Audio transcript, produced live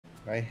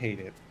I hate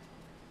it.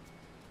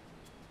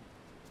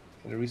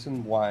 And the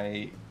reason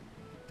why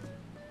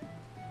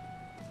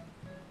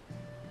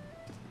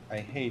I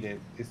hate it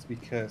is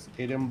because uh,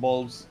 it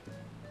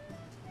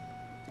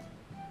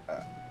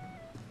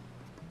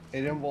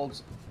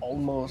involves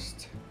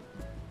almost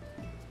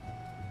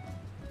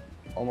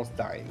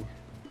dying.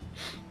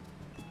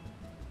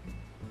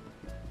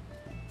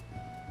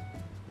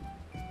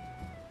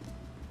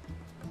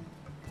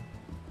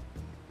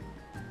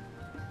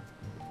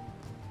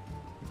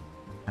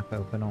 App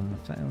open on my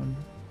phone.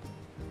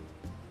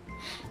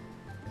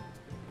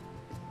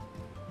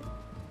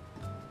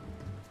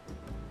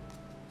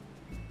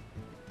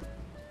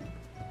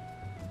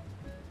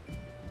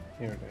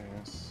 Here it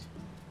is.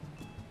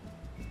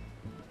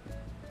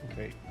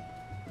 Okay,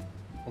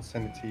 I'll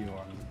send it to you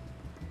on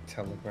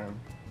Telegram.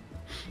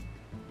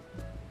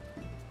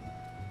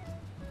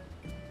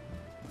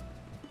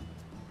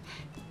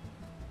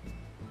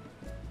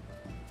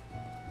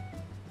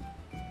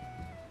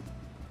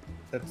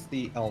 That's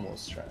the Elmo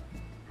strat.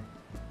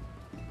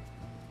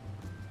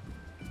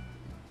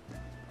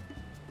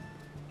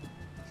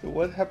 So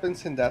what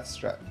happens in that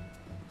strat?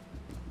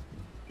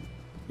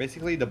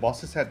 Basically, the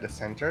boss is at the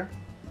center.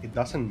 It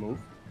doesn't move.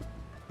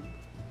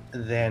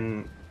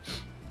 Then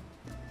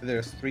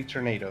there's 3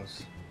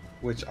 tornadoes,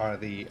 which are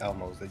the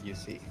Elmos that you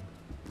see.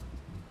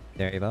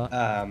 There you go.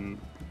 And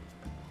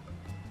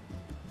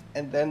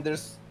then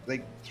there's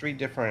like 3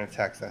 different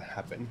attacks that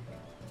happen.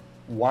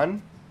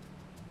 One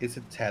is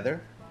a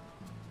tether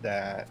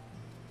that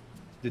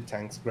the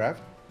tanks grab.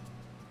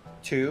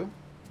 2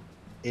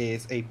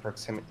 is a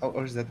proximity. Oh,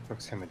 or is that the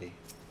proximity?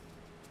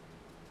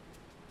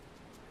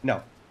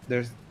 No,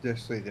 there's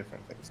 3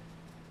 different things.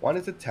 One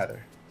is a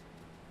tether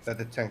that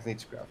the tanks need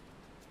to grab.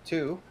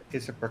 2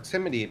 is a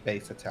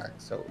proximity-based attack.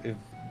 So if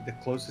the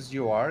closest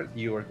you are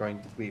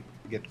going to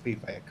get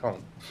cleaved by a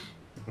cone.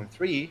 And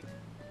 3,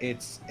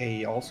 it's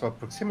also a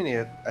proximity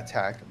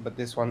attack, but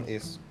this one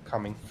is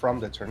coming from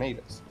the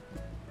tornadoes.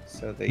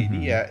 So the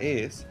idea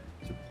is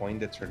to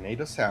point the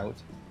tornadoes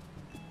out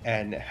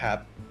and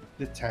have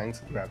the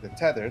tanks grab the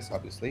tethers,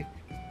 obviously,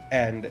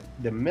 and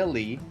the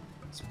melee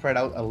spread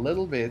out a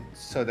little bit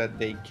so that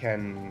they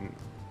can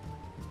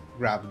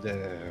grab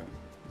the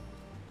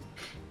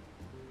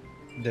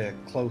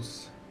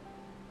close,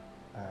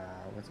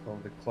 let's call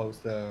it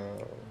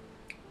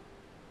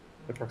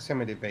the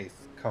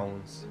proximity-based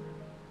cones,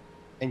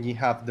 and you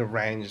have the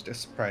ranged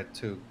spread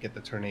to get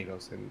the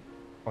tornadoes and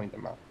point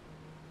them out.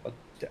 But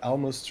the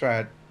Elmo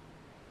strat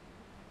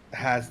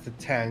has the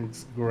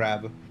tanks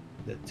grab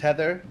the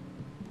tether,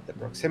 the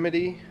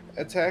proximity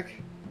attack,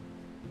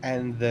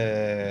 and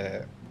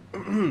the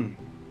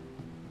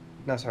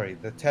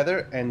the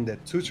tether and the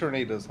 2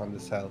 tornadoes on the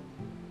south.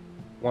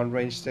 One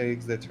range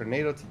takes the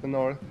tornado to the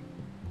north,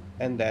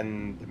 and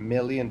then the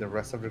melee and the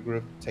rest of the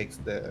group takes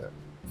the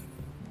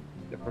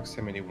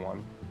proximity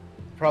one.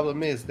 The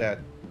problem is that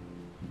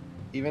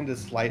even the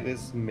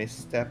slightest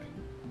misstep,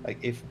 like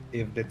if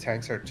the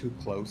tanks are too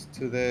close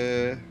to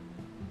the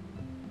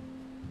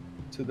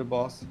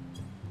boss,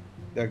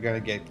 they're gonna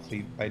get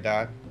cleaved by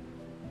that,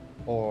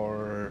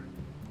 or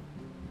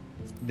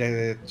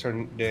the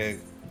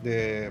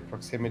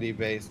proximity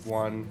based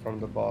one from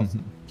the boss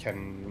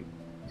can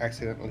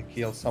accidentally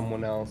kill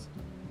someone else.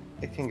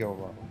 It can go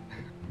wrong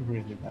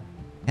really bad.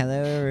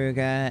 Hello,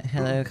 Aruga.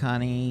 Hello,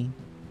 Connie.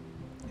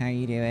 How are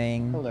you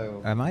doing?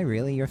 Hello. Am I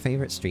really your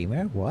favorite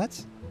streamer?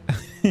 What?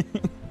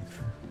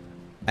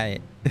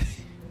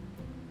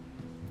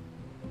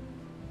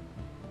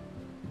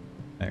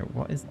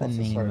 What is the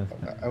name sorry of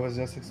about that. I was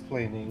just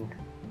explaining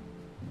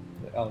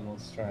the Elmo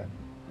strat.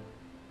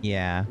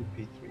 Yeah.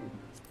 P3.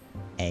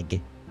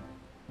 Egg.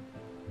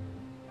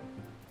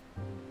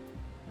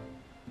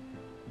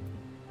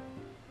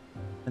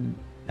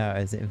 Oh,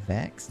 is it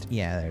vexed?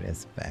 Yeah, there it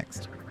is.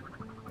 Vexed.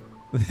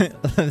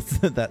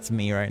 That's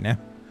me right now.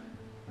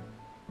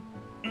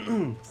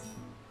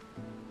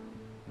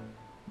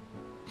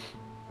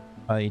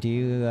 Oh, you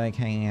do like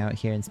hanging out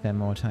here and spend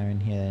more time in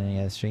here than any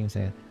other stream,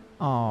 so...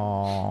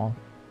 Aww.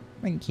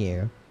 Thank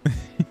you.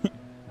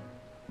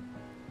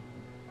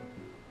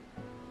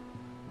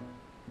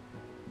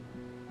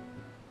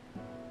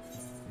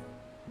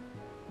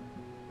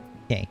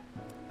 Okay.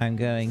 I'm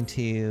going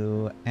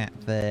to at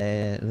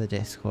the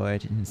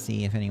Discord and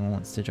see if anyone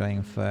wants to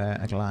join for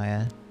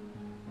Aglaya.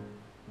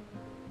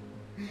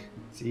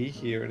 See,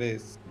 here it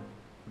is.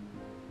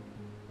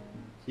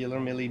 Healer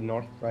melee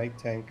north right,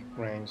 tank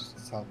range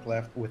south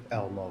left with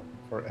Elmo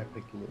for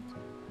epic loot.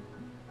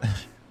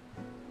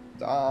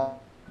 Oh.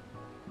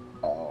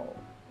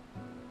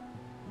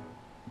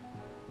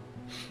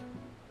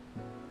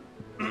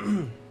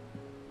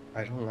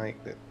 I don't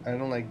like that. I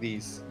don't like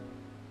these.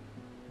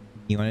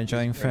 You want to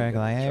join for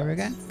Aglaya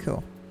again?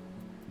 Cool.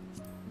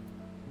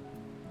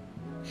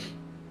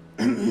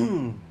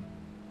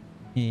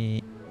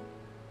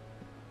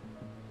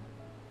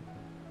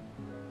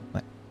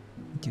 What?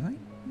 Do I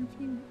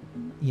review?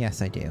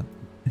 Yes, I do.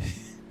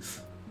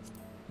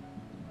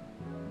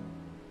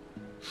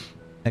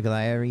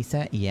 Aglaya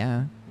reset?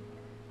 Yeah.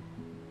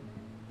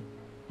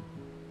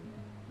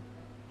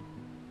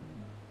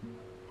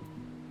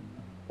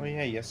 Oh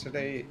yeah,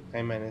 yesterday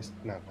I managed.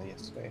 No, not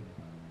yesterday.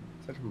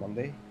 Is that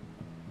Monday?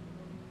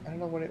 I don't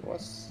know what it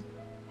was.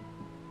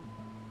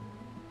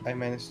 I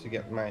managed to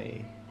get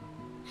my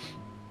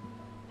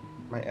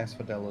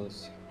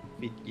Asphodelos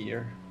feet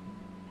gear.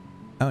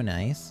 Oh,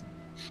 nice.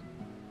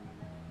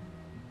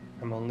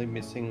 I'm only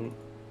missing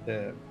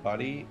the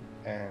body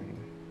and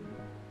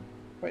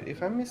wait.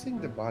 If I'm missing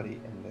the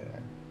body and the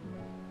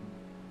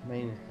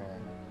main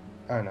hand,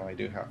 oh no, I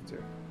do have to.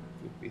 It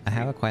would be I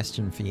have a 3.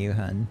 question for you,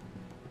 hun.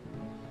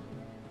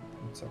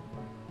 What's up?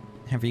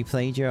 Have you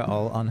played your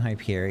alt on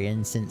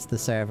Hyperion since the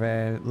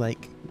server,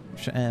 like,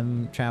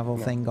 travel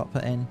No. thing got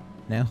put in?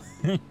 No?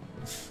 Mm-mm.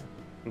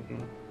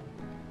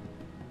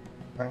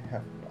 I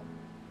have not.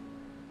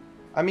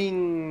 I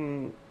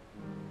mean,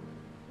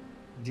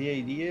 the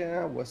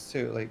idea was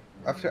to like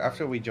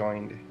after we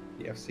joined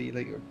the FC,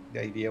 like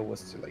the idea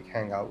was to like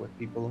hang out with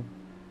people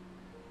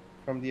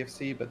from the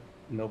FC, but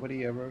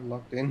nobody ever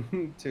logged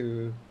in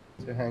to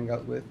hang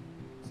out with.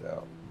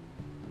 So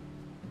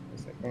I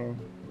was like,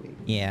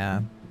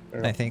 Yeah. I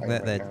we're think fine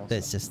that, right now. So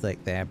that's just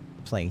like their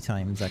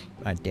playtimes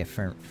are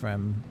different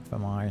from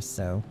ours,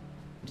 so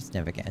just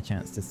never get a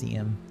chance to see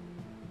them.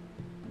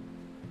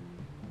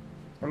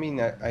 I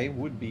mean, I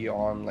would be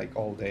on like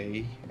all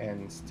day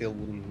and still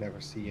wouldn't never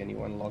see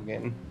anyone log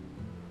in.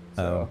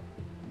 Oh. So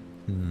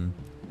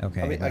I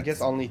Okay, mean, I guess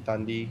that's... only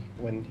Thundy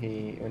when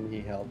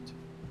he helped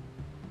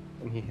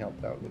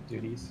out with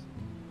duties.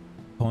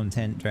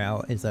 Content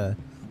drought is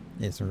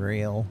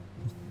real.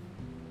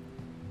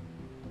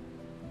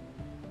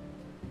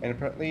 And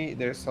apparently,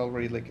 there's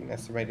already like an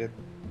estimated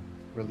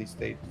release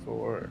date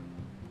for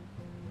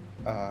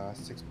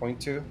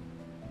 6.2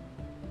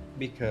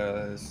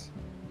 because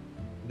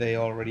they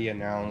already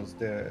announced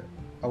the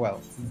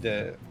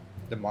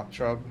mock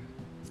trub,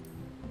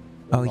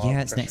 the Oh yeah,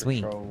 mock it's next treasure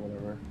week. trove,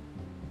 whatever.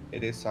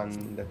 It is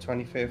on the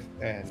 25th,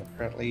 and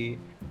apparently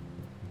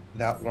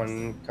that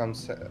one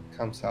comes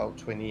out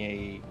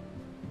 28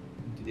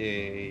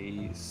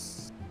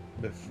 days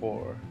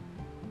before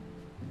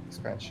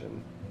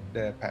expansion,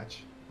 the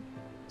patch.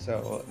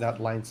 So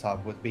that lines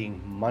up with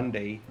being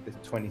Monday, the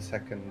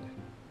 22nd,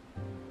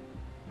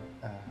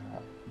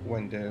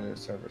 when the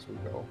servers will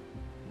go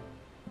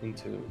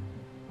into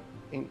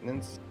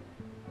maintenance.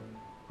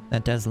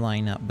 That does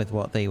line up with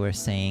what they were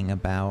saying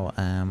about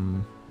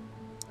end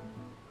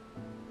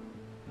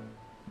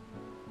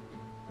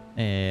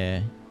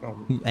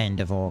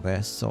of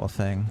August sort of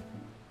thing.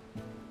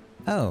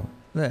 Oh,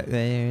 look,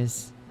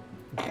 there's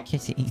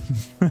Kitty.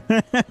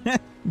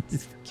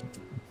 Just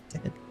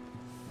dead.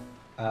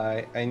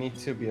 I need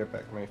to be right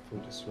back. My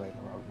food is right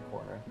around the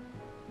corner.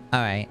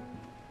 Alright.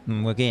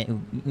 We're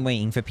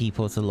waiting for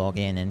people to log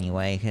in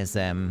anyway, because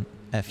a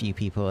few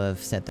people have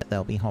said that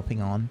they'll be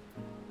hopping on.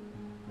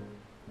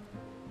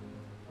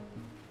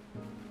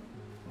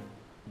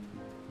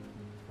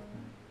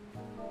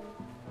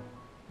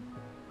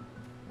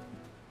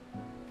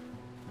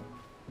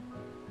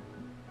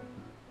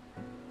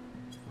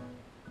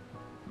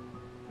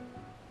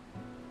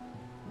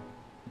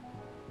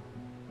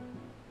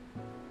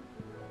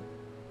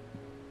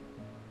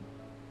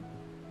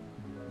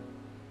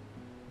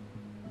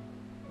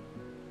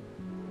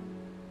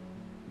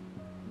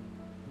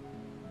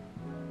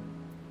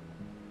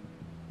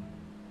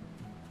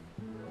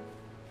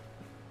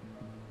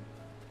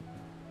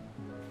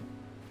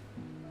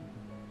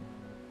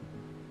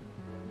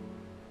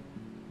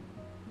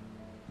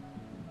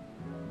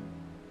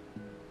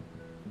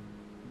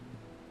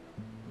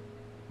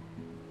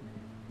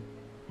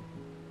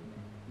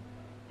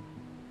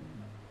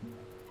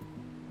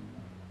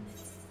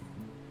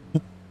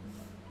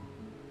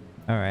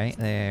 Alright,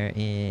 there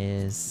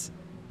is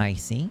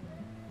Icy.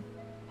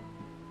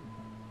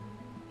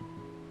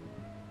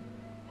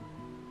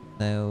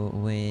 So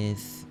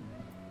with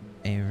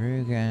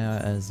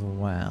Eruga as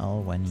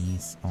well, when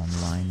he's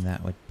online,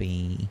 that would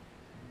be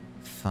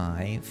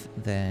 5,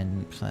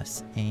 then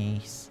plus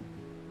Ace.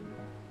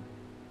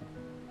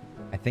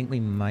 I think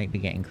we might be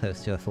getting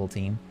close to a full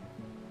team.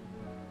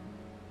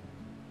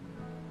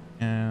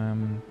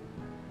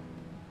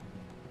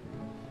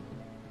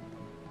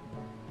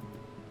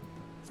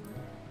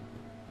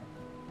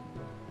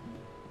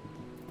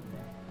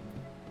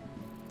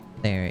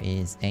 There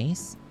is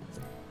Ace.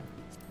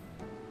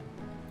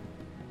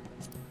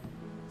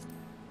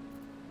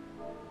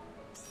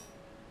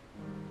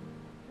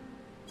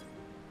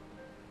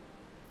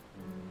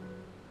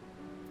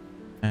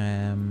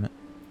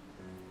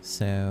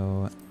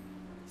 So...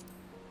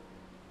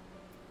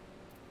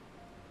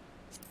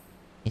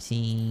 Is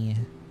he...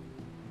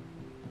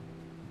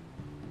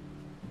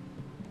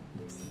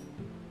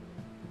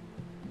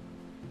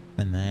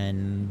 And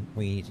then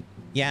we...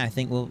 Yeah, I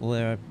think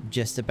we're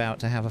just about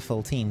to have a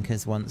full team,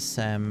 because once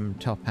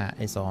Top Hat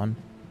is on,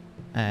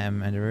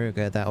 and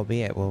Aruga, that'll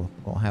be it. We'll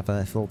have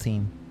a full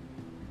team.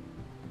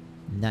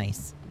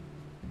 Nice.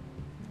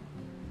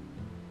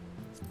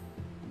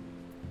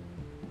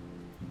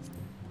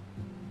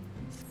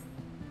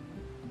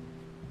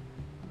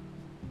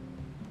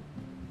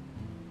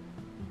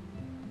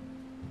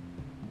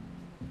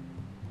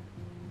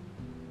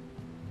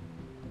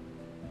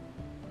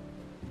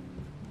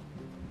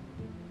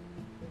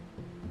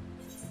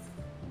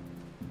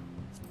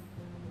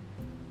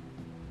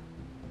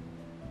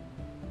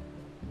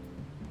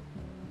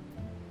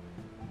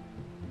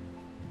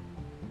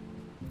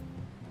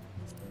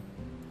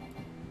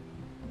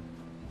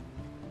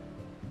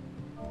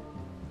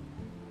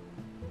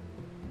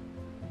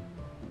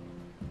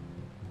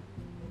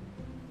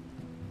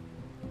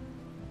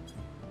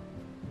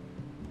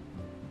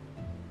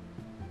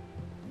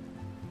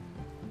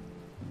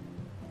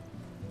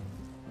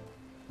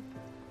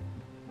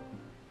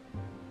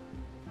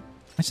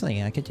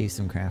 Actually, I could do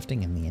some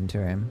crafting in the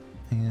interim.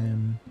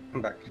 I'm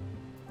back.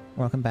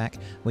 Welcome back.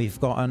 We've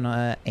gotten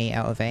 8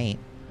 out of 8.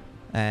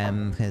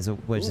 Because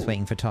we're just Ooh.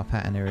 waiting for Top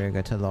Hat and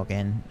Aruga to log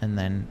in, and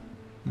then,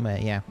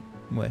 yeah,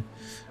 we're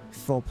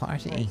full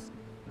party. Nice.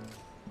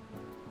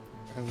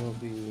 I will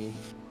be...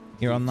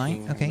 You're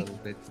online? A Okay. little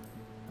bit.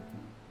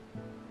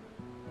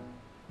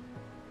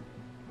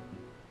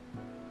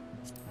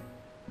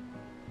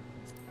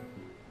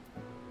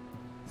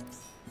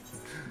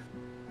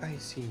 I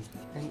see.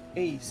 An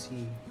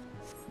AC.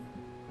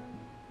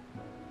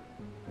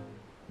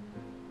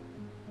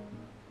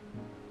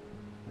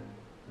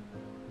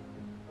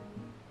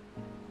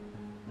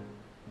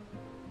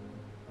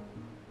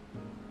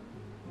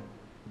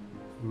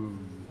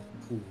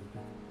 Food.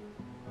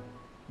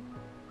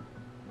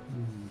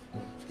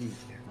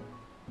 Tortilla.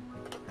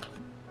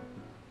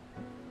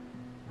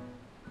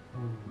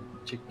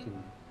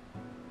 Chicken.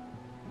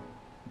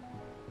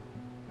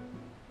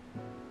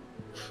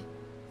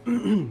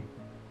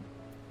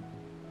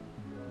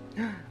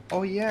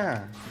 Oh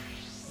yeah,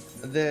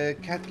 the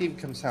cat game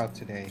comes out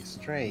today.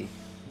 Stray.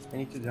 I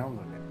need to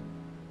download it.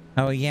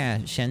 Oh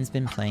yeah, Shen's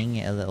been playing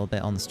it a little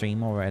bit on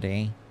stream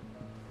already.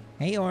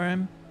 Hey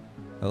Orem.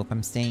 Hope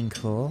I'm staying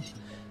cool.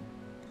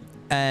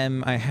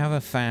 I have a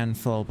fan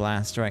full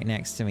blast right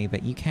next to me,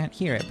 but you can't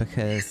hear it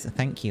because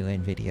thank you,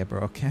 NVIDIA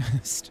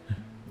Broadcast.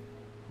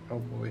 Oh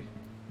boy.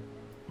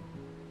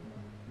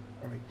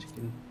 Alright,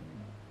 chicken.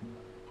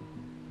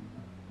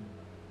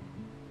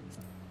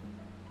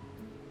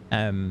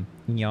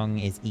 Young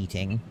is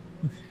eating.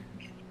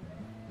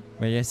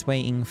 We're just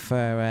waiting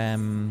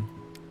for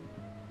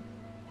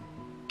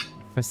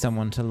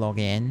someone to log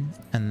in,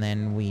 and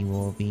then we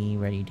will be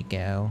ready to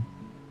go.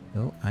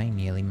 Oh, I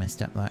nearly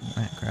messed up that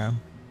macro.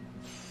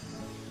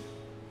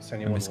 Does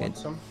anyone want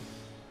some?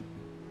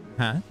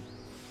 Huh?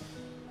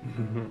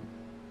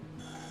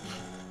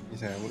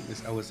 Yeah,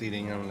 I was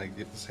eating, I'm like,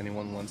 does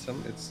anyone want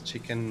some? It's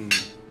chicken...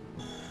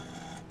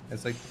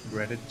 It's like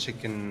breaded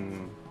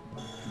chicken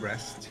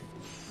breast.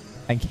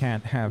 I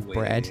can't have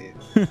bread.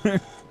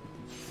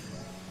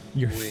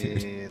 Your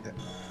food. With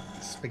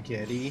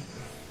spaghetti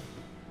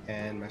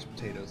and mashed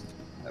potatoes.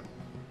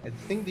 I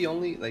think the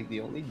only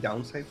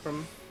downside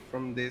from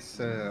this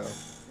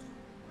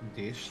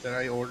dish that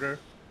I order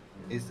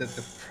is that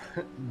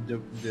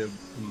the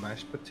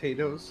mashed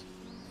potatoes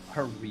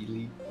are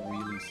really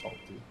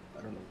salty.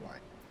 I don't know why.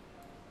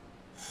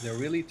 They're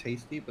really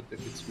tasty, but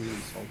it's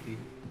really salty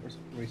for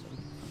some reason.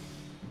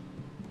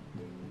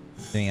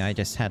 I mean, I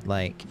just had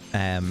like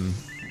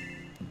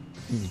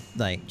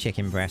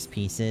chicken breast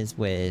pieces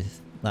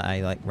with that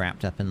I like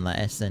wrapped up in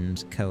lettuce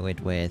and coated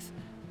with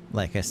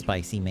like a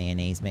spicy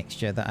mayonnaise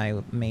mixture that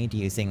I made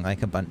using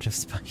like a bunch of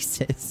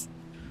spices.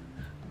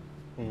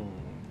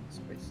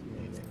 Spicy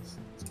mayonnaise.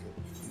 That's good.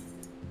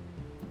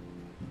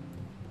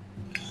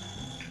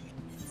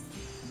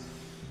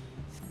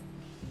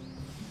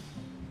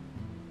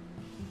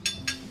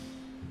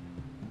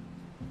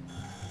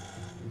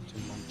 Too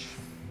much.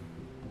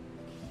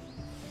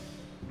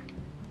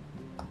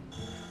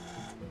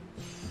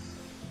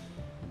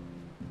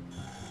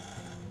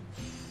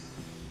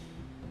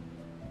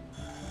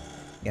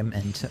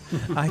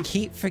 I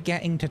keep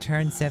forgetting to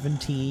turn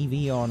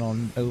 7TV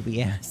on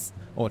OBS,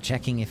 or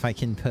checking if I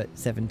can put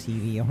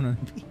 7TV on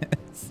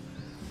OBS.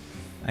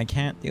 I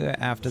can't do it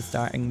after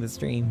starting the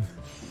stream.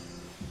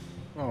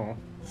 Oh.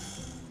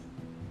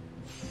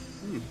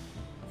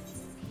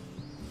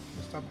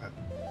 Stop it.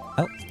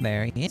 Oh,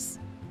 there he is.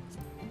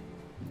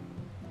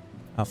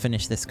 I'll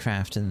finish this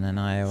craft and then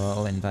I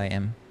will invite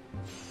him.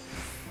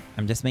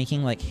 I'm just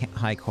making like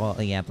high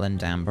quality Ebland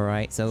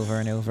Amberites over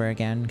and over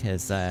again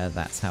because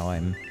that's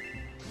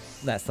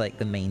like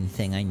the main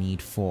thing I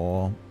need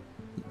for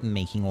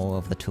making all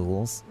of the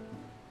tools.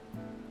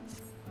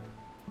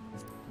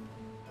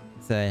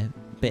 It's a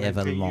bit of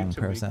a long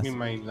process. Make me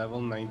my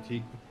level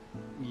 90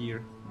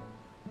 gear.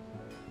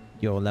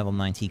 Your level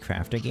 90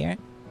 crafter gear?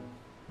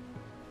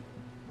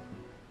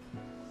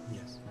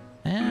 Yes.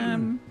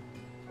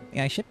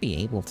 Yeah, I should be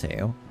able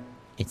to.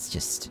 It's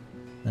just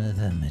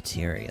the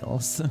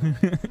materials.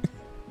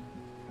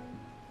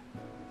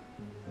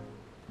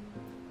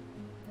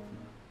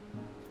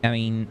 I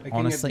mean, I can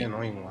honestly, get the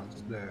annoying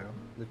ones,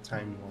 the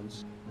timed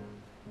ones.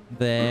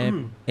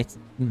 It's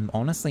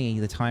honestly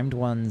the timed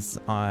ones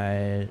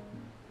are,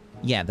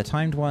 yeah, the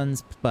timed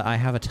ones. But I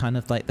have a ton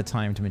of like the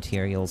timed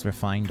materials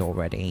refined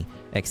already,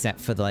 except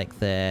for like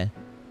the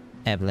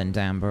Ebland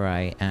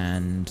Amberite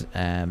and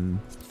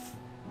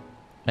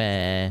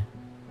the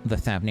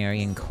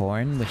Thavnerian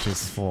corn, which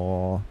is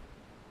for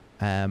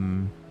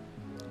the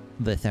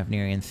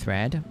Thavnerian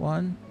thread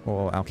one,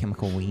 or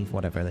alchemical weave,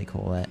 whatever they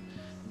call it.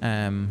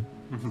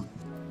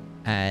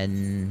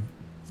 And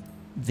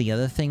the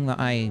other thing that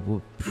I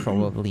would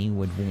probably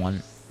would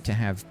want to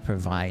have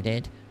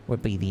provided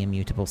would be the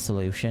immutable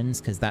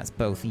solutions, because that's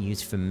both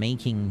used for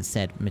making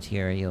said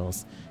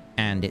materials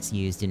and it's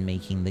used in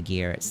making the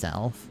gear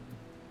itself.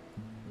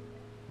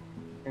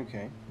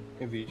 Okay.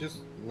 If you just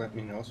let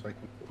me know so I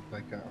can put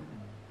like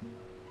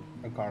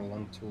a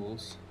garland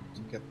tools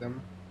to get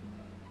them.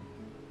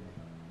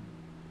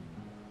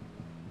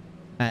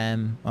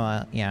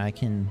 Well, yeah, I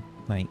can,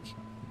 like,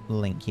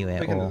 link you it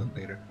We can do or... that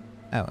later.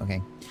 Oh,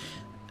 okay.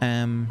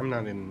 I'm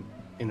not in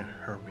a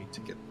hurry to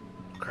get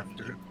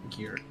crafter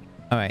gear.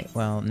 Alright,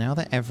 well, now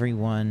that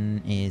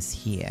everyone is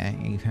here,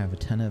 you have a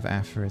ton of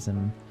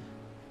aphorism.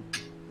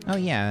 Oh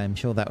yeah, I'm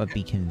sure that would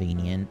be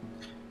convenient.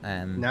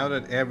 Now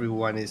that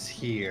everyone is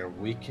here,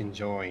 we can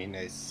join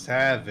a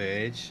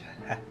savage.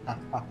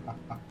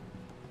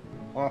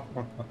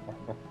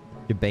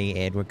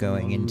 Debated, we're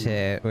going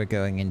into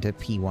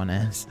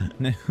P1S.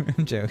 No,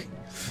 I'm joking.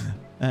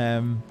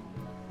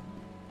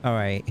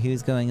 Alright,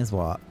 who's going as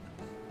what?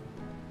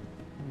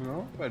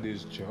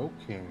 Nobody's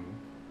joking.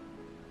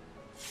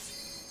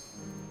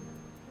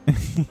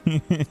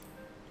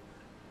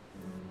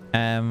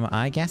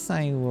 I guess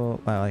I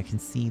will... Well, I can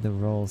see the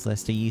roles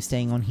list. Are you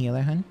staying on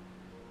healer, hun?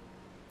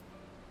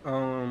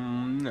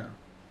 No.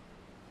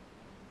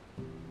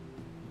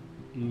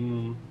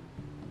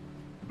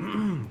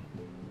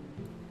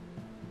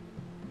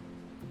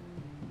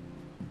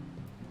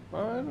 I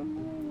don't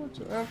know what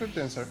to... After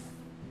Dancer.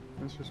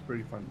 Dancer's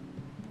pretty fun.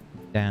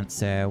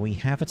 Dancer. We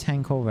have a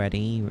tank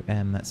already.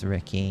 That's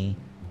Ricky.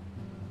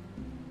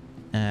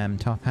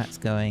 Top Hat's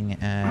going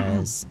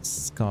as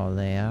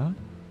Scholar.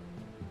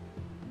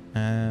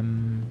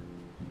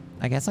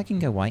 I guess I can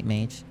go White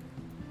Mage.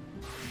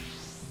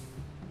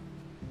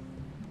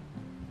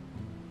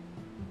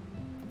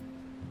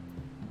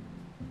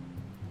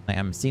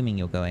 I'm assuming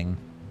you're going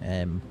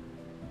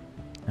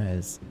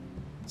as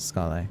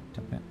Scholar.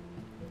 Top Hat.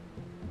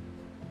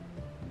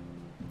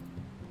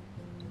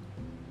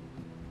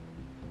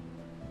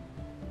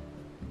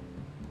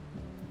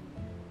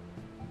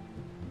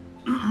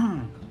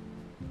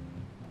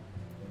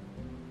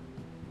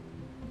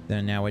 So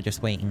now we're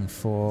just waiting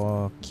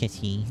for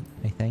Kitty,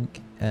 I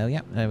think. Oh,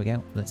 yeah, there we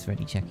go. Let's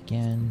ready check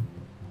again.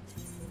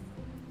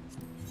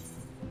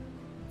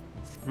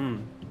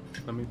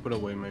 Let me put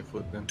away my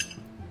foot then.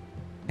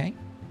 Okay.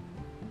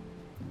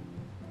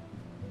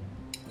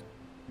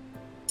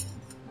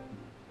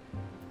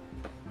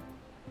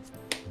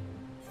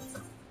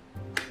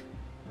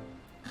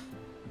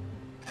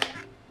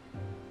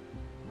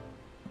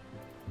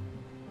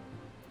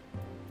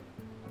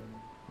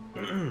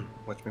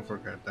 Watch me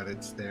forget that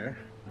it's there.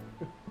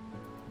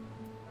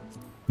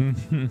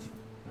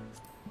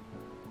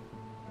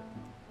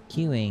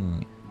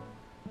 Queuing.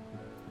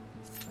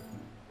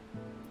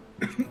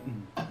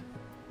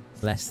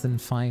 Less than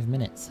 5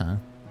 minutes, huh?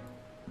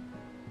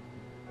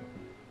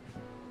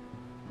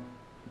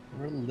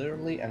 We're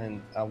literally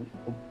an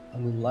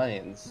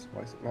alliance.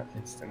 Why is it not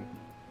instant?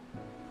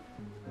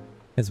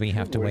 Because we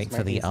have to Where's wait my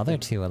for the other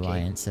instant 2 game?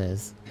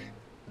 alliances.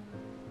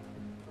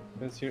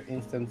 What's your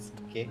instance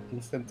K?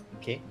 Instant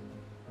K?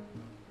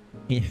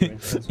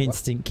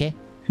 Instant K.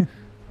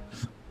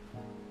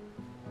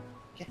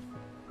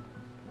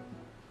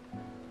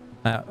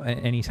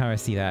 Anytime I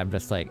see that, I'm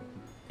just like,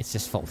 it's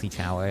just faulty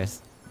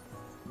towers.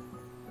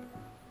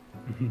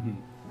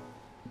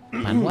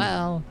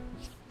 Manuel!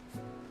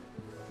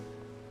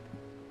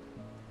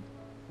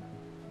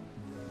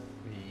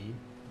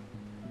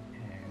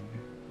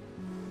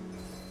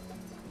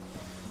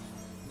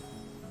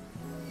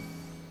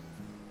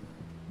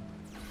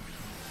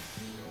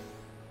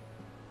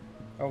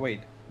 Oh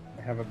wait,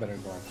 I have a better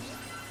glance.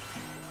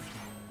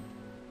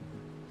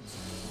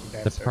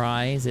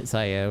 Surprise, it's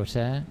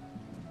Iota.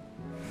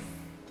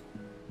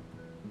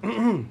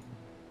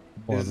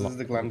 This is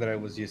the glam that I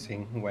was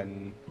using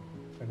when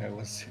I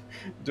was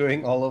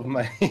doing all of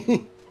my...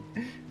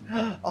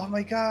 Oh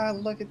my god,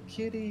 look at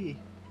Kitty!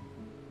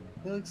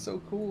 He looks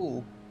so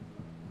cool.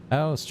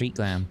 Oh, Street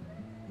Glam.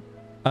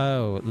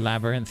 Oh,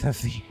 Labyrinth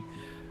of the...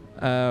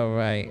 Oh,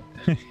 right.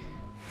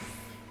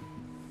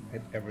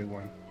 Hit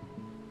everyone.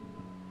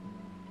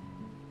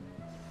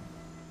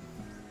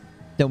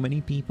 So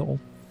many people.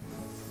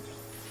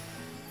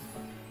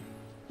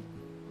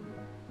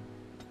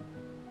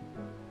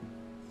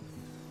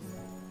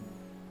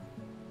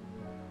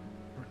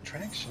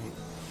 Retraction.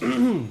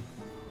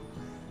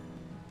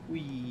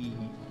 Wee.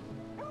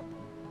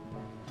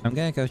 I'm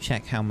gonna go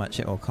check how much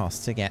it will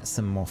cost to get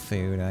some more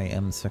food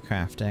items for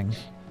crafting.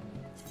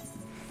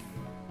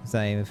 So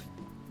I've...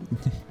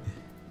 I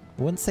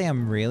wouldn't say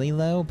I'm really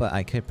low, but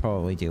I could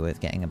probably do with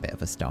getting a bit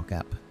of a stock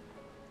up.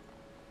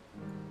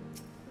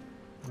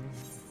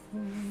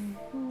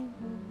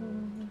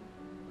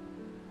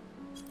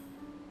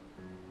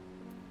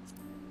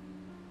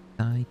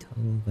 I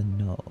don't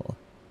know.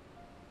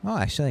 Oh,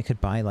 actually I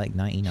could buy like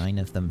 99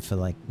 of them for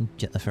like,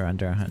 for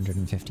under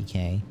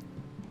 150k.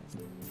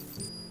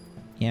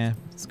 Yeah,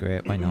 screw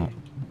it, why not?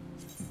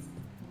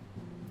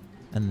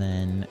 And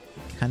then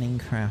Cunning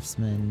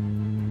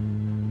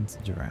Craftsman's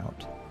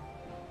Drought.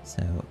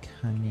 So,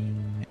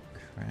 Cunning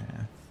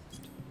Craft.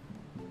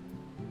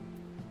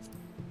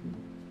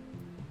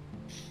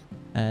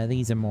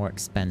 These are more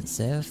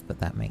expensive, but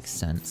that makes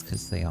sense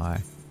because they are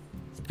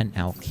an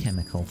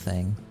alchemical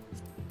thing.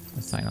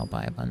 That's fine, I'll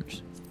buy a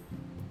bunch.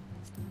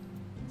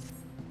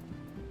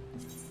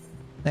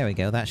 There we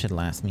go, that should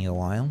last me a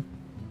while.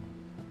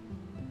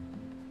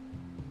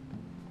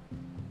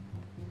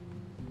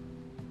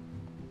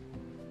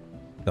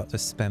 Got to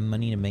spend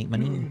money to make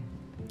money.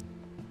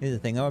 Here's the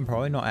thing, though, I'm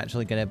probably not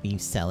actually going to be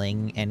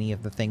selling any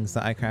of the things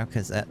that I craft,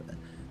 because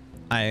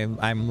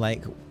I'm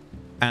like,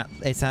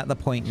 it's at the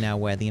point now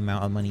where the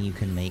amount of money you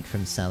can make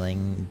from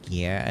selling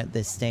gear at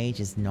this stage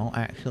is not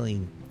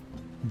actually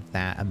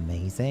that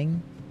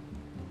amazing.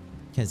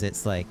 Because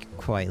it's like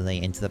quite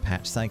late into the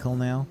patch cycle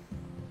now.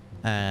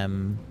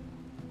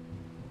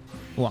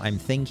 What I'm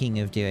thinking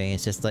of doing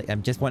is just like, I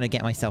just want to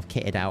get myself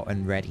kitted out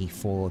and ready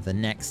for the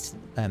next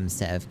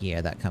set of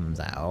gear that comes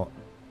out,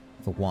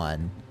 for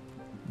one.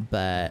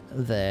 But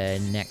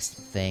the next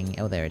thing,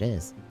 oh, there it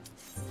is.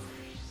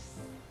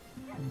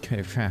 Could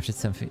have crafted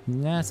something.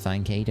 Nah, that's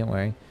fine, Kay, don't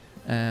worry.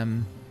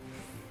 And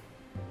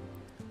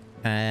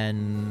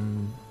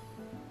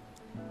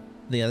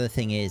the other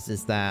thing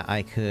is that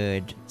I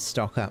could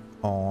stock up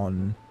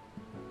on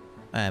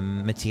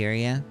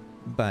materia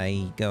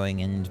by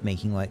going and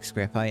making like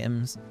scrip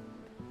items,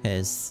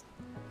 because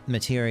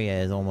materia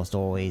is almost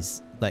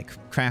always, like,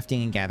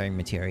 crafting and gathering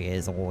materia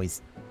is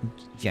always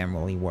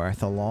generally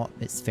worth a lot.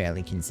 It's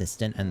fairly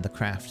consistent, and the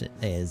craft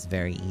is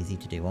very easy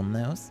to do on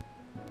those.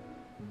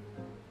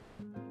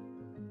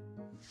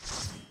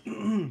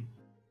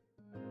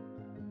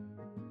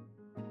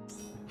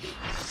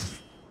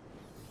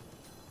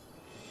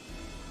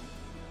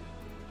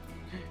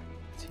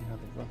 See how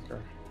the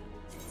bunker.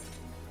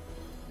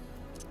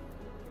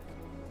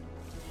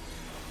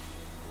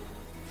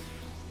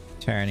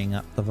 Turning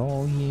up the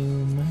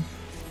volume.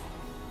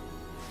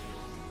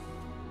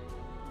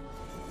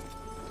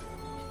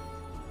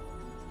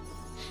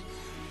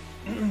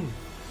 I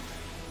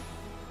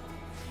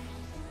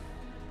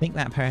think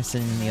that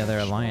person in the other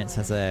alliance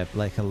has a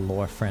like a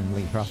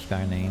lore-friendly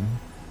Hrothgar name.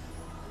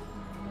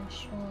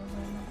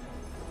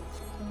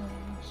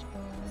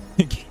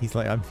 He's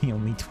like, I'm the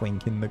only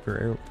twink in the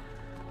group.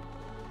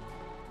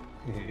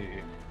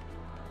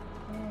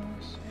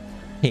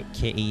 Hit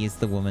Kitty is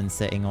the woman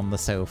sitting on the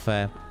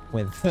sofa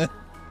with.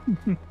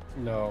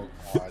 No,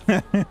 God.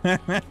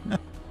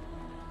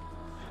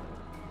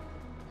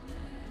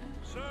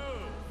 So,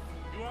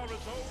 you are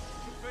resolved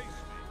to face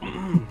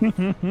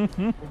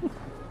me.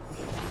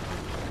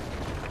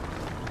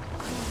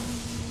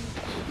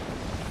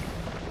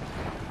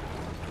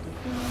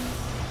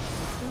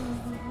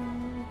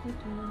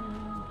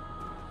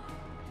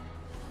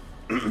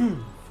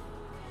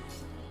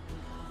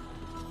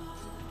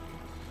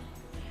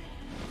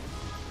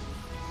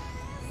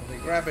 Let me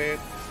grab it.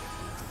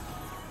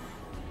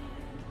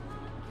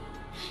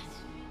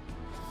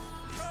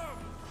 Come,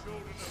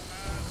 children of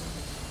man.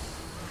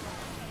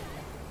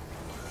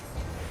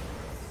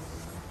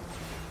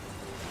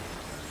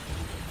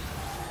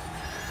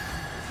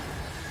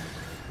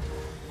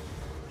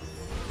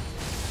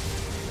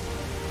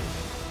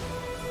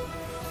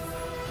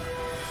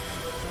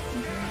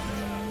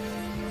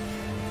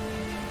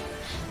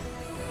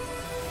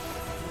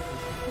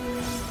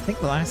 I think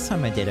the last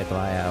time I did a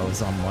Glaya, I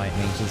was on White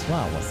Mage as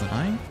well, wasn't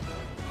I?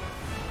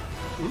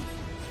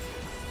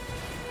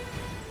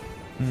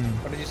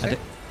 What did you say?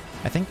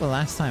 I think the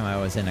last time I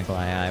was in a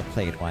Glaya, I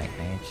played White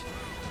Mage.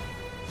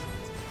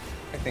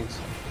 I think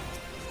so.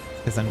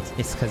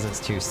 It's because it's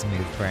too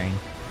smooth brain.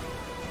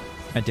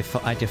 I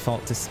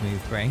default to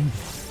smooth brain.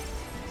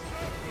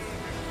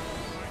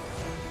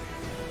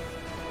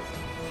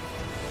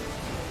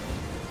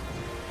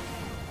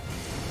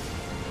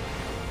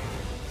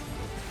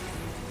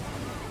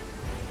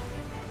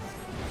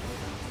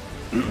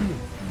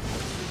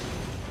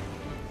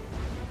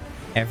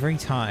 Every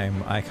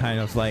time I kind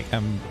of like,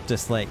 I'm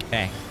just like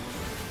a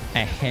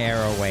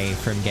hair away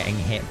from getting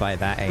hit by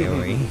that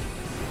AoE.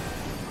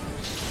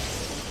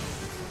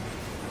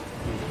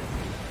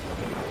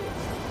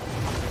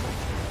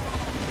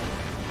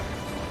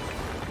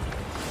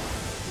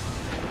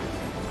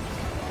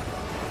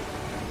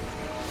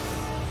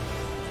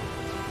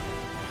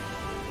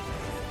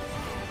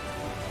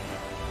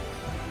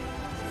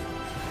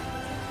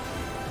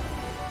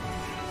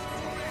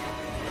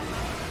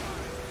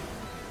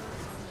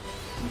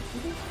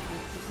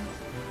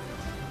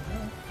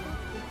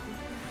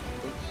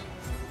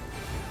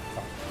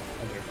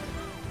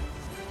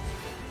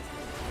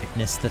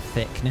 Witness the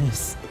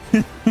thickness.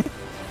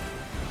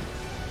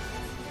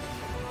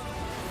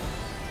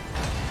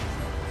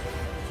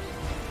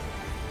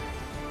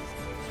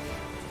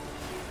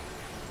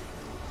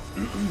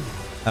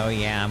 Oh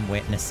yeah, I'm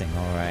witnessing,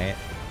 alright.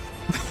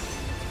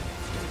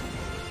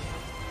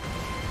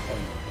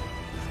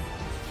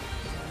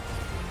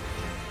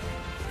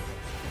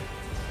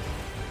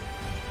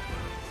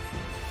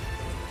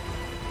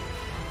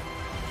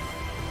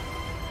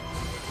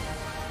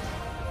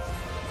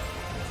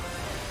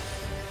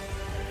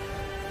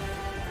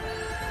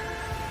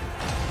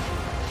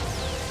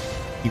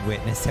 You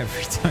witness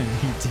every time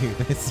you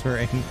do this,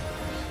 right?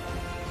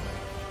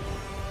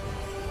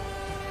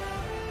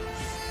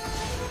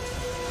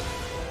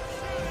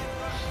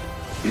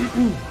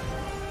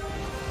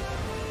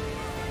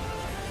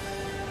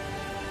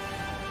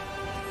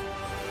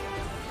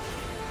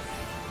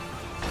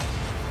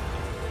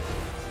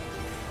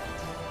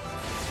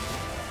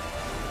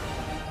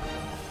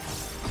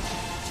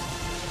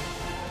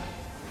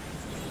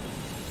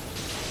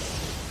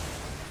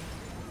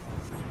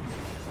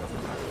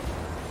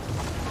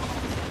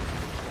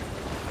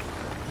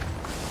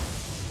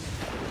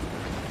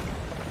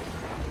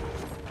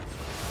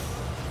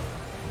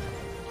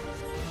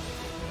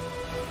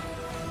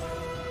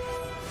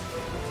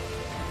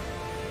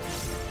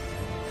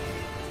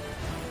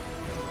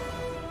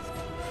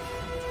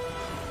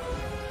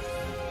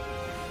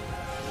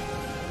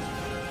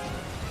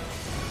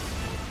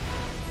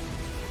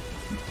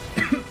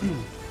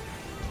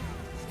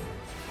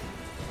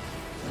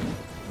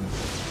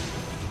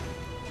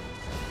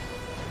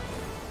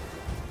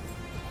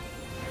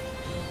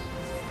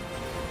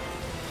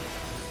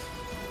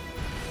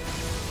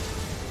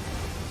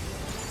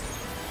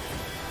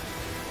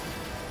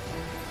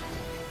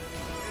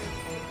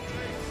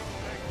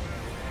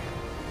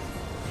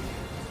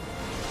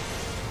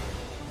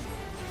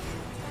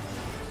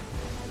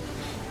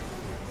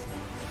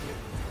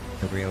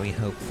 really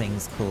hope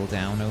things cool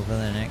down over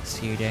the next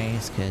few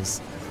days, because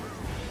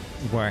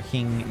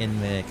working in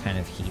the kind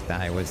of heat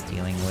that I was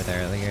dealing with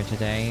earlier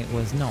today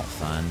was not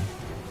fun.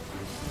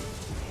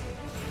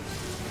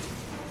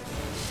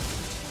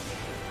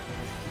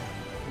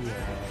 Yeah,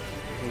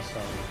 there's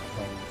some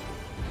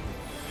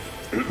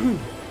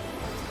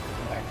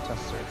back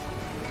testers.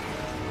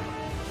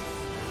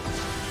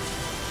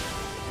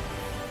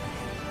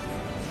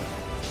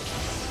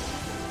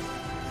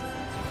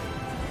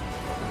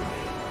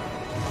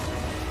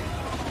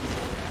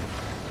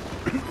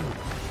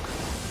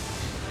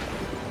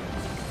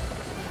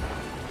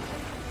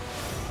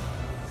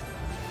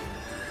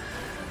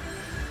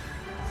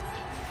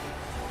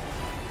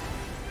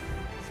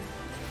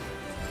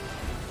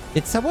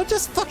 Did someone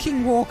just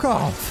fucking walk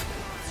off?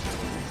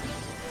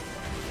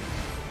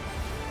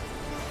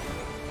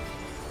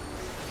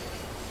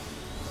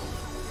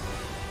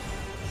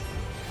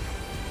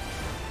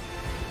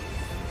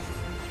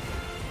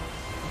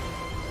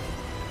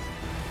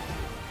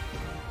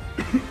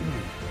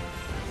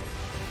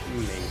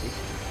 Maybe.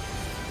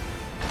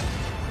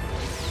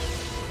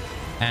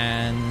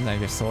 And I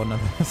just saw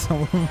another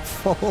someone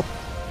fall.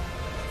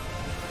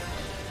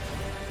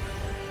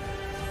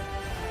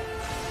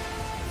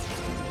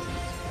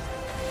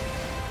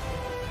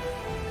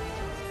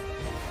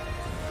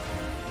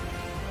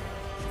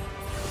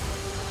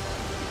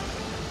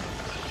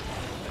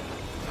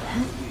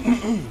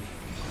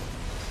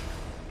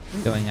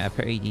 Going at a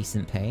pretty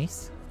decent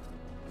pace.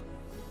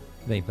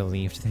 They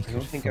believed they I could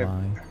don't think fly.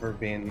 I've ever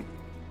been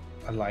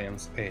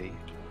Alliance A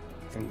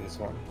in this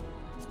one.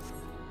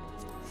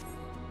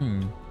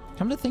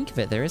 Come to think of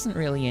it, there isn't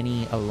really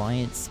any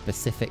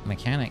Alliance-specific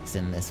mechanics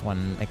in this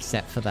one,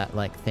 except for that,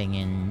 like, thing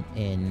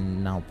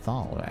in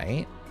Nalthal,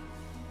 right?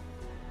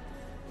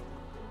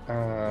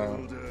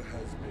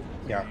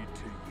 Yeah.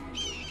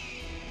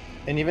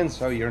 And even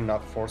so, you're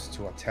not forced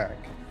to attack.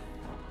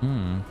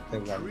 They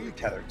want you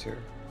tethered to.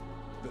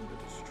 Then the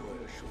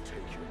destroyer shall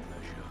take your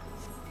measure.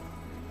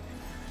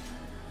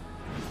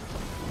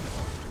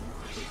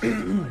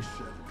 My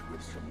servant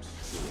with some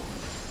skill.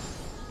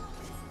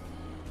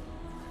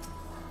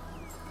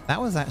 That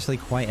was actually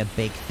quite a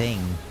big thing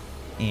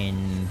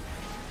in...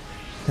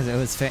 Because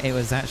it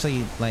was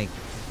actually, like,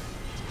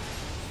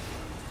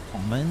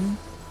 common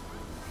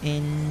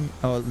in...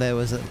 Oh, there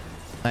was a...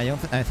 I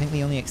think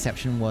the only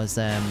exception was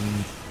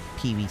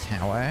PV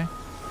Tower,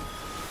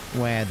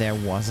 where there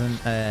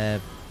wasn't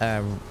a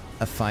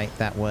fight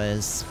that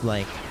was,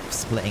 like,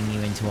 splitting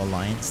you into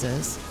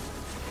alliances.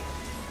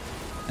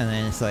 And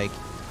then it's like...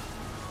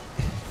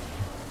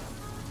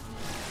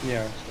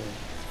 Yeah, sure.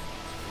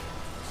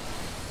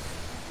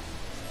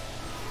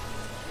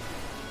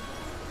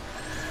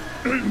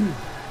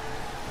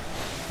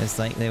 It's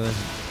like there was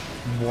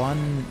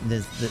one...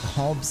 There's the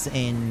Hobbs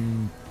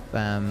in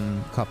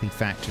Copy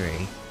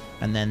Factory,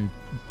 and then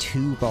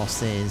 2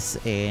 bosses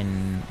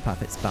in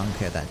Puppet's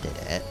Bunker that did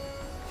it.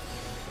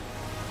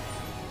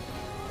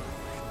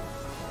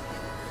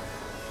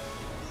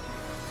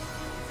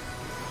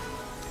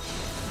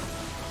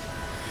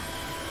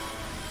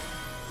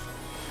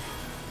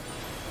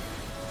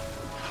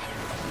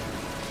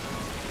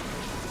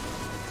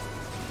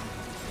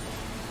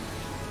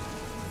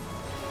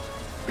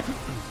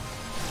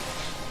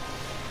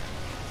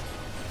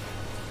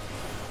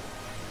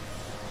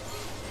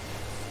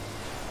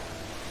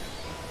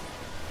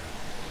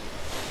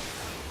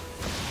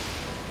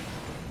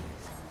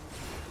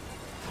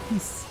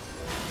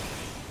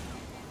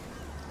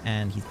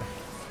 And he's back.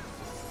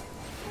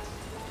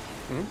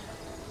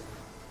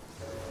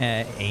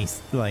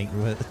 Ace, like,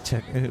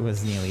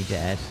 was nearly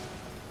dead.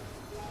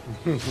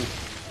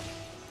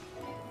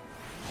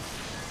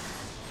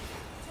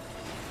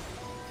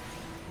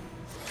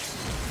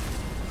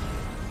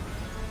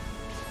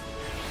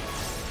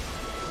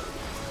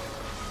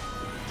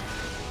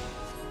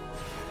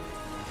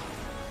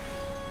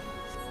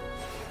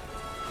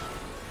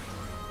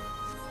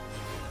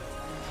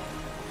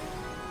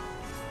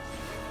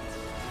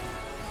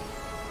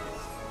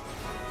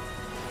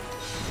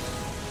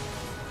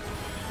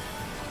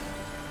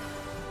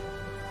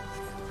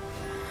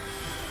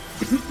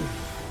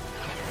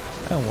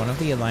 Oh, one of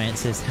the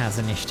alliances has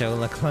an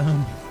Ishtola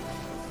clone.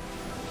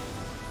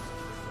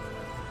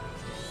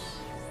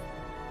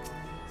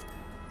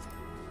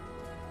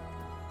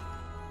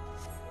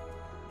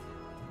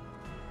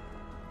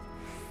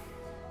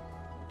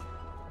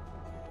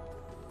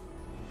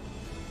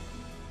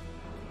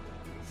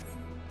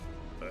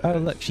 Oh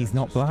look, she's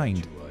not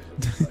blind.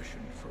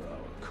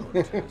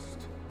 Can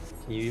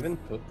you even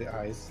put the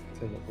eyes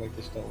to look like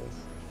the Stolas?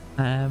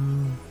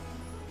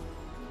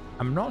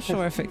 I'm not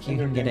sure if you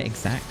can get it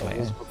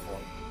exactly.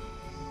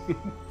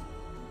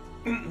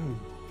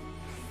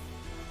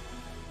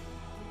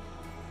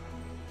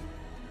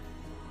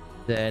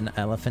 An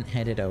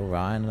elephant-headed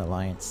Orion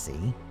Alliance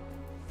C.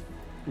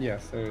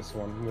 Yes, there is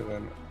one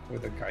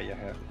with a Gaia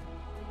head.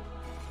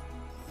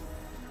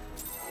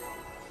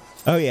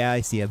 Oh yeah,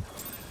 I see him.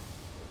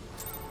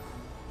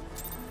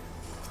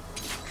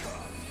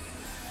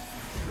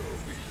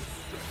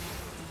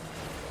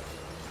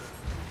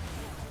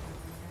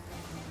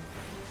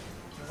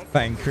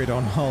 Banquet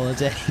on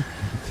holiday.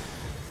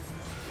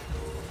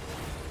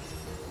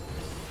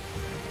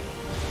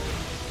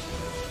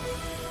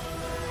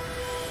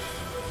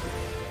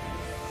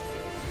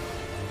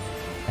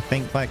 I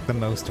think like the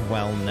most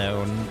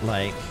well-known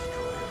like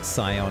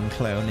Scion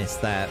clone is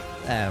that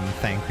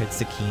Thancred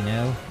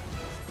Sakino.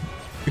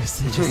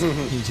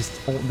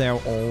 They're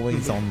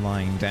always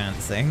online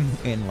dancing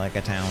in like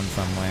a town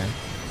somewhere.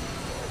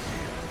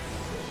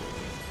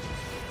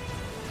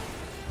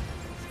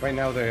 Right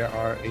now they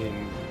are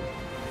in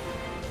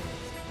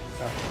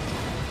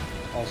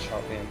all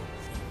shot in.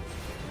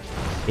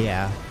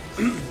 Yeah.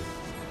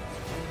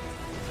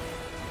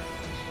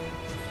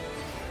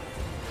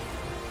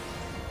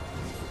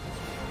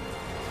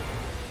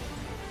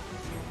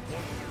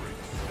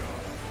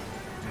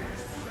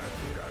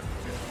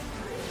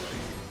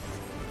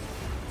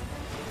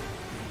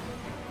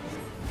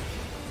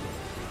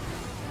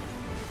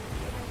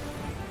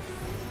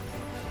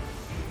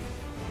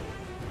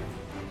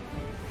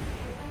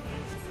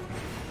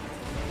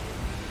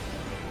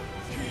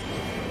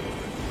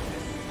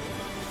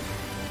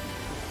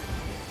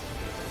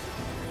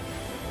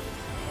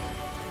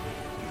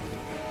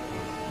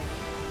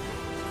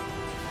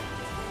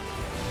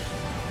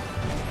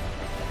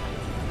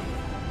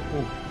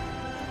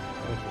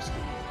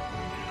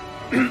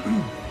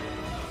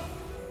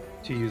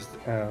 To use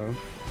an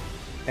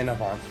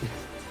avant.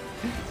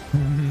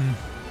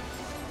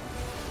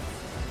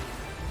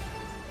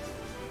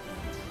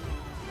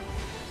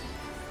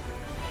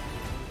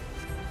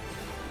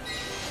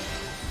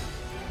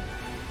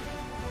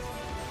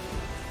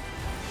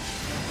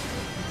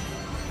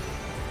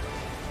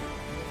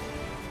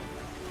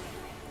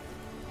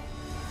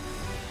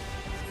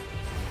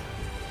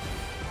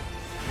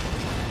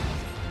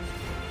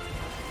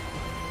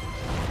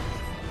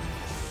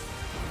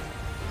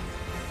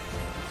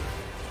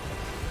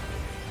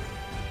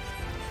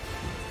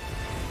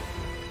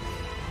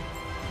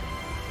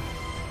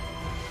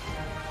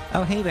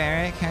 Oh, hey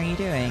Barrick, how are you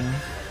doing?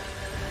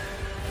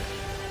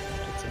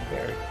 It's a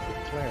very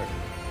good clarity.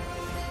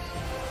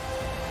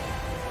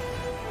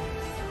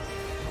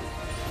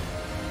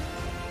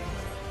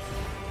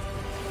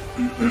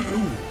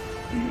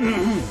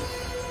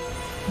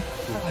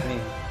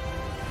 Okay.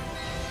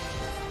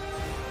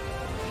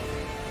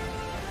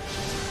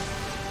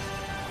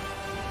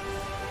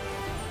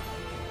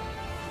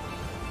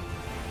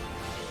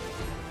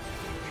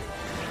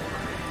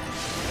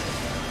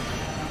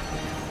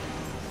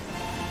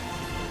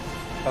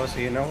 Oh, so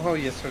you know how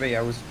yesterday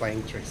I was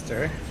playing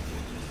Trickster?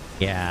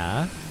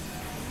 Yeah.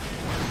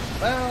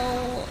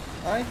 Well,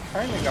 I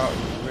kind of got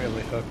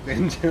really hooked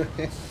into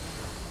it.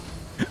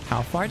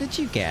 How far did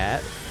you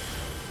get?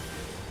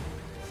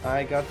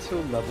 I got to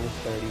level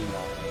 39.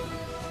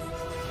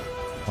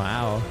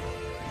 Wow.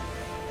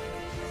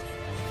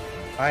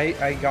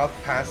 I got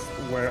past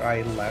where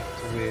I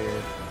left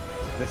with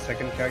the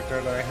second character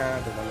that I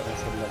had, the one that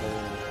was at level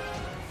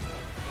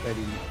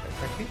 30.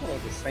 I think it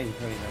was the same,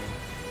 39.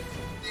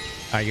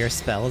 Are your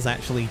spells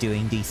actually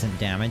doing decent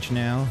damage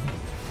now?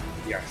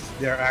 Yes,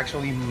 they're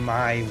actually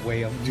my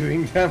way of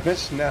doing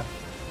damage now.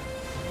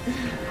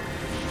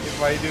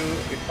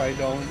 If I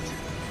don't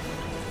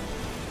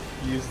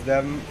use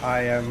them,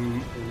 I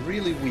am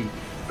really weak.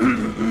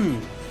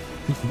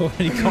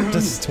 Already got the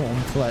storm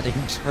flooding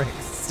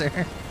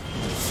Trickster.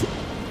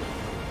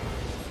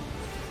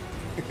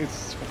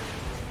 It's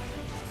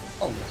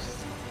almost.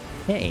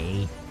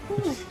 Hey.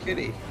 Ooh,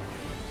 kitty.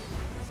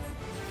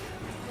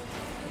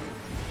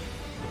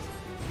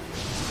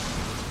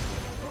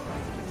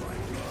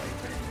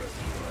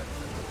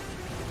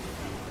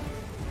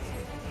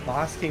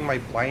 Basking my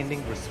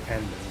blinding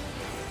resplendence.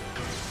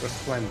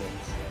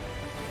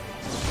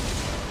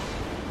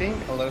 I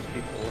think a lot of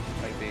people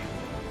might be.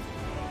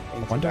 I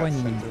wonder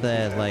when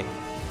the like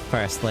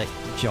first like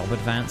job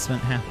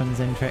advancement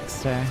happens in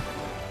Trickster.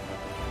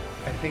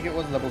 I think it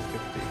was level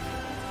 50.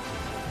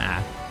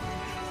 Ah.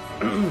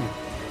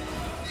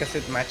 Because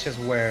it matches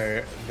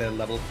where the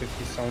level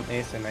 50 zone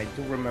is, and I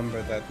do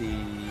remember that the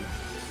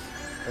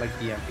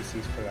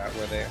NPCs for that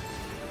were there.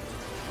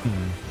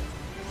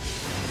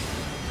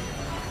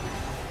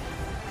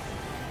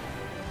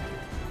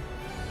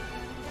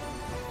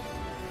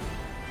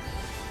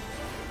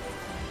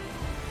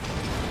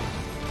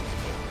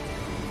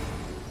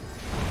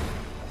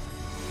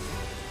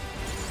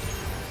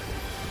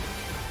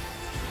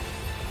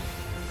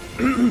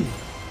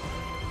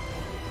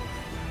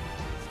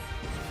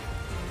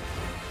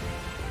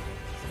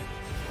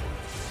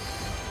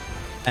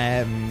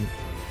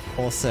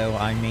 Also,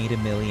 I made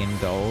 $1 million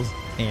gold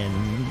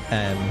in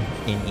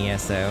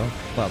ESO.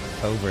 Well,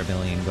 over $1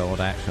 million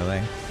gold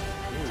actually.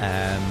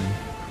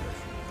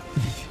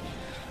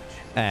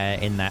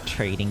 In that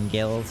trading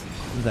guild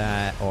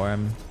that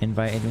Orm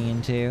invited me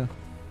into.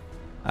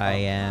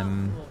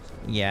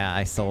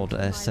 I sold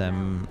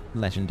some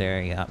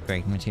legendary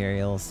upgrade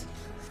materials.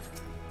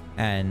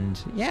 And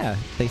yeah,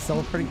 they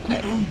sold pretty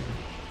quick.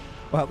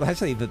 Well,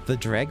 actually, the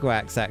Dreg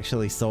Wax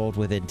actually sold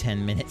within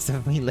 10 minutes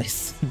of me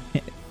listing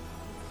it.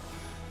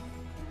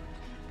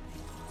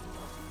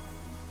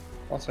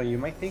 Also, you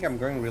might think I'm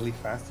going really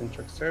fast in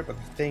Trickster, but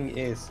the thing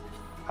is,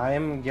 I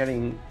am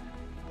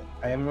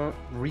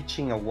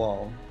reaching a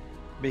wall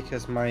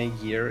because my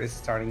gear is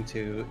starting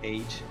to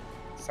age,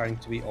 starting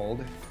to be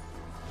old,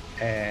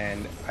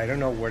 and I don't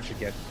know where to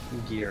get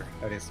gear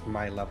that is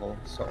my level.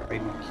 So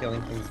I'm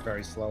killing things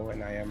very slow,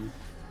 and I am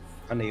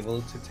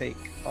unable to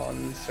take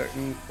on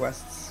certain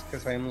quests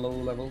because I am low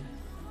level.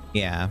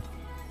 Yeah.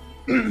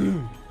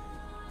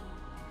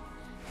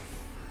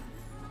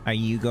 Are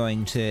you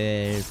going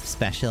to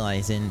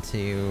specialize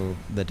into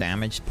the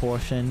damage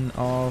portion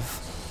of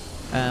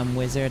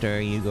Wizard, or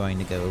are you going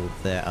to go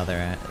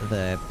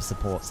the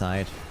support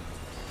side?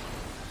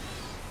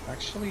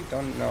 Actually,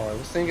 don't know. I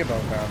was thinking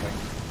about that. Like,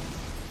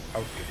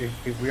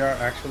 if we are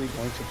actually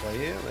going to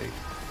play it, like,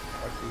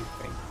 what do you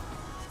think?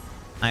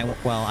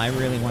 Well, I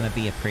really want to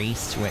be a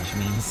priest, which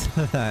means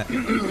that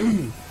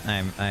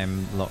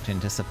I'm locked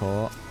into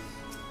support.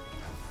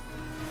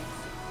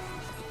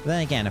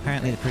 Then again,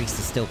 apparently the priest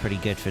is still pretty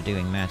good for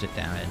doing magic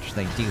damage.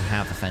 They do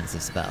have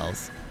offensive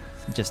spells,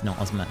 just not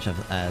as much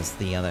as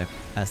the other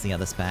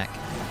spec.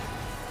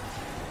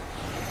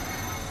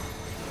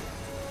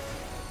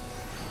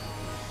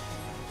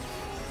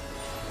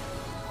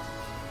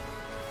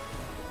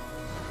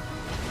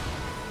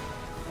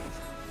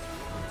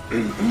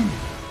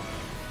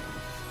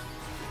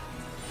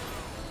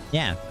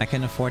 Yeah, I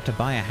can afford to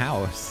buy a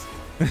house.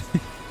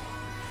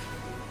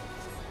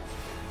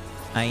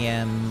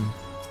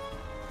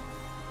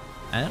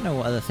 I don't know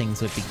what other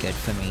things would be good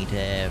for me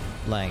to,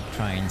 like,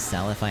 try and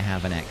sell if I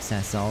have an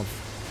excess of.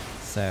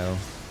 So,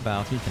 but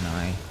I'll keep an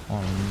eye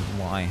on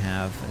what I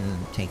have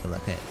and take a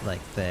look at,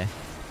 like, the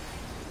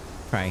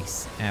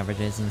price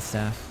averages and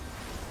stuff.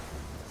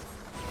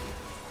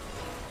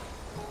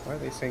 Why are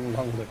they saying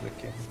long live the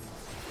king?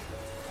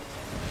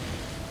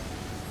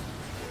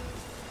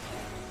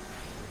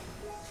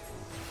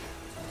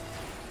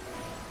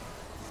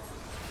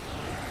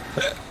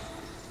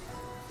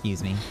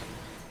 Excuse me.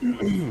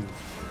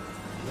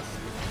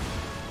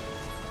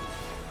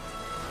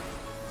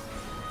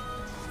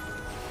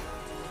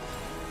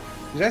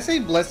 Did I say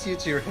bless you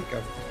to your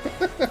hiccup?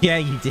 Yeah,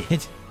 you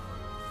did.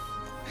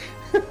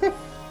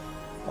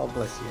 I'll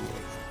bless you anyways.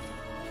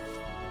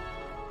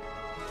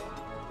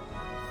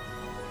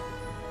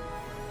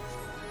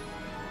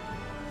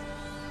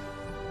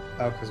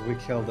 Oh, because we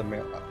killed the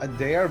male.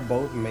 They are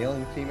both male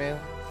and female?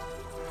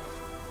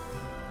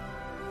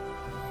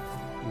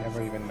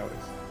 Never even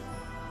noticed.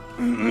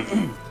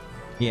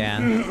 Yeah.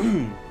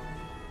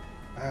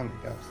 Oh my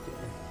god,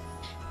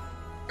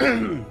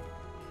 stupid.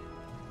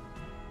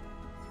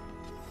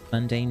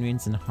 Mundane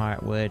runes and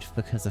heartwood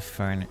because of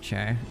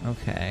furniture.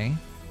 Okay.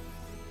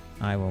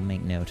 I will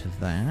make note of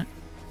that.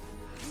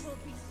 You will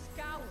be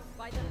scoured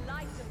by the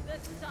light of the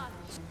sun.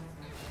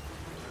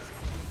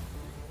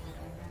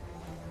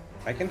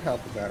 I can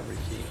help with that,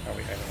 Ricky. Oh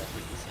wait, I don't have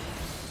Ricky's.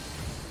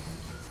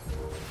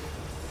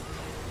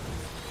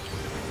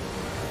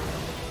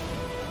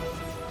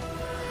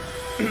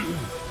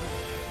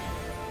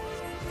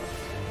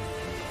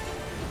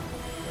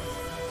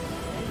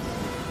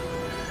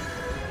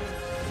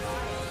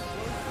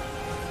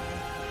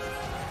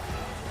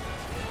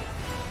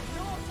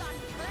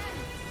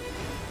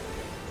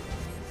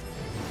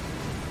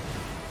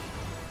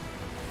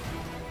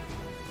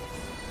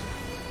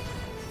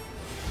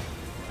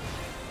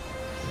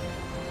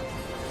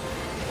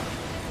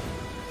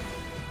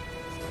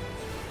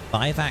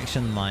 Live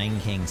action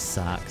Lion King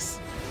sucks.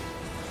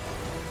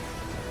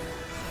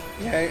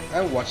 Yeah,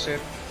 I watched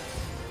it.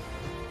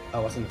 I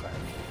wasn't a fan.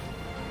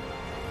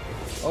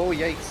 Oh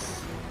yikes!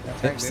 That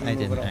tank Oops, didn't I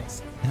move didn't.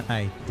 at all.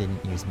 I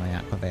didn't use my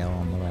Aquaveil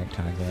on the right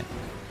target.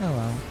 Oh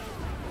well.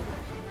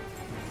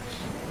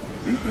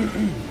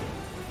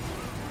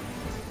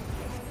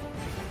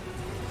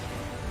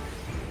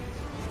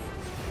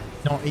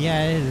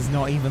 Yeah, it is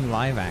not even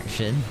live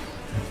action.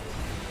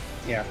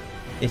 Yeah.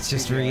 It's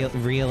just CGI.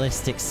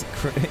 realistic.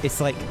 It's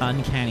like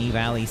Uncanny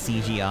Valley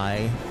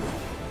CGI.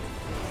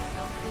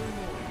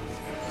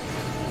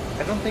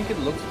 I don't think it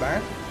looks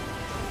bad,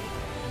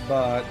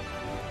 but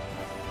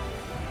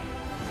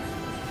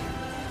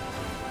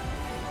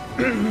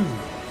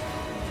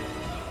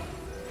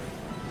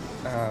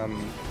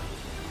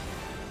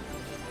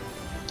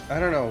I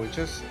don't know. It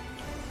just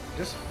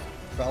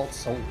felt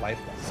so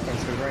lifeless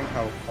considering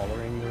how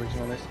coloring the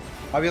original is.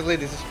 Obviously,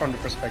 this is from the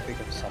perspective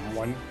of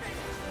someone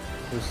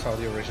who saw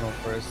the original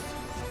first,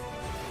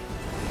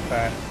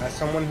 but as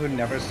someone who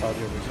never saw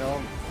the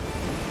original,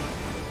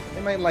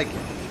 they might like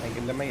it. Like,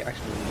 they might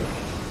actually do it.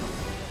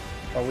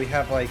 But we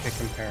have like a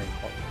comparing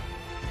point.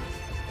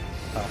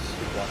 Us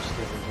who watched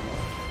the original.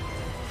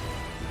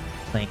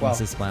 Planes Well,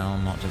 as well,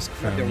 not just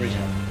Not the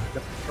original. Chromium.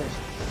 The first.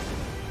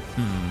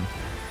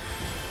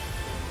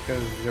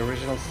 Because the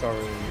original story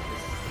is, I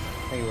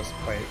think it was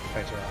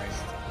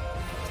plagiarized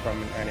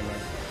from an anime.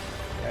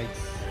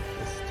 Yikes,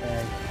 this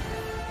tank.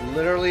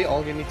 Literally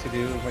all you need to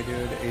do, my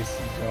dude, is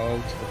go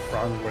to the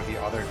front where the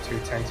other two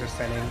tanks are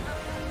standing.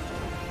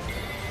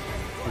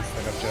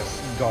 Instead of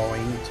just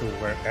going to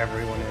where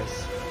everyone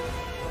is.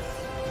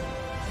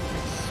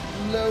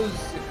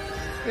 Explosive.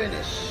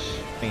 Finish.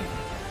 I mean,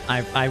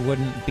 I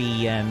wouldn't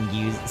be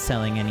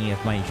selling any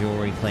of my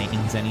jewelry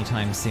platings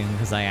anytime soon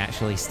because I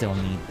actually still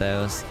need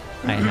those.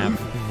 I have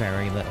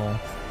very little.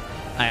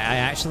 I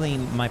actually,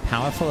 my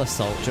powerful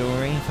assault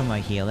jewelry for my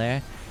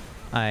healer,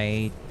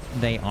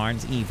 they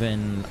aren't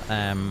even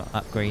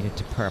upgraded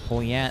to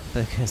purple yet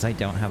because I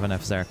don't have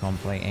enough zircon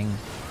plating.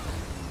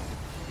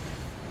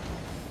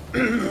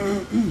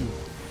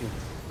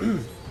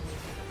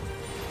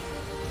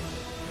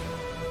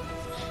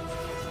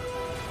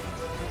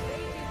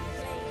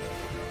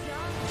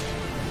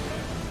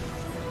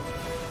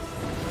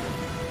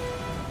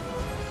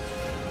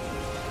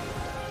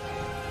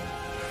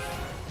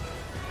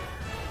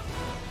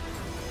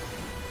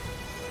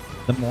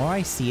 The more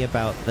I see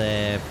about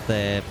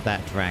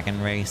that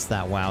dragon race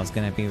that WoW's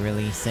gonna be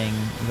releasing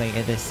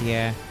later this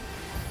year,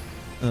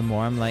 the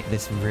more I'm like,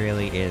 this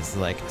really is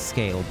like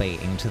scale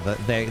baiting to the.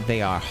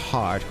 They are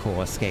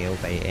hardcore scale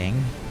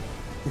baiting.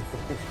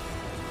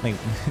 Like,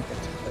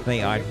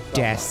 they are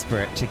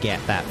desperate to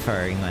get that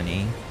furry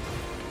money.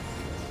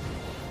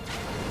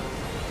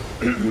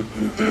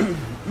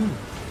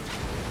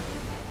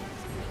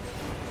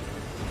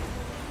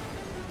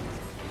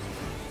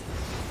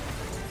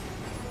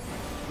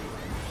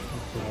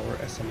 Flower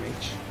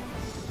SMH.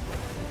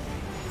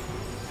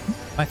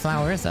 My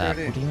flower is up.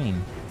 What do you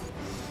mean?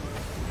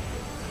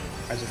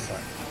 I just saw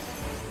it.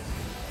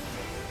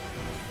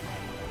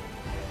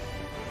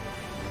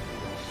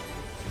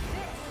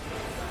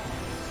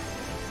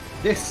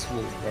 This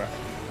will work.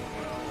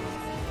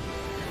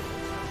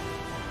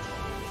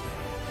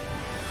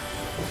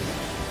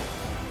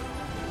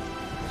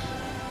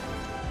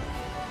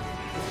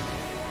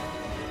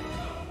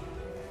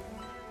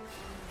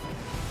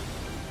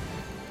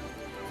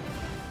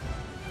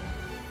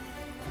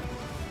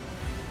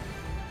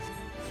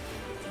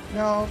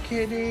 No,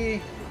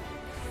 kitty.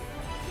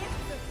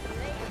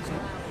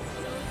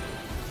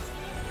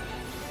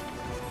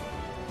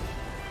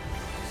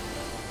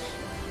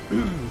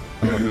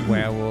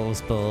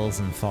 Werewolves, bulls,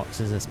 and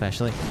foxes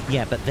especially.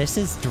 Yeah, but this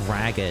is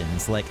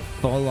dragons, like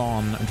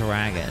full-on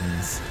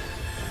dragons.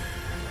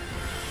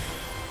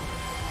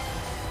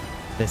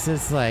 This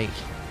is like...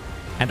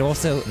 And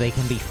also, they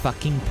can be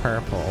fucking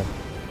purple.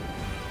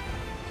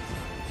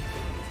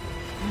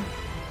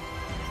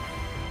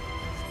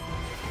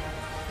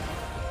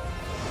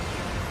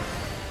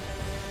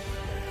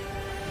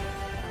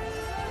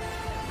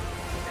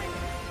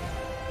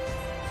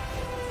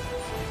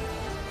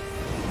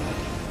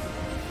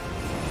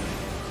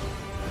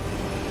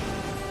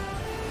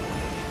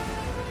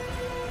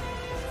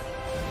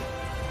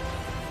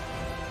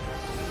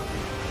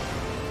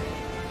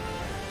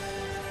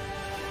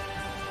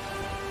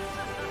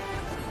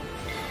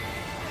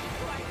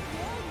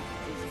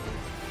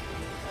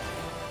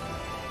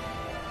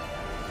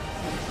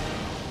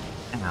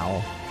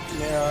 Ow.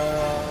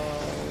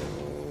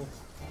 No.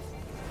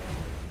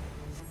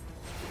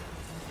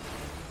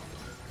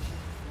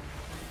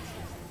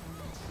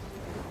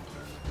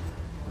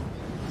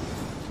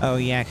 Oh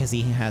yeah, because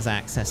he has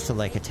access to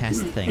like a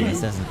test thing,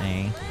 doesn't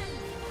he?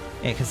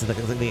 Yeah, because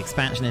the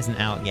expansion isn't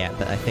out yet,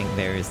 but I think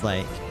there is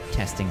like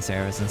testing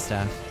servers and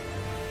stuff.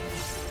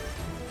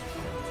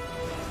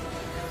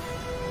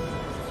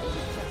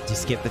 Do you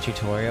skip the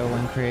tutorial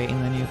when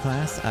creating the new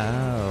class?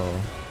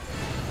 Oh.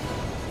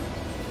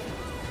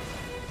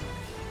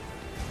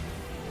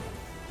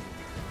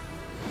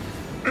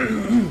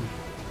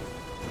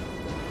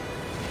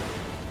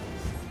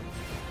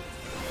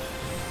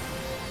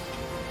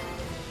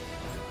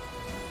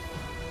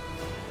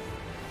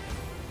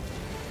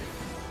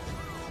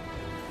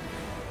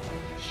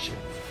 Shit.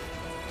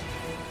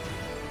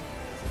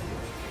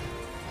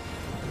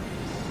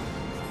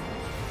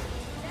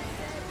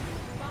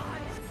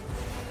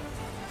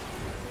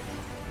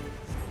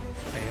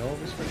 I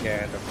always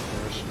forget the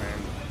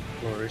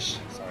flourish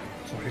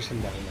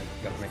and element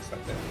got mixed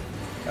up there.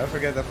 I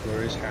forget that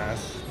flourish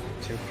has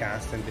 2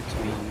 casts in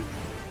between.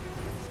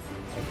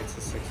 I think it's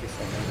a 60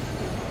 second.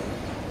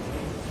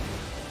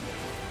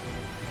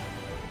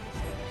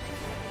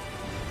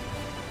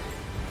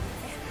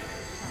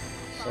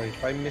 So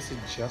if I miss it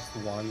just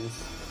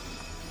once,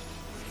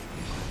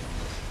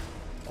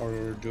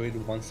 or do it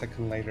 1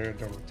 second later,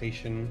 the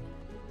rotation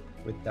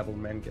with double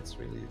men gets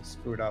really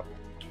screwed up.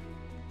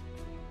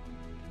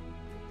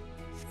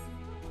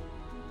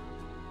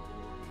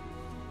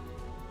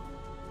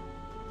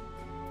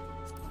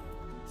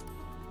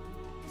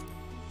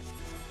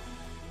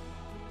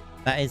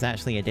 That is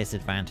actually a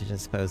disadvantage, I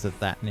suppose, of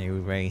that new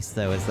race,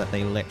 though, is that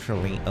they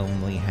literally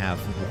only have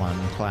one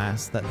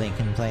class that they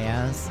can play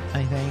as,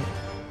 I think.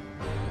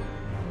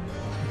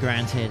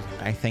 Granted,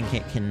 I think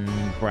it can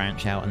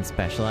branch out and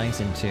specialize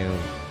into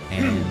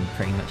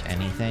pretty much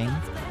anything,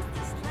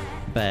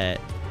 but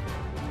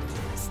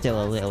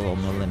still a little on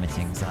the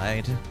limiting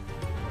side.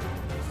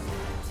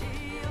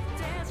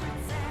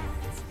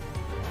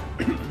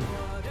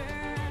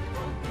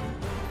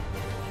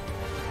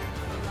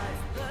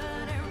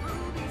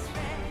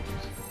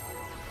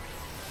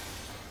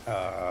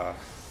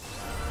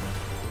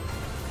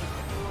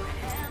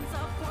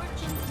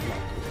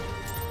 Not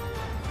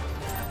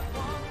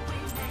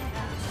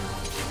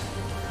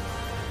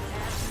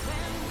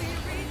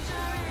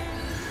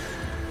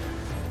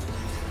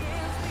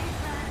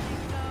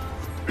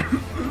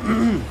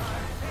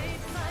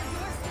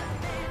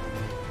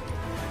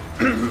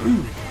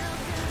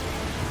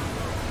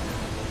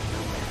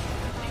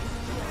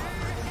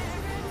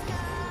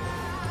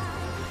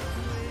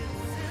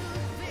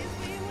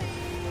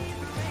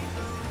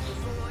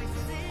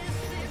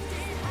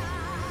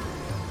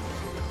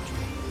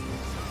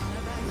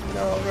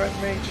on,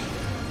 Red Mage.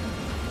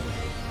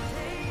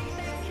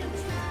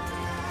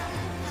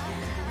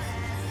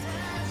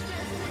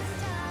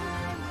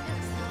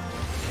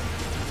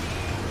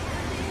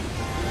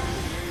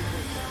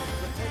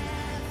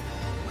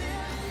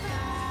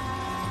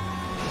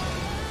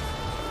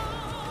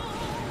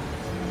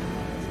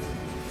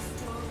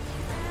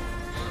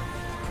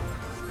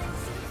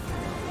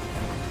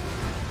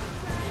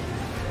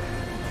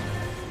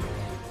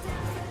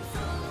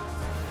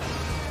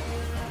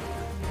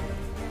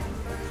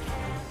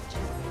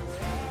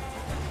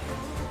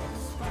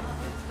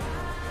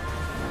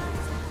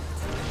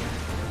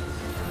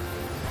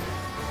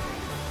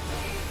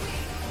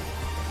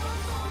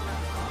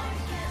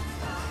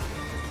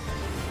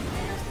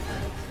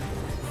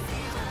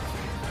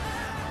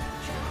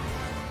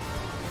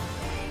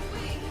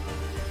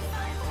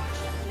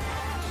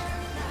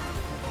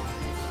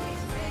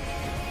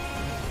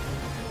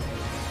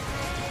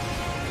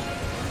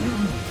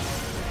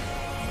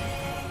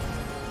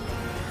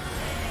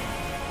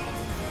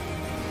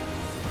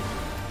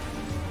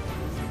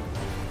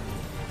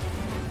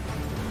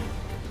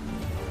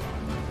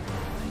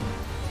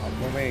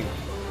 Moving.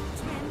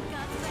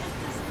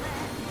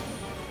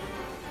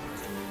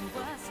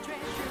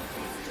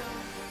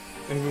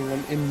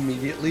 Everyone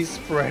immediately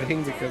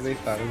spreading because they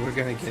thought we were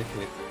gonna get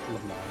hit.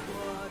 Lamar.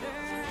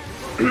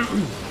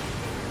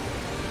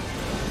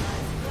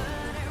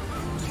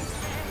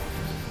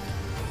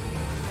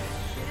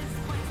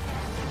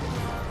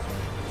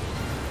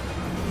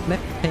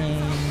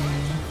 Flipping.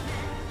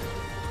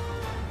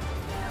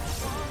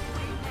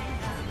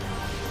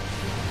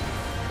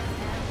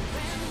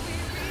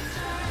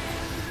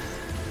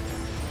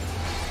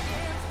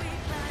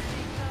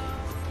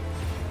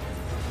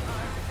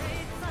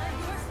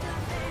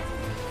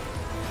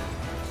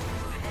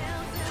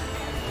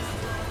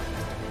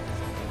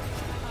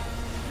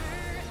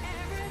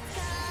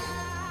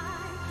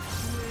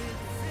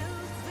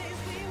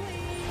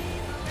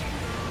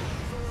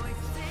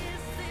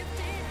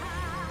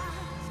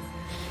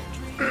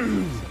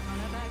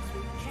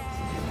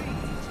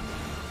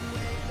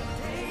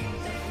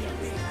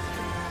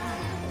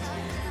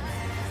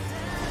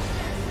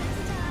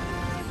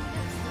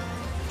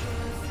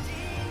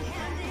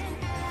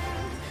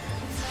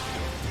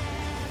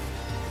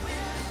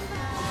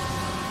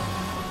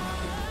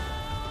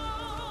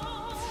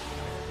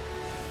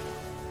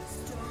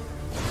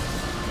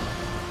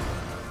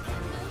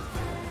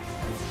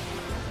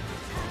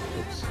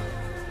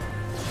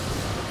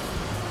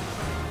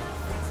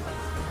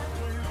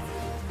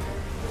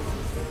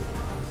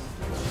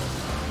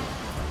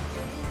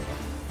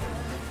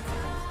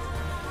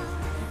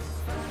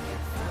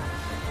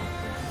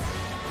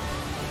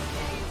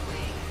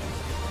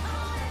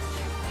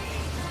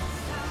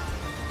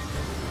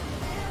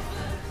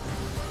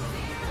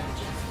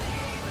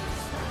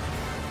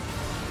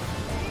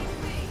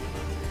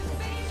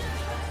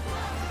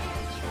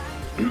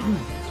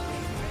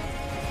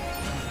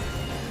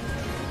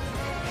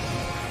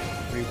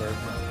 Reverb.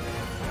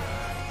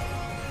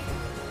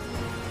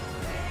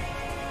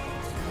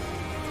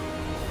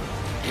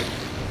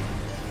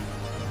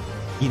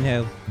 You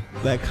know,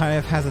 that kind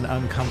of has an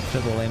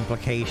uncomfortable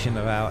implication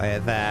about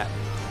it that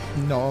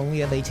not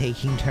only are they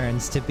taking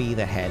turns to be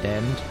the head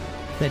end,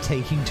 they're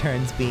taking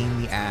turns being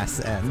the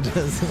ass end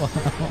as well.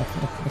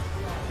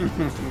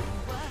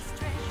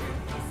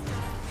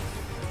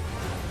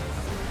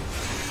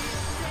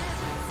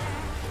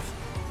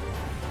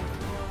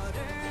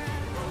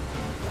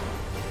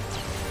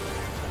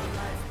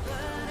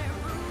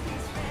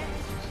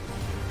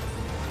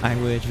 I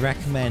would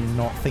recommend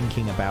not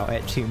thinking about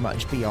it too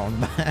much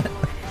beyond that,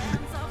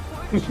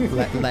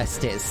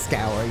 lest it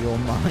scour your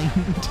mind.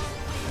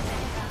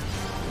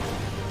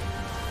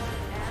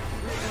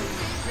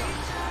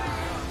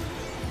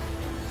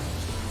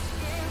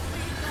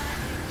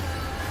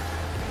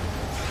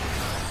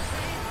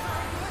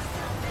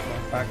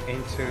 Back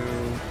into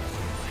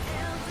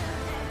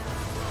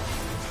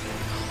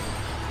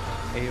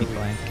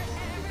AoE.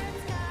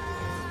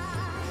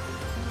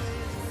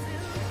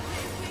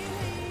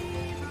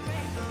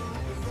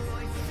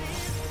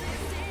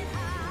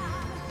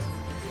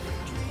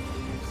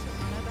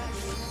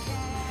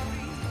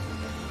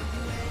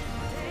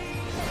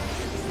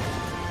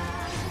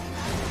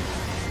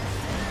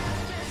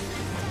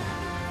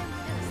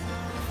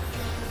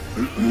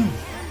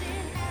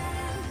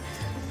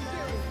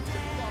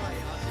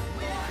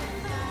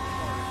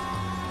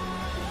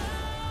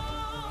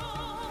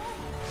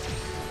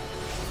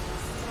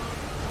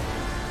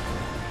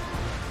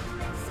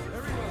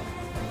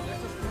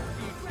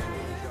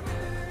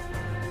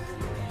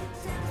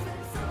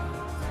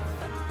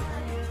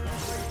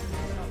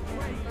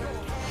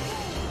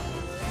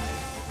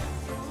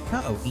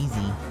 Uh-oh,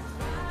 easy.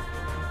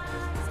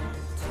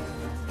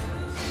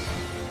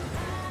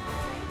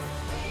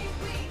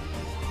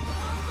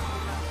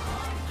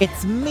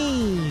 It's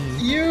me!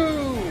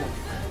 You!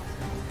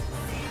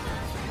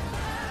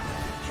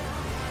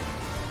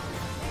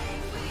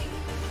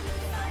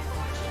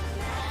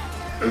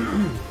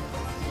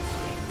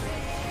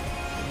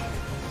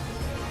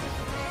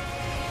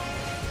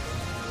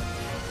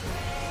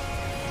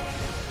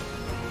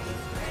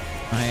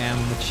 I am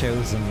the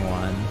chosen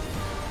one.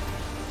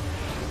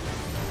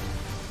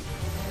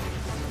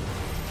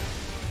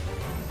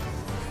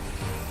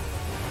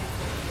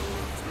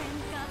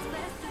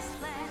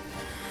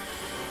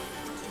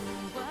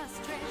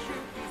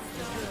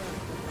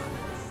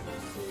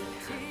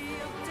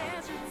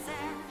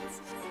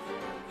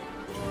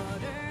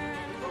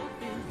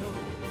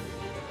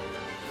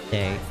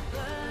 Okay.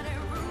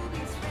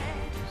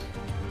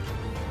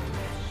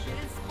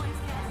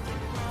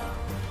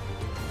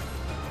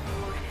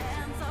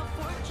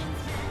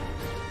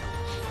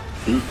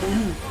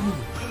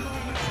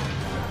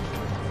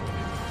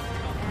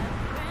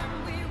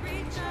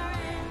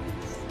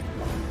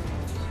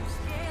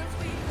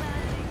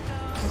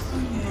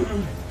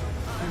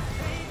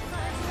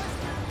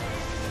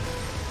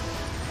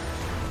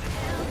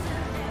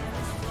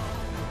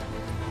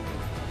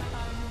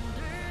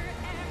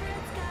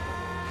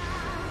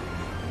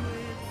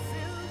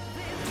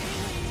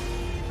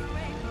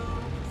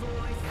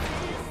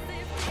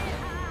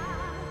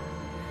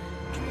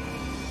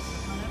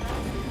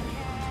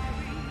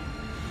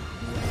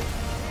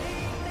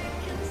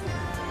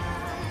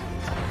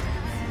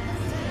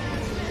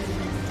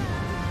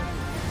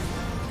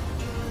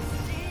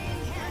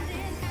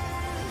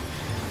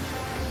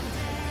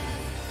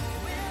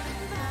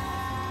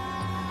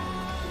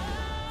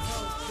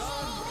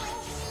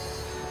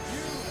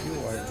 You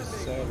are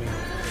disturbing. Oh.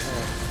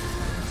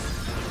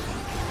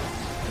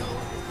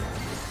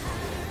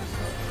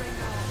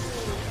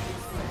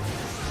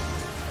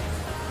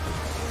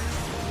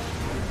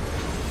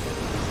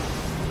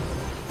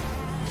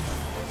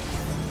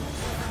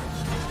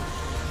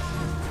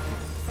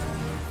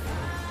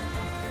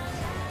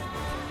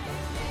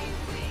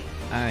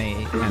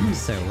 I am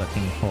so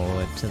looking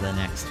forward to the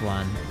next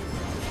one.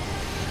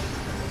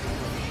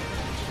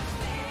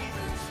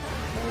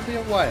 That'll be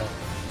a while.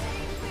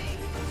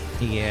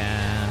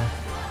 Yeah.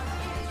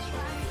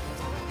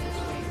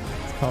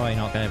 It's probably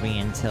not going to be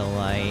until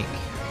like End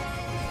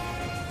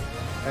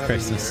of the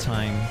Christmas year.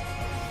 time.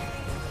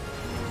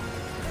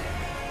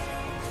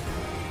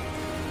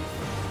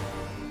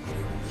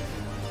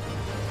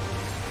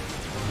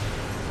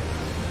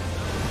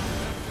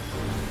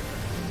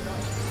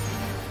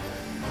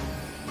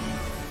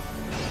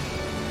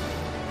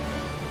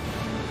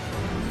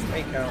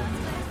 Make out.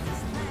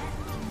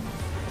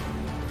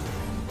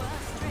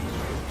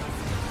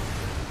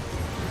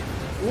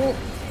 Whoa!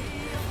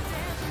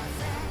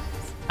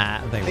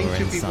 Ah, they I think were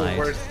two people inside.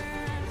 were.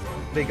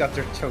 They got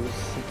their toes.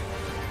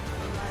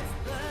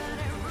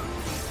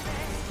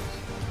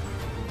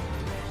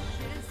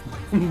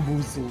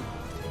 Boozled.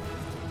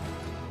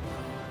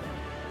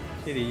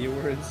 Kitty, you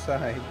were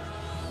inside.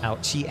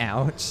 Ouchie,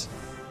 ouch.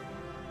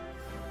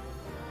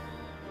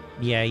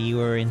 Yeah, you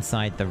were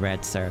inside the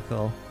red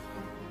circle.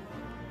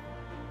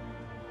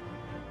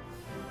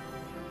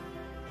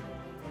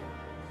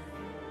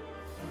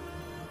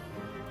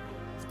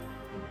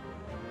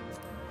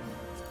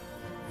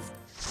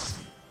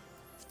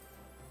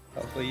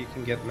 Hopefully you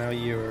can get now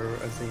your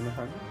Azima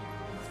hunt.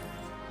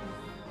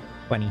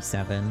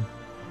 27.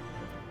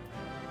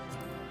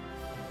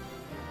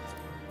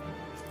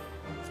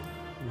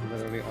 I'm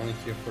literally only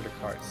here for the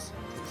cards,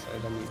 so I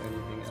don't need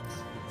anything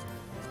else.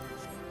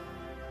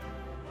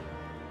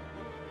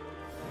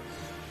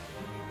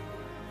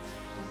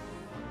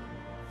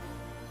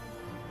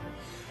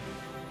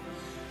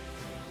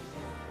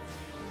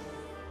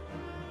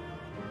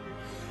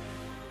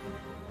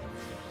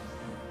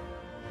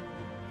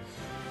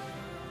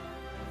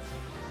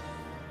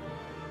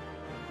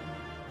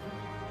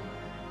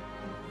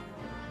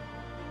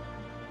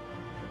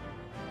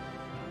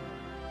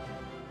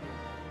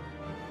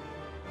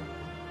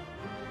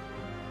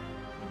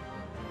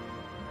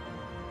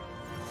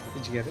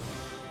 Did you get it?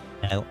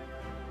 No.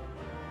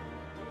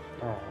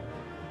 Oh.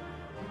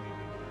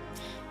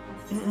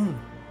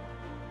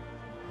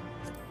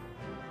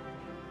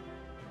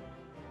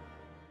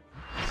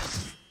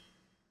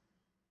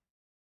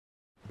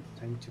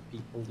 Time to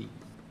people leave.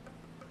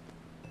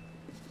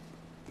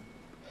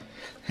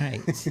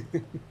 Right.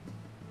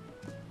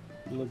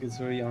 Look, it's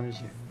very orange.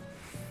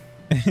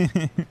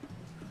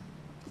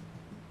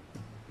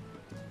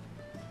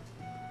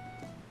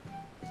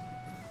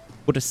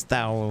 Wouldst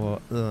thou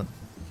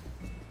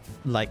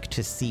like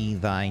to see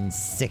thine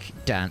sick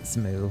dance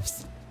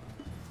moves?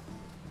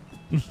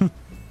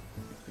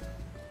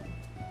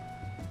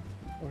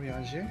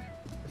 Oriange,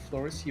 the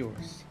floor is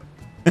yours.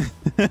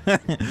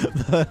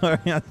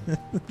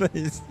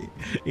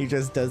 He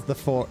just does the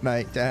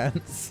Fortnite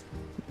dance.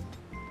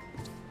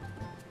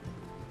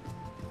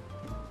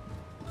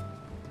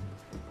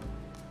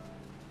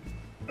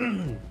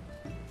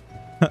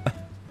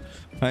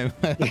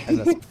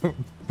 Let's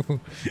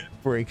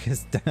break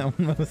us down,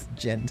 most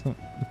gentlemen.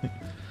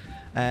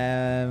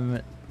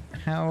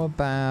 How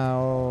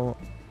about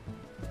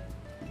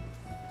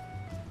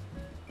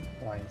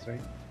Lions,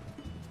 right?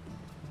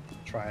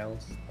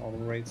 Trials, all the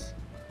rates,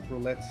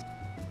 roulettes.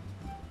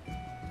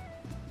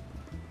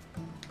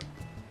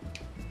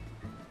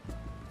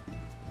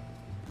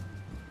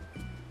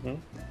 Hmm?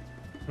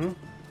 Hmm?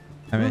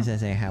 I was gonna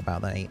say, how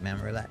about the 8-man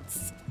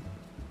roulettes?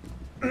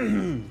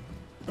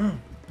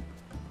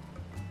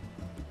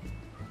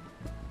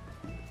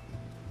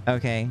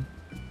 Okay.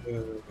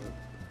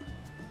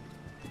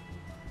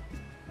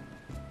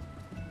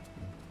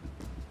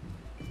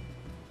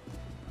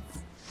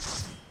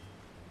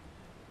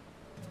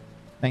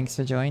 Thanks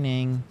for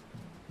joining.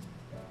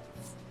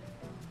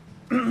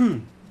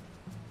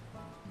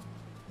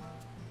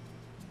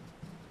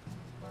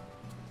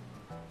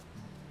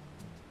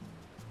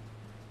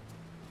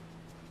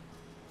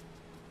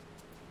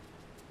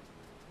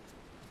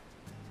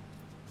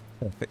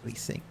 Perfectly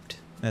synced,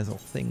 as all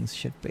things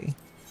should be.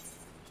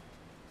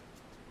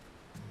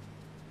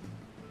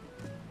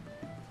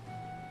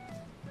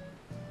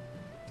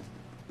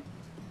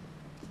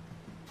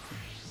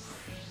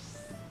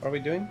 What are we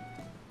doing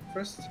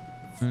first?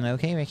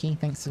 Okay, Ricky,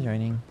 thanks for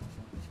joining.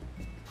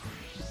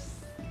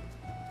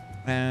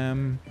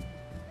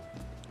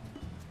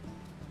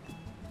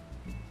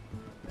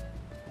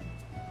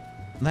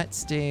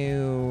 Let's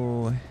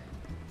do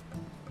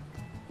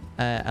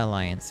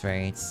alliance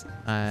raids.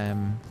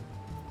 I'm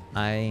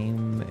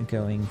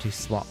going to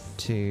swap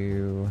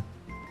to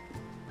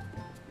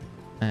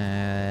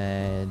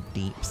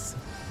deeps.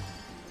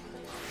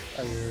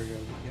 Oh, you're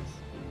going yes.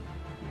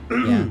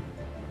 Yeah.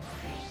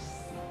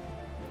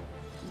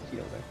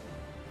 Heal there.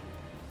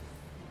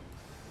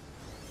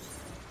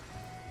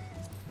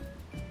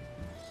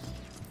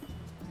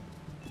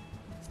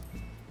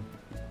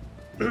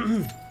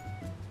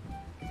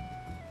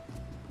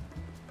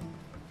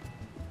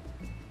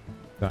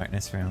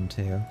 Darkness round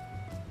 2.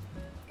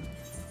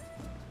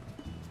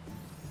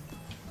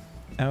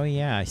 Oh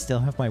yeah, I still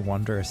have my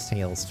Wondrous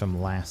Tales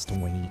from last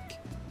week.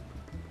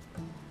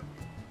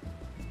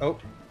 Oh,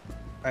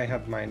 I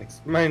have mine.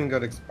 Mine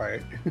got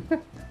expired.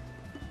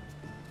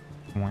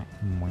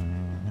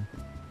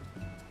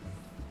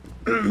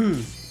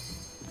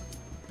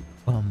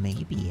 Well,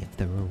 maybe if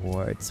the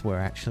rewards were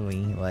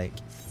actually like...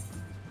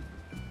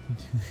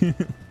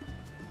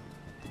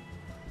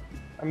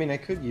 I mean, I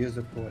could use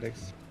the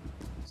poetics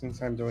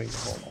since I'm doing the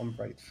whole on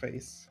bright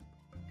face.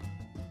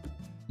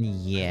 I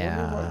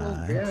wonder what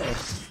we'll Yeah. get.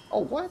 Oh,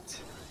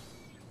 what?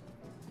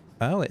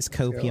 Oh, it's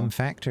Copium go.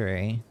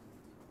 Factory.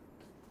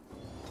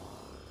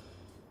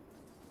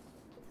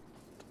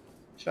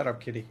 Shut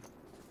up, kitty.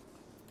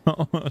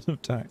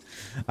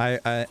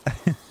 I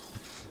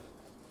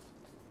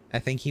I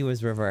think he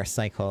was reverse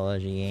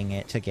psychologying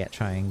it to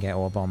try and get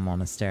Orbon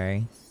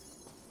Monastery.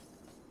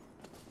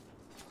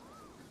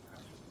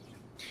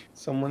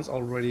 Someone's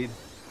already,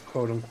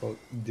 quote unquote,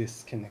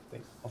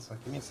 disconnecting. Also,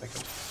 give me a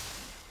second.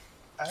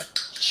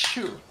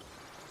 Achoo!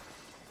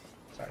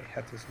 Sorry,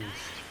 had to sneeze.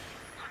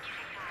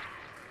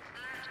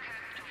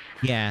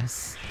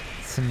 Yes,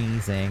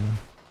 sneezing.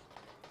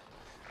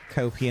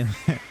 Copium.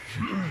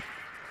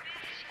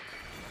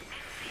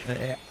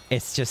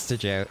 It's just a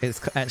joke. It's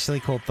actually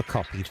called the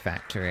Copied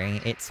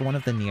Factory. It's one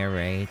of the near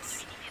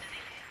raids.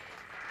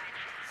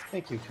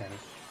 Thank you, Kenny.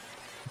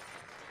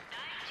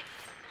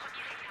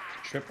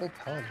 Triple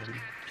Paladin.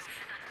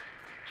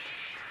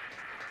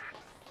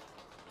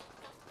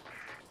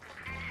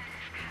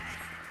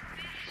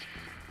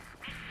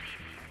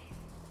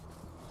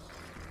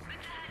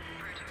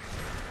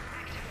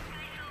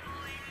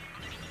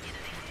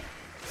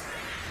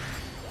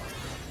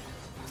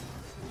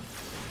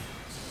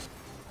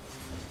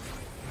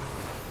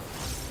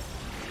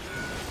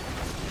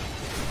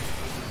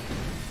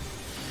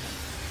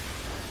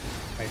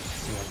 I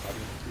see my body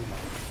too much.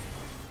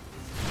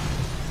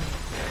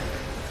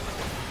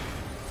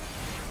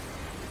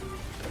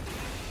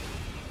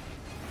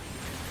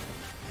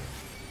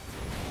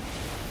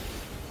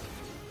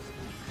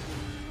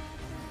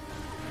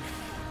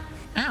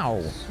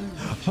 Ow!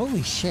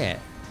 Holy shit!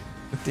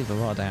 It did a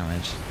lot of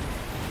damage.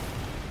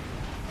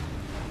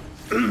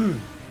 Careful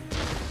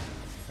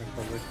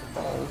with the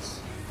balls.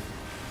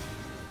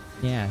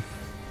 Yeah.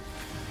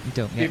 You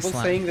don't get People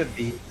slapped. saying that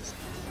these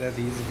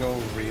go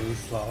really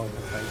slow.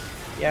 It's like,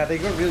 yeah, they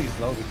go really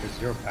slow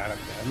because you're bad at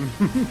them.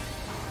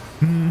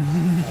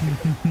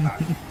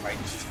 Right,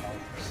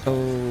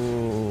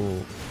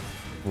 Oh,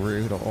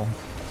 brutal.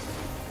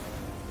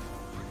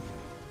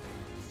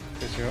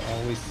 because you're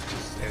always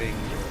just sitting,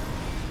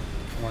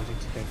 wanting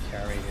to get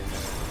carried in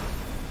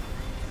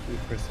the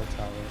crystal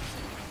towers.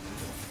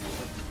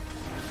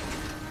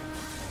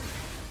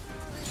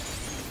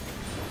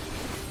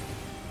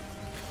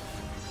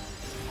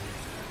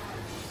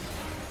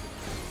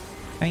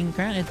 I mean,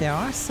 granted, there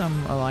are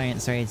some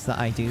alliance raids that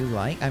I do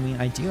like. I mean,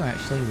 I do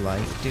actually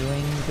like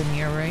doing the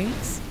near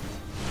raids.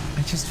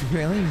 I just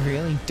really,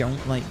 really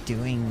don't like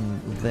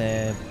doing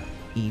the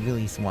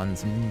Evilise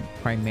ones,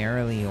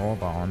 primarily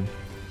Orbon.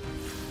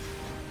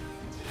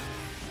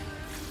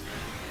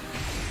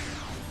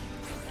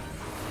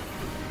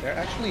 They're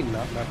actually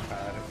not that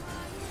bad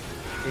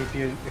if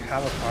you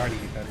have a party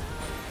that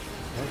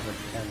knows what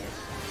the is.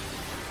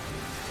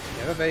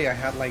 The other day I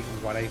had like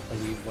what I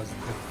believe was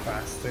the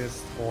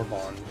fastest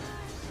Orbon.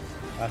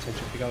 Last one,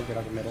 should we go get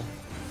out the middle?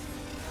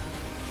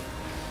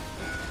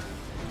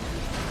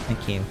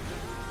 Thank you.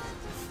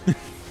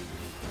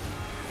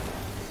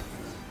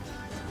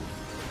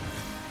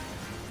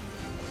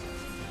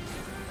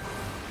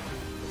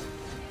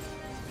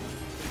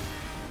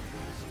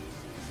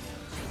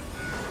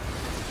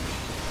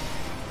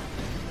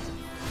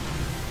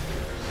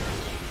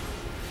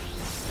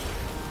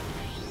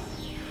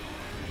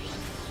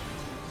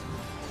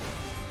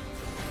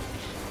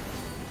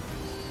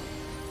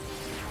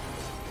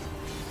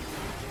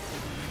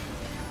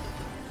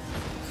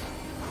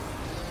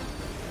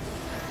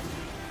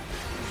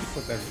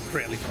 They're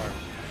really far.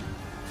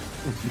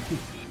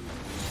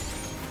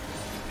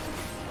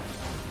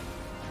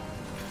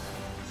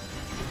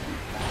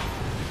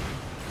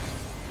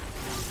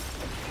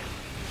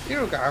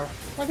 Here we go.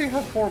 Why do you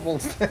have 4 bull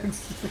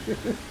stacks?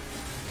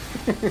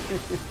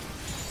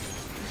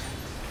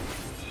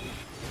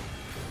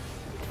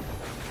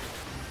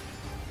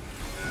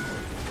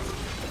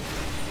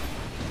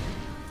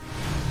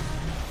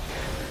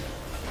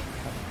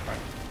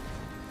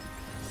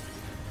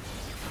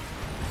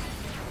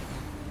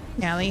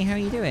 Callie, how are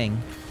you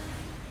doing?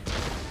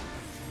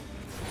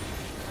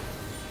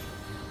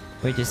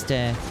 We're just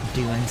doing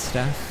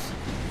stuff.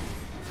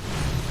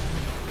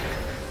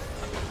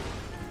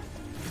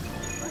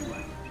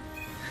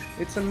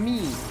 It's a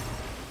me.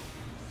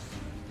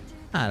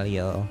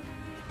 Hello.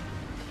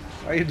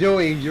 What are you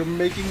doing? You're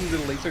making the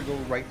laser go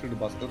right through the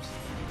bus stops.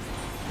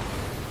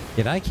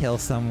 Did I kill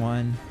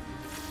someone?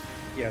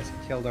 Yes, you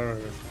killed our...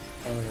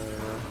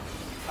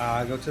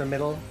 go to the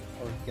middle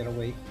or get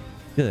away.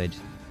 Good.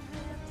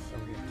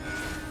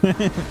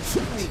 Okay.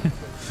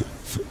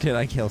 Did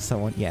I kill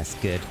someone? Yes,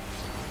 good.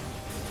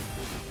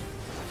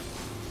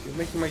 You're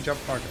making my job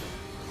harder.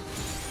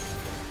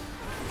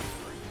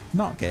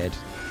 Not good.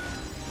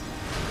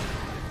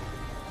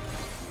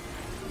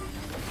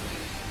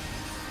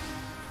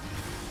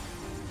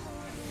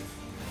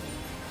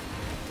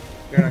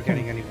 You're not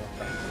getting any more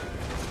time.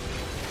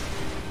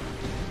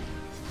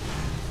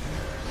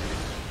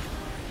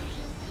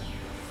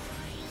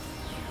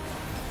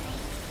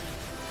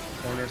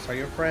 Corners are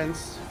your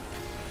friends.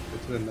 Go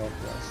to the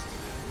northwest.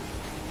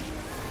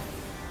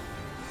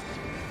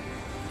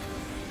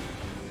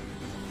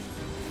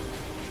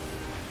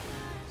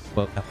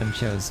 Woke up and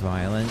chose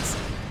violence.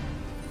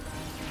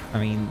 I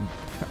mean,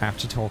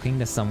 after talking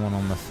to someone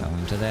on the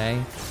phone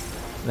today,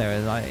 there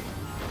was like...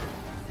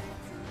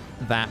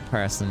 That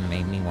person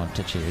made me want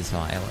to choose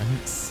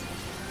violence.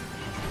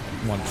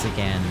 Once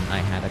again, I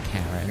had a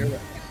Karen.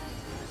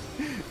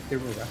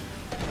 Iruga.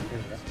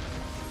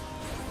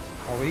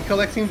 Are we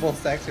collecting bull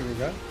stacks,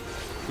 Iruga?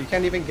 You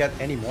can't even get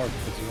any more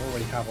because you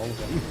already have all of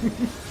them.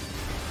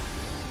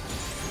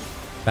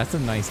 That's a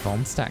nice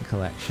bomb stack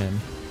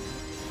collection.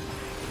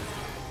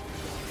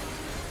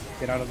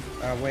 Get out of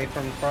away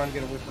from the front,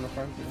 get away from the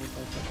front, get away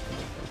from the front, get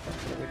away from the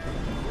front, get away from the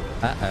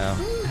front. Uh-oh.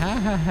 Ha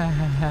ha ha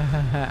ha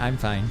ha ha. I'm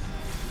fine.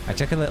 I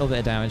took a little bit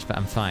of damage, but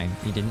I'm fine.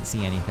 You didn't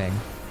see anything.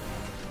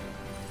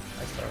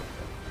 I started.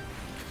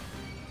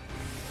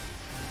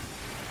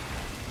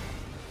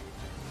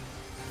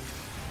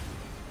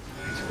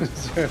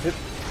 Deserve it.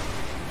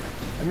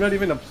 I'm not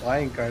even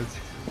applying cards.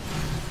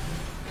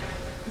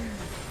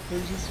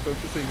 I'm just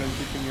focusing on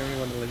keeping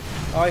everyone alive.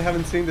 Oh, I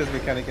haven't seen this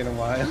mechanic in a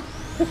while.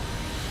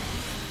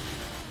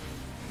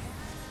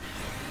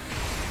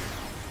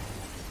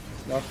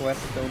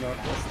 Northwest, go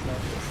northwest,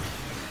 northwest.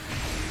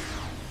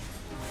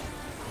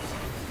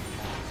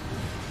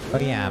 Oh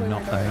yeah, I'm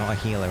not a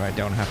healer. I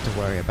don't have to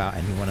worry about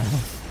anyone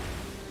else.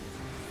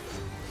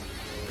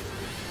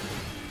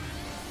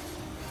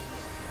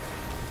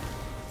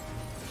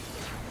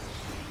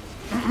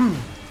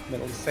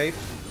 Middle is safe.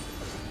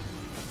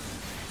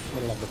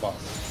 Middle of the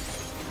boss.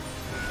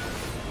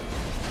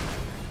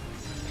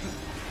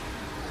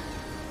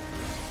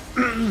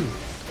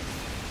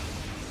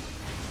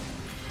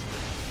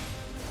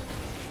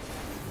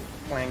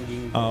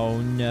 Clanging. Oh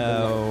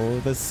no,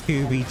 the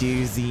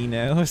Scooby-Doo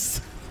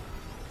Xenos.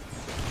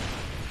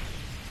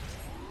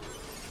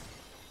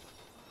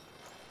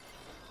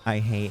 I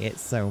hate it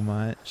so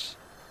much.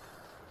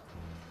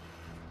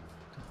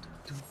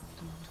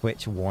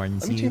 Twitch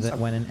warns you that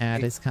when an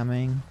ad is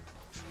coming.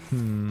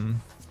 I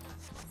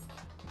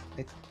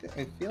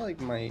feel like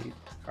my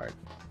card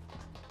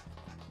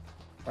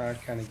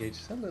kind of gauge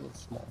is a little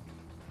small.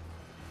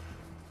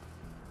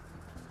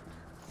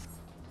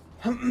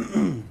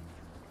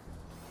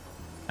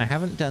 I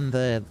haven't done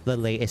the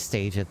latest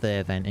stage of the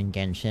event in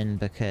Genshin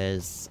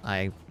because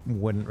I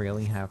wouldn't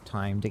really have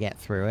time to get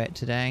through it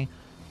today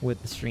with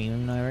the stream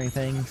and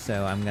everything,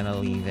 so I'm gonna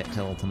leave it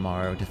till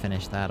tomorrow to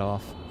finish that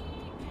off.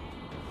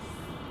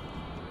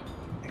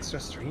 Extra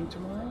stream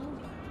tomorrow?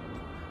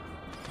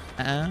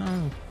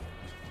 Oh.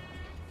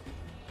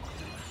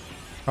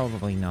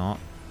 Probably not.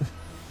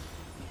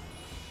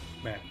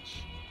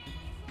 Match.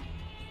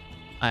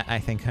 I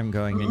think I'm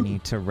going to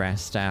need to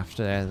rest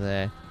after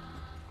the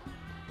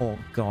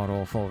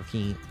god-awful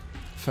heat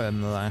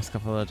from the last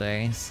couple of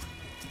days.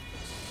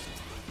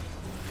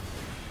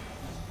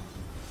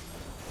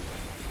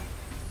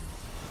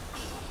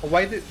 Oh,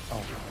 why did...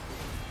 Oh.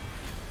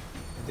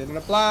 It didn't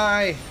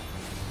apply!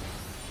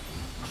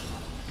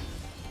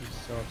 I'm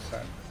so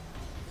upset.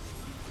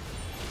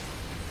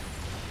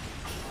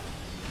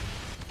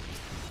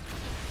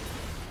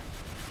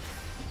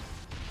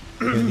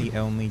 You're the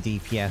only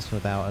DPS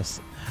without us.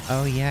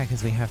 Oh yeah,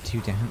 because we have 2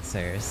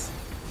 dancers.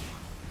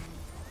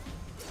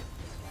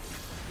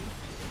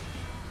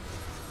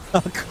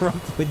 Oh,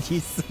 Crump, would you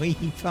sweet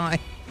pie?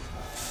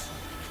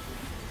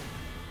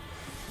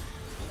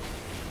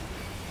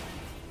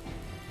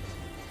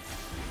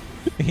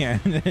 Yeah,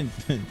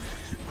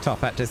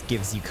 Top Hat just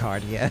gives you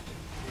cardia.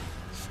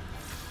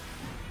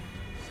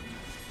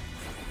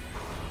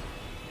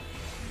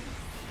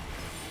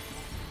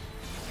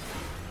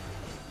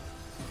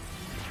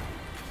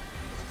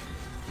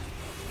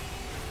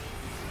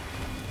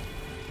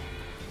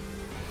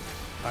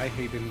 I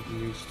hate the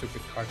new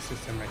stupid card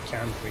system. I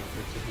can't wait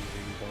for it to be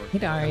reborn. Hey,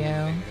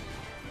 Dario.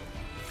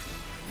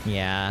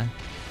 Yeah.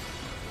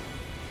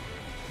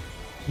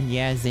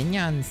 Yeah,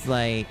 Zinyan's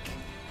like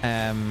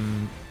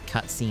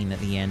cutscene at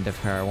the end of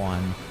her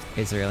one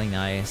is really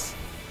nice.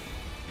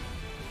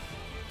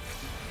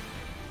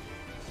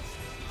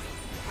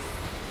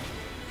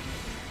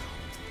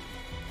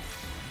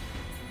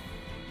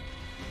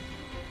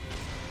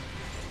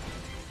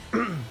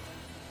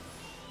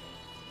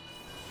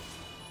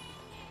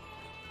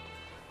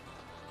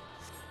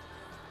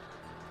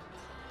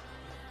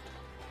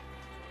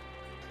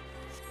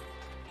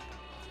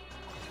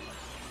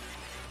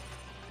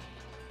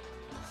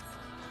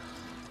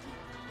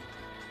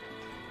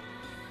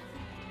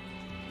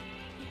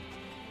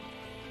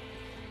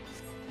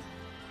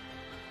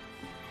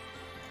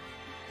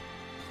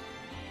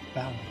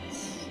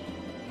 Balance.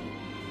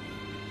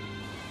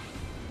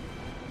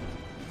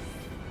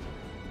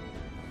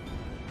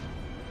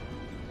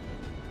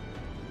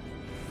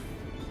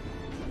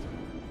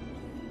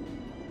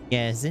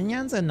 Yeah,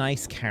 Zinyan's a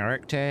nice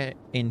character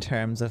in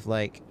terms of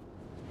like,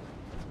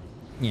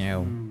 you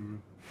know,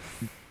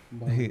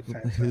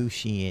 who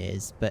she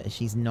is, but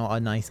she's not a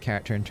nice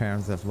character in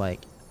terms of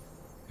like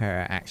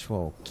her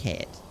actual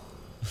kit.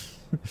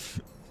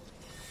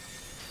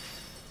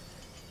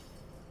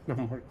 No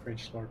more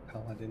Cringe Lord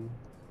Paladin.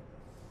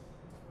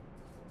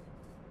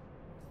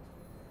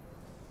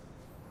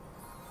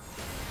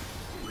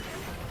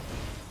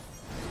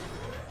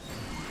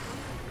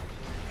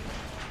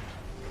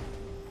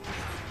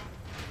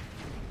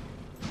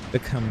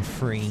 Become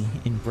free,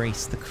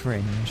 embrace the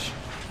cringe.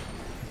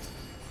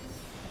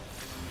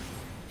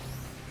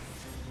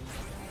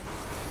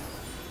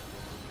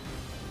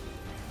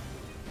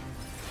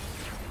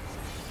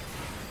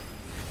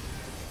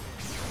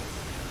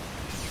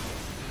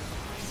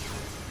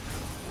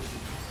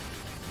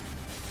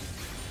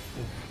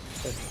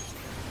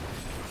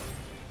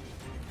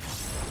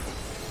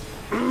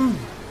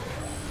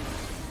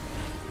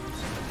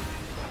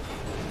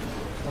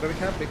 What do we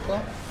have, Big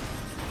Claw?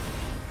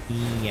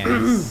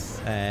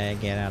 Yes,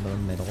 get out of the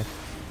middle.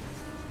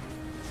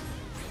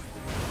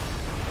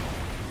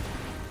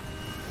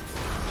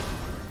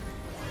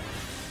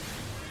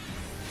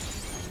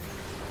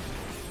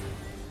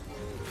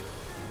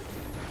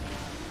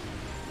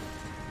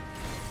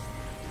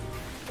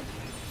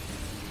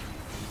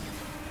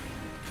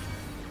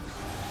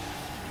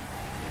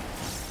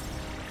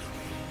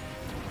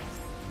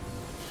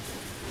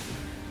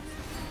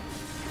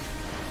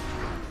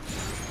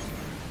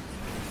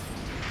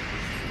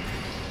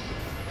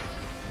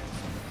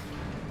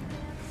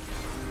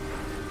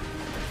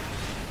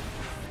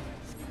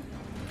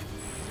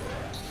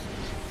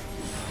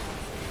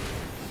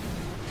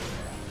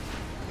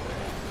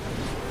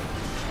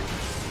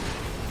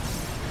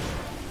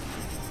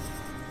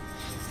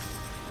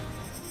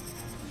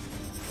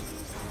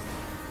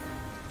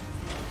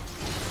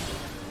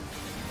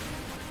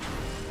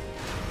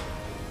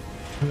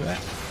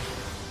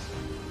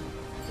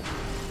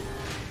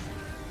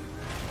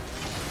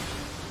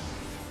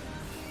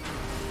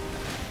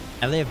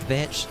 I live,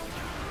 bitch.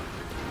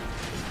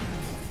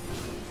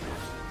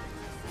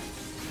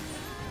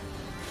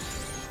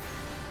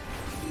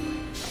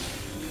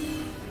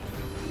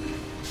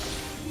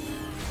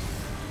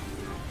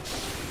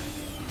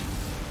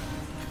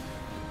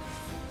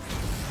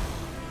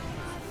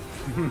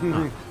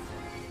 Oh,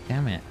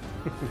 damn it.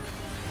 Yeah,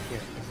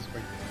 this is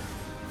great.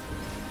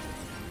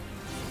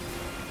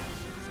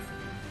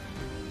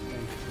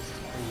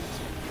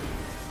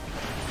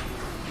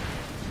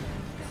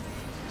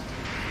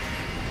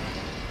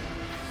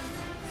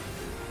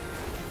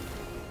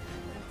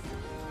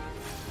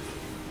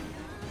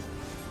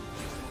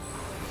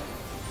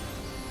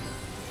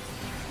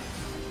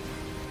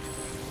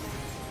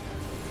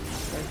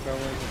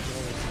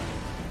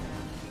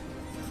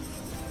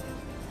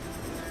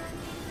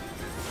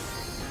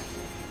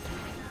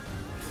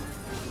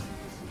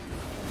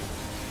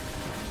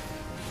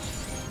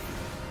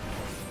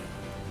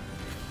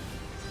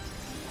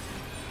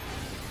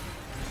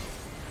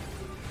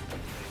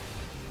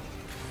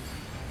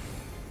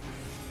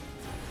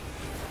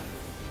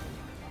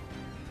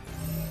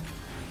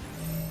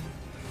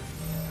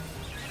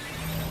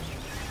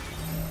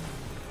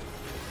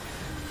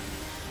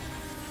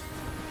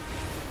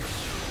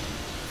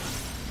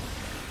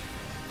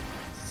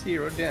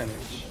 Zero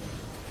damage.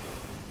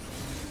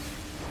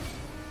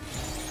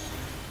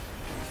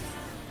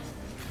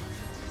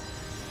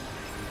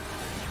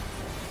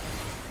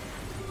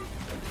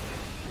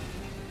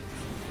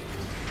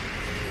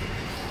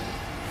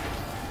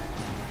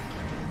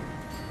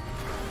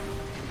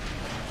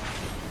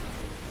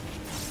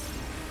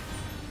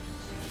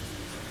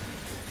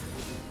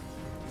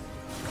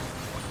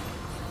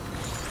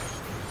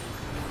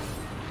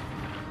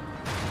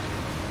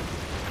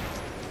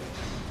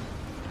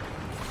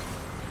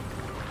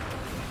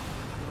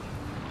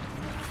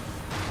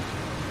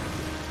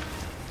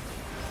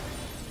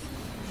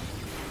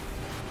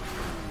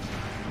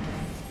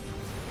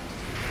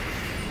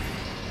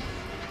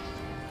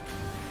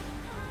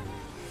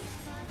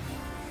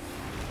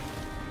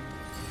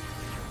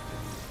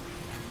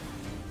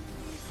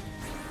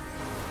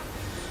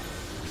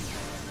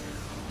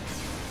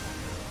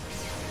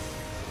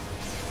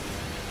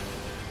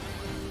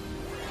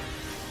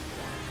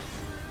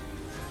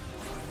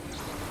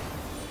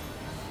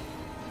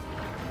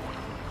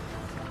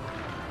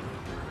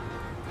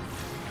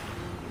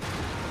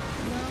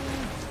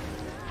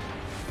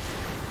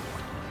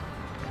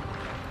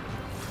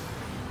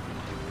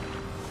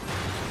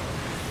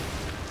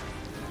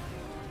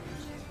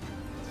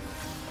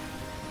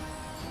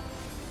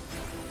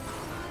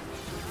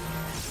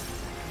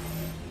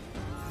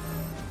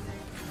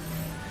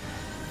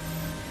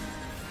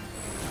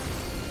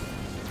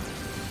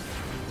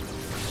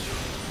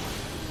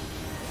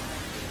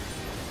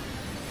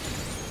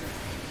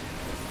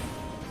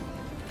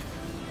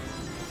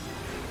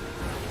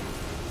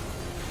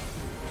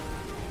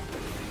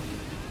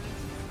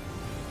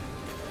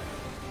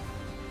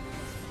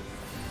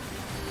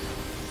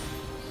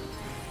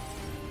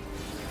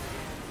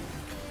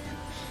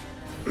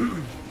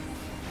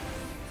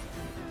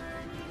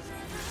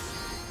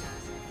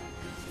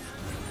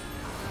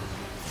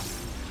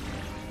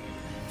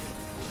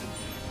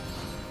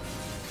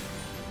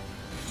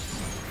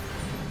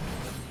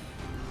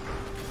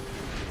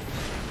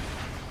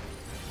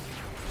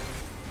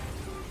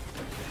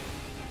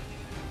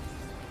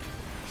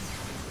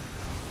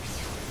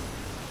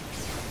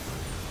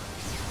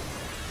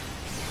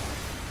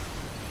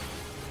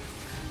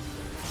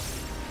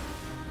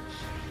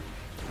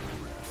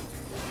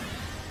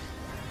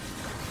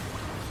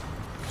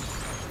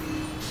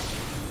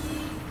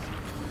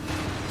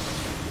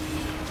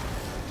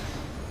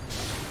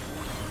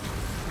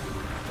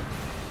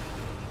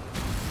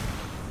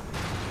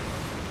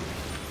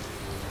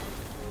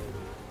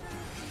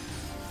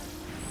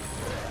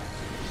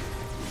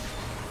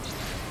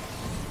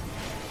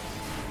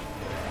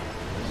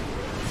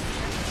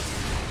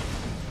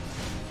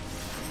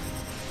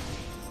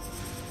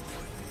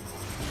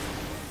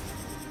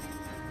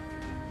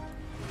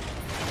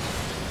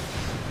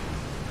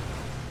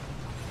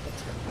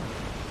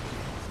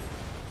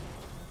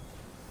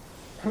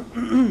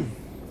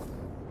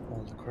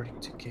 All according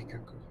to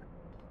Keikaku.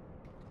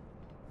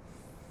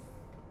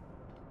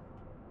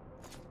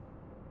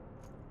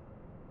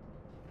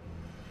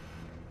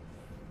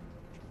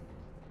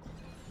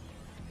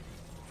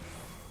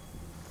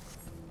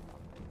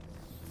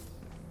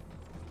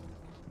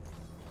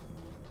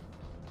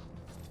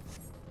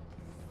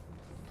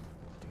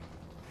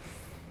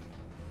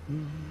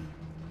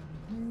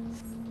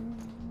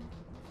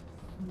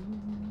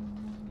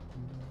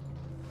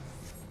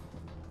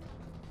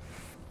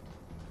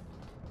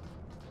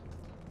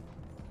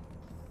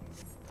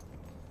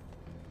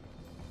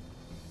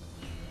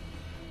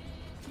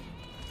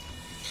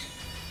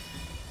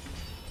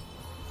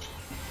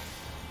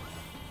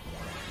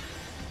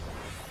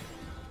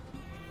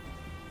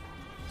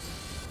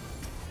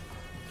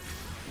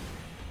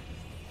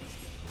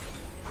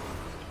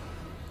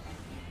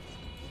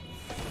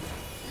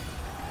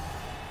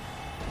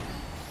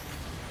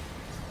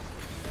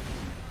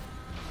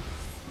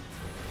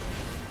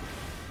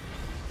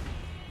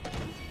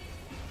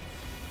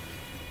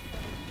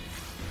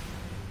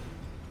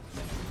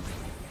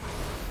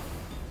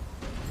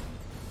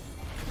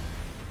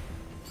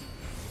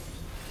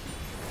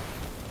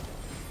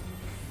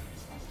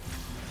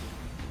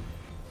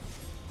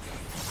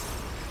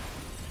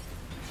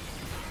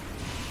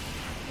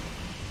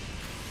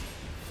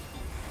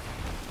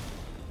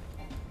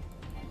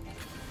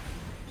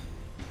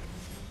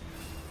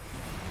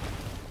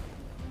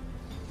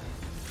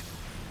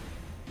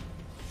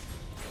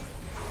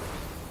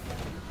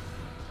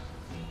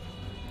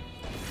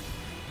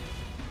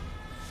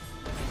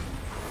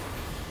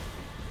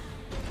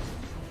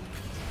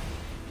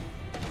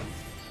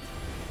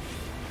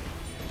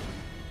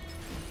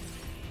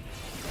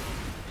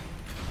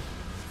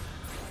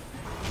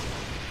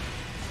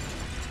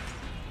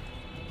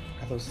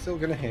 Are those still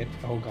gonna hit?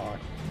 Oh god.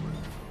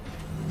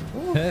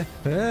 Oh,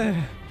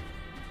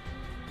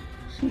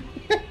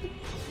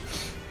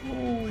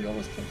 he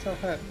almost killed our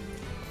head.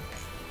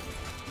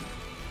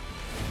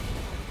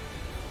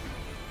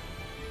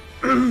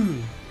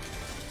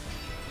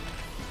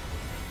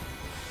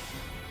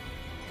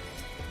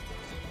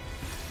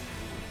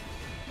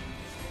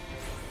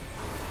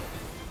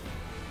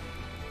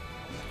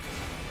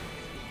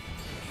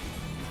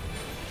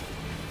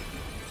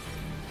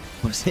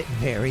 Was it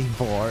very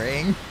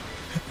boring?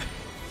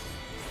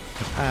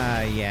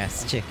 Ah,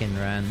 yes, chicken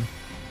run.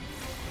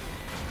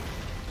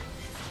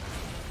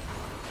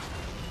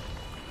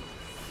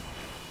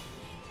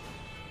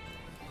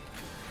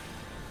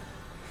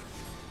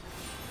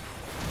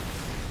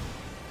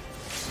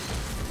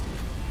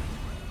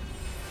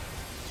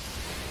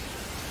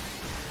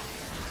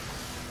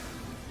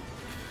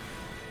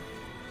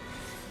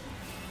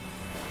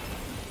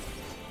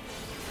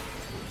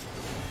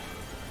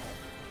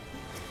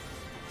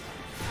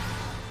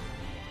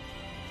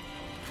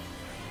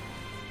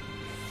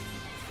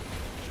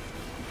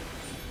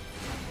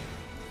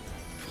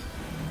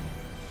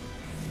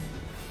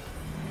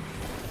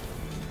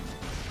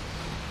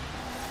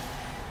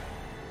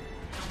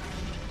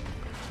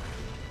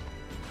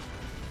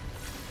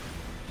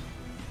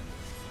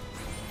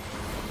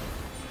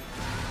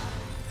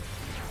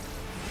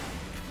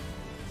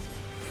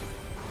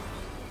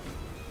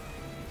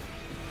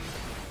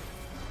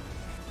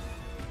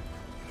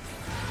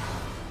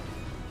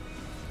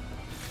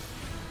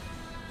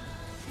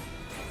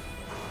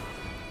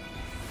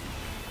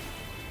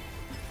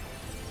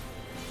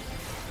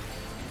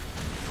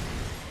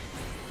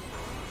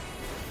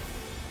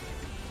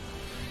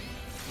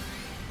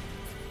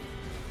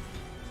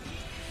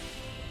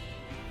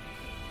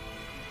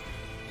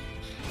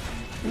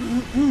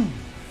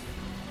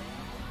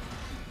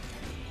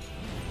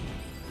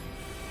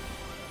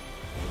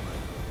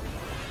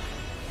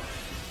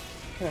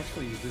 I can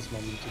actually use this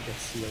moment to get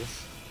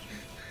seals.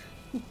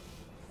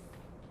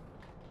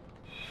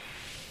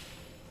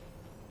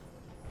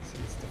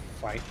 Since the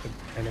fight,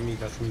 the enemy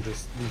doesn't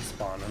just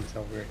respawn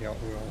until we're all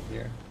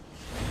here.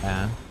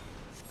 Yeah.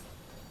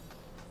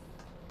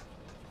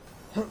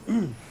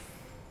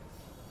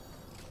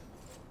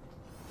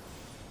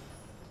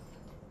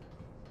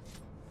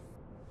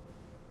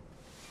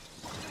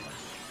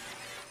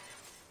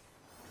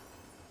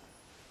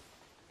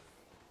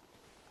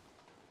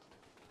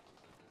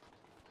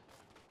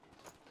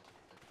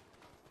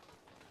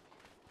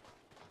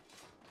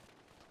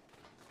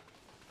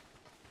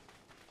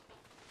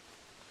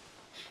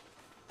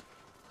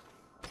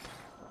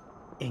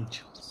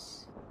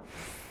 Angels.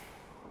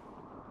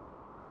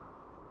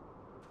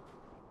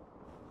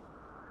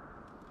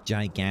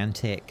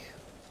 Gigantic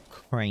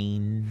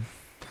crane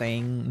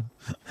thing.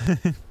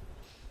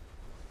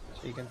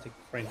 Gigantic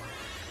friend.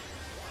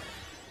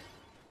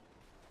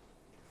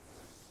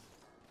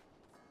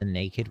 A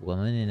naked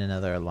woman in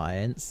another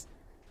alliance.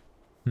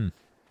 Yes,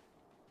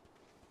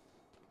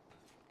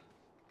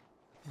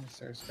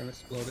 sir, it's gonna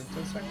explode in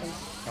 10 seconds.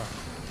 Oh.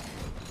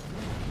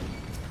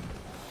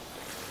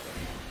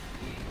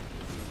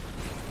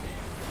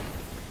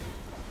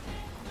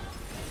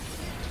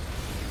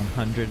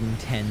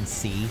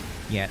 110C.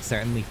 Yeah, it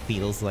certainly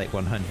feels like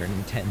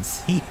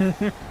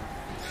 110C.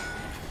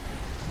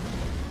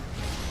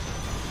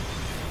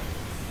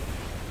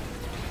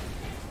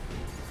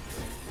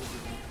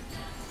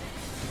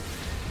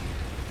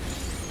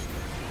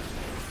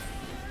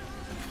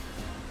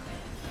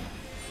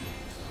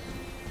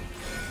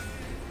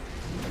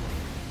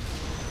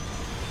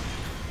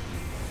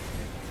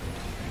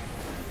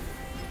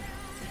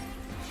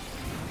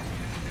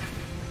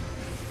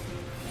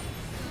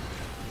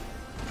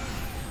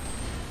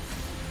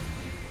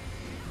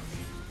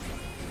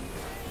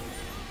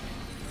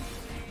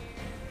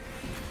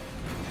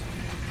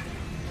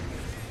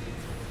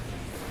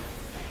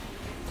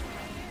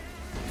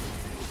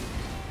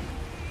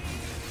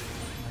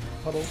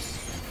 Puddles.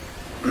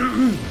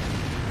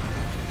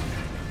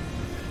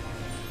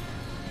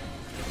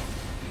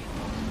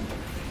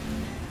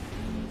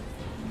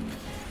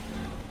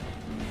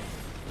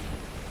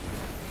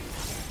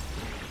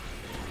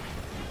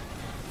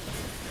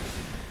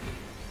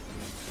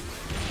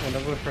 One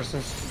of the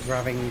person's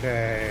grabbing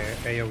the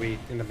AoE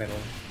in the middle,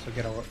 so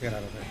get out of there.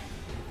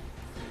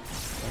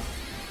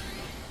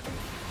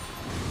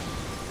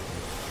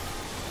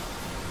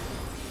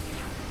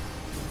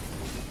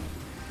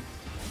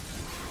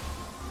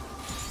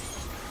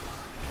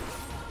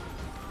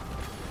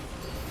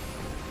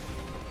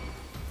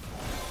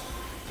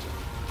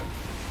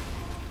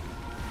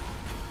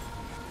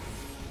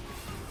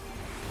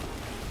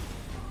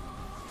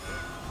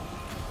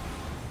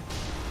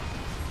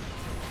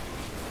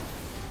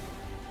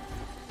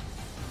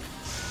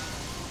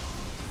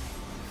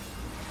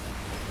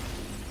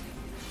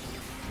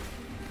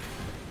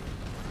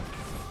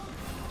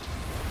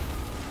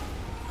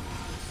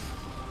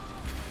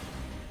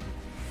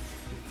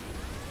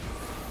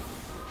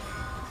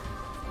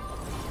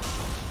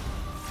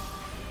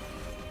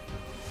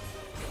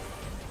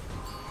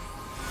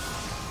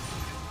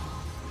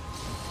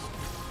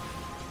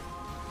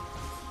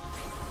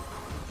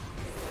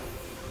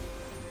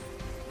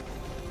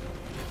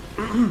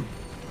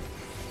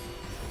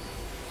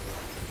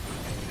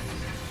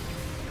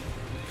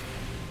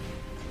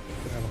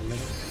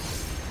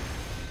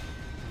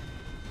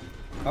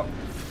 Oh,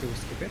 do we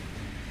skip it?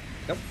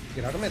 Nope,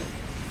 get out of the middle.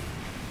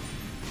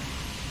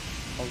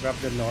 I'll grab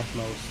the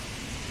northmost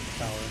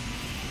tower.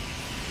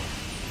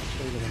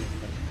 Actually, the one in the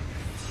middle.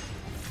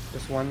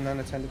 Just one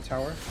unattended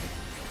tower.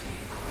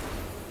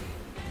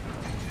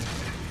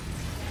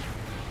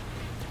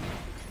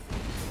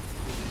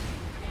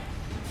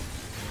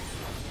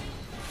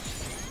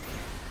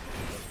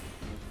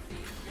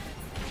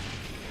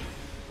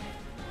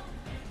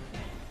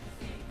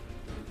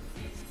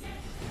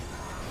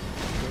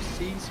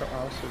 Are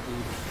also the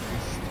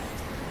east.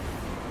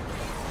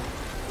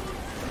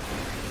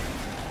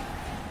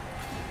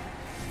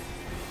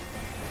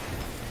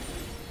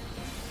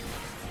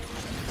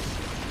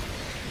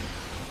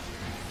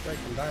 Like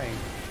I'm dying.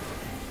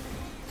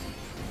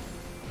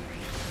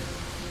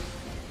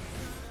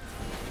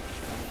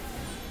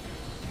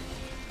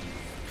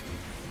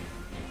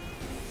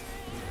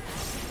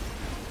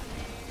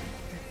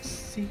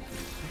 See,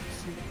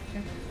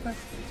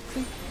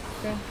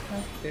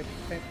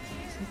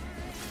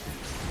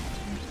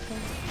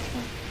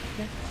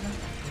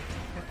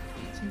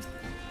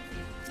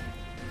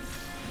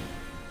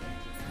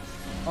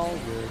 all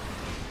good.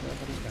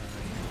 Nobody died.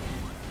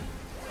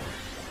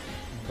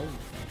 Oh.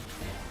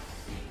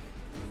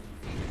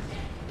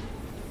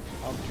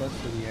 I'll bust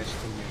to the edge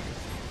to you.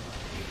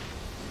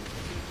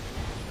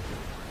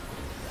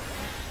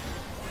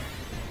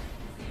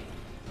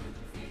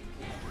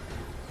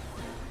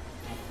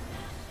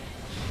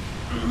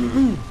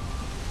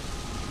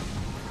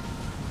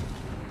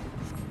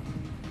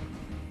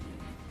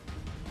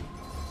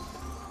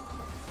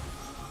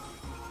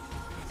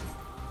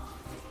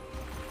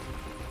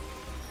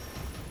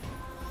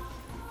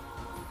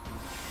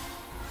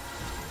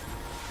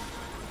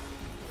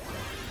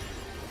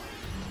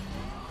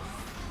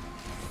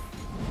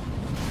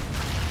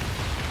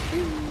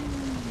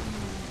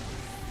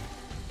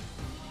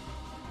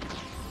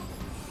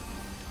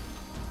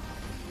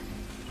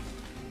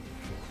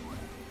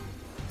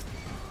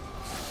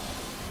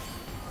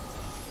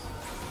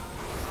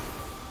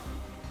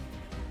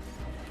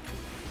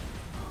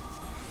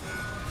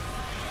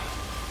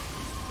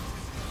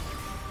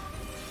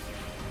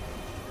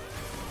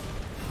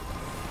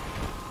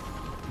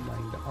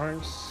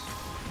 Arms.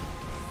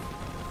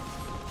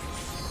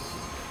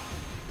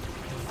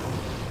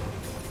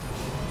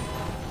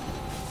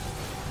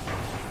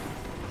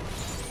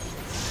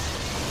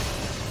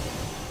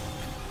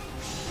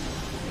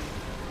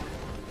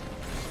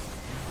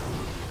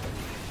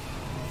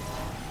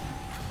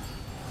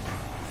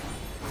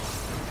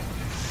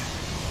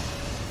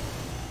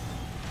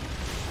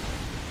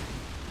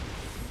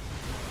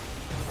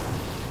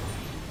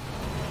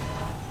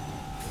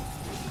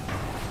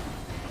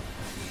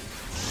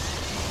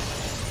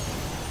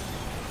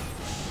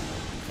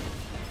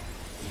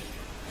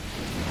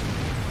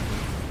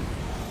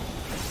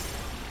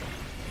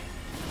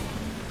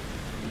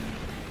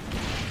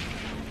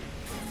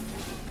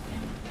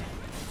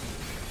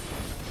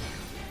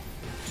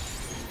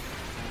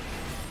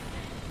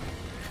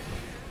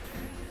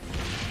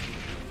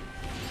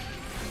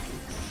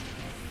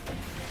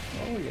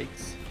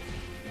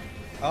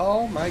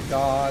 Oh my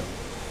god.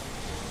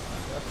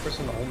 That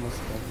person almost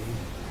killed me.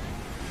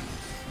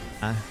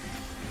 Ah.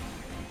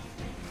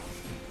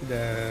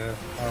 The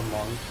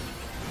Armand.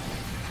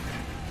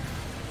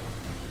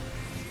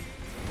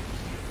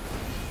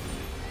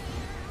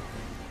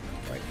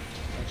 Right.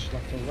 Touch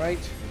left and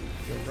right.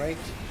 Go right.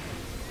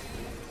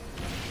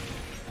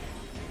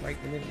 Right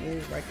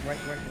immediately. Right.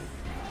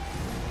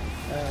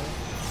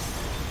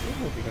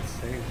 Ooh, we got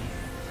saved.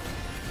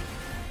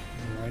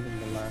 Right in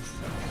the last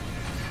second.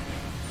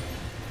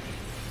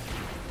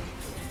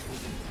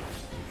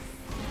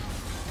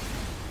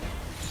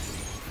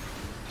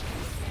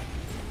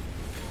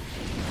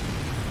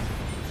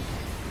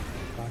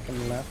 Back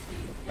and left,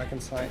 back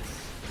and sides.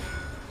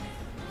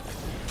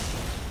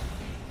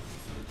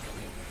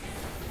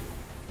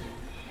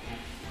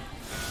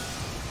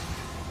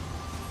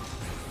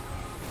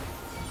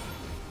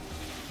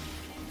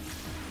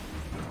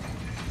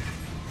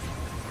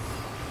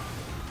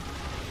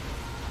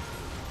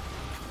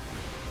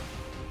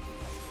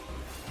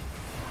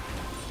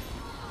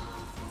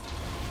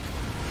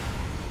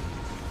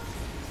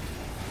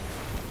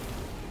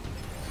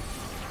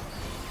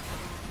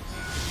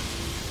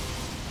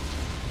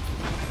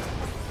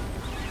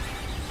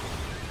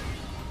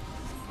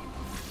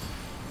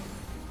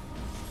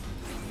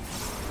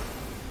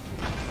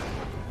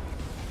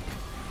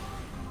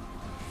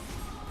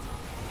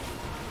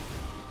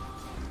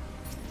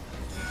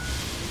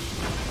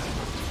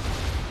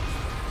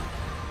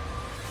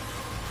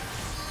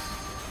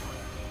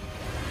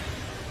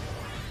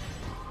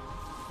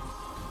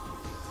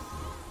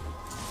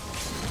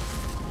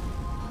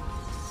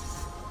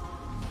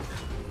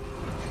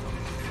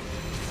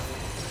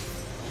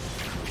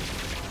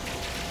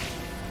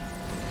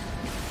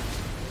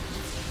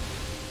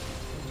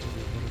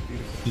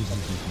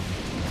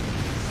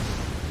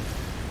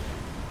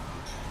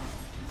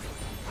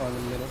 On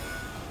the middle.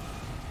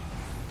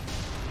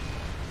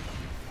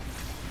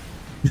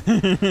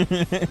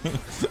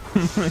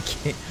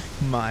 Okay,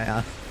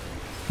 Maya.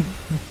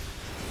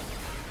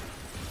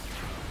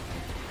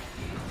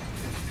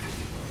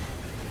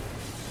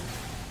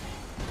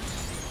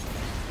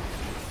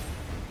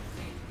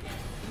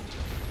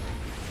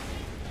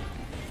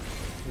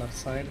 Left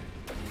side.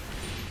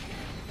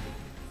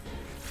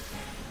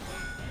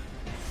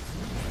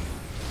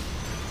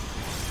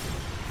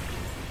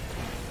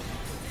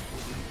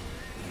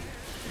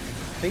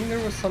 I think there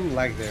was some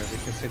lag there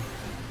because it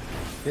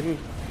didn't.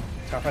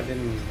 Tapa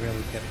didn't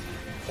really get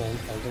pulled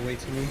all the way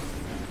to me.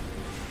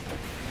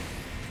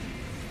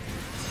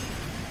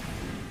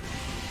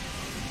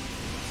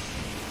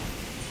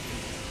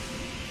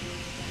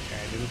 Okay,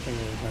 I didn't think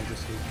it was going to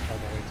see all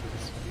the way to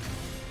this one.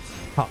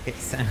 Pocket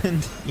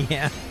sand,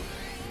 yeah.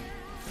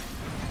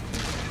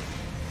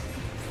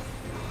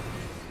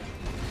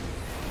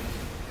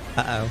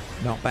 Uh-oh,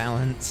 not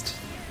balanced.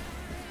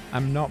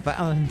 I'm not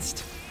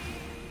balanced.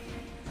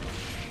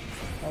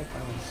 I'll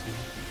balance you.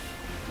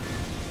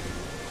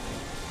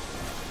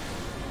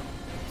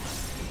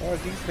 Oh,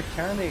 these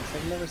mechanics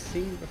I've never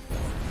seen before.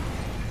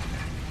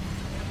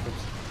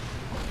 Oops.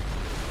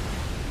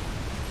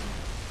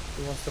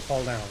 Who wants to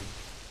fall down?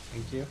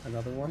 Thank you.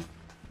 Another one.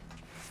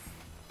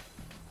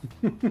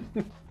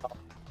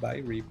 Bye,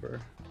 Reaper.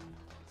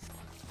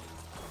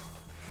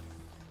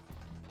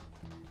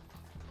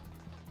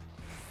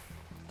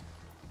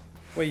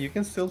 Wait, you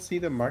can still see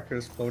the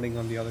markers floating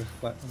on the other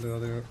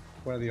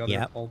where the other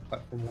Yep. old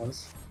platform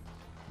was.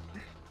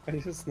 I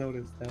just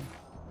noticed that.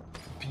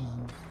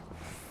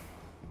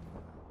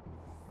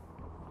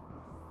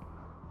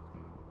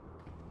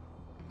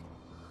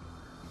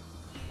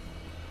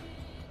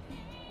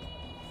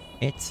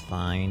 It's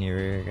fine,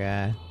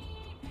 Iruga.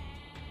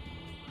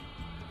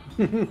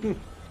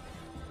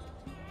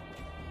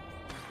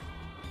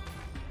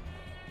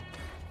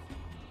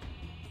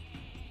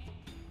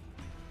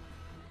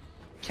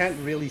 Can't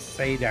really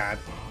say that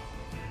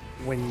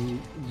when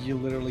you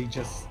literally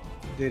just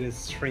did a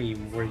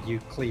stream where you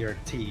cleared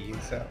T,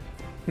 so.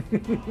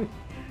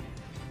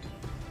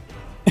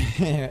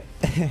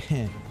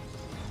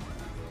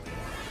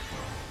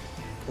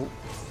 Oh,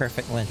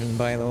 Perfect legend,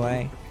 by the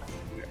way.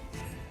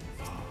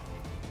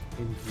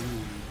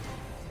 indeed.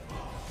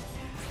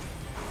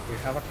 You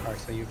have a car,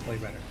 so you play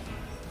better.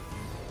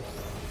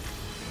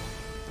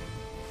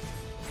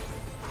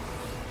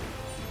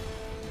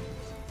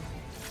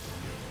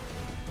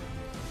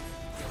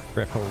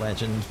 Triple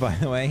legend, by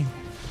the way.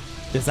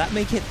 Does that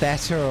make it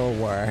better or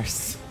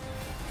worse?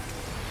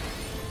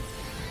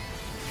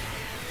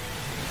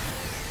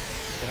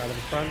 Get out of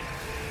the front.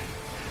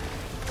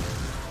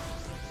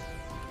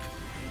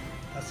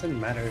 Doesn't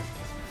matter.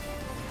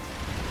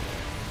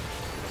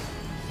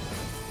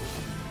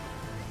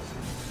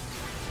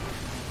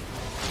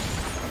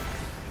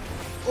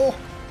 Oh!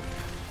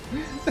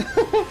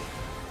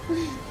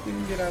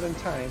 Didn't get out in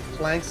time.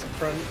 Flanks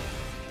front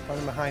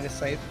and behind is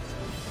safe.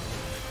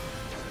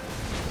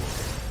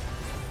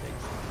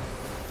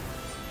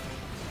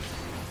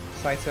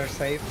 Sights are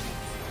safe.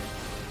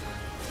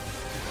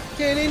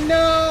 Get in,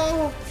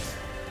 no!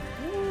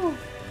 Woo.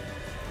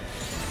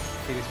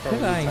 It is Did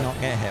probably I tough. not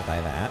get hit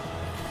by that?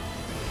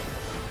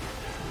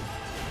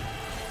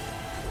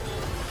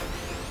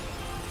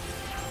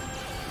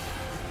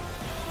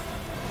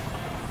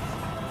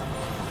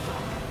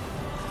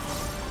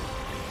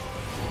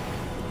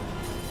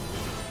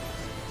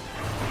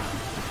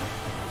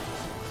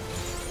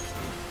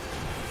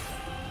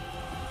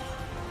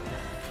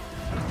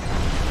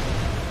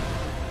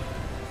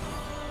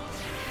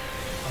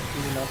 I do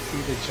not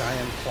see the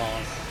giant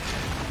claws.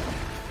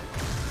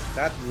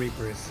 That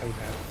Reaper is so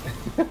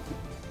bad.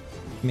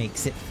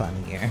 Makes it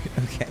funnier.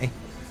 Okay.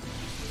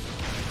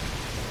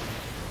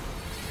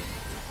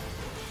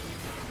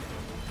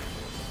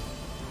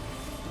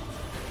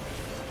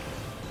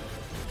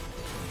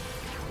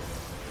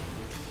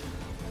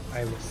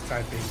 I was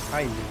typing,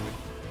 I knew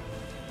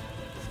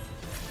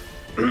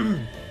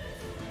it.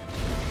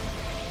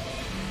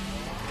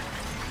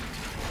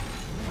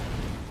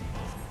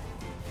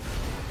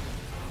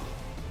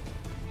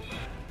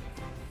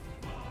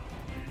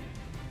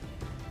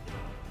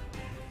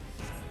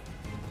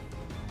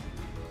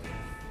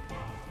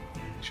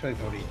 Actually,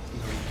 the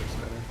Reaper's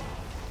better.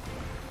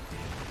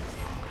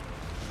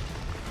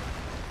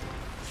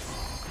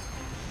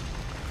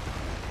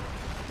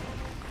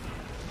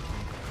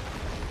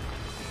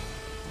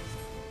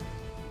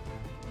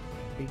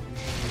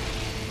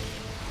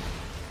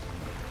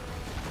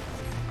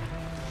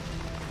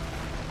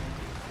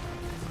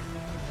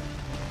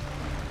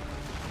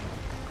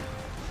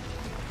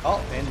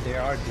 Oh, and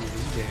there are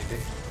DVD.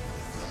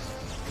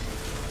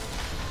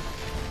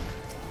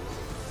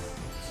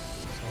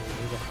 So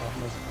there's a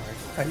Hotmas card.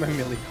 I'm a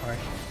melee card.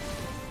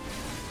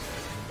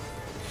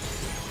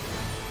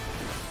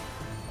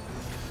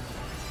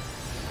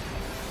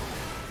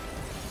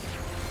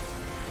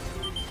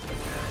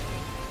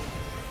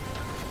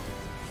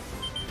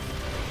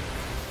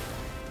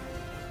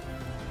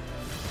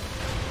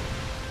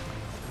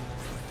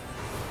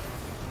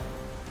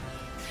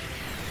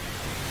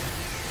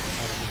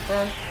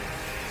 Front.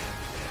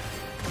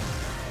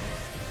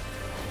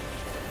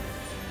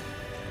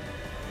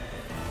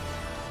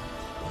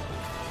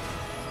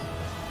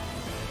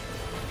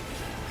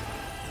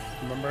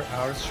 Remember,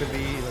 ours should be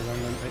the one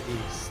on the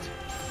east.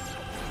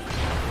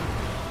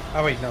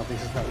 Oh wait, no,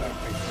 this is not that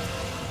way.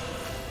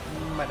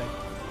 My bad.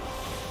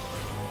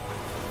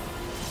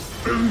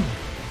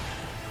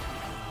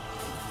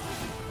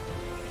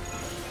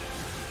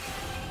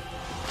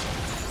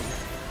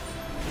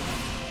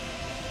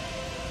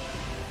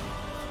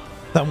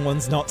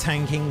 Someone's not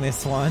tanking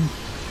this one,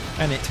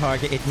 and it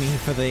targeted me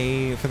for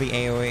the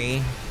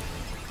AoE.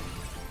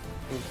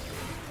 Oops,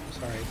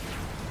 sorry.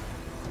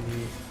 Let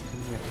me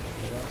get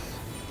rid of us.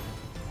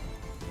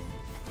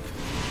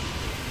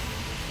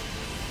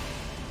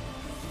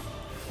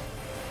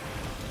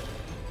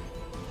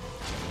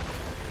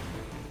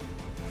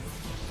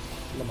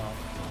 Lamar.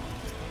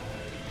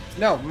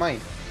 No,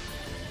 mine.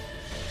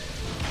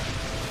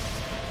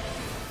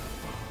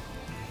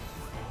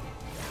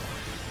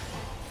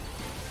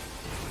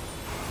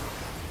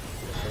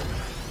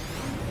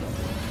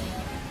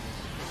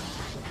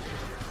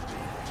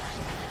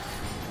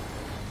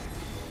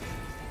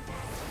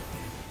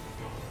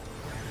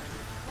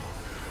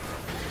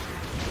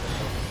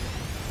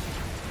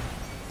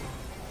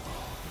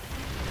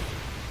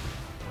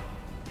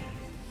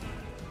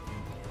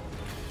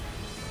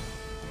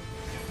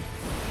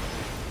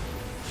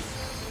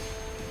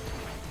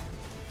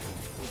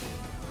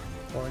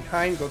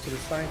 Kind, go to the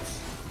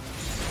sides.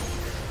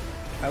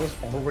 I was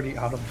already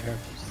out of there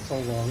for so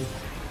long.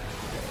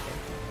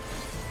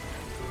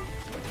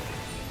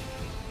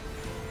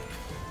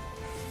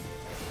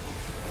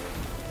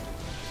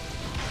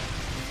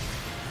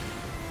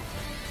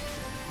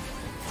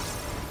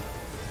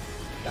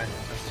 Dino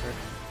Tester.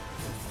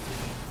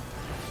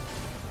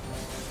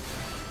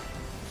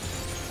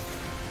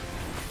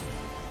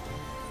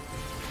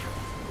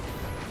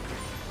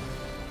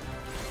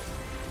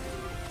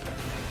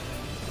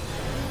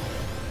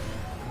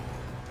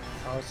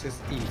 Ours is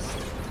east.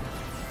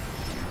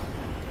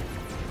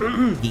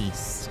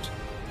 East.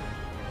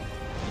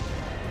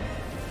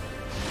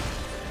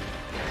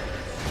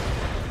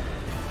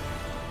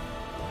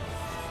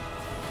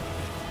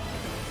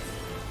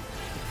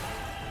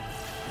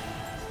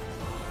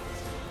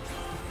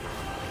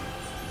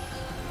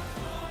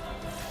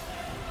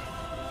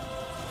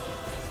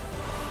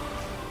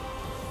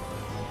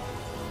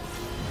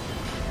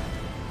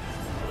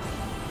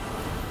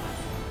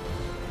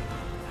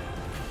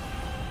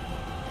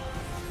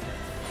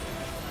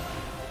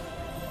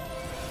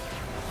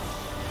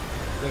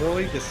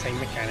 Literally the same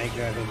mechanic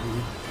that in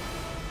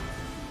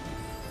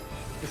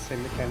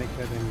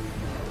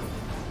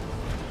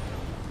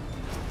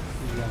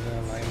the other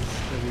alliance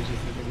that we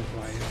just didn't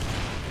fly it.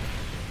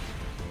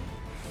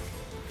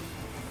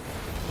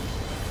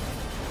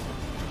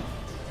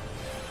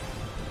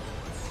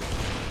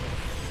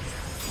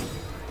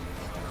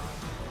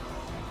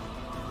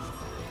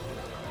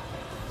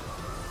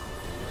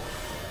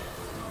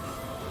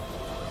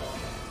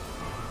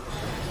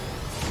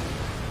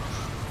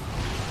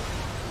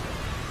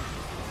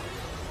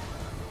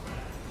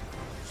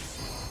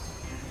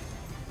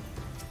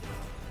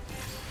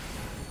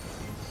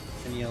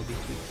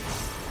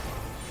 tweaks.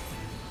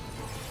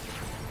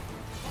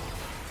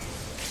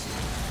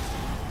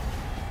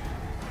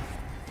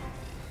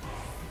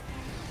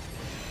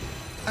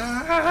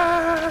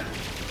 Ah!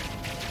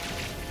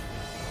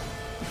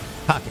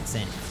 Pocket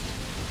sense.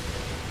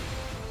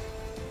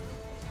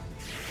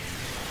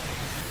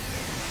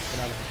 Get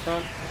out of the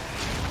front.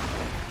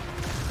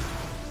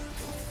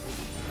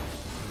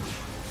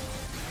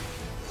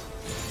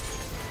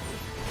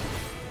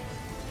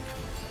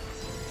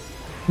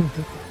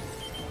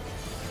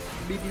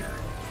 Beep beep.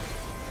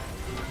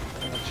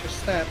 Watch your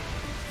step.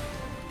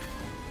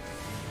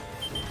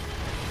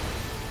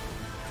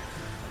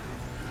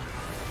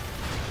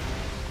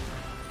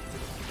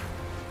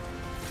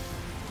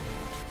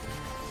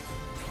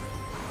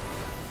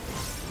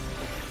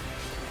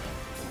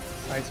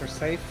 Sides are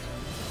safe.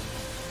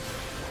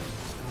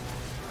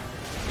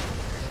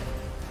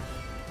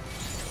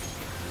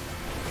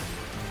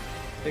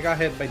 They got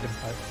hit by the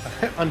butt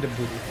on the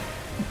booty.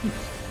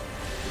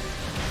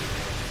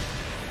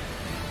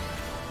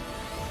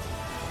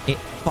 It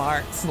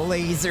farts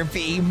laser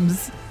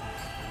beams.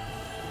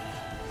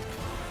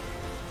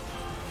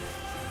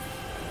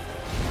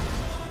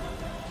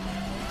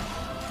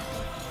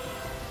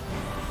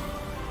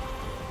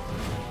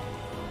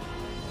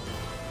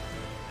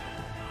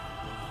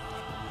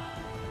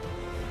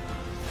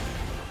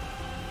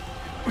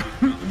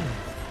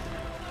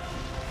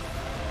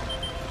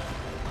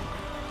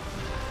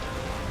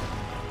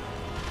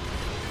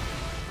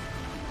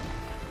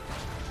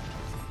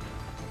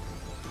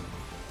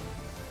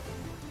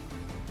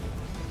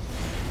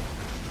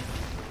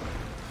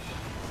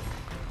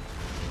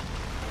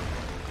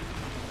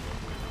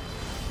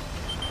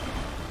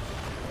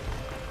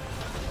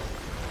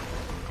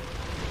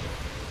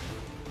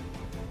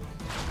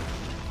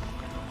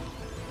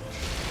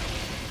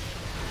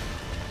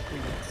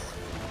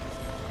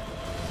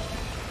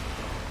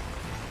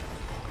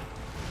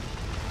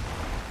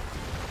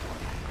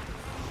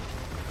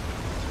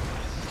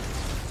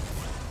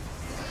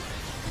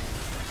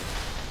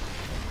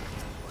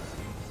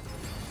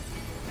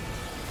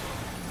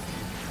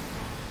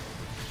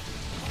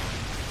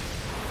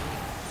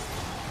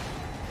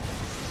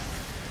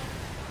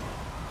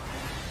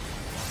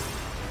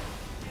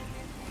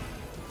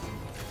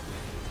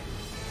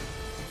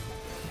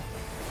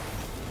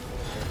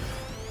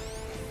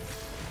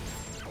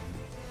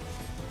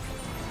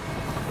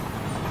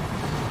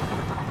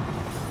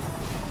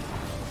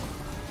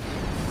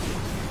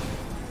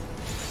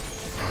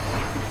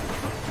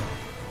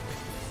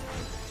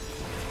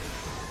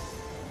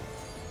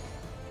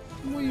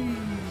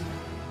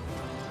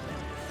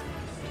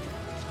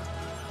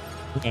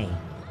 Yay.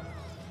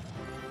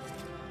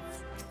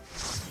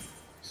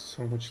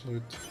 So much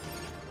loot.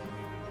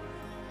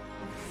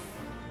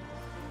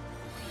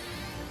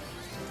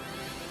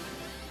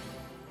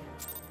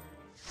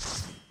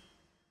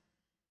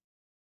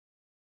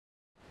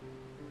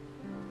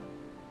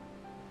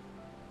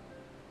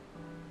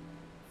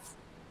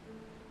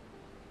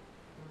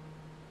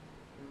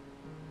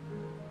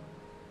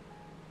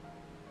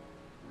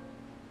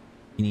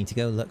 You need to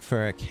go look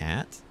for a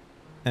cat?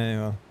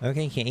 Oh,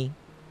 okay, kitty.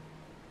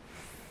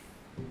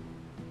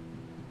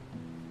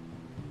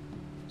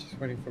 Just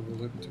waiting for the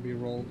loot to be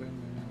rolled in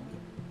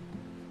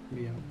and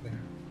be out there.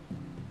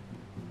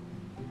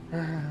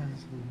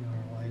 Some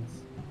more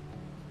lights.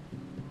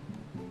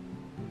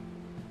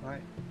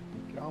 Right,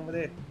 get on with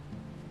it.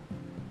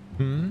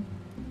 Hmm?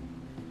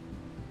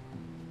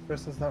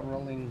 This person's not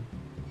rolling.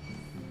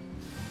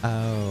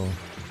 Oh.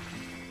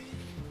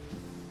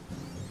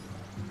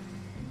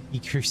 He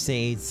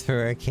crusades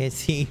for a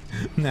kitty.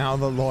 Now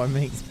the lore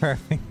makes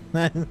perfect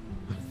sense.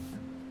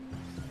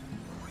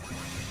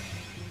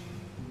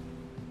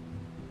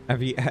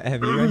 Have you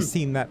guys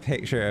seen that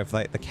picture of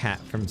like the cat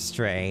from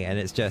Stray, and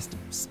it's just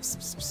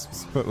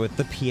but with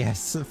the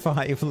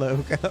PS5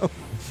 logo?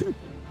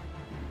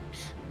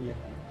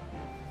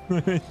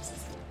 Yeah.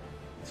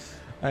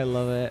 I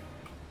love it.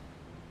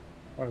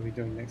 What are we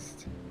doing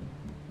next?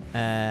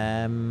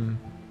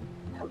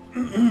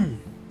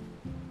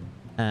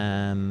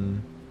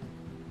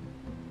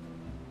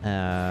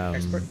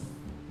 Expert?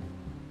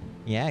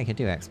 Yeah, I could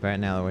do expert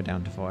now that we're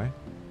down to 4.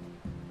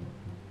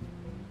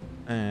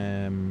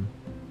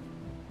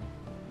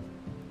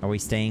 Are we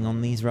staying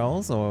on these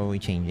rolls or are we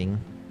changing?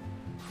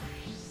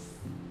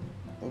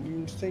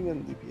 I'm staying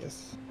on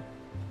DPS.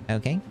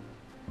 Okay.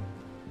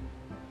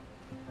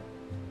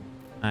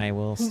 I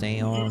will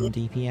stay on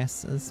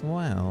DPS as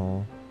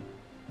well.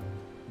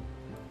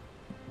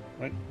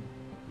 Right.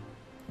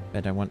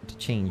 But I want to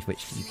change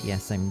which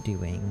DPS I'm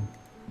doing.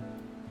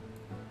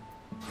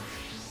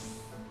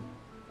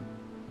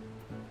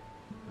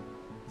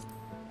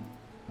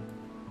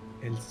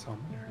 El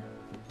Summoner.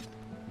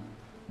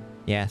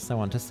 Yes, I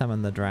want to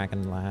summon the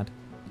dragon lad.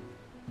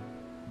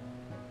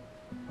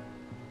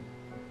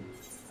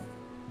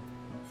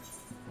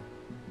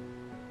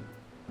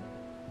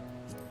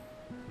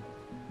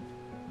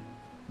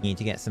 Need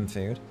to get some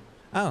food.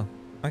 Oh,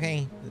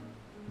 okay.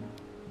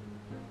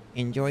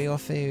 Enjoy your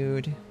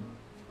food.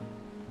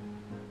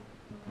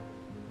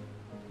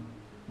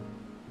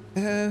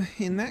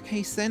 In that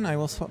case then, I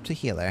will swap to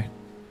healer.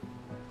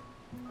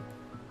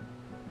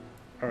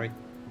 Alright.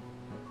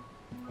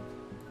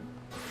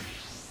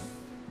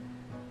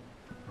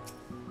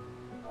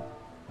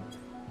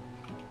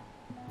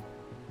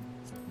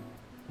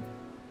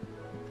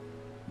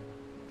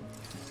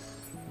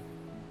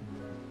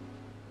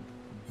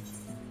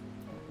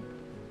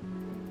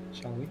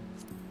 Shall we?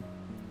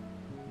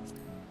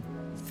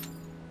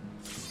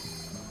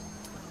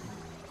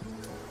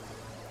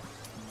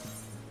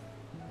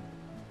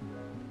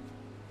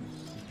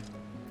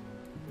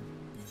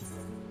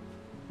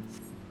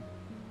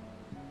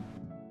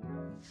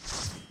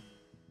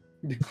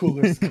 The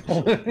cooler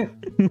skull.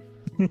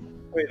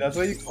 Wait, that's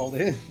what you called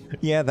it?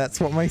 Yeah, that's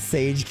what my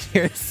Sage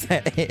gear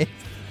set is.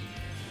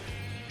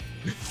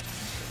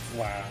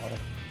 Wow.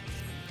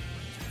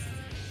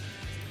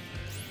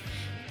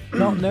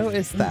 Not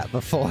noticed that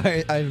before.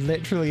 I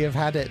literally have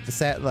had it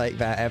set like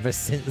that ever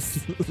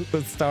since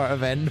the start of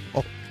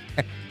Endwalker.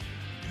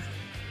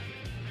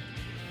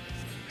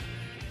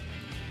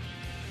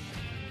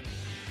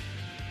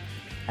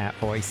 At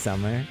Boy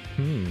Summer.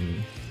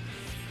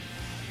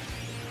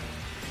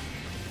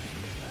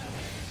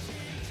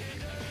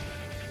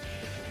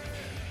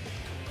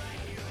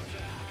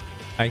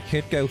 I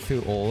could go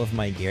through all of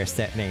my gear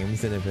set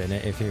names in a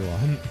minute if you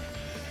want.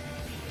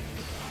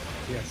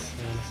 Yes,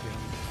 I want to see them.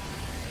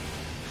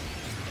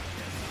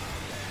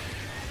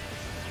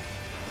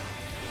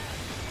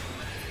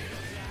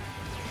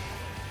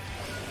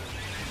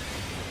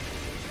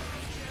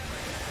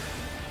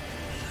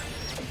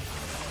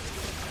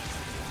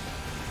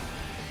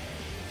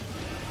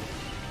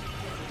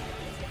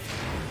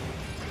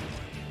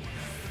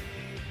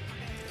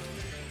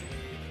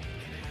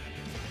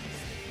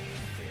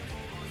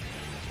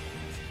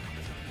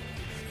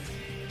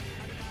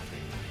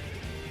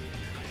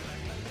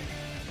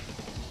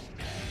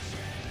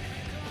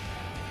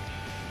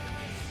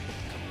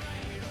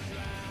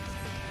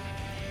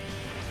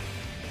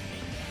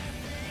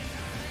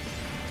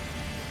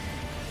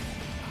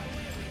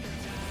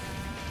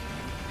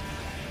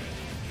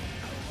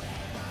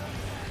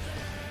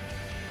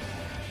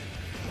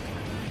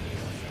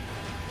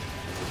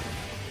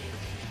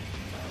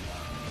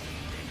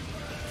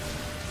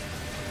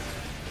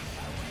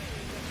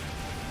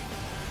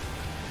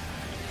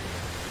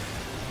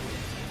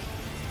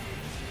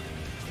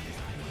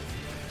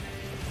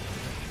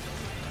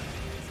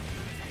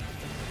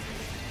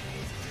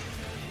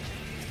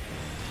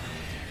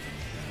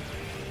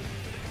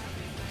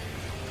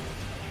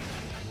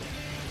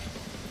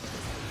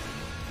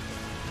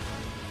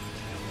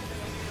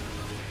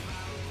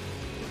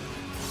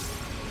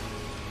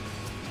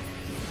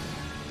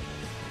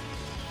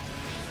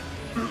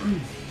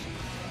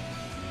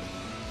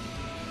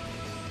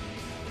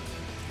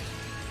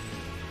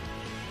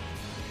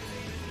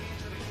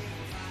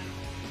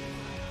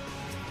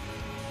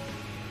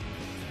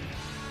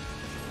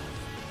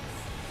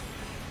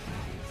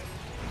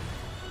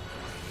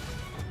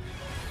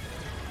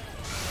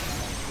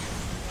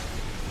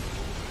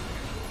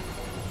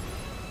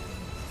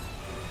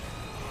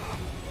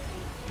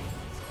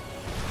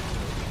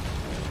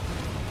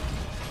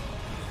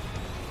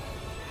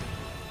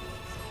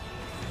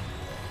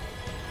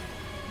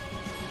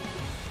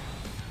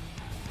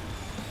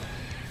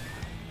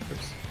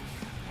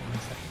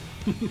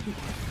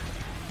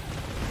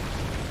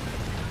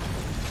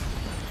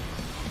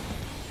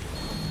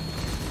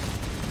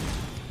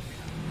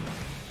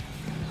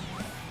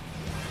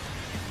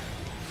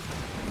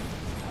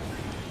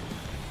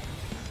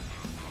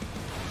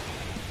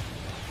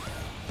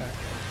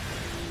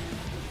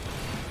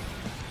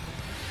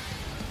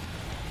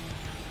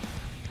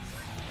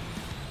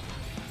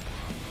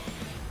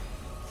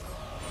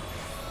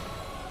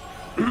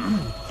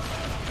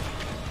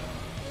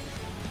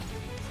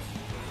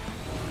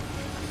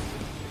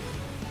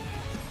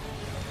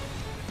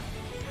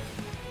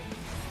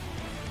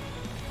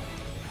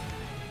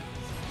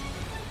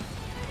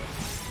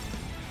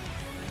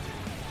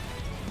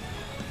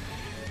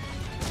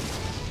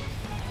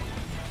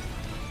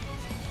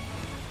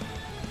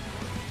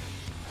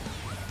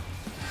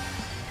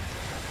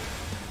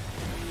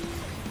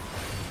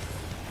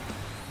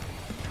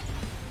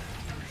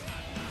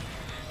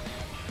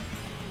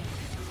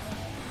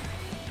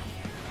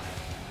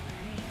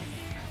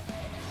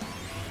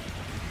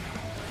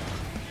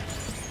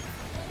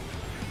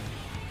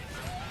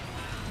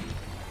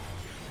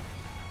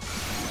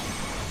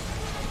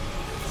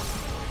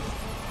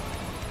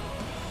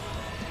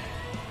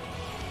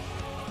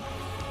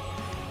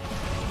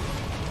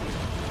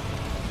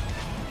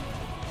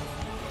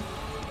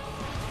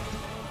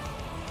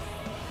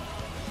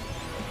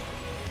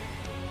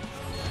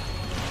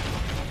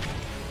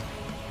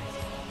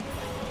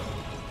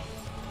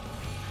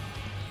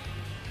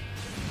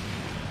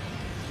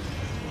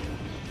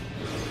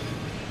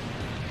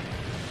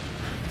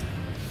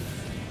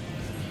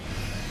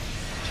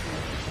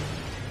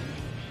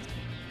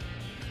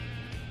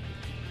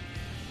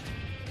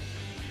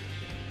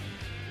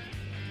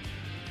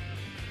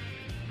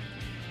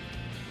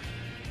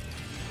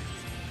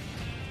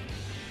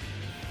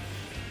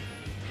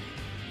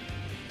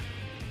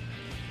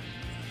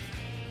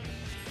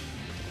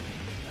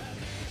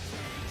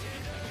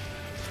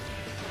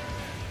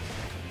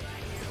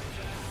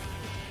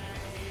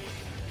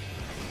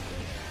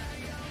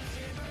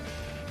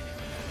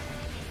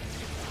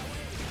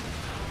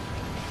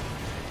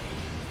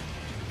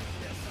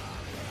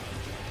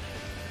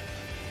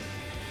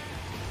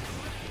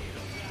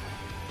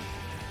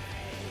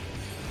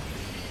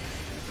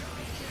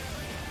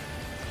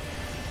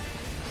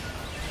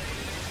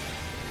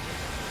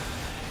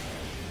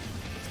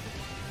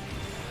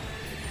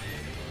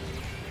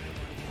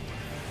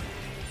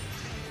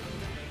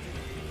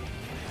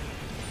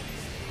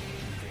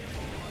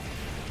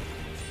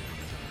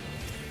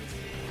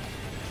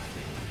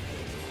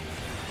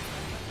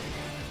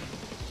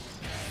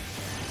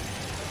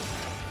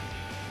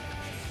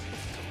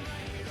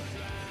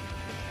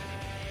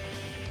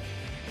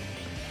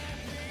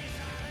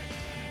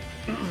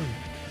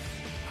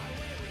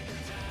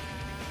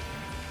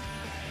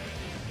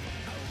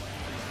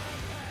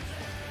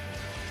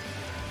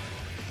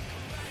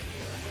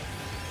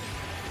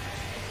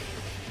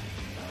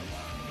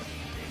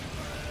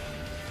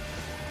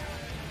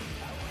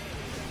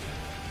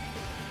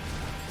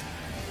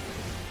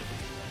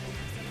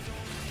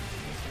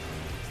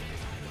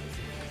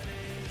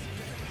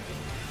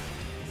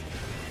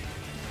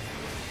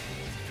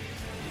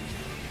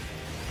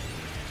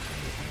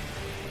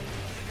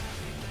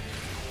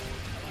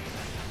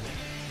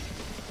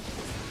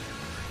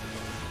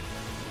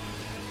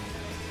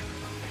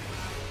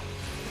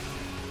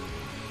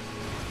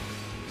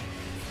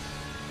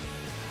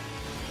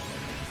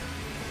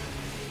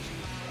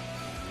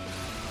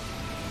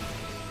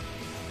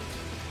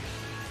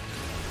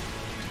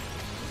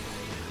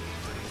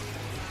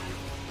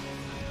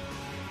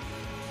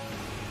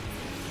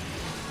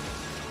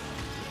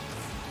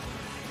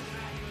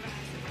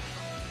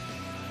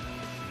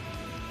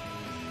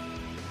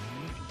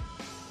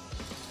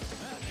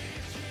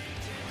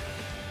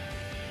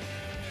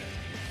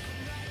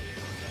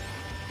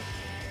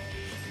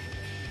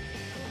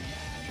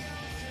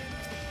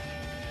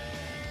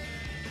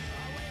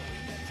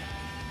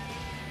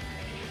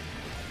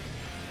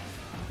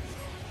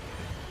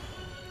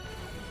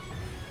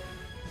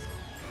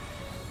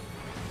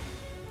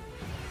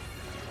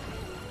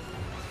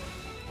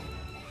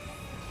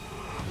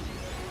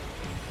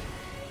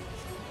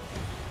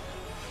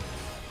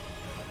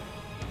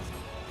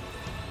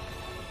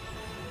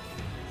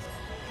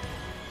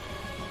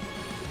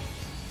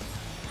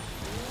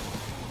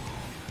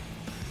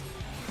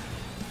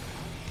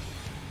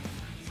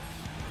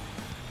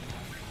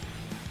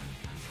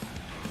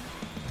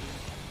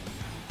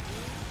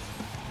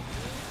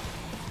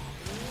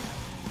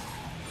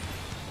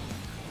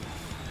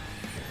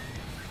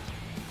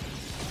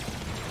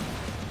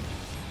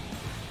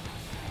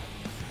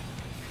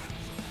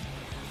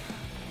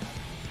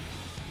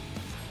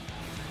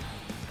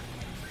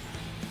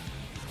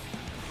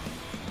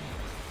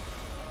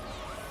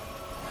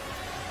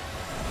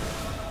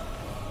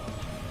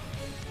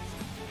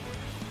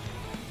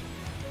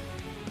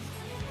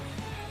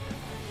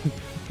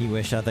 You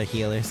wish other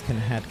healers can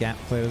had gap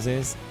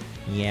closers?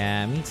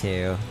 Yeah, me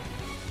too.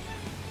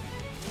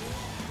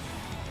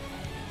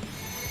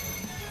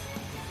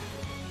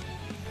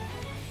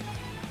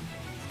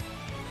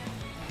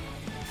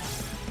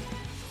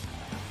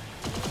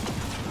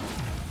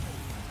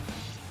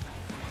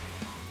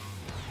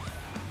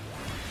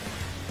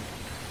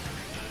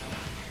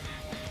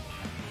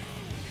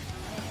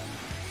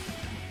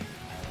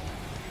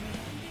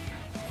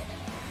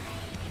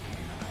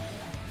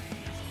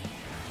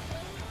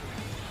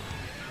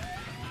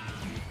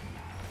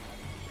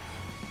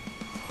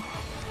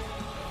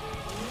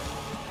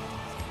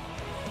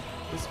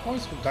 These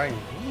boys were dying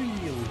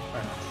really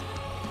fast.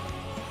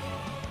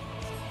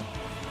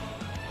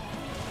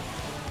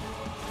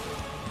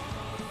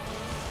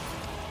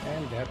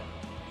 And dead.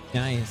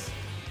 Nice.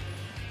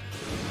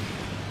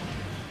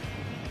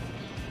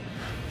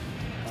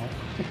 Oh.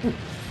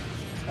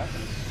 What's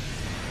happening?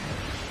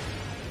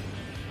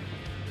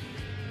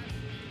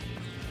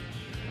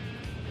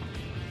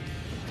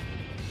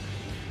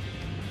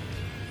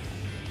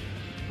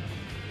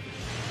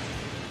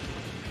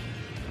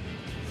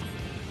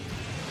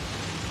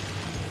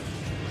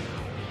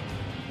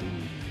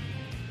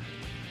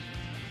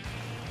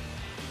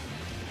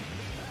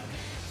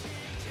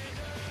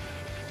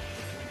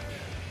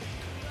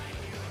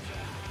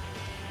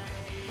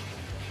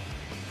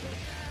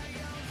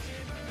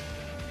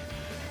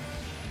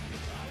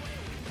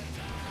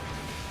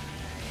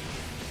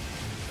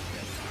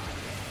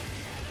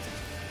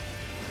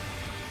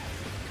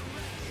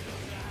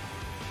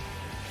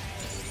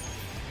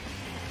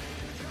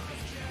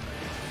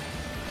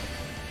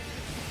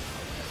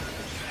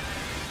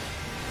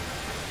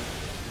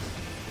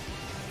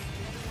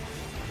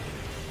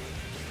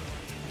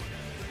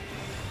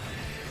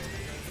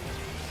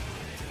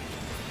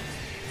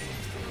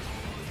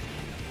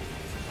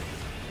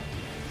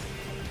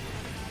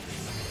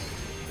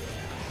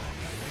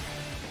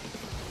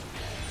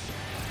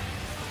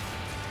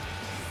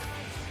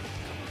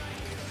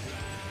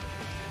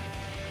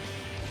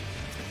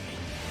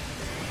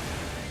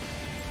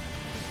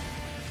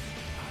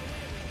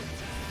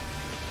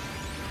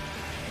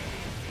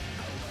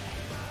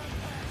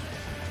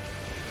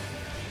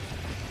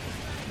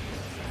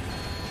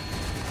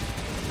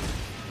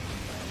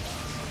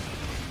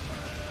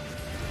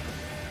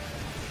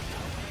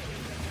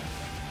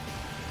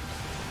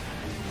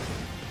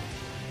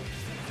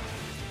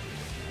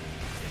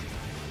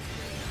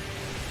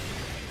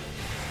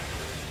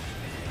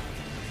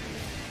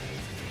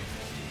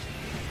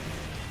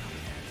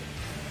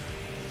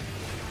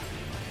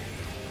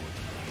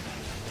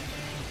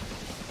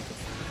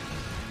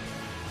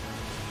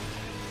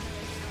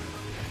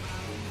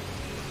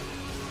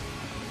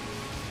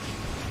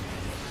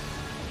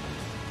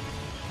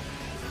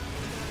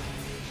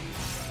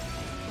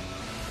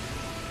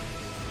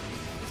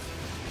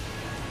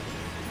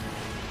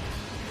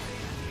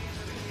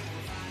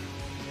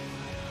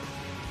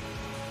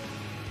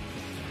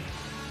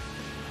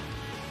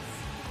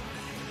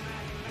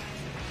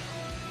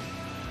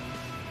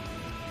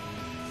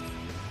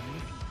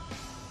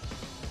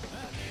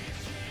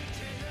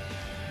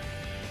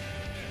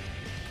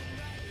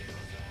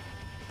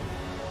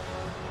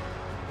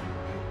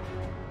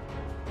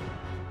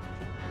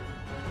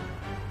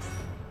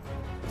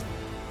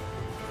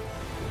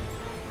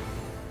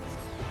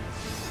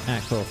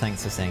 Ah, cool.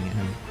 Thanks for saying it,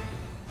 Henry.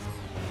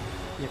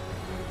 Yep.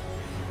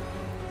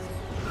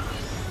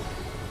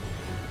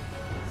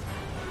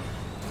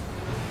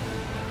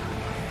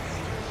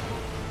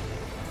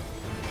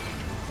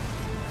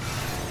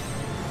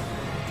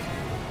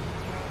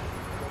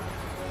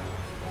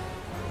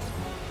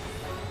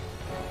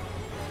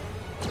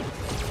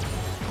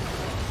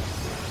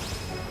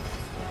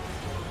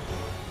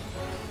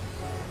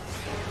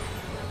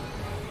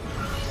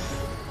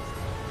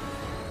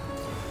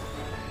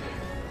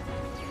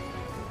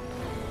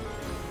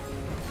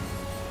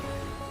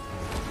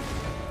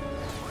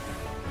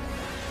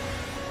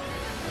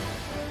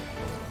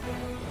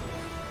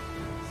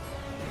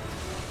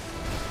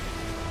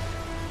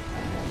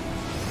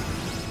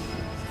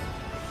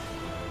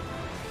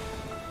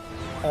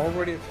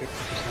 Already at 50%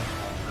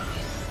 power.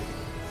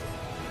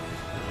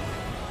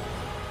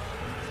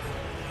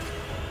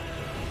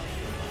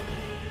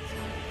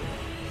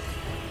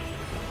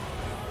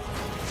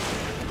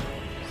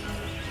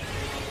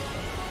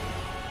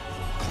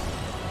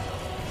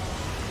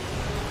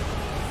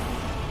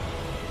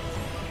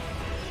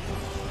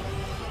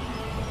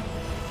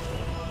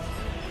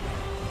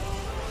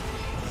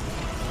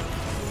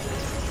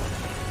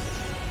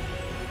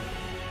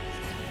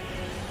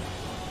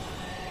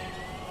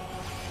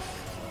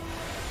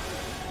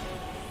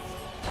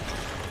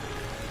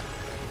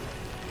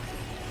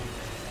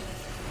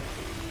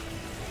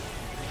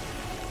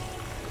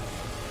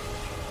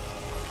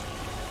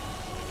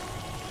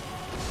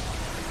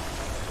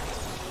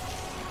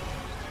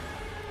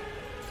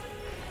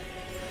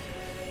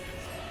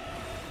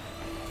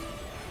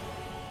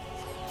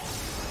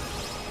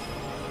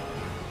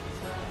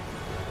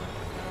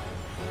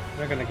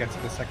 We're gonna get to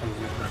the second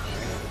movement, right?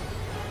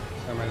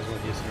 So I might as well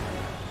use it.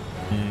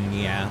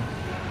 Yeah.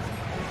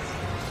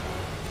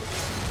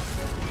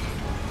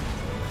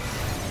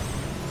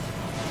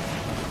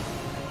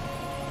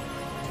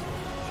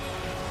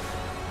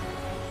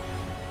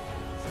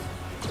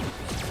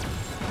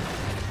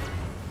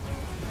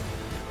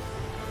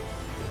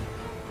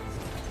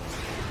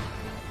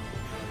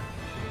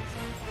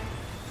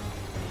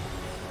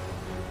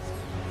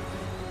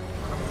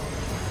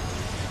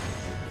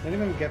 I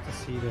didn't even get to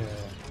see the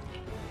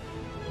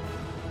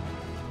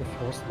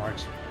forced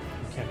march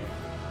mechanic.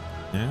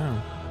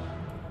 Yeah.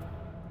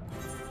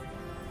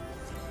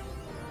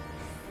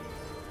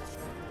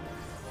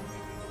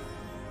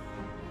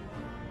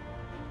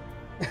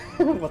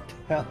 What the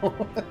hell?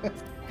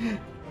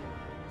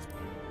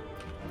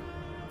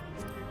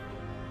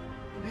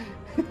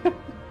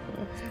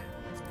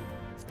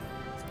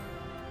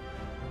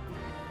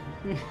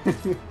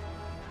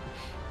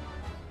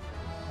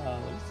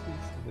 Let's see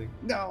something.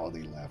 No,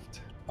 they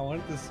left. I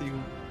wanted to see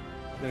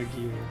their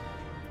gear.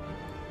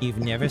 You've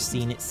never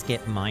seen it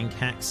skip mind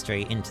hack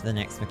straight into the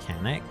next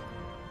mechanic?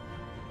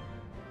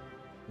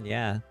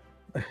 Yeah.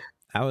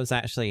 That was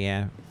actually,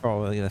 yeah,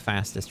 probably the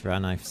fastest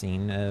run I've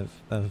seen of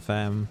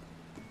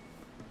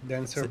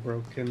Dancer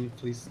broken,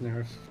 please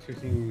nerf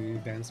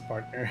freaking dance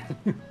partner.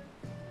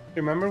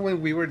 Remember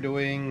when we were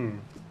doing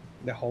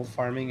the whole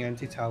farming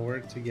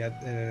anti-tower to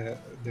get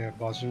the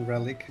Bosnian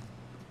relic?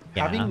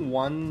 Yeah. Having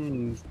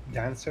one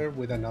dancer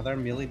with another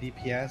melee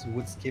DPS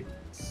would skip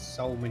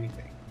so many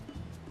things.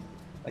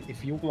 Like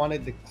if you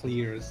wanted the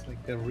clears,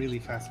 like the really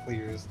fast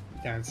clears,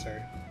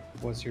 dancer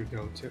was your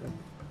go-to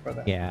for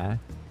that. Yeah.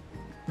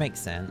 Makes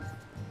sense.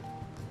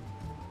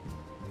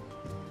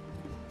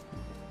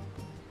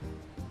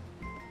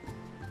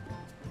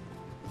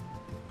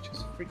 Which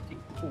is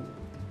freaking cool.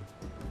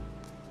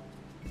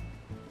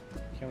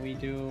 Can we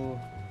do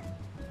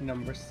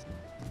numbers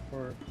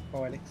for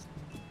poetics?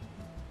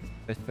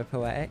 But for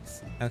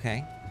poetics?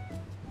 Okay.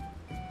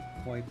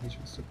 White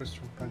Nation super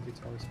strong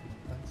anti-tower speed.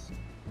 Nice.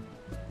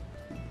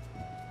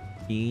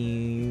 Do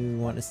you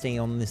want to stay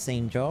on the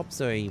same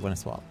jobs or you want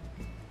to swap?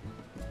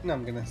 No,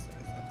 I'm gonna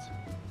start that.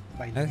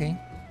 Bye. Okay.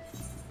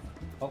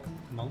 Oh,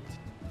 mount.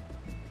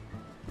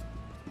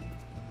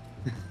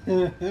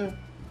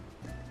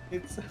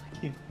 It's so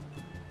cute.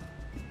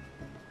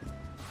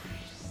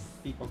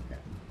 People cat.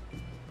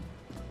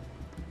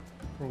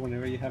 For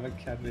whenever you have a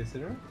cat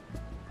visitor.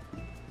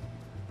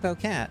 Oh,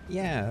 cat.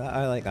 Yeah,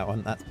 I like that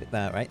one. That's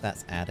that right.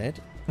 That's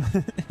added.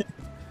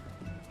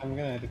 I'm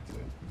gonna add it to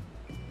it.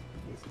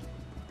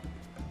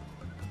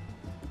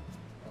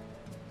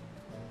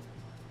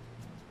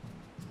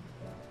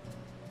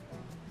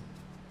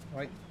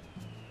 Right.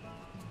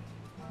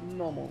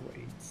 Normal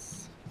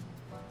rates.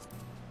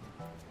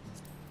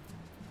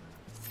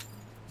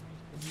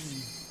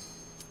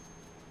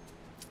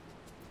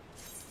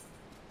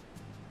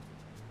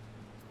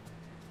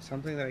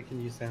 Something that I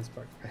can use dance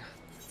part.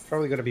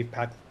 Probably gonna be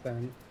pack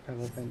then.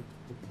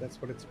 That's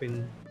what it's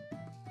been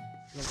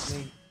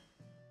lately.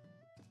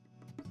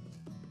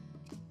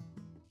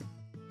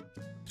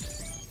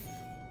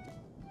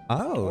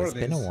 Oh, Or it's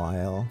been a this.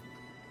 while.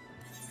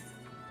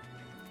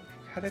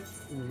 Had it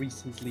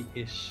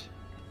recently-ish.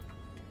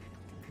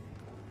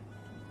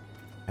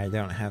 I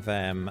don't have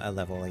a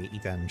level 80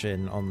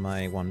 dungeon on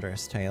my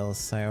Wondrous Tales,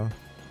 so...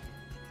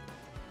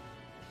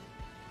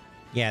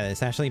 Yeah,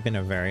 it's actually been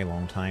a very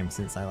long time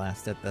since I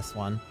last did this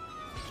one.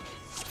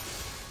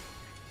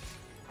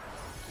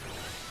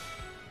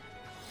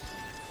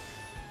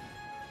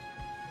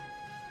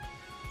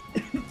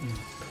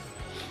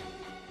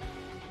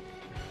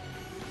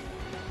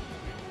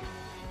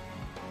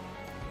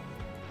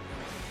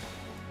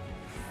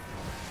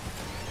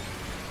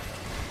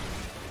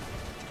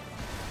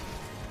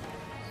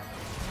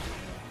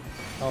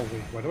 Oh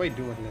wait, what do I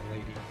do with the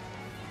lady?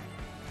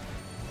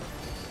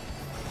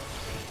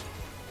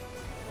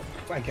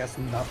 I guess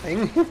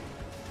nothing.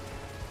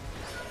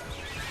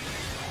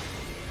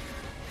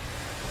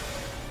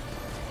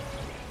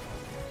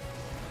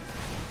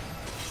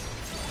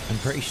 I'm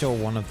pretty sure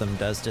one of them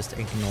does just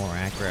ignore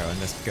aggro and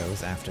just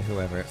goes after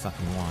whoever it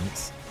fucking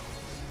wants.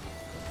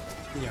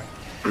 Yeah.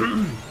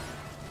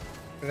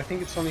 But I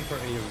think it's only for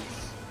AoEs.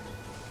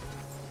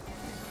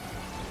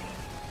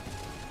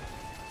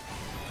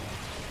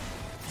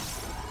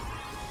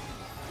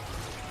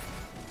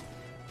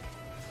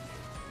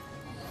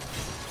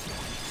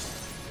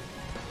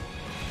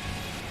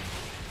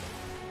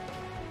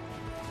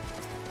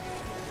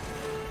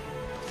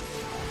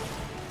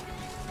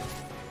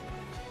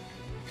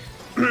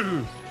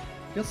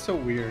 Feels so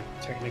weird,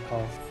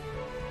 technical,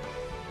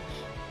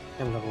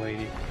 and level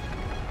 80. You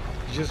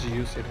just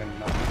use it and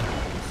nothing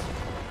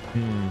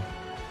happens.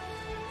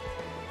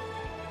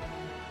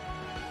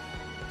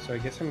 So I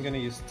guess I'm gonna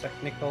use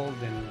technical,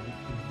 then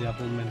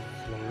devilment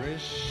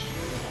flourish,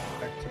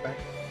 back to back.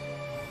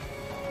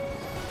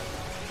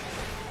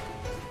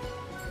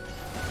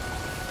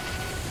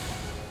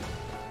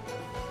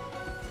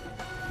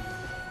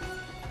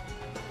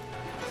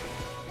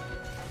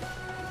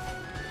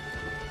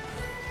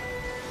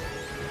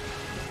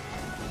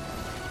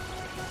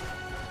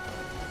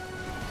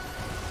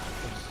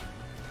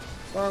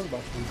 Wrong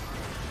button.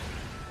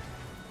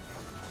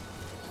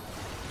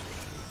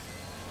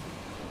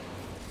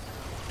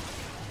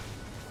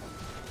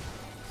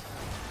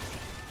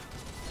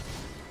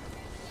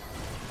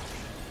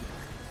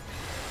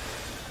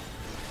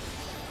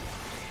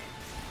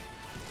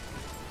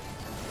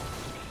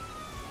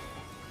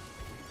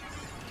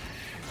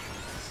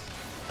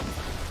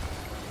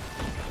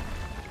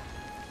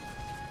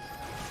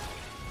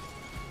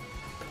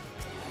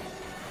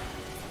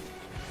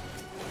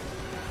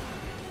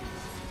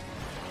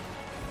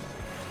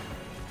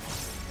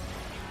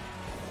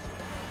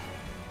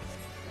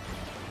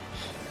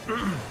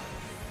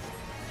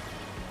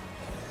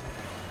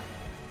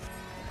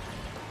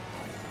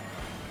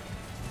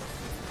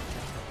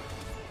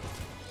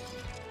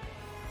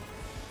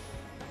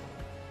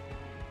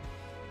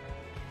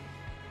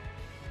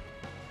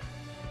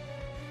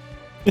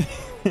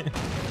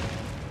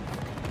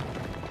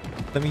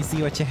 Let me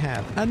see what you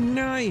have. A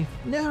knife!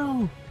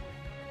 No!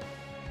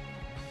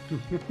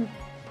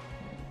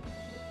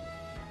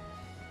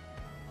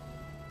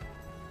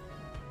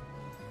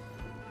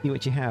 See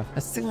what you have.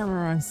 A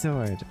samurai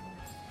sword.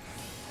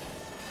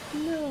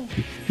 No.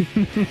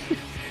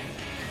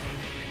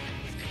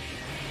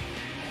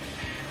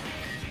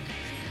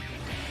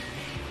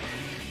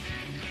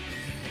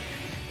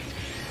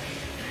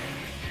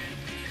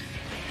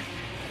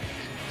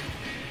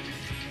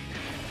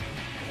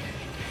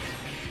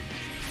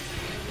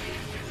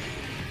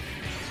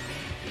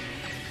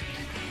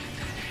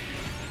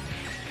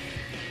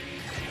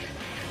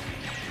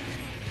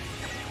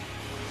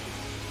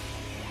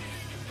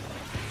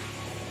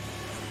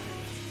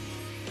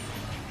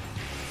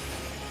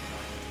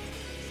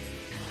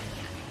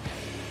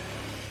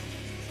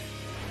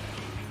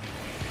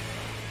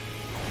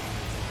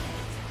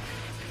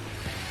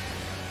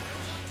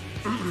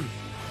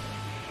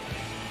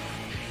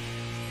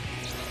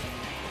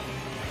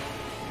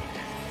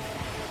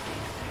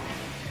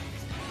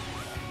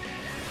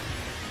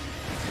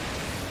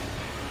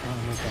 Oh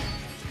my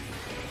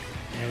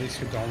god. At least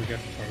you don't get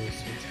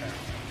first attack.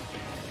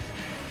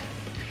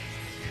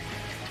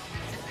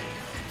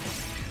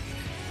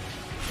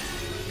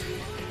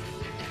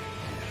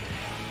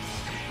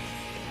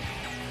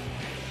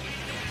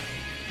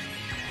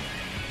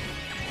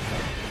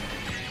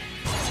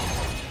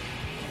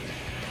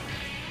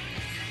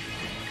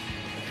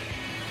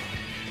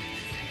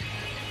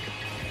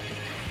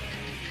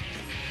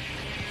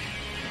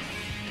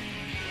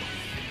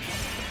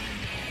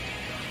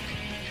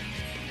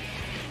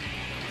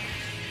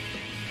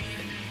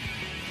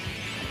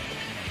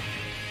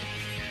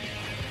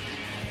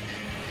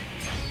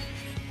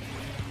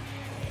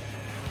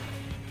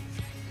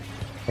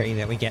 Pretty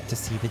that we get to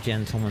see the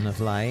Gentleman of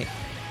Light.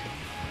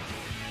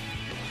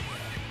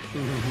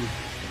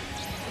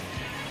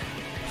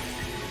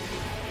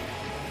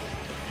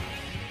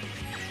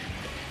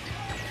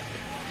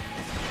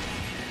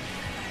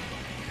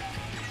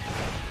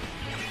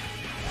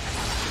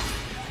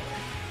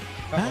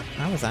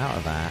 I was out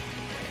of that.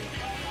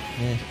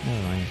 Yeah,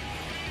 never mind.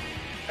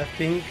 I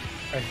think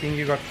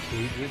you got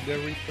killed with the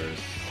Reaper's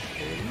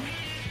thing.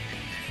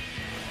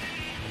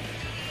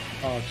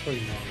 Oh,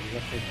 actually no, you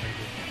got hit by it.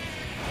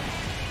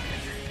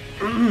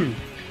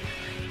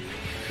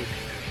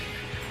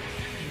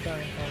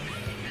 Die,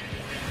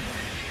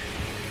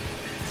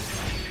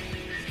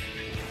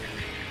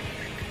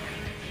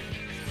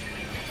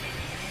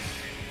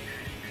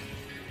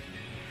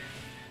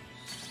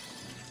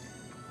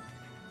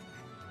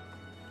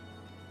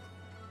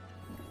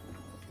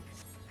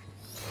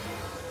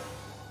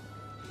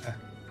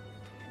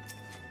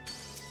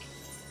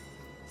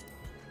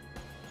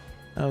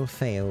 Oh,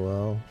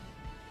 Failwell.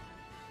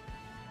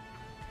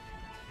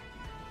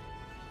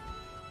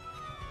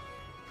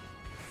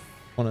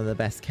 One of the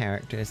best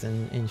characters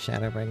in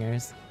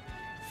Shadowbringers.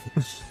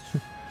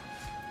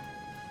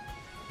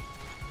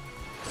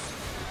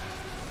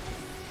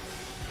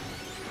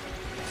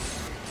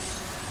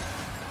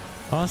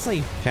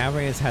 Honestly,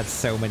 Shadowbringers had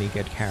so many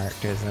good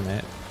characters in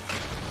it.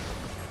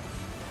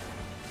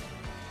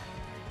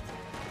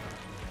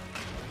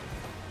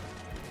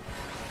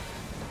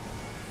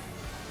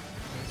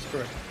 that's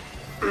correct.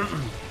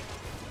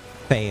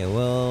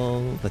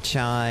 Beowulf, the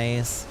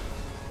Chais,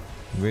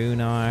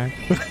 Runar.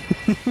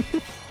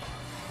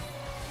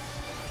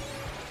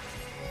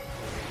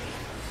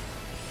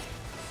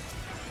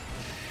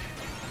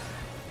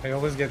 I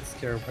always get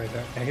scared by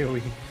that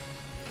AoE.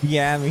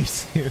 Yeah, me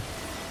too.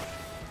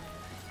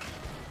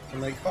 I'm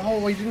like,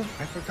 oh, I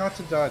forgot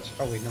to dodge.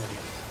 Oh wait, no.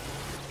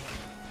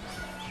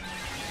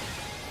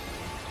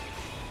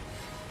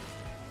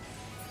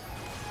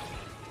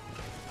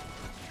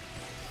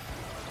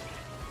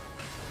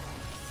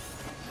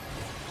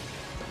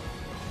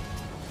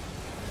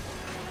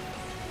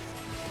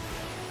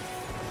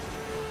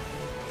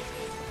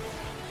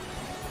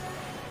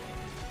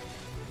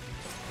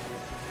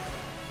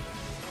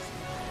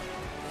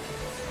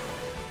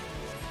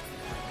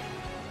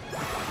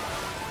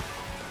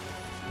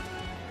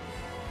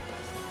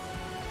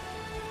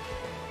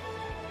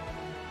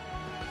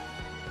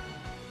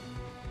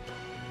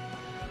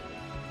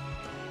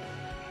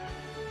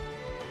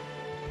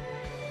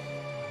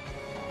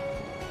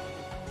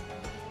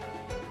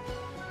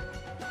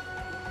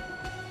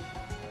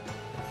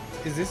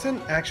 Is this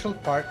an actual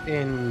part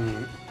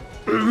in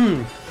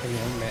in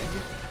Meg,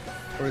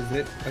 or is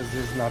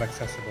this not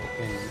accessible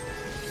in?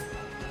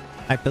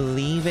 I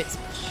believe it's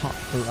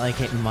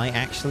like it might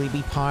actually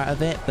be part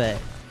of it, but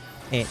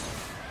it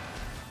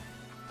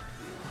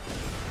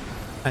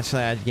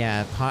actually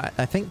yeah,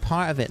 I think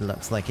part of it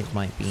looks like it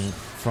might be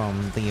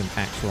from the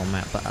actual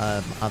map, but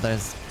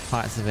others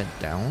parts of it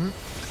don't.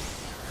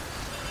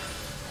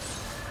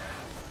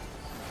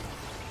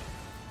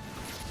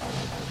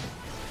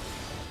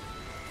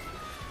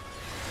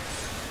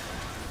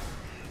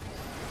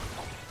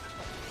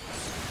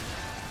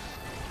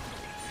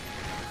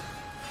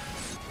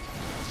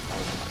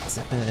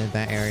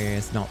 That area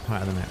is not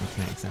part of the map we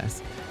can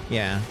access.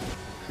 Yeah,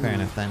 fair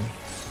enough then.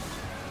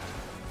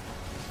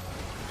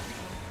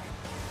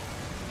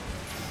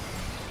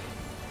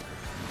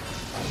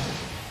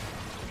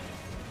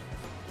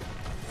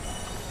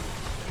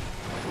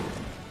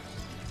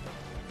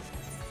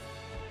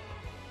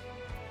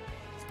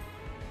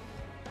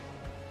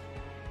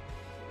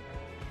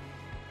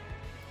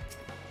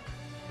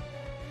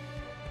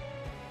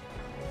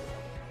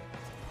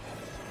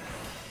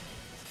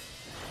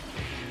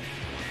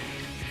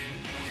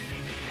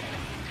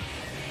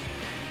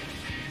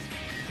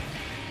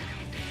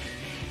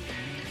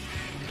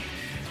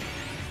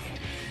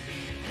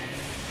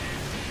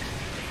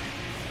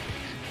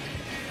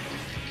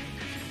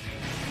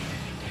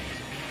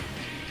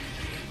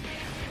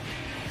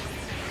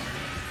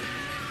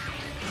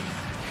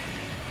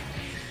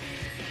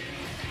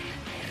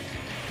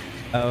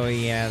 Oh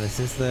yeah, this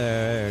is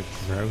the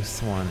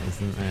gross one,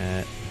 isn't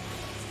it?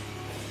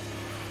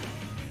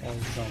 All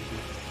zombies.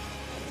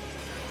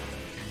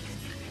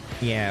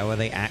 Yeah, where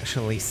they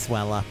actually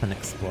swell up and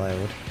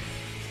explode.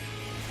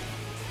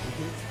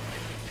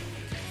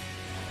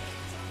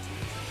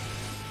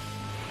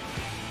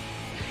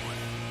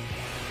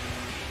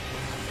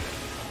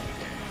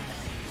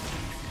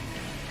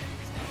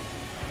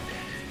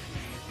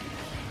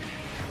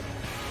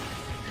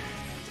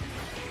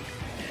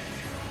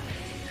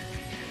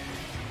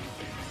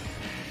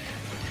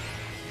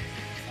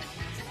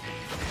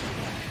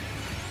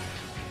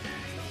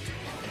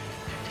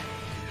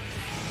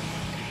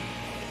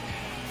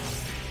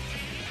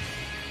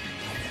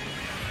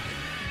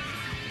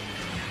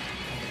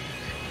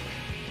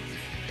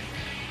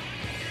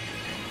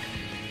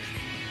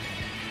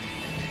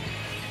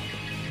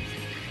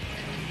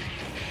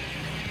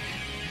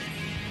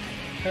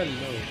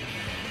 Hello.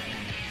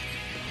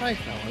 Hi,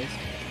 fellas.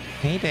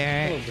 Hey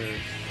there. Hello,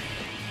 birds.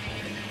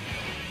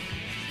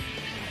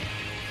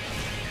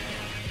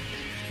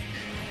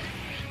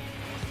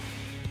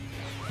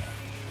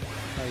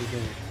 How you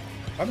doing?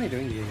 How am I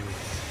doing, Diego?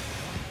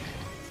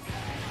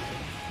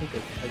 I'm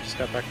good. I just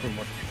got back from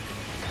work.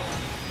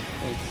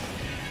 Thanks.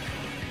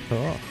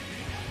 Cool.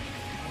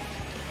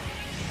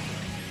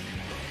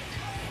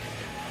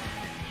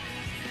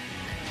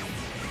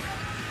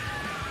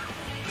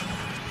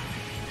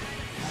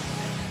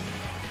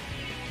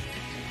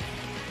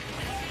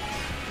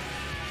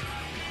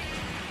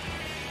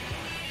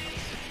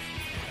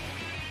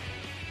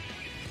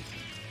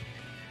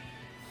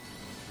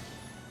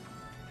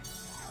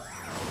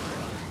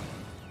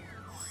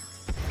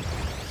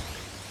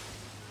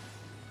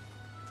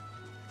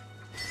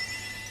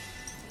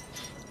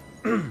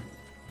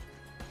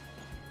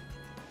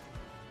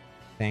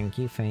 Thank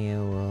you,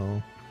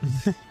 Fayo.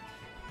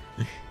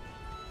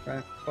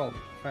 Fast falling.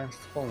 Fast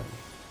falling.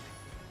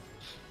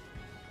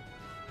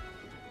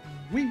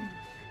 Whee!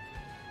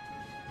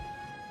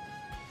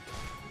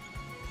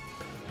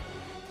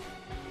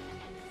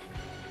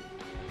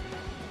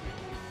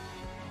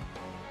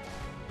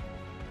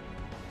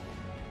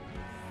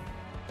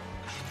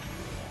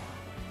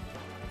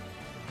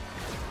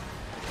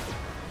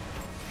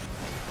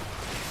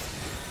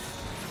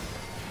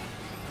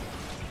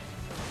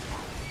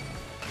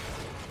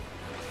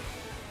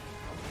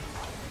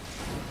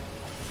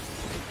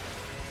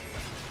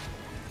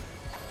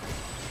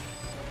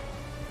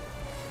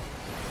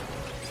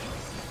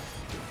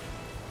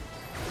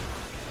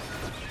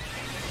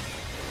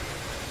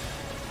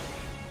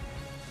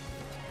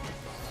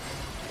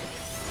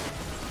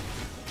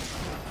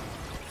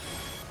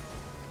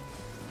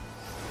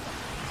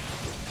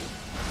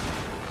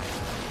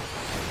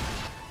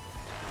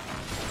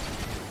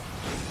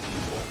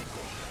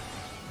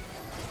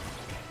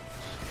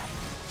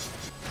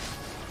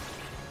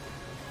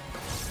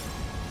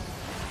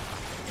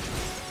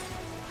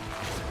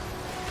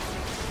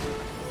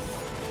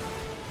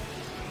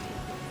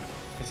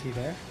 Is he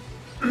there?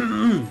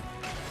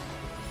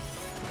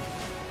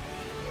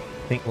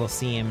 Think we'll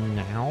see him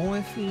now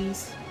if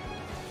he's...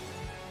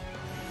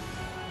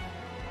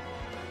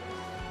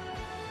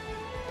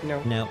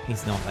 No. No,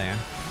 he's not there.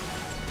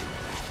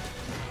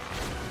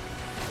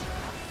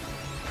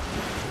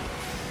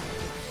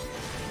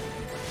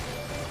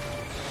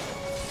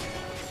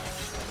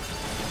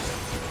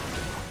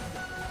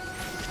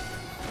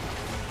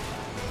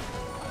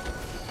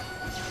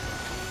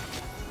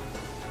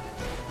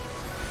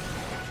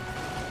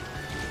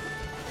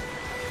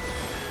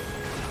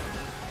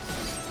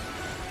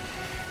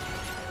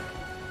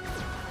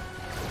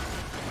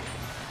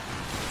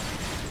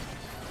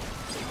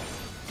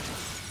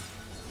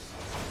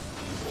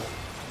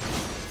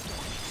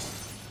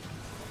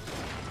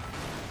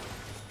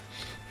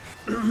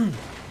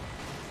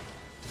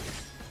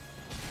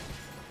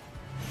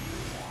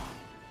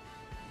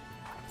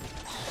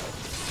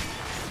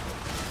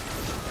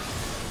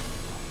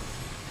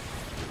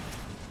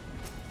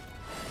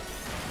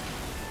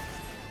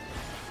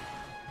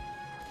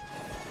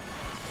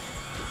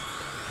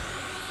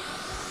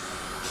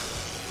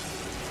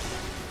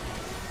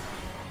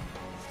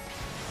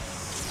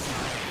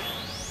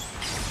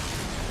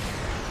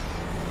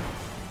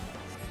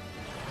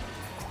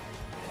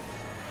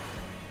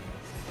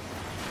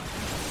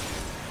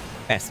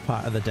 best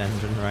part of the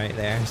dungeon right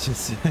there. It's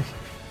just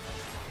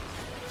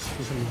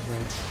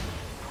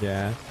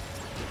yeah.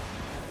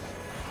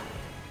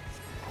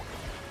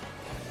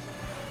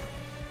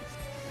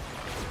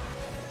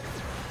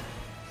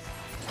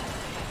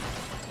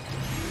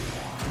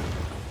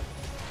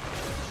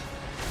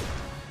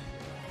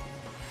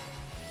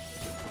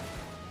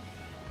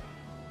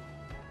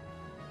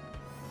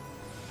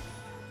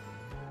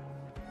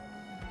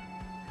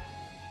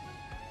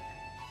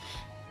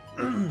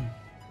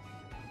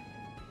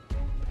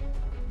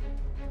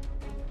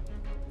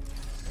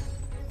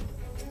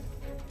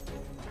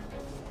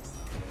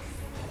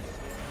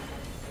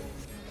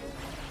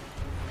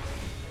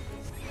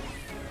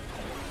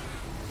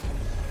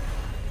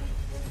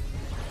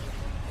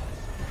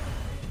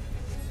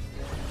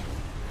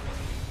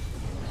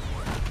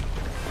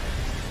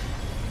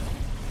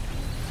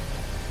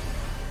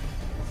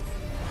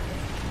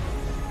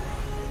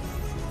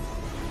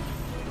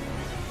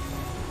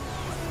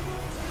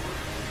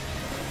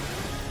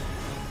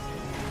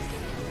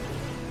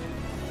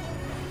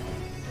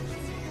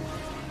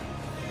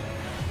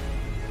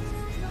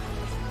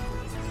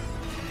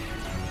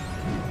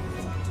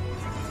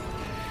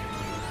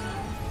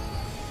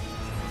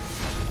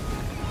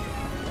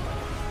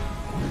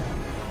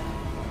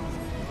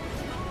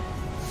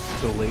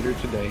 So later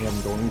today,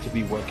 I'm going to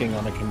be working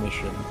on a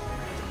commission,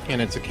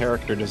 and it's a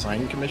character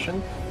design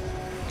commission.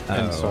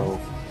 And so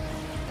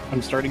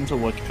I'm starting to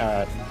look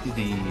at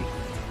the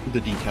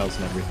details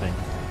and everything.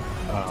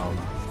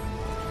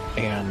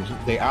 And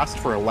they asked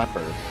for a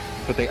leopard,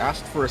 but they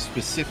asked for a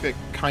specific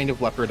kind of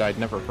leopard I'd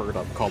never heard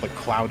of, called a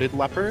clouded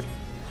leopard.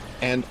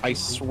 And I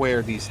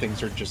swear these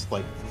things are just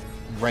like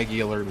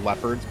regular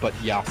leopards, but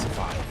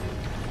yassified.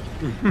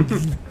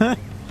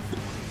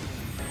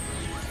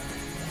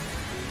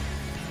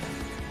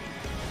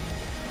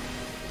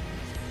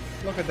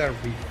 Look at that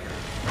reaper.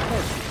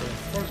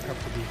 Of course have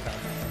to be fast.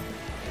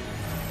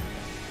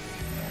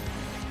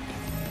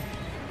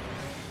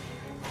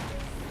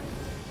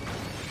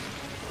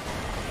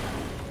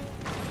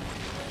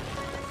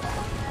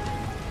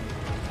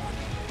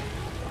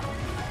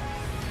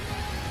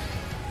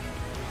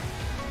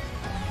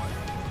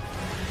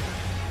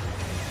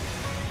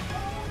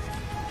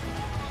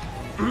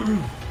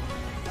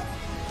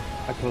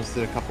 I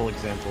posted a couple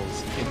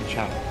examples in the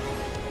chat.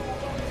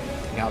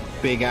 Got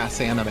big ass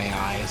anime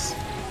eyes.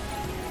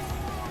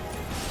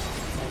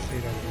 I'll say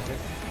that in a bit.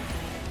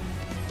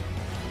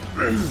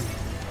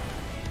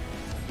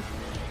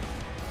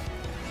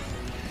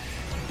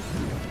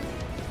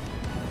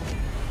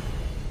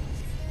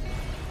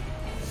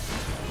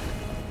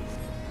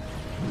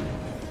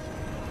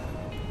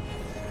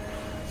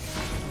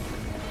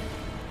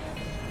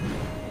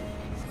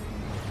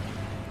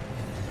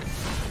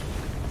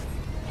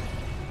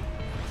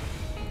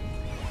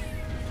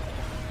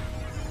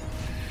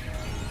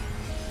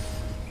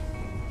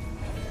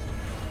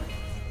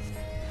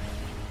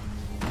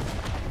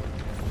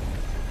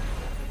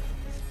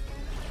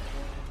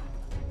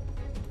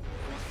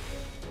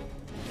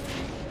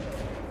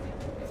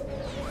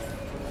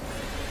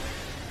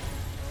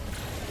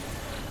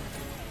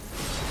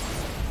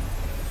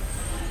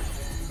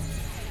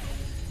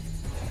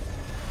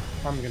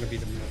 I'm gonna be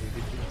the middle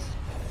ridiculous.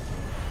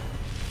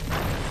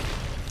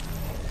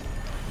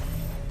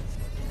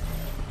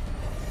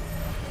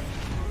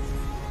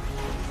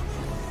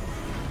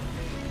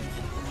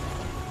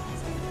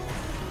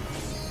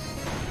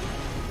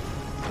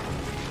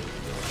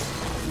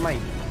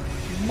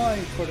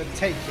 Mine for the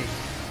taking.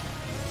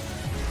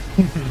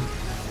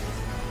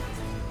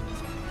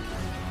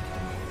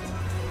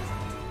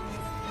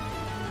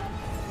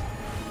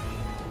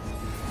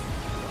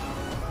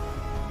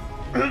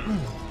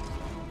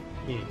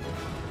 Yeah.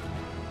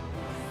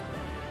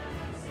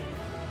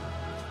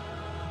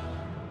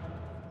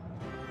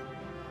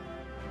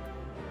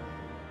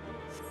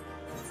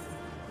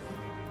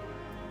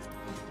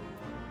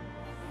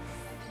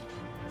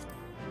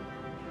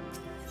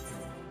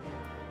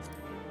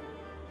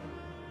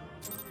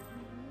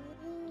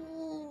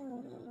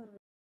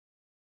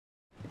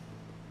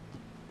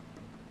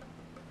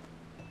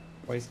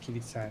 Why is Kitty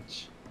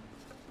Satch?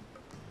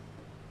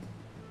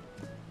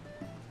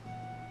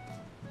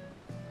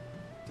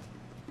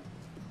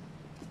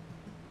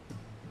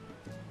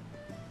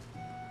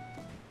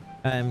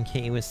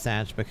 Kitty was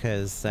sad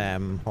because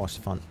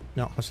Horsefont,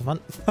 not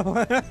Horsefont,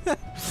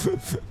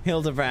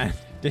 Hildebrand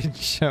didn't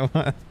show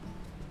up.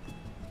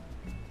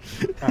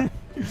 Ah.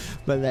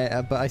 But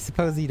I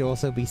suppose he'd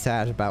also be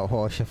sad about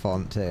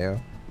Horsefont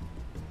too.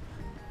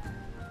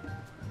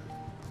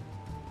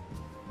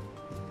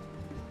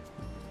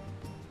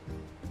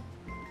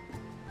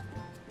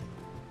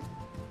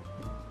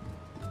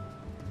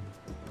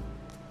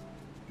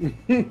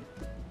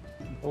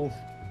 Oh.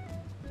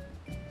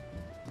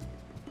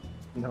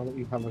 Now that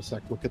you have a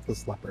sec, look at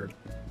this leopard.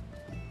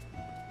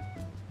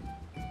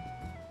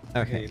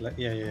 Okay.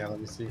 Yeah, let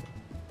me see.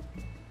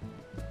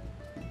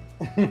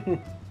 It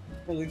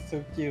looks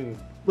so cute.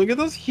 Look at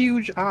those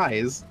huge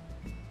eyes.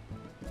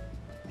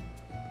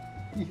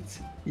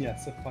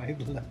 Yes, a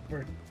 5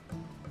 leopard.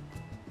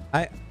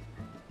 I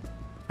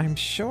I'm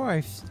sure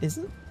I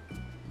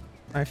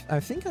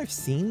think I've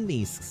seen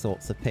these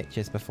sorts of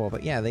pictures before,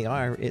 but yeah, they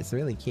are. It's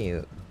really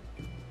cute.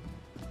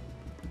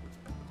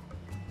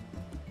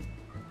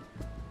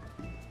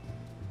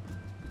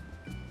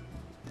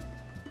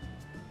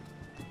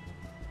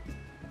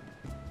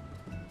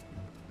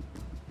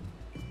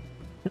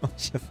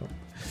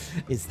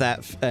 Is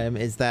that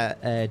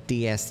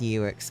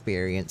DSU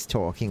experience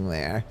talking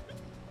there?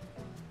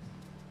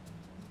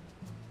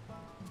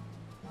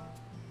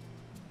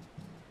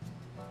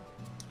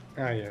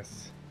 Ah,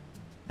 yes.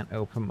 And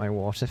open my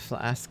water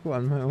flask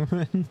one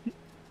moment.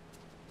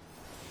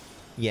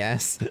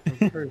 Yes.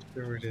 I'm pretty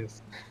sure it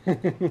is.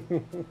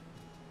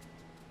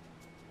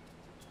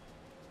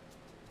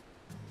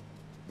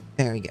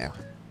 There we go.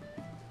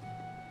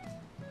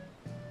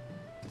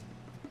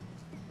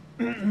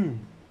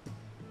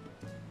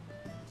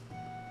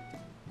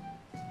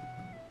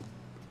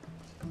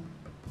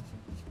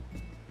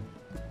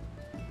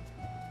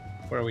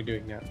 What are we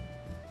doing now?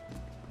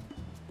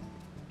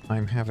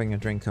 I'm having a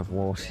drink of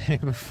water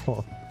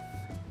before.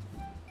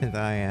 And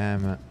I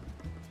am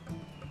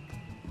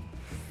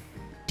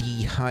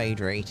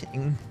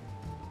dehydrating.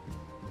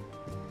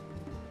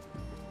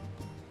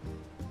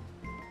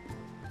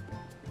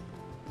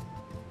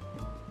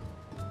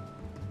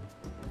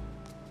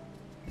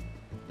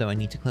 So I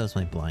need to close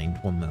my blind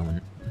one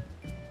moment.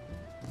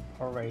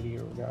 Alrighty,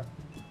 here we go.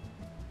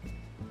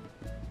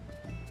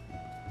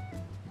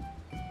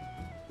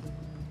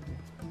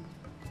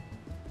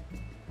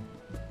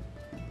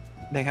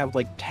 They have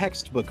like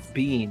textbook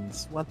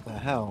beans. What the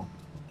hell?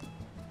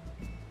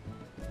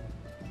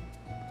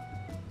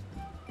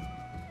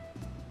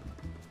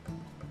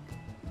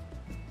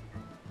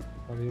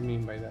 What do you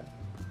mean by that?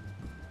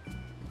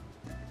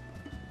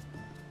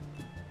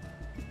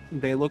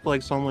 They look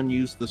like someone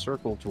used the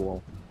circle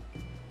tool.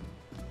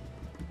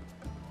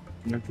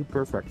 They're too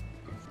perfect.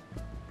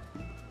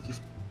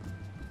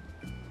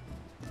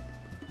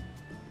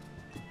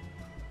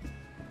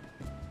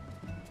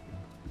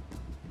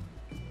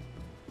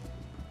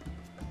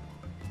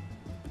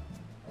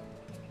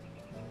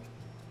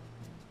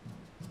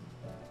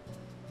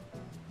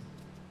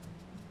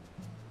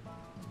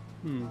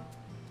 Hmm.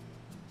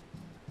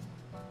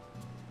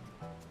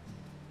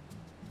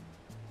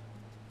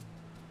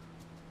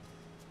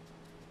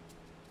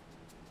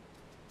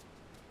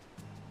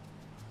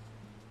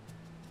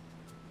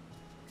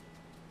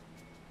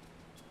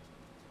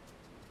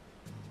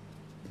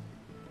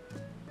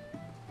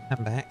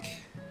 I'm back.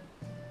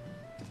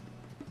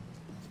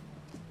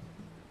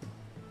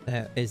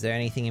 Is there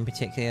anything in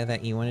particular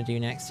that you want to do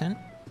next time?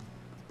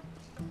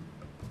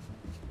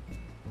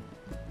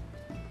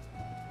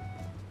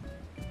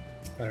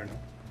 I don't know.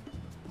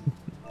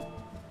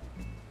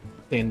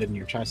 Stand in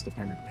your chest,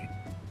 apparently.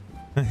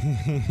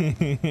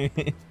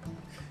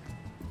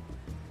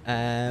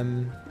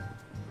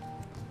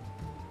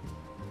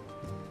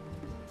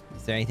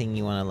 Is there anything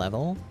you want to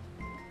level?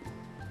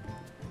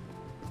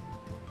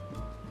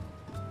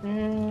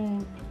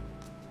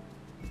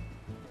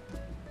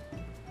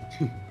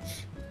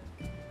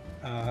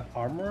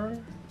 Armor?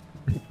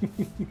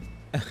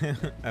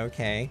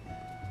 Okay.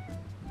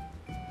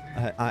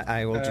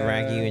 I will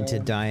drag you into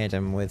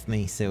Diadem with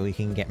me so we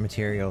can get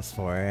materials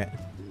for it.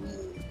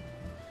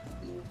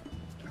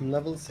 I'm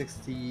level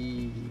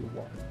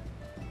 61.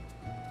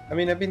 I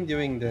mean, I've been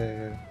doing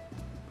the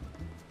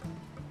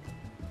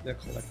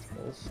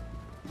collectibles.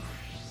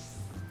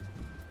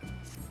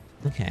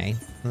 Okay,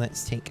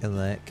 let's take a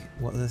look.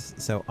 What is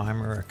so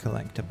armor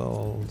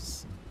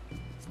collectibles?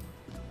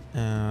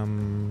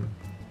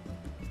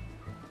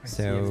 I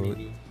see a So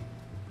mini.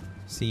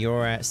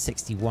 you're at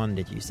 61,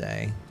 did you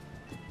say?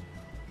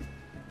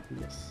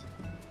 Yes.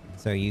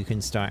 So you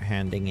can start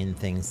handing in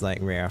things like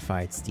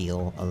rarefied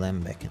steel,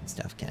 alembic and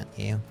stuff, can't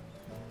you?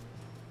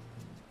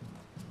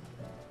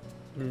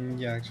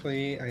 Yeah,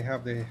 actually, I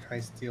have the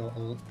high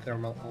steel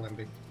thermal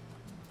alembic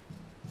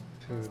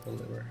to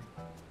deliver.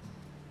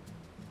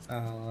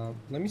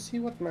 Let me see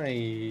what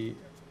my...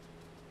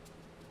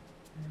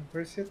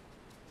 Where is it?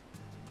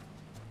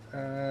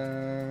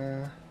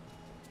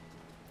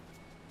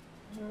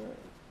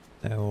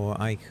 So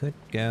I could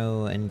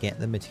go and get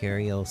the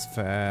materials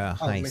for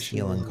high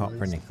steel and copper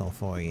missions. nickel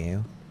for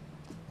you.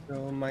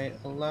 So my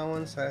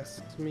allowance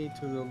asks me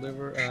to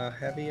deliver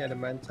heavy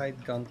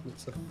adamantite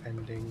gauntlets of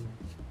fending.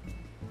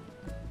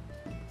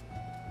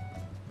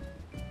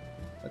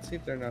 Let's see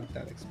if they're not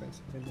that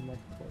expensive in the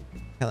marketplace.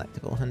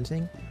 Collectible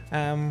hunting.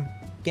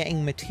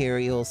 Getting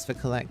materials for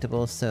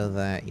collectibles so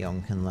that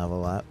Young can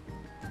level up.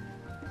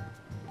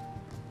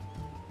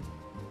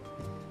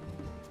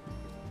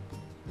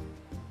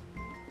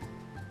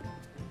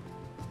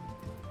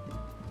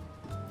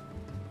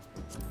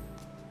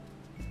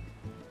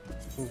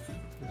 Oof,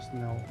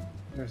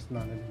 there's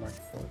none in the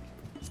marketplace.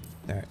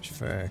 Search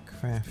for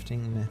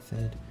crafting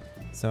method.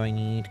 So I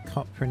need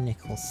copper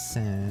nickel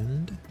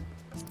sand.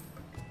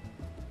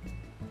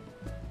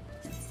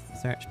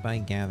 Search by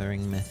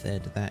gathering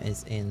method. That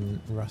is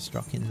in Rust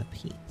Rock in the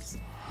Peaks.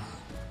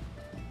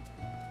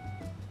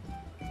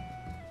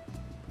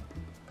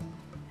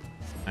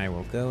 I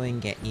will go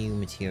and get you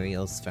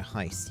materials for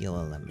High Steel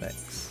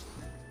Olympics.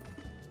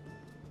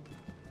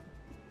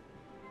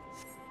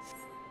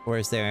 Or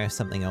is there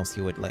something else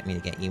you would like me to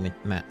get you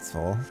mats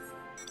for?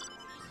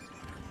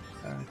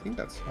 I think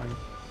that's fine.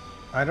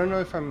 I don't know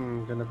if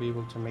I'm gonna be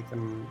able to make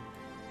them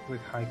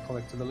with high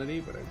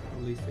collectability, but at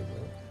least I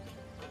will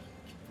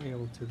be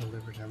able to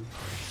deliver them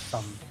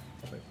some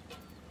of it.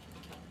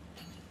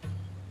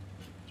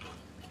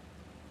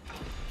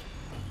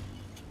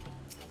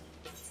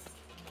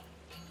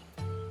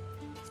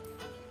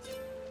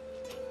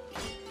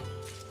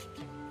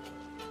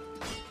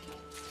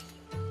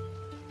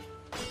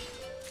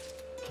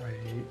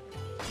 Right.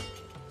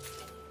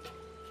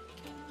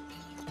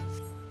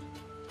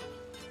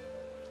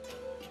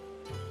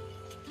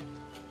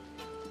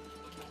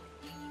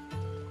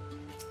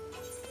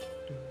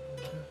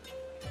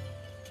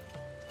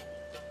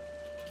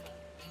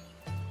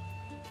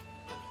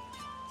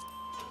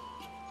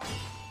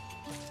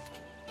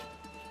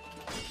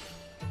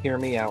 Hear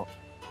me out.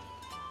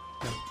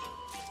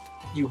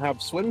 You have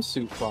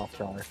swimsuit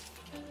Hrothgar.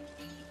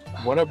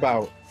 What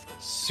about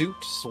suit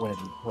swim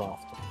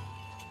Hrothgar?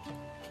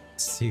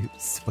 Suit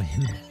swim.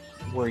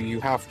 Where you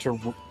have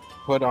to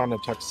put on a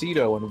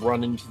tuxedo and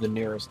run into the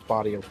nearest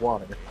body of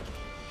water.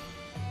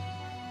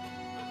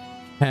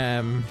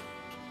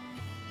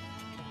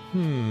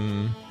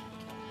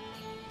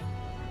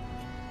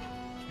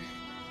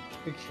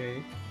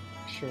 Okay,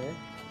 sure.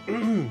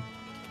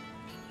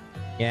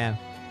 Yeah,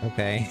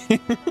 okay.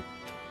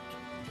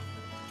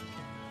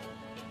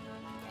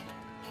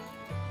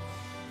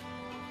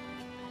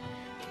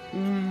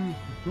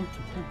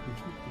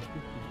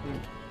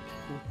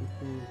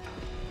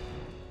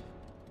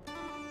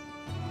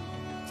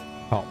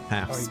 Top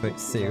half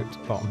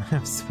swimsuit, bottom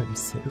half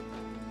swimsuit.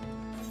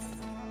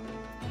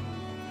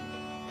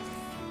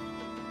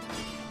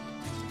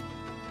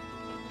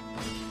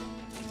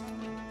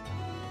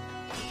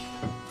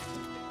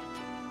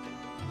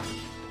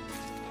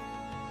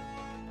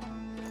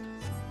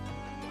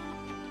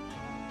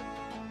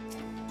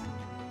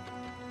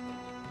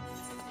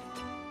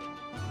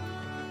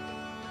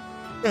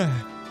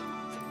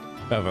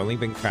 I've only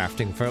been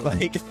crafting for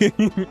like,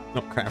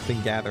 not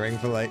crafting, gathering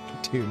for like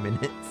 2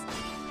 minutes.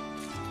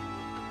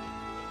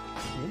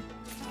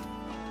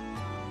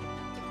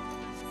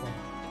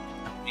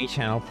 How many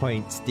channel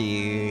points do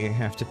you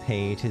have to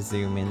pay to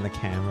zoom in the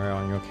camera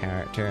on your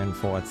character and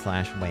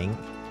 /wink?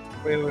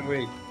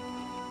 Wait.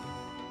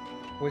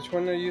 Which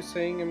one are you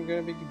saying I'm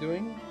gonna be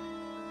doing?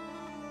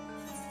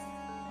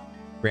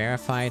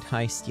 Rarefied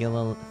High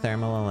Steel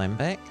Thermal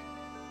Alembic?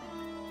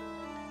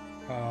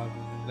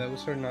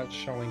 Those are not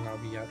showing up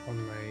yet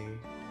on my...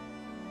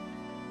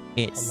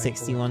 It's on my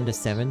 61 to collectibles.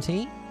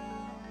 70?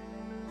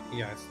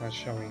 Yeah, it's not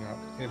showing up.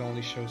 It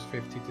only shows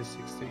 50 to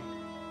 60.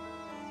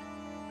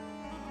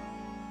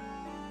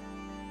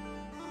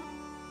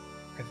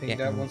 I think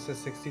that one's a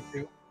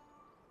 62.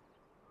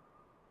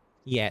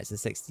 Yeah, it's a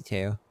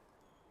 62.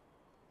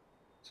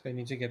 So I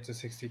need to get to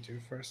 62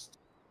 first.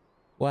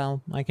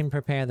 Well, I can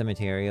prepare the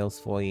materials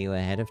for you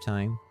ahead of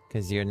time,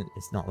 because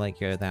it's not like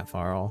you're that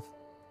far off.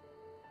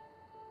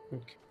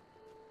 Okay.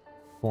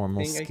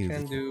 Formal I think I scuba.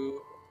 can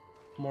do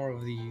more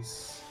of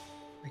these.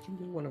 I can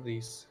do one of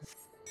these.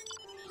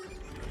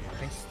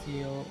 High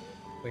steel.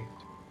 Wait.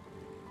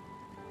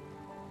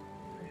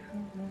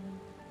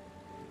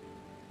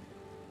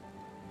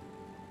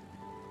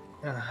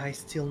 I have high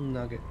steel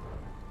nugget.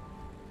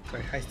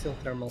 Sorry, high steel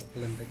thermal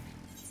Olympic.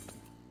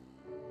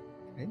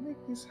 Can I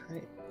make this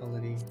high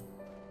quality?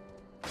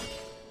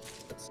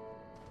 Let's...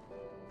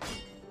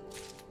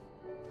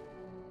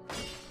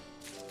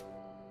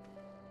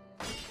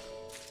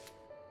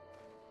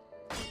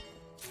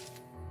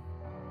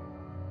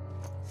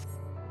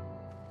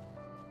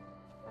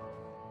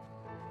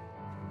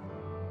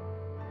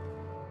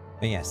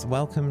 But yes,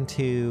 welcome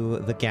to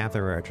the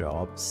Gatherer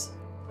jobs.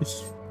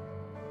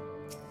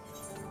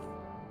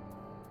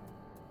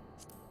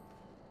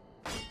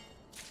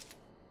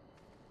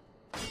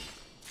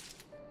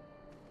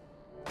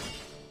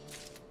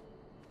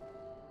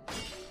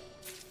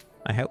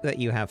 I hope that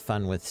you have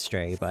fun with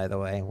Stray, by the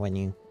way, when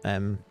you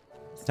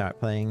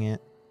start playing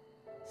it.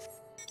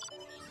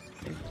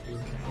 Thank you.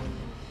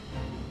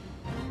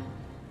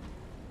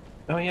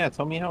 Oh yeah,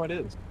 tell me how it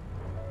is.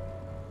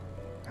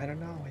 I don't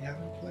know. I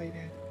haven't played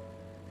it.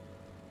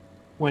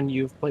 When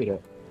you've played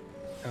it.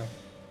 Oh.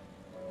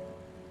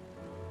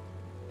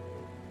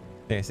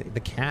 Seriously, the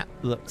cat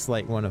looks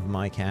like one of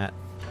my cat.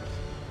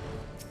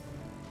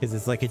 Because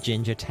it's like a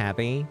ginger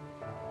tabby.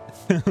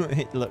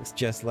 It looks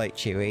just like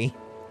Chewy.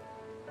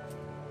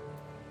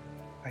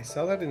 I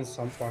saw that in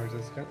some parts.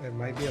 It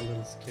might be a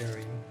little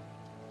scary.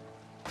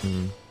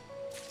 Hmm.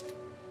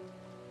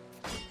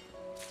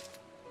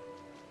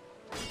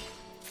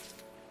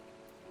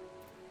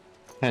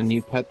 And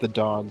you pet the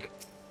dog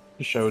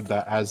showed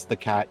that as the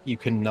cat, you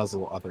can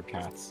nuzzle other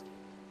cats.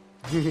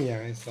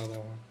 Yeah, I saw that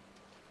one.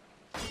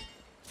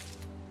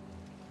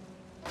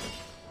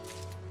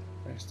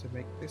 Nice to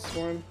make this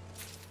one.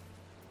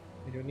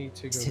 I don't need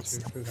to go to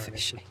food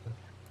harness.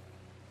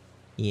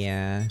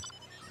 Yeah.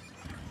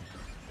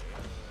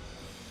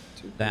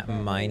 That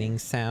mining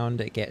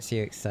sound, it gets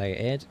you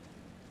excited.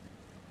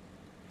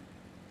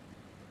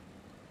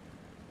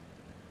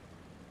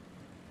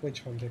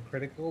 Which one? The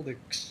critical? The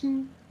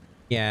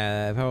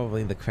Yeah,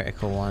 probably the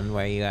critical one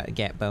where you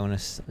get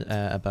bonus,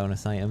 a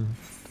bonus item.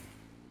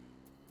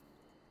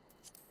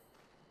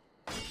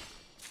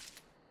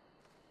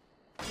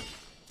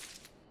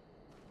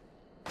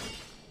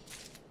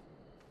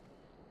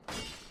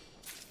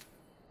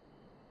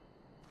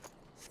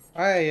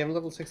 I am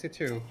level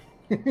 62.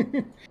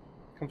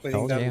 Completing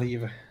Told that you.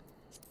 leave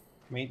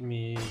made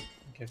me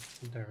get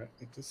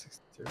directly to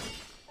 62.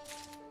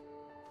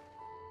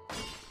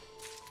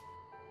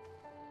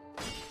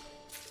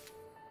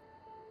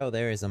 Oh,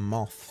 there is a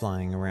moth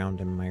flying around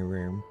in my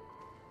room.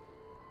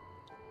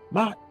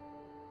 Not.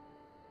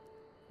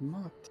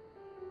 Not.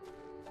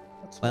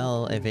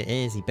 Well, if it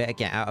is, you better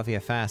get out of here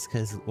fast,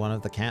 because one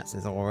of the cats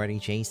is already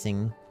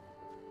chasing.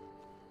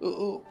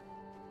 Oh,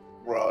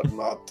 run,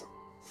 not.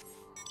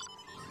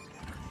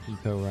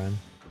 Eco run.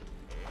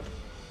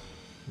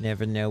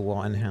 Never know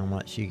what and how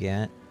much you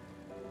get.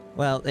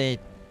 Well,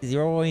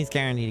 you're always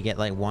guaranteed to get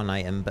like one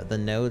item, but the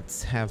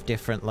nodes have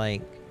different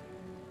like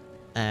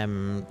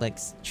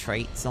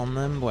traits on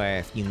them, where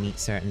if you meet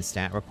certain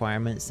stat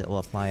requirements, it will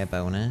apply a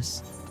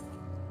bonus.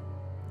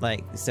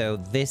 Like, so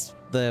this,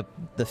 the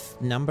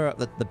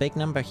big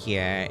number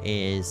here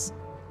is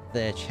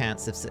the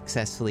chance of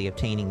successfully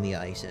obtaining the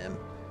item.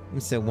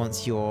 So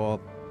once your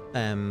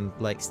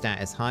like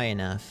stat is high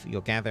enough,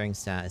 your gathering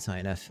stat is high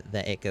enough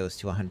that it goes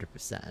to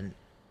 100%.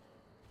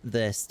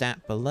 The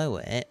stat below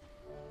it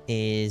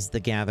is the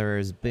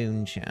Gatherer's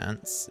Boon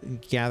chance.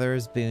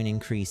 Gatherer's Boon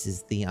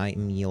increases the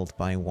item yield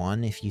by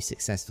 1 if you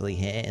successfully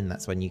hit it, and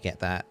that's when you get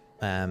that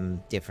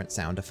different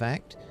sound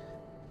effect.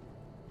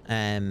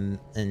 And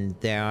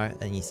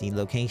you see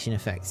location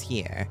effects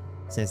here.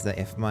 It says that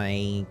if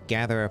my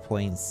Gatherer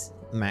points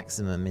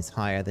maximum is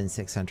higher than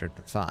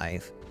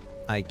 605,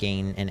 I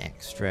gain an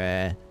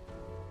extra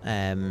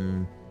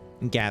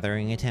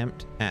gathering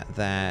attempt at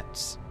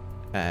that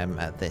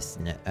at this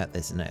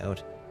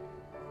node.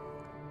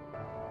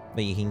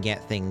 But you can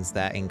get things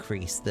that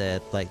increase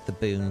the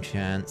boon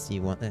chance.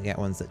 You want to get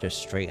ones that just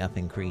straight up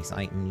increase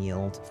item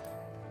yield.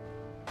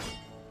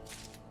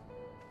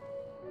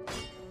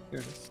 Here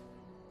it is.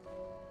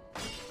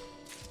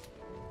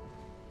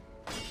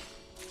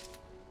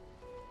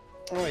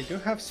 Oh, I do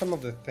have some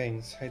of the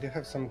things. I do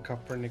have some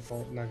copper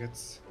nickel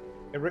nuggets.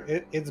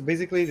 It's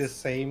basically the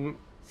same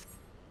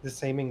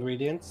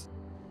ingredients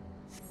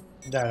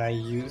that I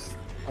used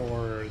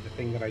for the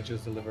thing that I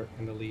just delivered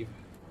in the leave.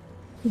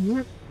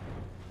 Yeah.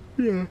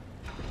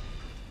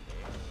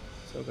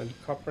 So then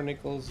copper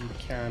nickels you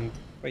can't.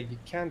 Wait, you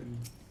can't. You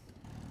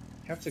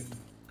have to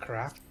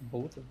craft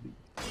both of these.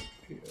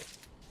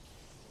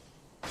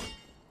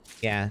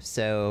 Yeah,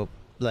 so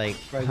like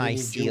Right, you high need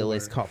steel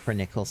is jeweler. copper,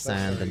 nickel, That's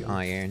sand, very and good.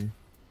 iron.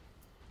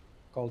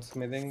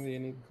 Goldsmithing? Do you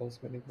need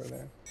goldsmithing for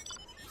that?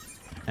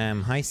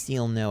 High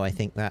steel, no, I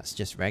think that's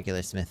just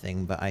regular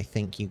smithing, but I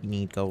think you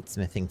need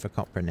goldsmithing for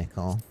copper,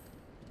 nickel.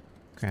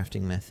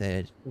 Crafting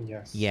method.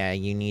 Yes. Yeah,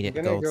 you need it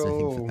I'm gonna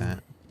goldsmithing for go-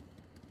 that.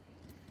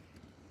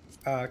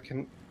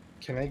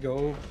 Can I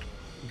go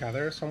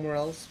gather somewhere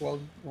else while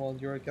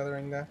you're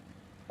gathering that?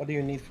 What do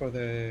you need for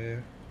the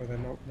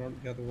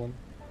the other one?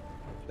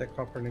 The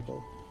copper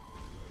nickel.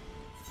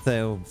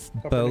 So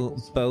Copper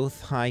nickels. both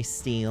high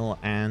steel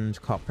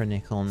and copper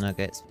nickel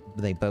nuggets,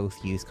 they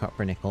both use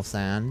copper nickel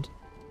sand.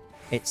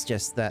 It's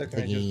just that So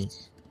the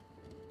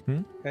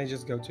can I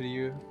just go to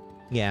you?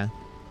 yeah,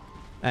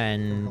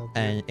 and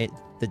Okay.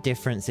 the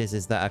difference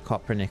is that a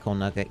copper nickel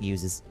nugget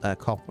uses a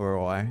copper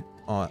ore,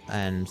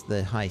 and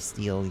the high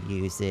steel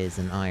uses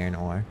an iron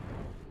ore.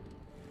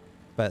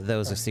 But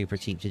those are Right. super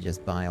cheap to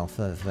just buy off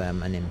of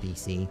an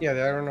NPC. Yeah,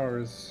 the iron ore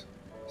is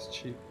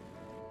cheap.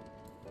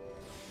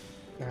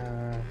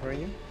 Where are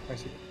you? I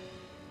see.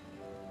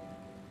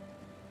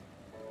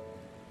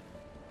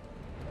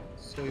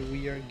 So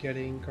we are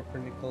getting copper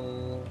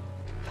nickel.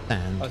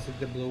 And Oh, is it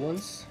the blue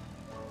ones?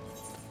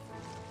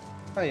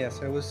 Oh yes,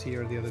 I was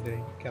here the other day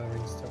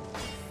gathering stuff.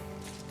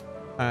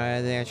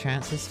 are there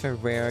chances for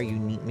rare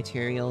unique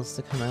materials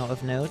to come out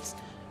of nodes?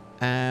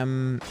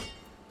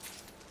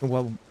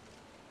 Well,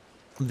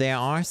 there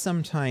are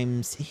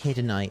sometimes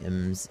hidden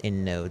items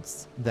in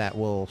nodes that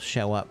will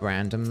show up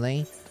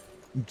randomly.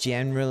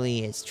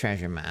 Generally, it's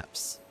treasure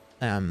maps.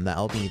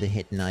 That'll be the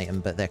hidden item,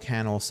 but there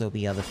can also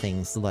be other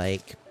things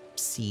like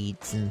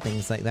seeds and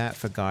things like that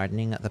for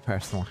gardening at the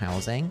personal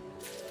housing.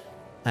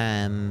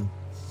 In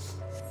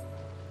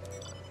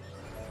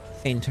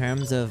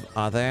terms of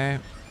other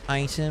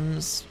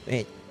items,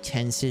 it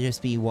tends to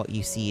just be what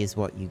you see is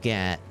what you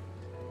get.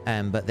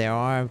 But there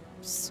are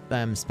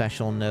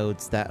special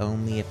nodes that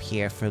only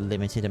appear for a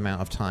limited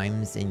amount of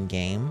times in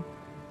game.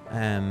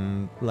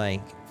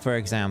 Like, for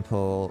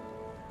example,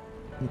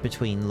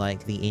 between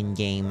like the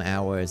in-game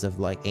hours of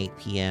like 8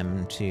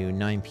 PM to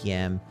 9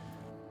 PM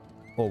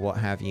or what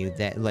have you,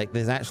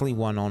 there's actually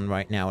one on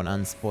right now, an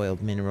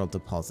unspoiled mineral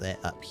deposit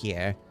up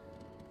here.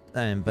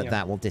 But Yeah.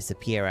 that will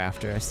disappear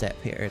after a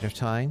set period of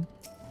time.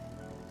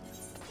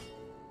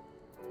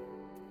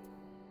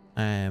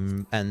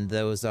 And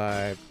those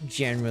are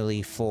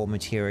generally for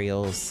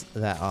materials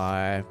that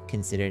are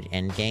considered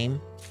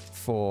endgame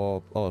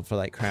for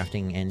like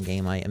crafting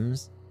endgame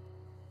items.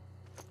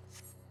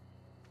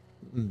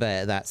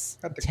 But that's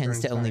At the tends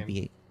current to only time.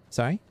 be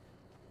sorry?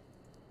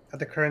 At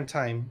the current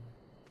time,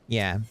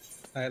 Yeah.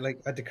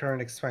 like at the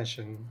current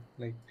expansion,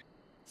 like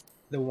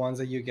the ones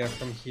that you get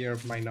from here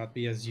might not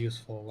be as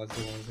useful as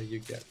the ones that you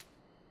get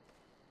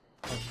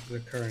of the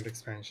current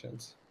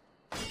expansions.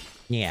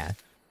 Yeah.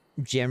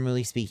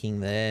 Generally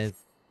speaking, the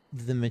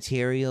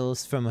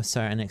materials from a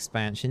certain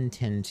expansion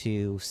tend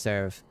to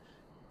serve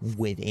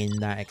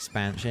within that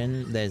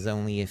expansion. There's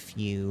only a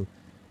few.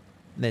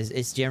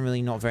 It's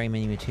generally not very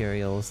many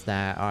materials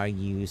that are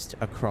used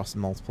across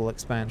multiple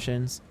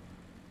expansions.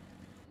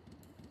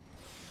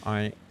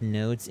 Are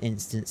nodes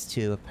instanced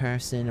to a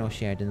person or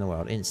shared in the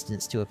world?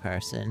 Instanced to a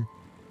person.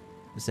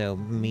 So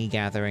me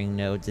gathering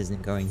nodes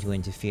isn't going to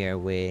interfere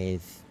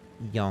with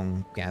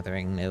Young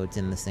gathering nodes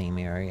in the same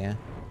area.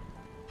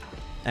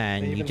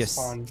 And They you even just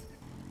spawn.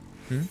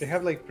 Hmm? They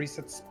have like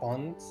preset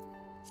spawns,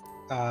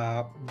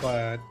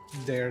 but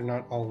they're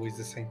not always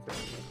the same for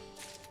everyone.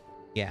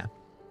 Yeah.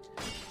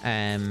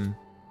 And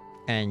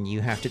you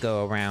have to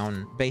go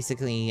around.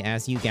 Basically,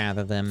 as you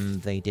gather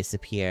them, they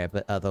disappear,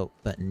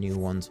 but new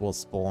ones will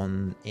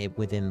spawn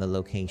within the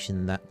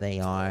location that they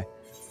are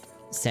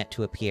set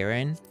to appear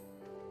in.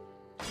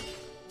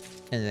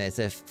 And there's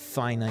a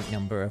finite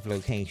number of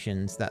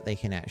locations that they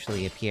can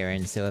actually appear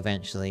in, so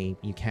eventually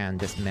you can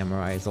just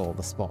memorize all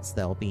the spots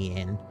they'll be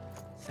in,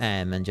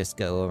 and just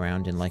go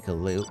around in like a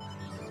loop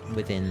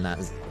within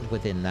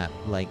that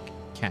like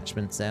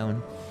catchment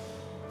zone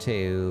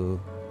to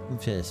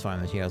just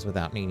find materials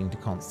without needing to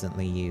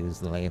constantly use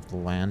the lay of the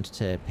land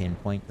to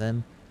pinpoint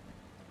them.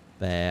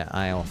 But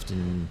I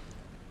often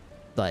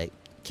like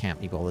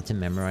can't be bothered to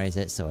memorize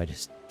it, so I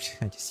just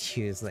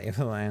use lay of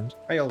the land.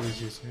 I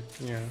always use it.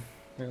 Yeah,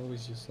 I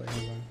always use like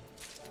one.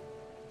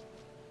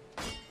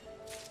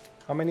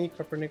 How many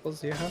copper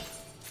nickels do you have?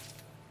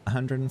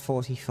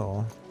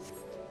 144.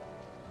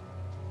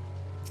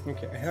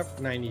 Okay, I have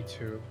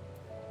 92.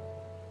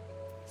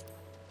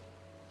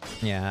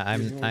 Yeah,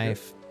 Using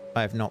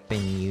I've not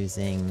been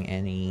using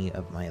any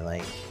of my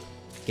like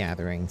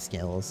gathering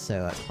skills,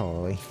 so that's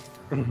probably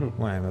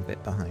why I'm a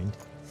bit behind.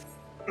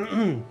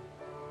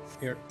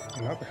 You're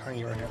not behind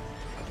your head.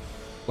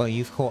 Well,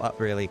 you've caught up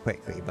really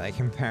quickly by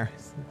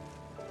comparison.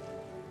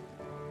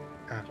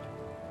 Ah.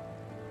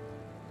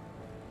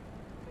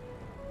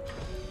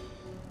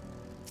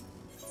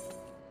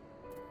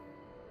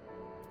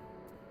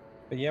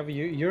 But yeah, but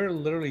you're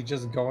literally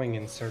just going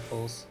in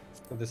circles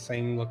to the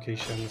same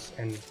locations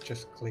and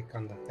just click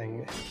on the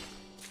thing.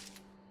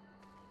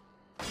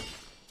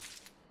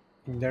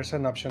 And there's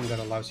an option that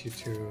allows you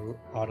to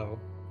auto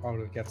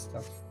get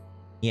stuff.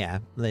 Yeah,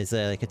 there's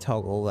like a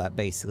toggle that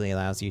basically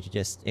allows you to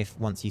just,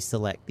 once you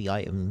select the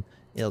item,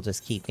 it'll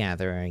just keep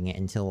gathering it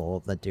until all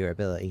of the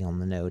durability on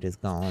the node is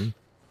gone.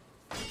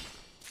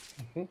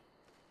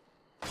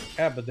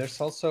 Yeah, but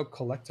there's also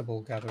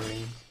collectible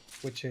gathering,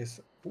 which is...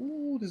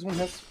 Ooh, this one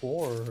has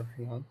 4.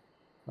 Hang on.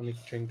 Let me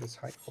drink this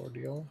high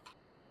cordial.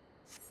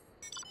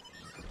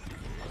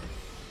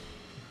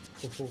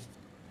 Ooh.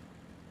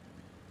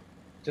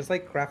 Just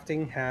like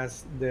crafting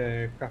has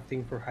the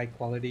crafting for high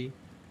quality,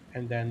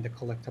 and then the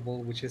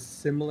collectible, which is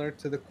similar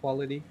to the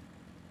quality,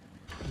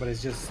 but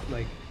it's just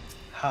like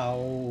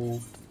how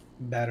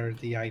better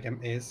the item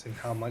is and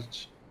how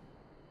much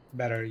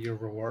better your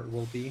reward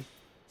will be.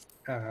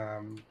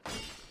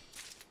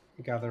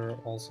 Gathering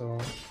also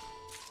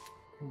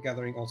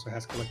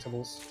has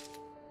collectibles,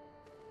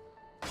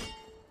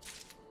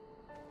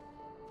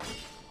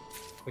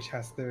 which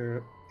has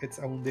its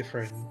own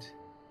different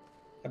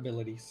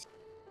abilities.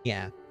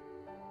 Yeah.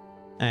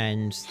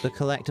 And the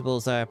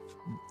collectibles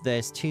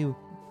there's 2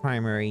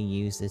 primary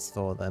uses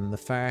for them. The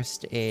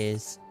first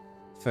is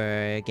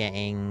for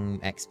getting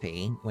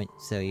XP,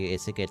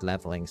 it's a good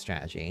leveling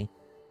strategy.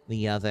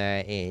 The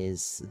other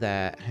is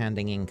that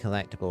handing in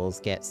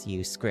collectibles gets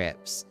you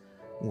scripts,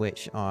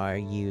 which are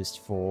used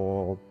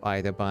for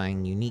either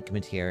buying unique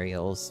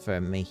materials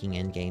for making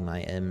endgame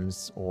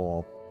items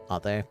or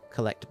other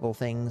collectible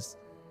things.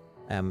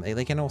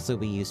 They can also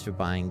be used for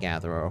buying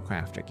gatherer or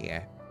crafter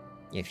gear,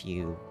 if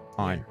you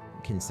aren't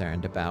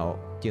concerned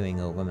about doing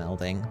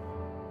overmelding.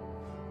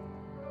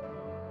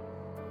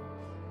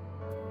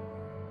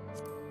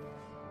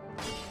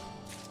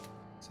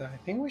 So I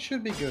think we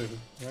should be good,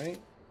 right?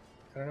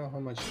 I don't know how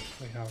much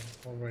we have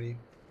already.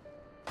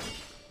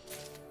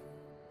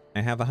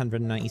 I have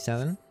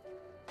 197.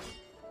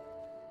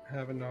 I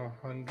have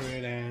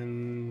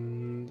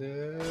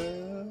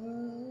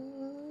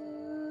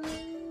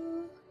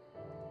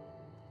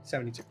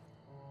 172.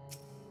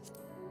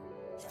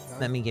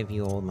 Let me give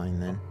you all mine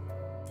then.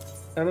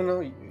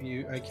 No.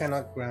 I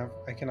cannot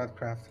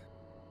craft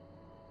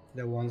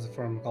the ones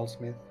from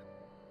Goldsmith.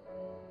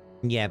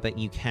 Yeah, but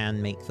you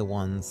can make the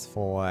ones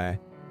for...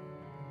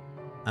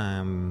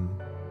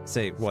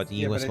 So what, do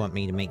you just want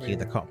me to make you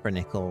the copper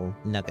nickel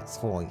nuggets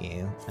for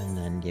you, and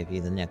then give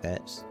you the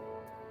nuggets?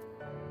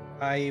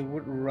 I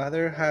would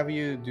rather have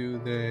you do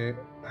the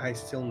high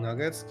steel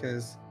nuggets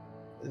because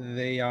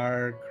they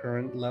are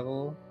current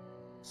level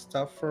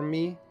stuff for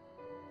me.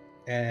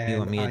 You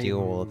want And me to do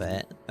all of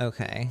it?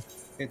 Okay.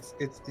 It's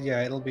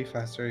yeah, it'll be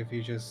faster if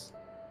you just.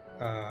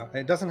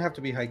 It doesn't have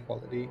to be high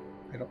quality.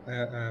 I don't.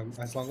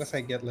 As long as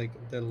I get like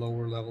the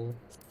lower level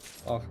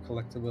of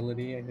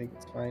collectability, I think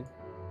it's fine.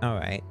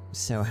 Alright,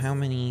 so how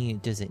many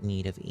does it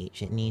need of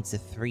each? It needs a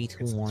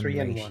 3-to-1 3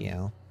 and 1.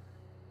 ratio.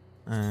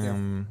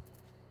 Yeah.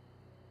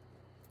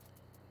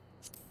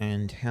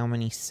 And how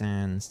many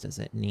sands does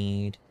it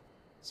need?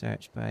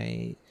 Search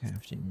by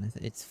crafting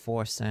method. It's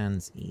 4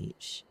 sands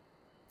each.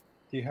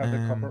 Do you have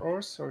the copper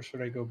ores, or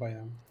should I go buy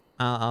them?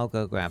 I'll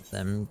go grab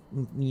them.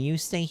 You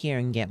stay here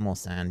and get more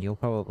sand. It's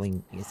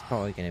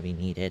probably gonna be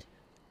needed.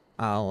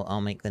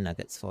 I'll make the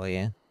nuggets for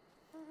you.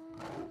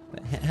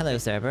 But hello,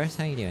 Cerberus.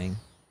 How you doing?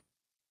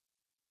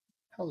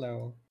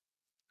 Hello.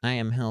 I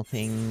am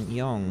helping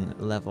Yong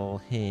level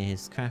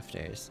his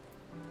crafters.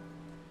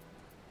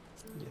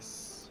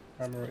 Yes.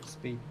 Armor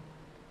speed.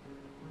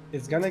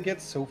 It's gonna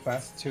get so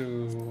fast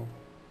to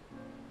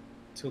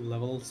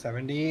level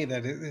 70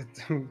 that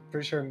I'm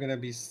pretty sure I'm gonna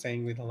be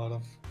staying with a lot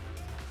of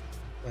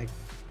like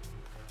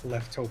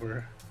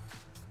leftover.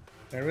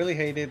 I really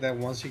hate it that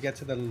once you get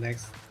to the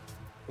next,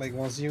 like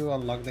once you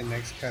unlock the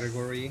next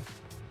category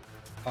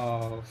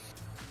of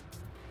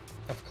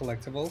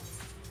collectible,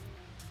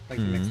 like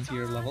the next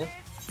tier level,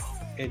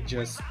 it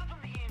just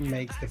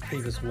makes the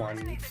previous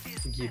one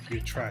give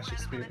you trash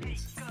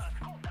experience.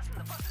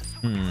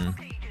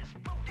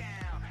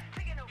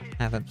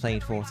 Haven't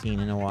played 14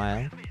 in a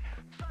while.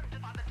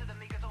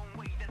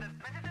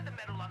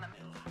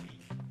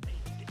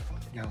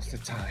 Now's the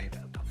time.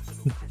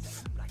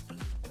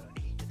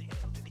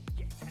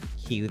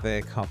 Cue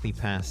the copy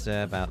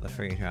pasta about the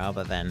free trial,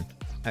 but then,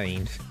 I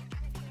mean,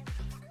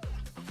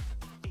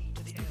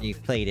 if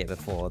you've played it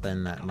before,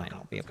 then that might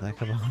not be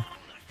applicable.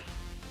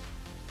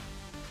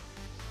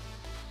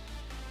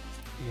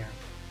 Yeah.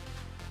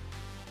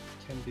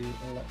 Can be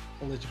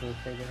eligible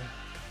for that.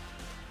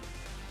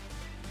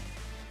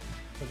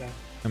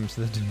 Come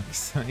to the dark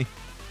side.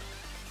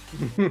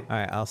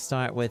 Alright, I'll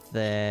start with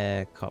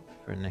the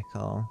copper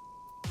nickel.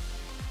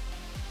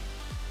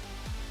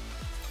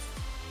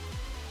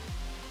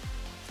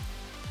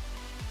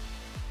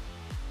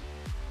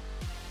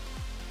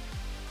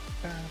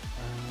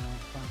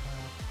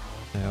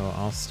 So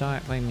I'll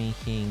start by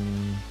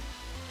making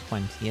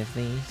 20 of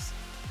these,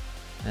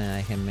 and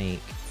I can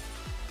make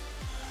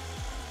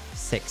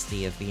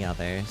 60 of the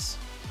others.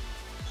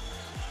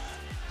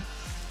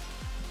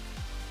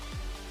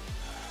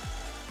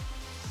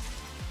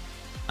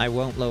 I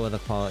won't lower the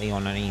quality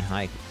on any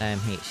high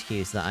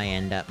HQs that I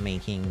end up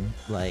making,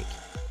 like,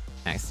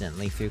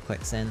 accidentally through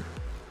quicksynth.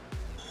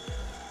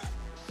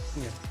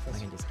 Yeah, I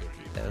can just give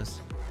you those.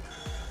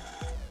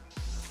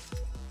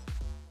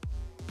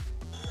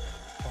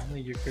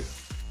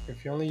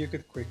 If only you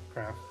could quick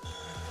craft,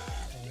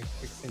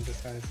 quick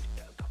synthesize,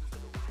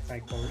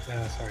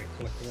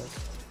 collectibles.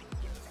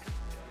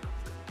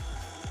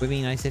 Would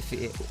be nice if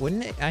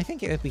wouldn't it? I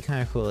think it would be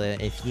kind of cool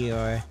if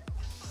your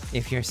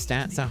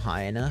stats are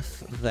high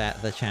enough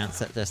that the chance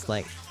that just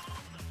like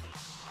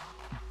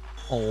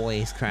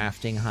always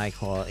crafting high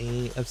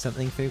quality of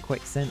something through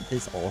quicksynth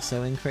is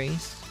also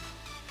increased.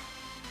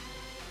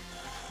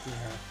 Yeah.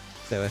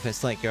 So if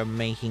it's like you're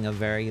making a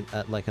very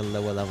like a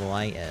lower level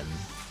item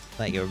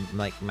that you're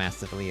like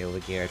massively over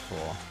geared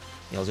for,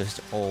 you'll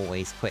just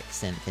always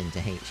quicksynth into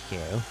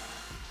HQ.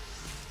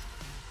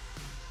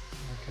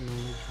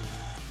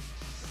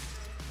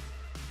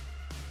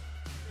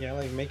 Yeah,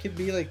 like make it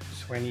be like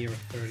 20 or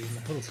 30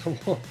 levels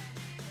long.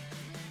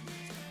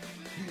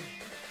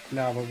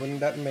 No, but wouldn't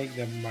that make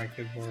the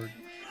market board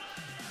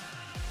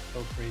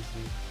so crazy?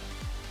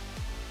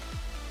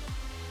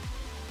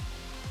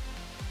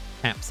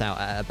 Caps out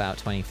at about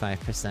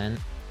 25%.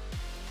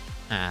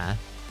 Ah.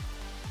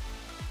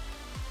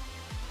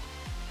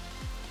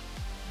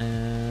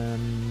 I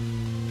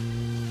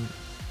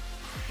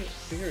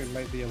figure it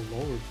might be a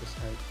lower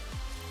percent.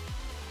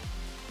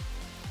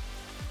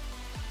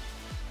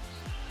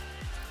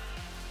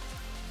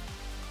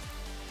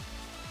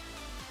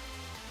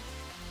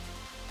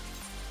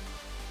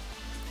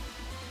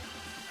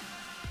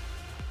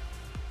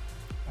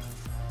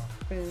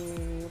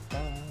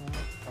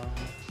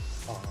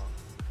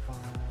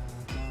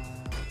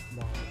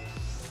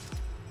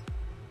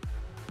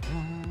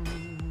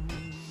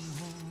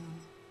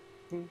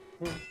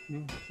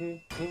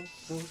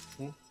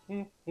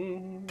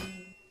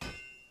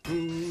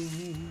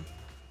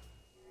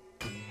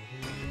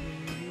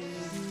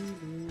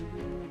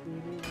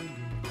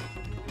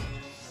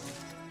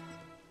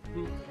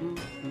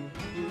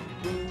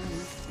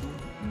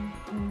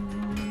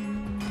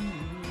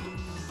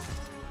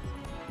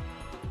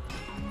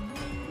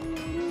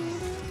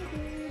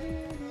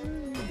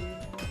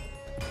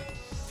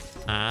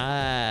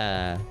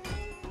 Ah.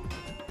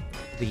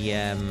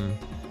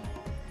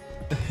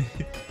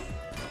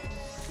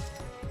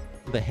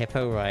 The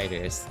Hippo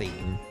Riders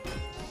theme.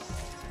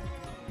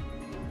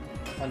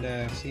 On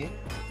the FC?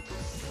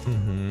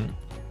 Mm-hmm.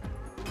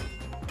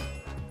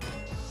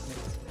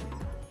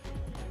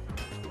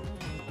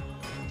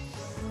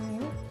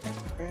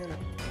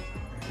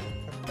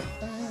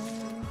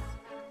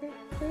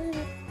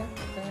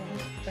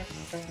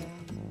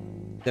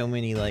 So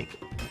many, like,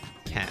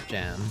 cat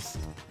jams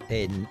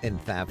in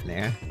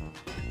Thavnir.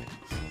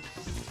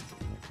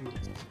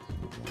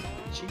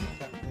 Cheap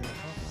that man.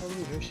 How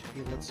come Yoshi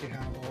lets you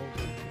have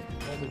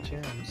all the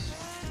gems?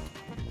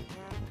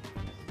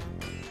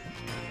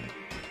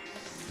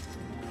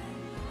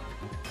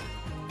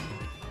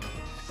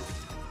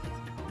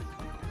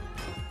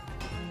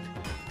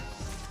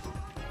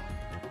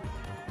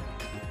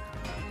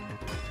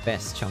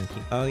 Best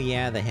chunky. Oh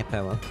yeah, the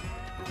hippo.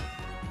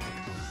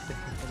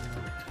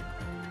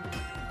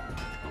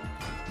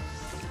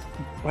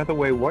 By the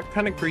way, what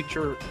kind of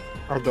creature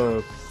are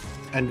the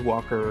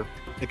Endwalker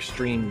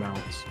extreme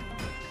mounts?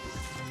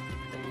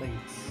 The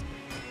links.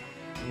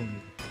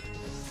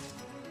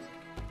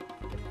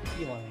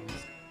 Felines.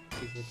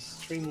 With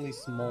extremely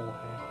small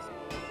heads.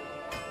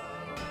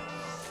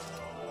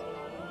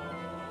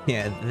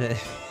 Yeah,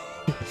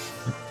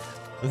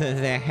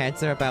 their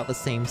heads are about the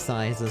same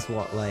size as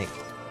what, like,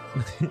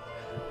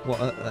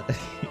 what?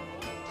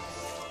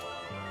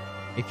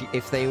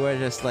 If they were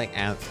just like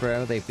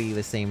Anthro, they'd be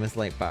the same as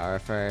like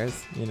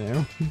Barfurs, you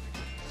know?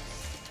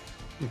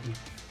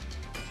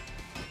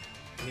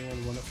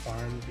 Anyone want to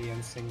farm the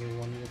Unsinger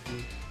one with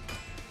me?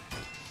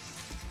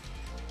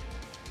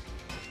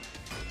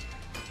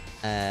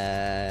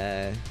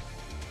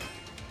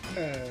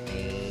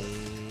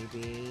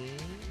 Maybe.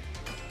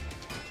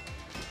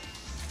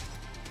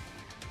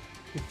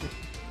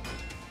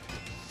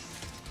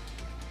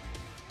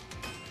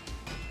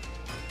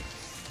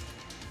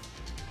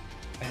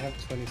 I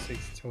have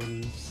 26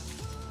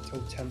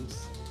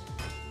 totems.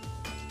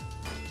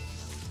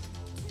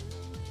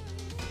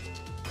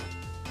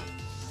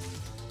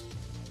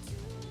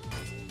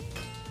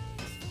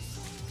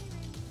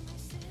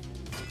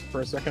 For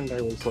a second,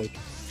 I was like,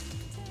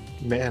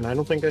 man, I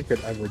don't think I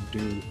could ever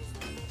do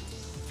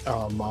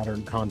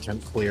modern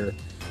content clear.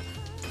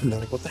 And they're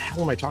like, what the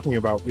hell am I talking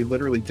about? We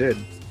literally did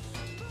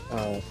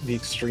the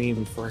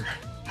extreme for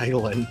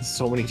Island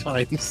so many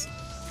times.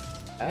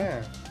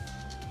 Yeah.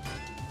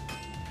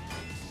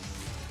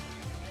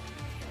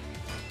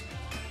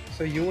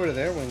 So you were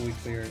there when we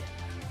cleared.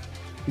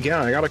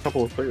 Yeah, I got a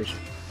couple of clears.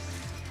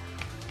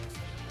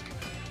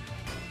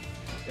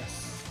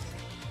 Yes.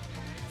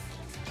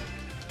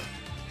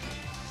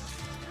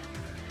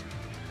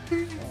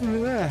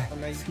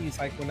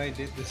 When I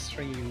did the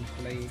stream,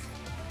 when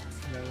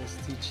I was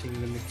teaching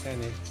the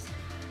mechanics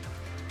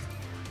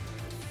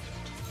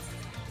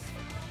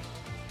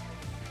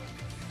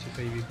to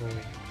baby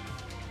boy.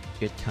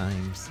 Good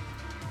times.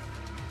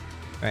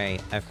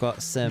 Right, I've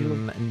got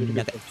some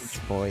nuggets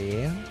for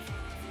you.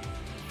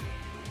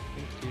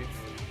 Thank you.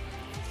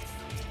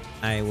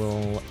 I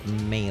will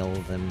mail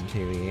them to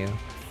you.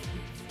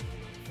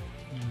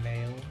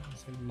 Mail?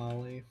 Is it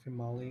Mali?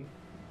 Fimali?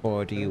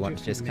 Or do you Don't want you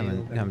to just mail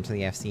come them? to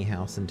the FC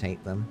house and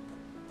take them?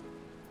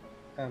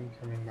 I'm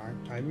coming back.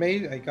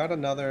 I got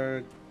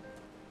another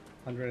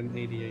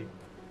 188.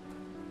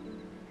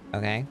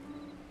 Okay.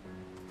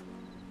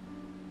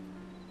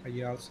 Are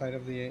you outside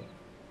of the...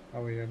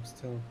 Oh wait, I'm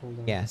still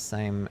holding. Yes,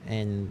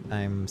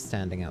 I'm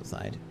standing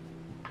outside.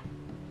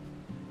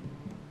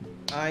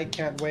 I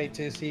can't wait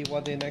to see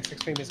what the next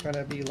extreme is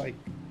gonna be like.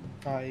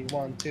 I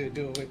want to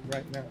do it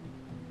right now.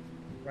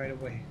 Right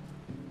away.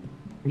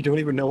 We don't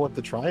even know what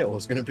the trial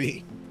is going to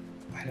be.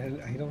 I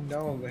don't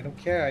know. I don't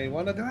care. I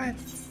wanna do it.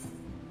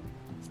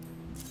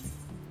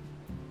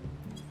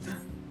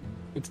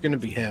 It's going to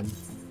be him.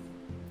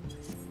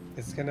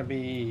 It's gonna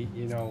be,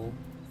 you know,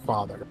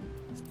 Father.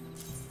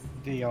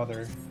 the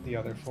other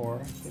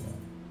four, you know.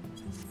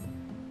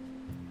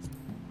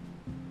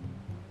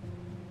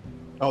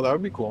 Oh, that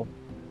would be cool.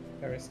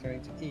 Paris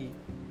going to eat.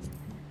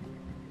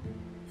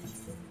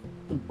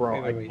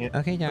 Bro, Wait. I can't.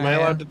 Okay, Am I Daria.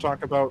 allowed to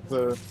talk about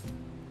the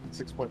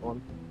 6.1? Oh,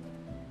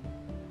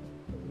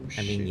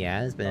 I mean, shit.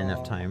 yeah, it's been enough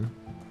Oh. time.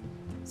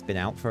 It's been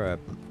out for,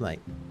 like,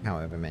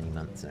 however many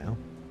months now.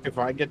 If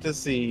I get to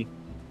see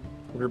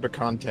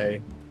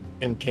Rubicante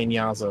and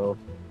Kenyazo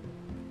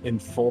in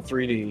full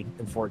 3D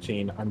in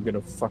 14, I'm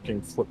gonna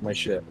fucking flip my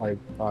shit. I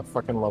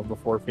fucking love the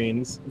Four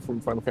Fiends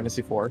from Final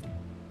Fantasy IV.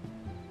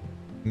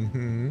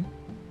 Mm-hmm.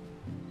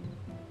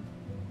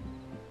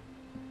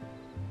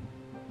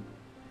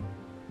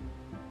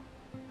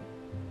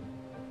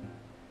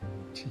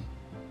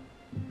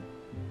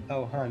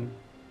 Oh, hun.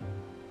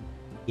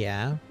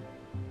 Yeah.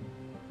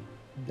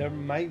 There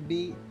might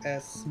be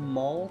a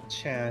small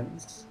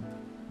chance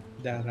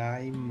that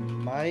I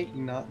might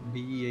not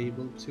be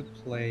able to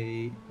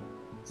play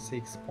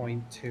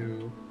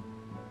 6.2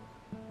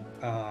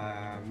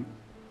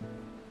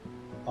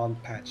 on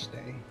patch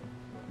day.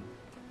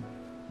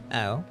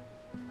 Oh.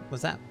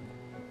 What's that?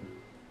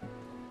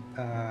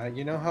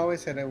 You know how I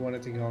said I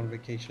wanted to go on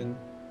vacation?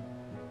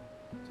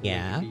 To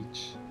Yeah. the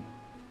beach.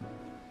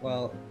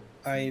 Well,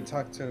 I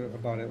talked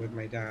about it with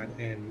my dad,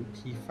 and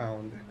he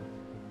found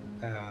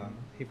a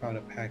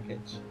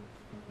package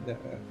the,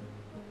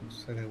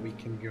 so that we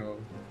can go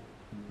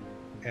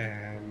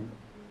and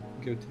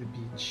go to the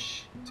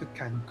beach to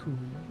Cancun.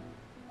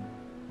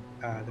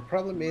 The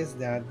problem is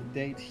that the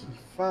date he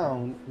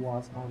found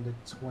was on the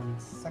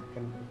 22nd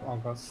of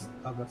August,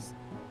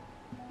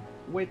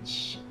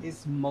 which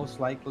is most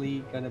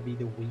likely gonna be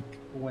the week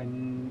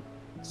when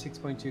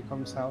 6.2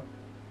 comes out.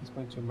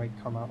 6.2 might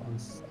come out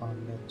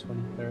on the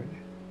 23rd.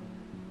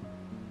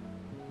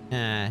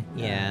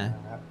 Yeah.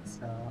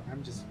 So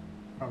I'm just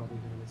probably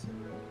gonna miss it.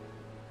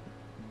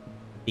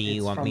 Do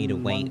you It's want me to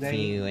from wait for Monday.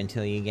 you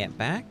until you get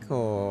back,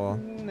 or?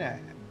 Nah.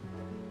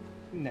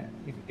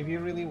 If you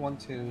really want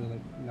to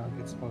like not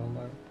get spoiled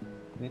or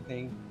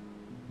anything,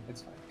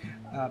 it's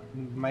fine.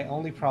 My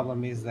only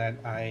problem is that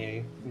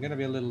I'm gonna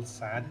be a little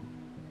sad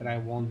that I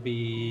won't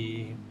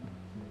be.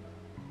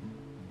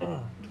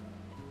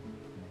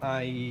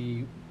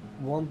 I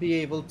won't be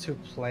able to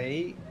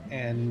play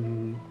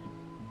and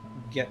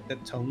get the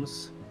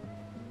tomes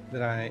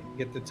that I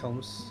get the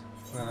tomes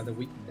the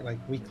week like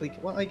weekly.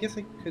 Well, I guess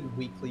I could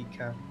weekly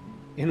cap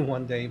in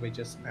one day by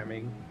just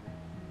spamming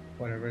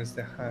whatever is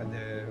the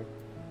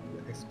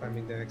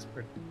spamming the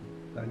expert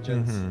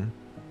dungeons. Mm-hmm.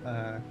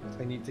 'Cause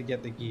I need to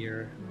get the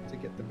gear to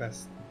get the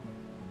best.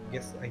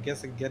 I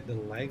guess I get the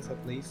legs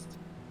at least.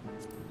 I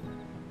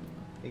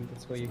think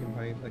that's where you can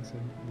buy like some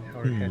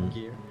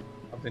headgear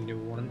of the new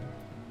one.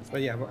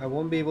 But yeah, I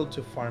won't be able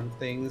to farm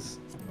things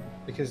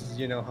because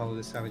you know how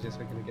the savages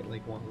are gonna get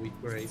like 1 week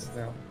grace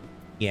now.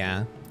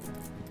 Yeah.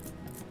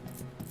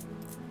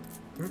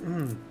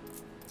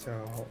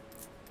 So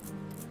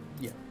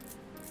yeah.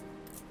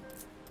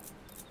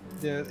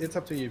 It's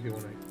up to you if you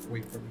want to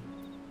wait for me.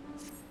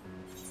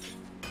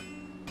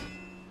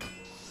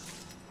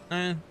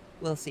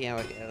 We'll see how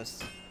it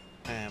goes.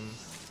 'Cause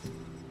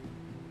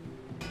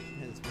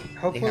they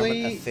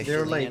Hopefully haven't officially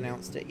they're like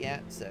announced it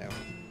yet, so.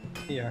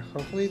 yeah.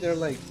 Hopefully they're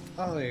like,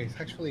 oh, it's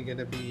actually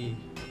gonna be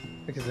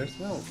because there's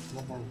no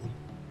more week.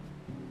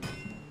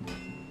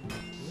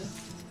 Yeah.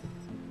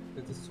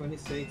 It's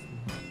 26th.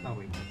 Oh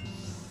wait.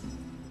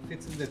 If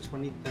it's the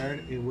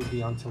 23rd, it would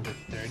be until the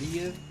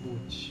 30th,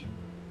 which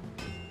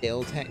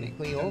Still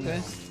technically don't know.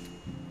 August.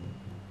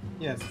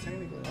 Yeah, it's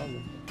technically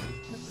August.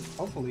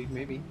 Hopefully,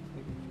 maybe.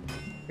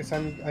 Because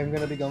I'm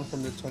gonna be gone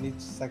from the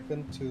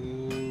 22nd to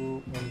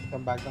and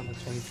come back on the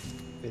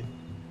 25th.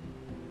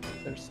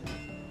 Thursday.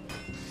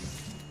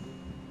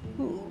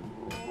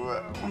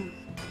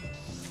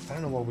 I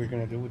don't know what we're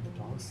gonna do with the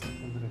dogs.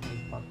 I'm gonna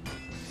think about.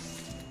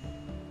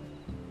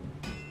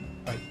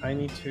 Right, I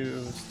need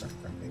to start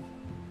prepping.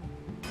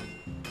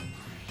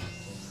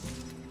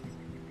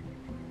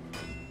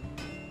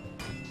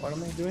 What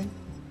am I doing?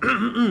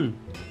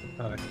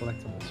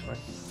 Collectibles, right?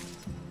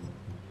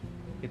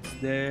 It's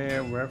the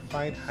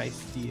rarefied high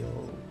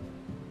steel.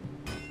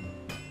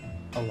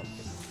 I love it.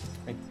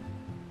 Right.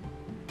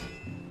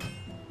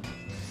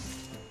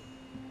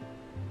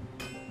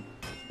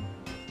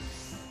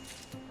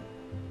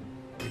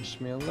 Wish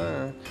me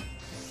luck.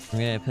 I'm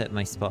gonna put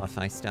my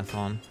Spotify stuff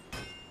on.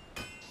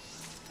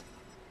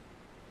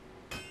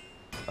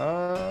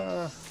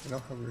 I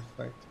don't have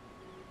reflect.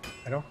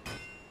 I don't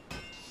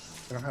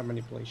have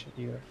manipulation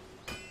either.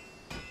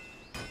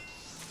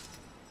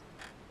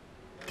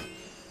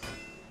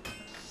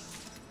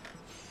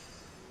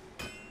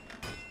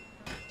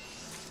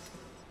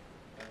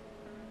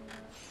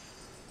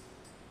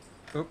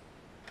 Oh,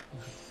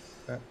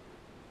 that.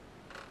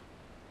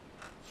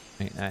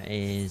 Right, that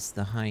is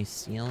the high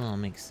steel. I'll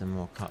make some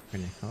more copper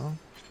nickel.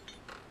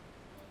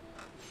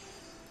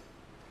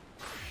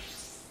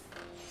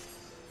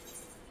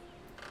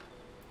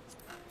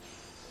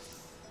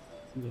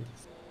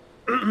 Yes.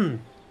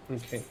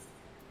 Okay.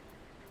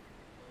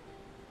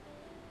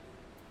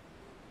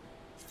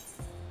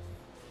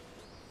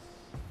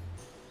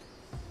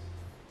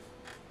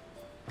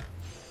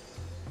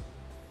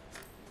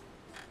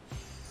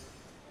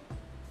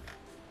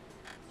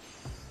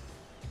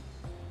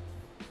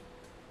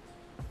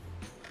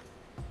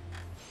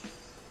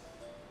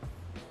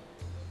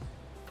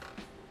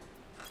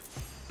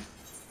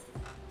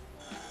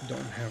 Don't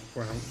have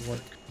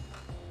groundwork.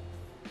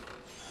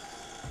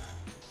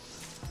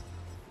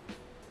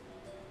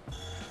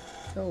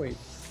 Oh wait.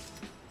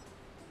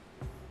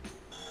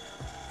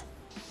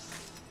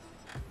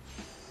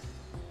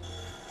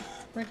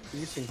 Might be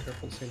using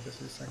careful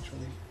synthesis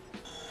actually.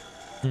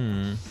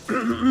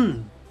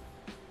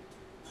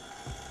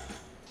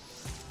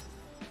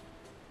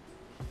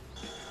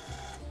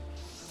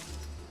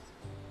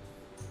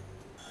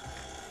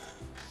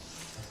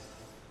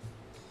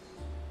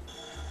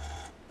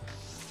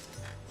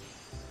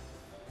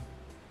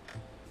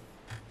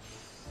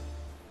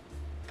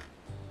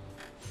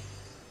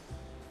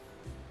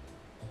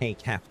 Hey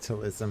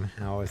capitalism,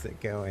 how is it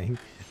going?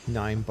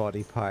 9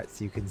 body parts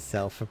you can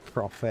sell for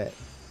profit.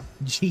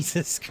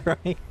 Jesus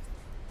Christ.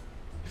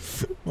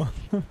 What?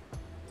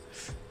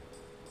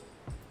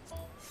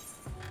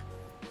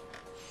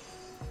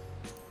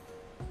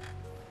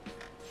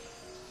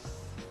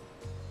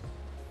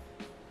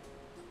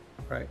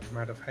 Right, I'm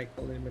out of high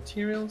quality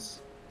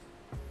materials.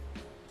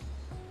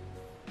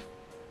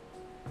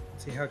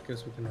 Let's see how it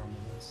goes with the normal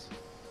ones.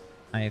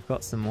 I've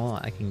got some more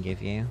I can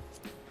give you.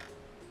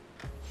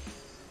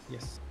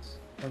 Yes.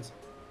 One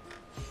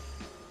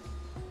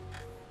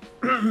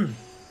second.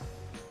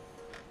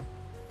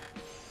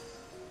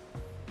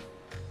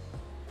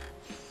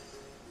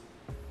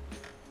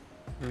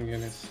 I'm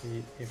gonna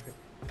see if it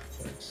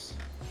works.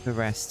 The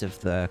rest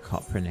of the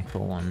copper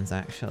nickel ones,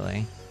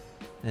 actually,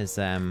 is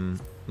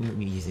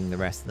using the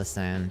rest of the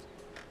sand.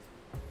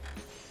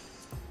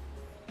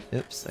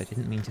 Oops, I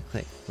didn't mean to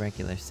click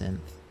regular synth.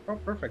 Oh,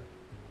 perfect.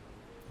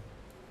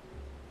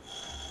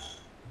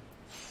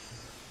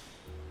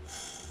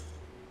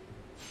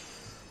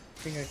 I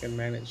think I can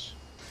manage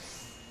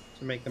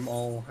to make them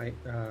all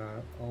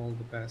all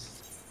the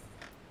best.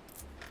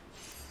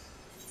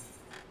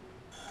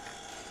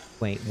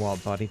 Wait,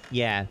 what body?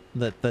 Yeah,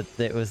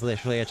 it was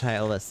literally a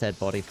title that said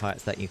body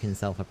parts that you can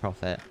sell for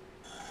profit.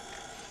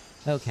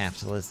 Oh,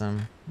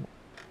 capitalism.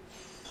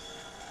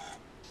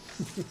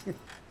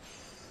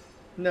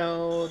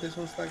 No, this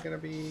one's not gonna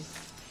be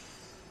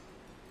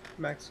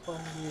max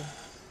quality.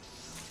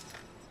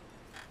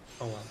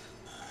 Oh well.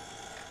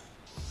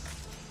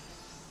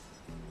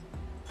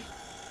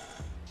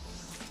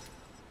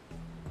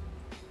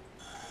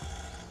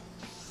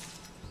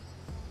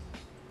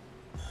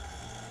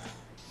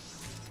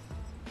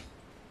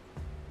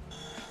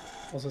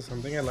 Also,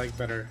 something I like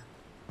better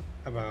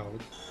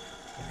about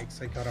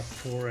I got up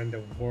tour in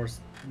the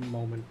worst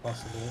moment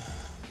possible,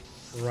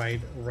 right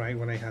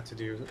when I had to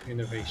do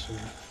innovation.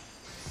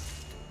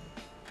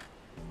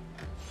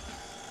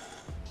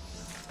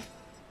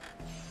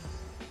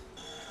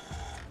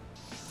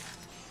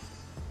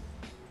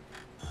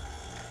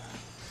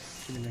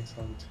 Give me next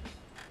one.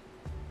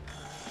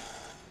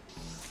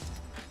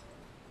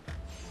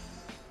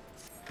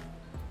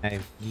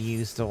 I've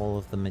used all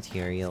of the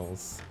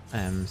materials,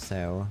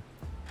 so...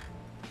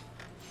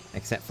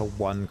 Except for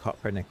one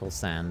copper nickel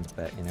sand,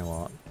 but you know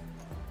what?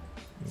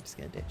 I'm just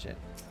gonna ditch it.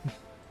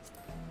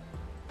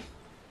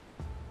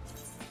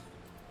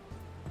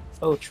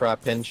 Oh,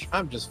 Trapinch,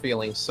 I'm just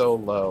feeling so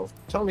low.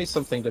 Tell me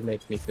something to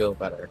make me feel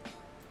better.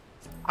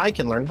 I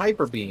can learn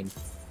Hyper Beam.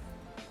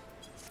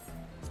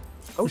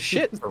 Oh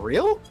shit, for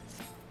real?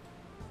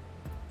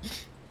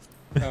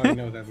 Oh, I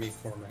know that me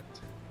format.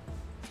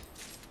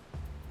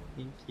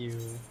 Thank you.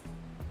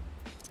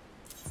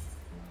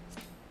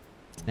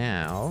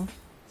 Now...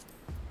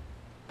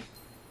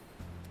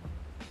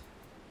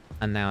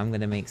 And now I'm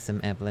gonna make some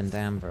Evelyn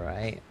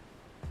Amberite.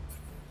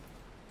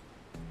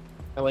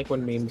 I like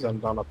when memes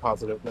end on a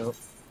positive note.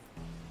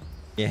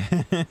 Yeah.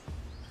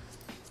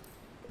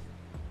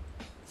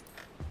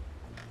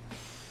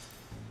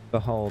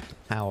 Behold the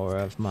power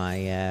of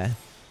my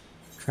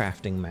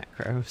crafting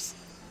macros.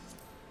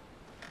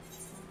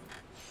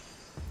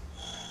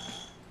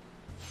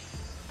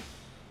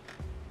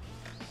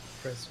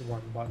 Press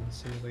one button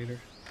simulator.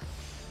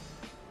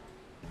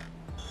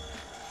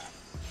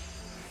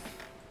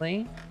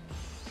 Play?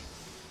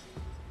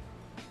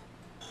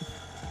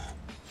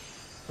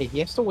 Hey, he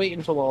has to wait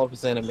until all of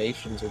his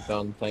animations are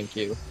done, thank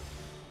you.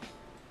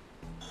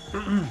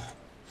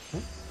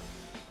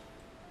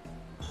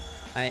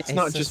 It's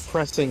not just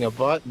pressing a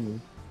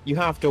button. You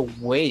have to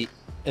wait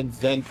and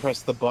then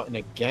press the button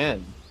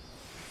again.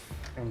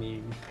 I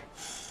mean,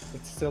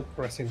 it's still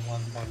pressing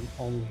one button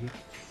only.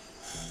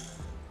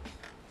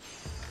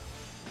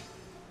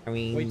 I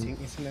mean, Waiting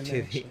is an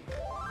animation.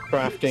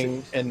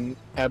 Crafting an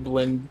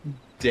Eblin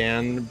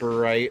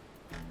Danberite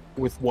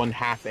with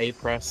 1/2 A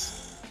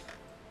press.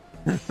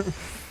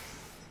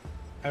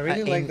 I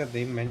really like that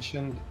they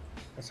mentioned.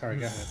 Oh, sorry,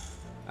 go ahead.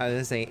 I was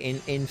gonna say,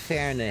 in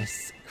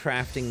fairness,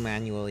 crafting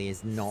manually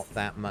is not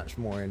that much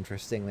more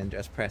interesting than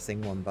just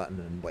pressing one button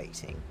and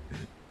waiting.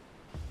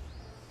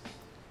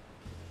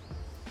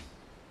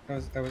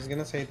 I was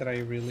gonna say that I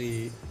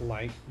really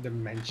like the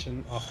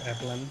mention of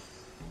Evelyn,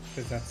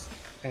 because that's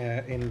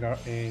in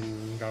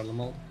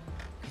Garlemald.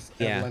 Because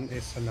Yeah. Evelyn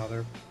is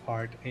another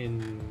part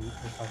in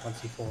Final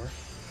Fantasy IV.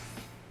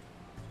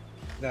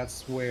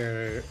 That's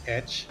where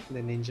Edge, the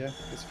ninja,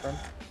 is from.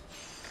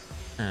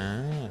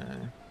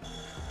 Ah.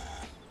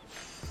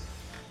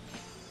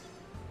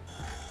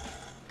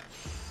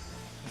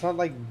 It's not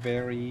like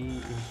very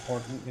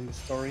important in the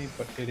story,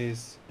 but it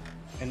is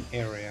an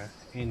area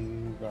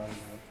in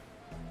Garlemald.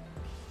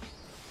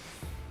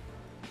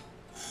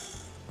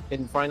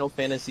 In Final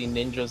Fantasy,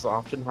 ninjas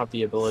often have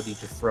the ability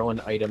to throw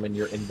an item in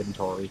your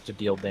inventory to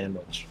deal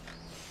damage.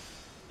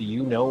 Do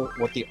you know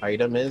what the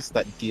item is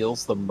that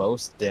deals the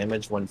most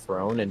damage when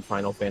thrown in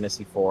Final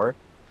Fantasy IV?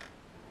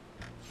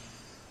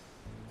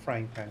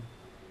 Frying pan.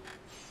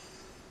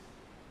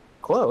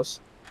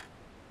 Close.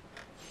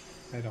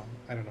 I don't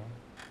know.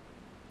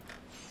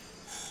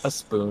 A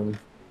spoon.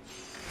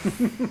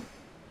 Where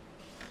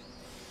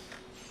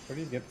do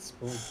you get the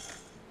spoon?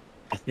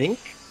 I think.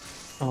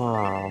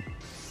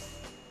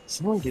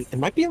 Someone it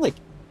might be like.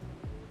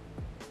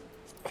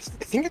 I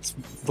think it's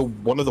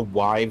one of the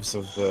wives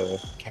of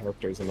the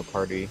characters in the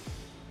party.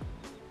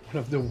 One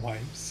of the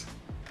wives.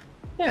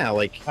 Yeah,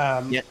 like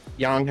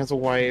Yang has a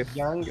wife.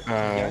 Yang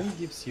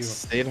gives you.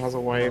 Slade has a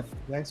wife.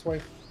 Yang's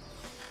wife.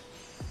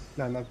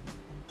 No, not.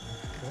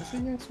 Was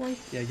it Young's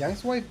wife? Yeah,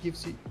 Young's wife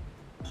gives you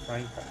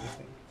frying pan, I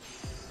think.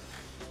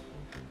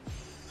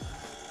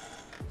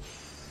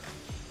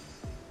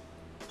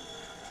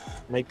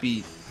 Might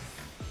be.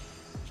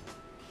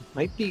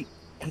 I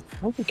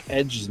don't think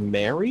Edge is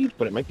married,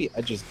 but it might be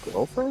Edge's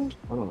girlfriend.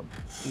 I don't know.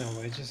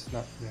 No, Edge is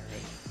not married.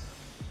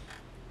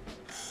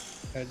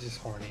 Edge is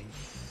horny.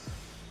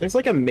 There's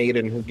like a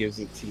maiden who gives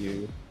it to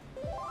you.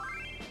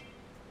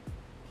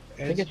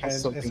 Edge it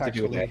has something is to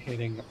do with actually that.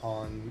 hitting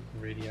on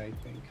Radia, I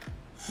think.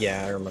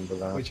 Yeah, I remember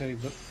that. Which I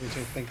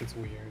think is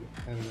weird.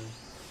 I don't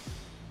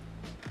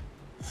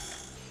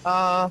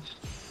know.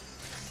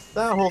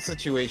 That whole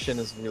situation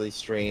is really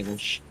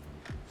strange.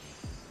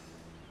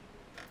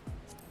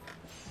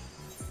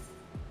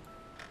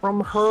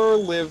 From her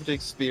lived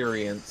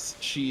experience,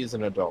 she is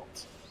an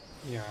adult.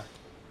 Yeah.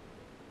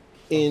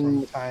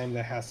 In From time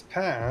that has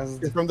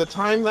passed. from the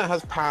time that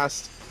has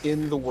passed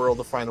in the world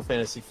of Final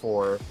Fantasy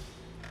IV,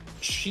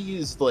 she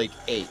is like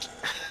 8.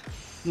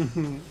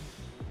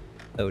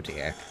 Oh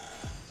dear.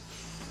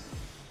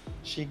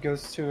 She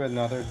goes to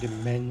another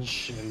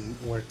dimension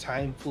where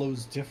time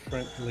flows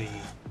differently.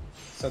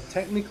 So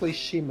technically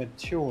she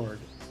matured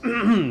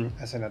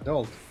as an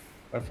adult.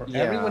 But for Yeah.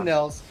 everyone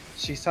else,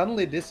 she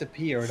suddenly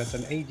disappeared as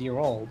an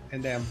 8-year-old,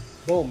 and then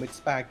boom, it's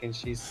back, and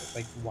she's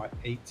like what,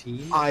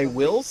 18? I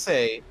will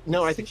say,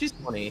 no, I think she's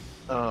 20.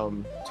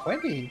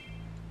 20.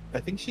 I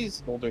think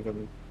she's older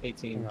than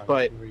 18. Hang on,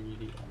 But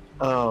really?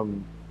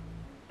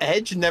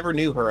 Edge never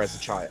knew her as a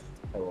child,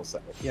 I will say.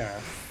 Yeah.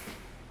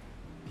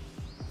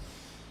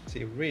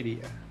 See,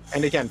 Radia.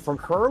 And again, from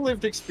her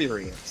lived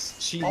experience,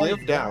 she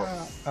lived out.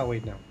 Oh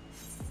wait, no.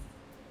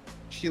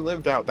 She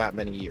lived out that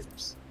many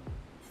years.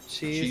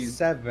 She's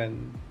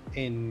 7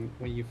 when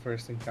you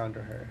first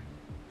encounter her.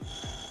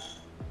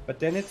 But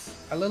then it's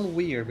a little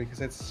weird because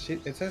it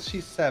says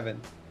she's 7,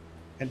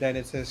 and then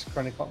it says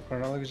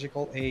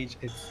chronological age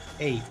it's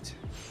 8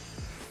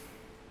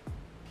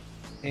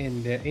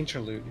 in the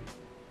interlude.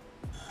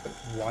 But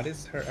what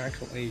is her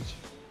actual age?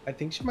 I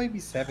think she might be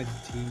 17.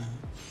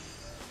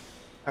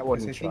 That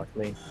wouldn't I shock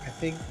me. I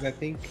think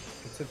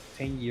it's a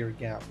 10-year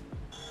gap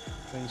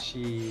when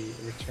she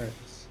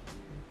returns.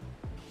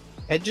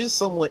 Edge is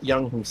somewhat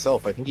young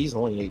himself. I think he's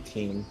only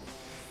 18.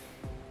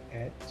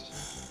 Edge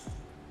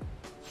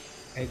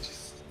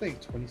is like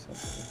 20 something,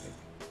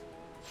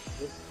 I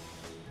think.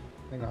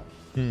 Hang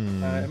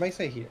on. It might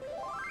say here.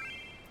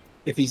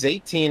 If he's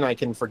 18, I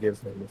can forgive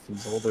him. If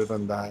he's older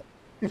than that,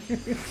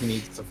 he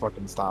needs to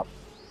fucking stop.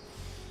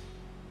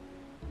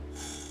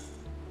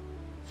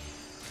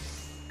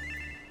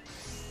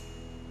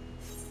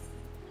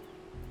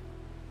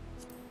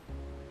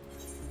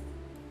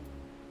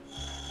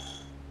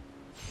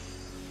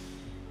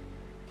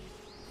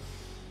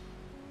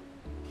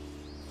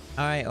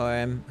 Alright,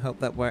 Orem. Hope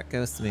that work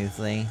goes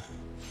smoothly.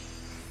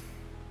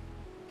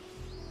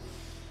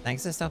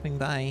 Thanks for stopping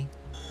by.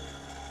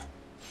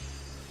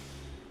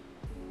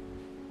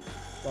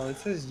 Well, it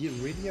says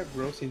Radia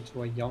grows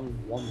into a young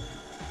woman.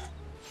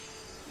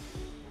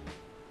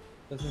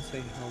 Doesn't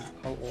say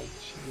how old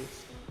she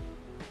is.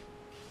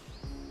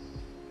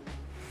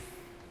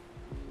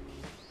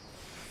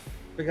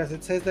 Because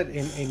it says that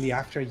in the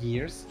after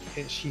years,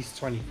 she's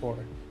 24.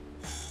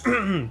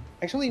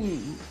 Actually,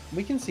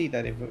 we can see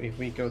that if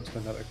we go to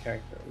another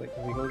character. Like,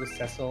 if we go to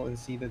Cecil and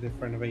see the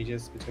different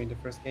ages between the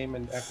first game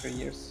and after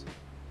years.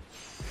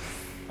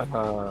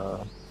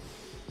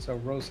 So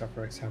Rosa,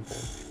 for example.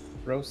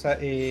 Rosa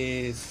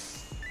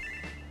is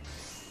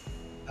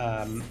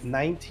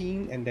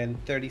 19 and then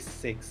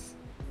 36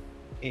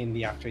 in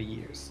the after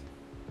years.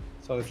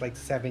 So it's like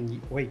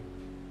 7 wait,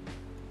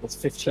 That's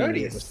 15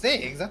 years.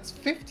 36? That's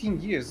 15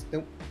 years.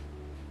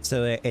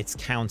 So it's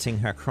counting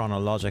her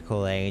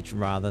chronological age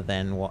rather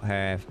than what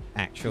her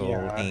actual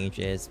Yeah. age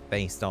is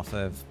based off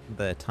of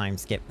the time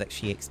skip that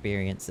she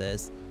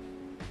experiences.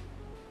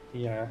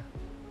 Yeah.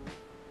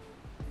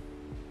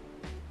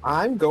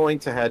 I'm going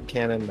to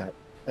headcanon that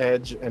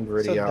Edge and So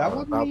Rydia that are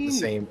would about the mean-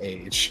 same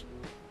age.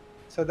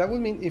 So that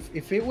would mean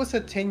if it was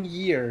a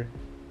 10-year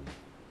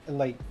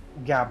like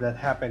gap that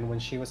happened when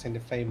she was in the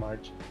Fey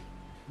March,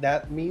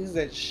 that means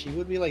that she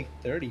would be like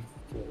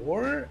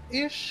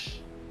 34-ish?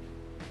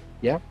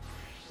 Yeah.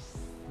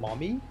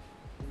 Mommy?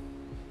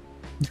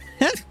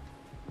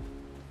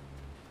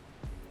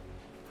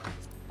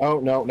 Oh,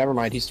 no, never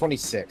mind. He's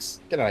 26.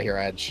 Get out of here,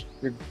 Edge.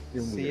 You're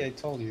See, I weird.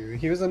 told you.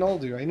 He was an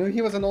older. I knew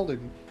he was an older.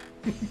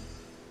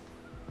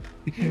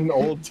 An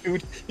old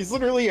dude. He's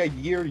literally a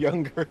year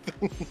younger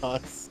than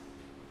us.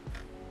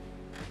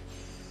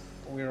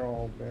 We're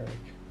all Barrick.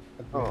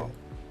 Oh.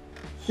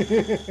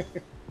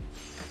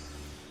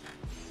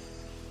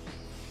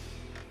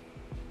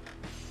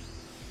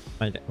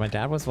 My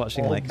dad was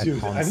watching Oh, like a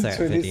dude, I'm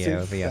concert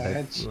video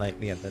 26,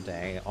 the other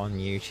day on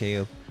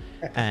YouTube,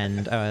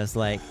 and I was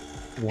like,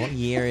 "What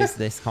year is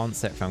this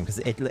concert from?" Because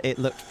it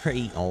looked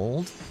pretty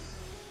old.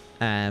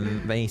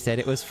 But he said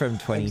it was from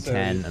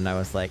 2010, and I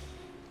was like,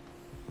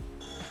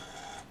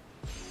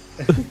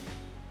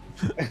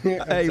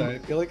 I'm sorry, I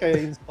feel like I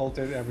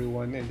insulted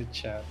everyone in the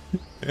chat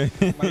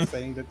by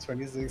saying that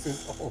 26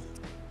 is old.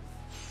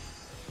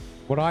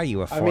 What are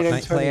you, a I mean, I'm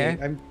Fortnite player?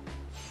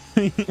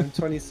 28. I'm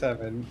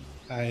 27.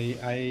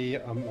 I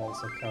am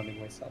also counting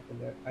myself in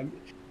there.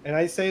 And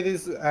I say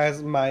this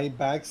as my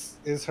back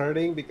is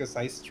hurting because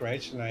I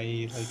stretched and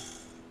I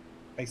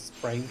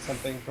sprained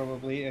something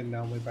probably, and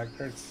now my back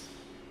hurts.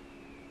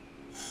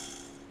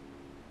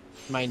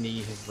 My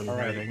knee has been All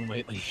right. hurting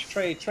lately.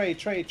 Trade.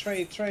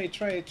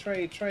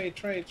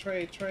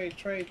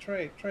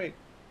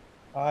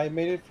 I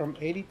made it from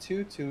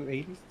 82 to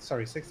 80.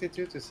 Sorry,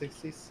 62 to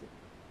 66.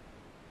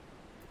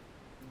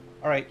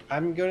 All right,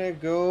 I'm gonna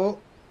go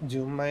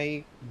do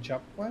my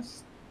job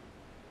quest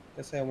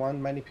because I want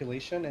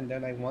manipulation, and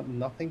then I want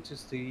nothing to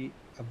see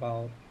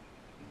about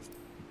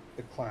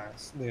the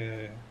class,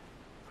 the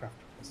craft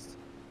quest.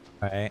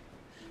 Right.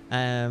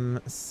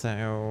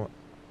 So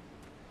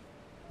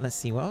let's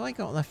see, what have I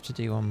got left to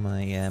do on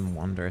my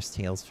Wanderous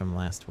Tales from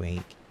last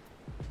week?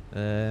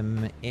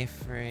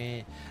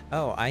 Ifrit.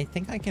 Oh, I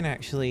think I can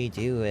actually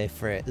do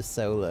Ifrit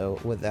solo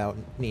without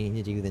needing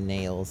to do the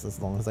nails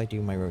as long as I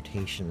do my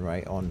rotation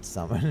right on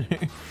Summoner.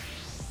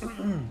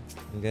 I'm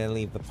gonna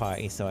leave the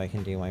party so I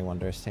can do my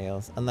Wanderous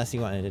Tales, unless you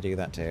wanted to do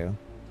that too.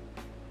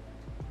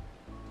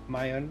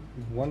 My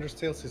Wondrous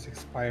Tales is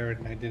expired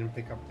and I didn't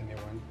pick up the new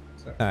one,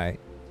 so Alright.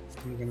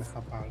 I'm gonna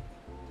hop out.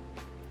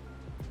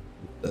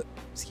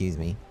 Excuse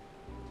me.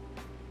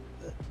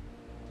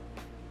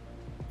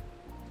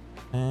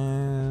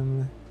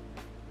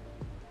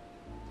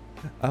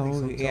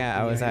 Oh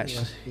yeah, I was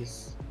actually.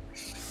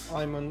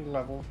 I'm on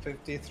level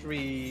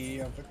 53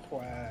 of the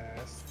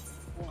quest.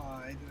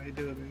 Why did I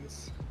do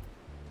this?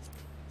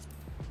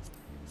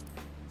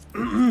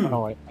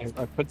 Oh,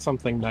 I put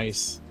something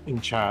nice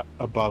in chat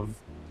above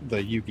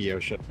the Yu-Gi-Oh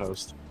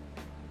shitpost.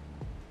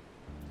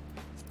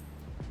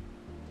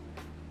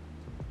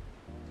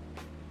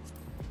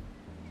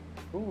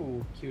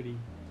 Ooh, cutie.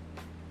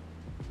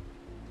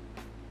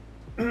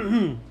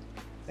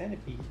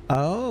 Centipede.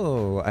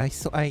 Oh,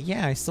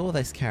 yeah, I saw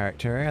this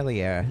character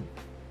earlier.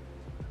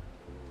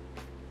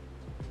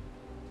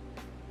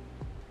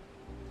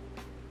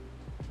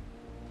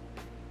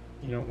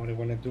 You know what I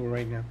want to do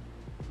right now?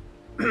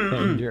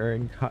 Send your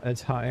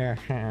entire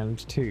hand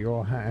to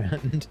your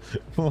hand.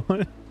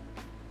 What?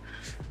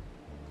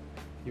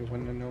 You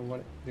want to know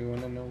what? Do you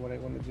want to know what I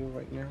want to do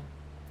right now?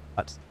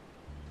 What?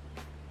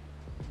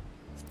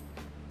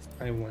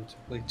 I want to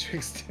play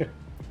Trickster.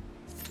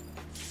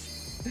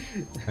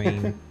 I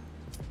mean,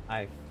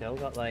 I've still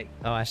got like...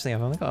 Oh, actually,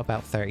 I've only got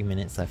about 30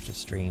 minutes left to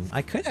stream.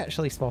 I could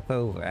actually swap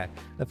over.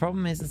 The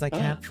problem is I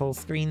can't full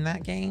screen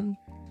that game.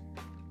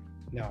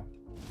 No.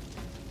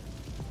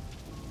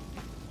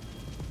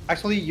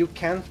 Actually, you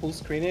can full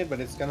screen it, but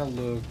it's gonna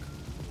look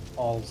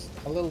all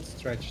a little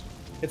stretched.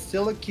 It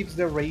still keeps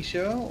the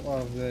ratio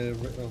of the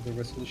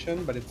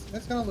resolution, but it's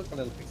gonna look a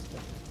little pixelated.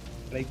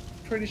 But I'm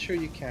pretty sure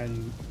you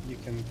can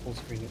full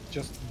screen it.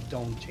 Just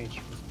don't change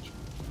the resolution.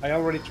 I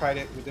already tried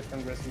it with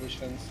different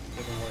resolutions.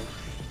 It didn't work.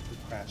 It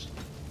crashed.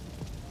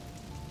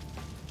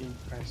 Game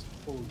crashed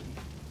fully.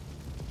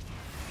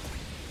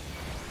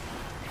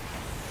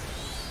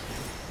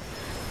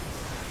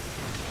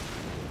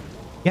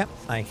 Yep,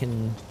 I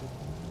can...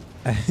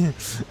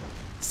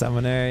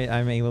 Summoner,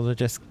 I'm able to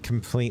just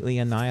completely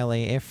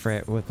annihilate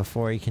Ifrit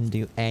before he can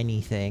do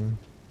anything.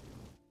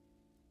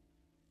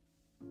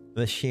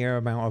 The sheer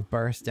amount of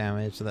burst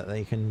damage that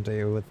they can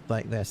do with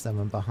like their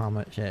Summon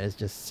Bahamut shit is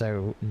just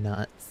so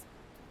nuts.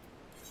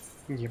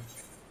 Yep.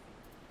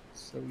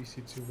 So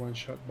easy to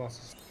one-shot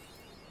bosses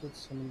with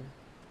Summoner.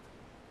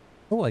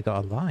 Oh, I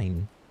got a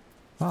line.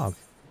 Fog.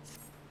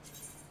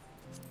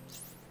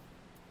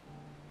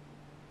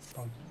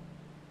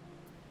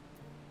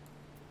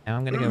 Now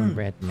I'm gonna go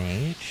Red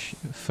Mage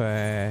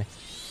for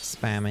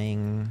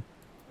spamming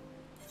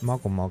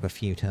Moggle a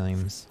few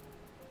times.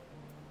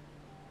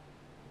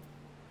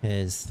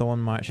 Because Thorn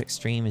March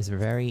Extreme is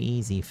very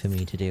easy for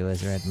me to do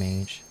as Red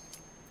Mage.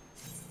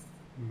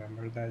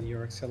 Remember that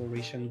your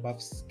acceleration buff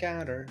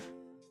scatter.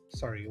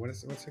 Sorry,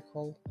 what's it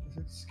called? Is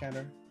it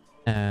scatter?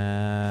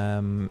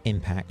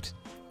 Impact.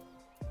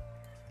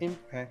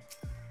 Impact.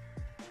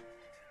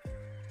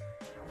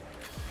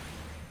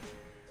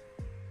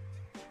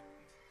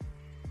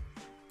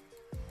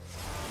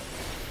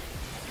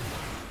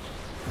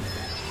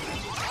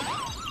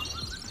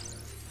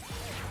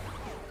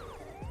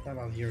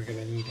 Well, you're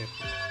gonna need it.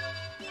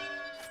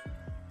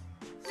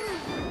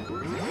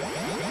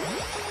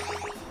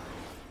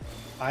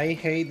 I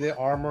hate the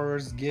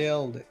Armorer's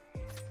Guild.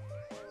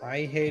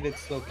 I hate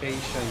its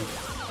location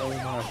so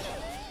much.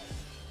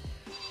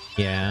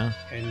 Yeah.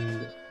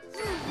 And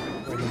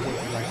when you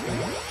get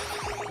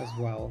elected as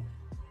well.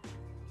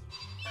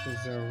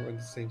 Because they're in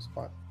the same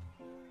spot.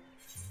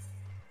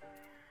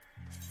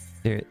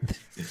 Dude,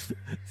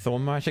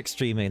 Thorn March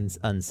Extreme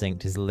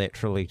Unsynced is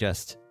literally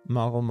just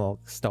Moggle,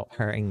 stop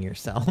hurting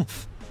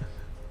yourself.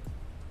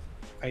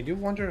 I do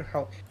wonder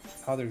how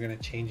they're gonna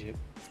change it.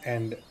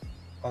 And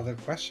other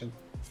question,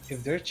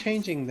 if they're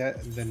changing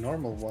the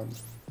normal one,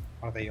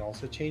 Are they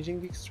also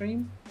changing the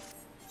extreme?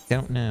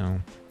 Don't know.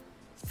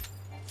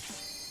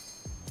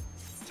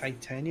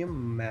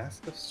 Titanium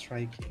Mask of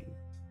Striking.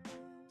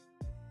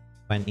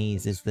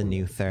 20s is the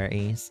new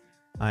 30s.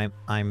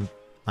 I'm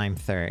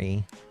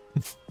 30.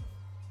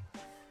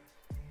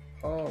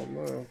 Oh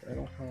look, I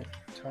don't have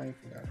time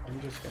for that.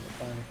 I'm just gonna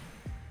buy it.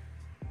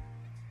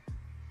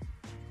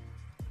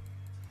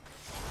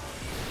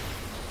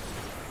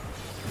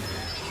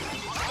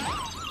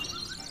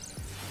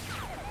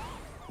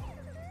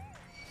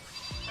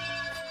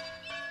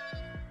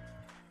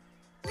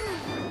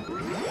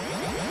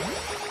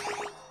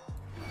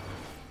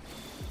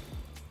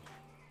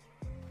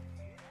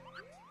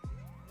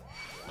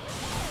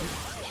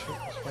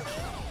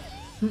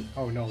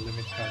 Oh no,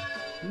 limit cut.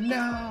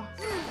 No!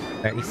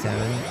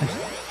 37.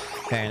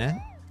 Fair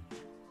enough.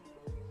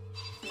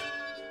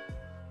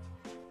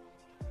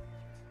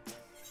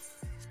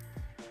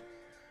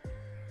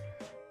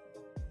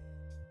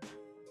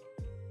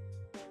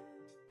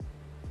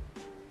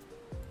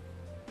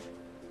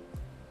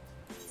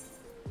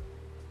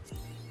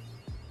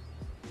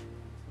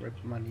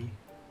 Rip money.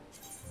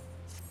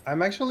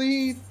 I'm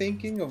actually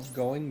thinking of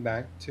going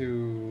back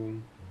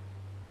to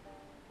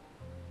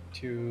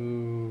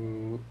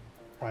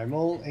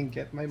Primal and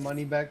get my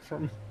money back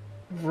from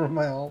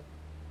my alt.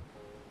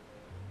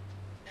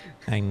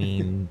 I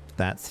mean,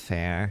 that's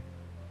fair.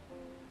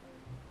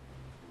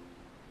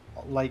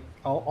 Like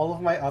all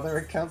of my other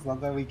accounts,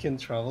 not that we can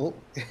travel.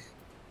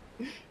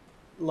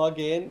 Log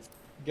in,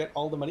 get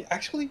all the money.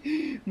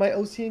 Actually, my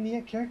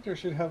Oceania character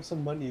should have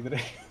some money that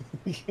I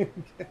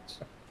can get.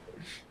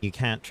 You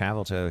can't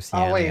travel to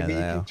Oceania, Oh wait, but you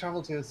though. can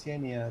travel to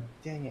Oceania.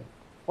 Dang it.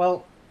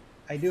 Well,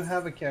 I do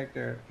have a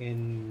character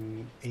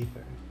in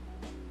Aether.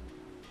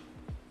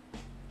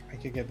 I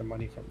could get the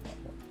money from that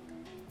one.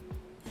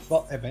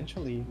 Well,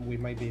 eventually we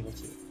might be able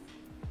to.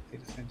 They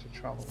decide to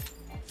travel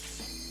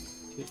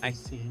to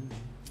Oceania.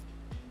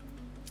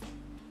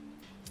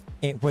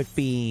 It would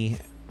be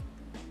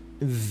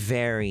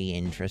very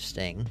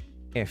interesting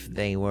if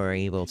they were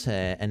able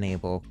to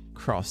enable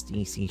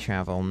cross-DC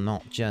travel,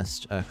 not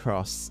just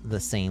across the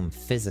same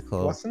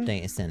physical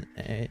data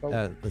center.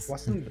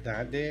 Wasn't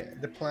that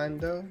the plan,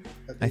 though?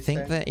 I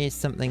think that is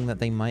something that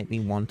they might be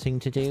wanting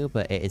to do,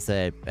 but it is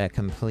a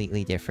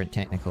completely different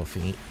technical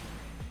feat.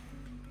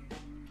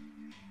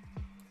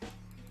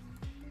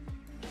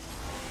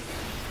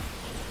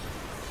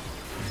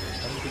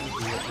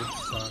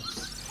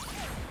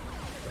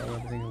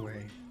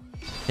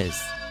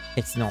 Because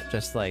it's not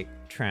just like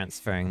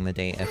transferring the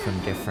data from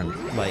different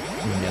like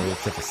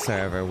nodes of a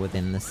server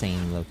within the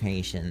same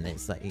location.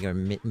 It's like you're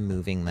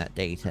moving that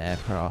data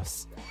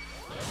across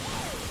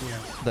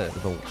the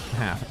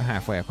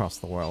halfway across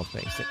the world,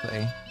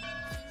 basically.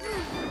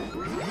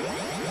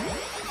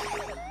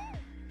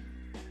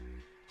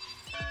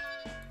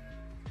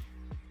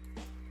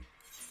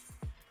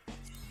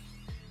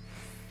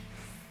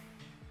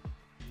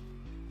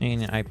 I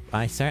mean,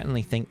 I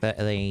certainly think that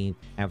they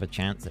have a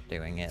chance at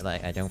doing it.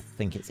 Like, I don't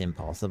think it's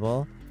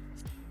impossible.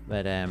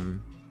 But,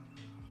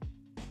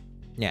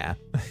 yeah.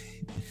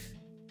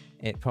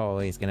 It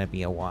probably is going to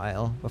be a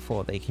while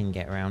before they can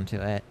get around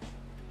to it.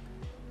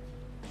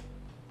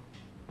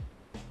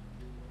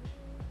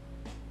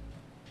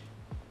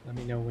 Let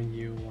me know when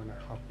you want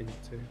to hop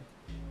into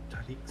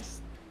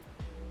Trickster.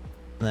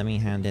 Let me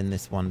hand in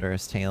this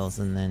Wondrous Tales,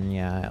 and then,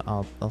 yeah,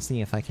 I'll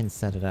see if I can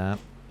set it up.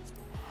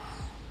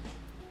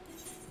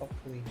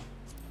 Hopefully.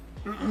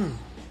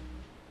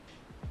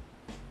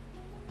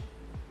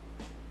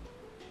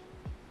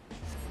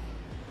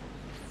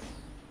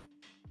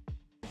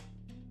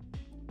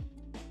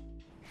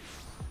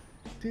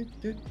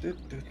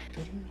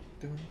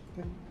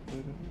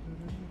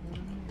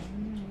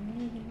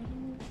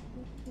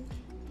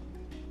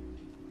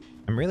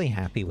 I'm really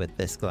happy with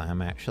this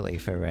glam, actually,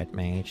 for Red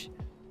Mage.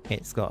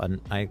 It's got an...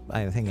 I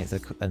think it's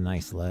a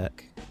nice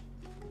look.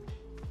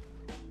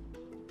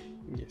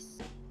 Yes.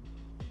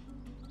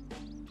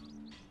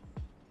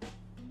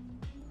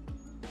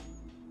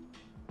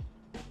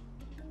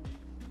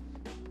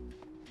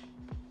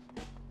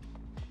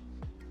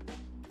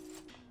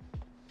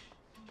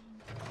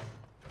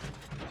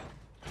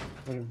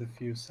 One of the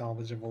few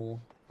salvageable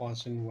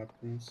Quasian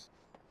weapons.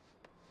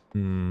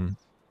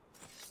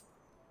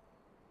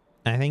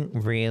 I think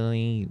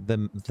really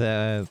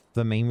the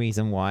main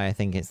reason why I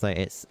think it's like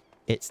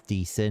it's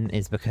decent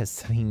is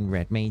because, I mean,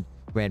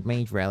 Red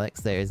Mage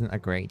relics, there isn't a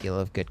great deal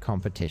of good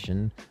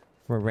competition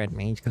for Red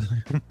Mage.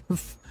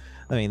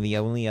 I mean, the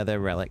only other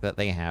relic that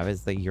they have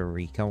is the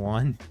Eureka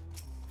one.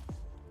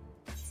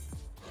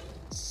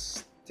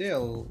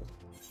 Still,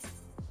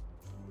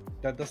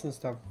 that doesn't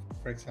stop,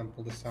 for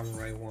example, the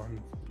Samurai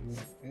one.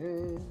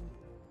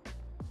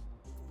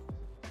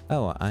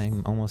 Oh,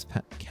 I'm almost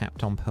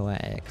capped on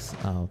Poetics.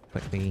 I'll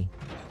quickly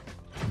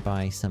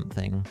buy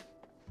something.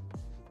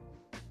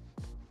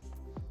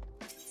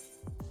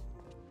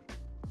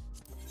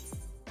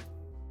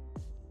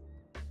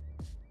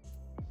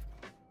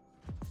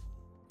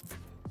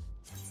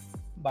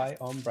 Buy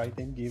on Bright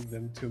and give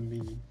them to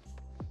me.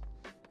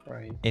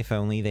 Right. If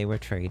only they were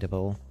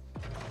tradable.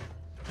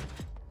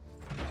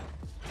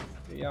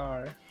 They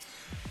are.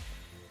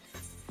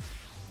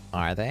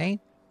 Are they?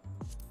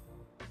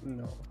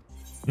 No.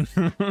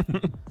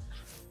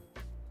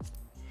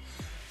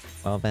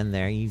 Well, then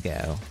there you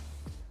go.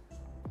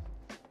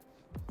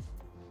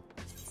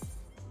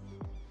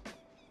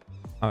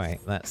 Alright,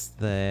 that's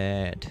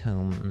the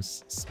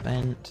tomes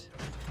spent.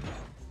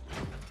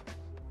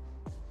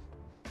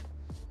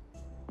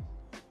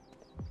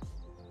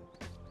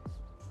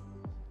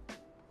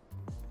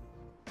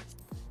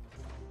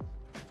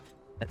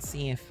 Let's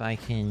see if I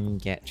can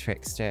get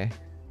Trickster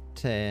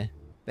to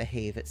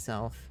behave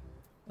itself.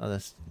 Oh,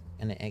 that's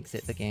gonna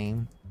exit the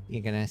game.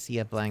 You're gonna see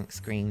a blank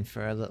screen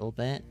for a little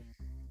bit.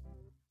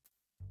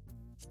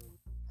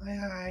 My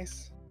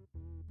eyes.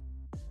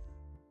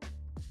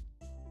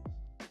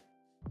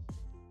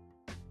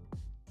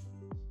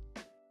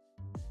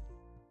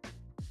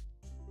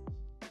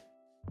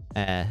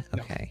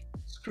 Okay.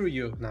 Screw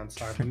you,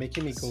 non-star, for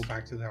making me go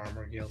back to the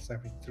armor guilds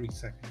every 3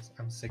 seconds.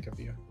 I'm sick of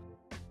you.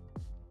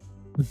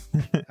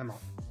 I'm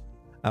off.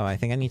 Oh, I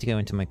think I need to go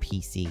into my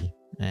PC.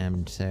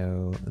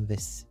 So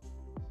this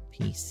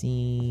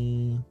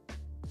PC.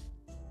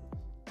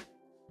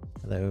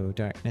 Hello,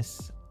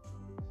 darkness.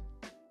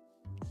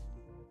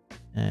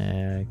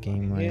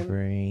 Game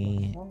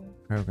library,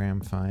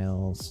 program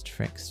files,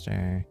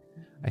 Trickster.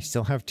 I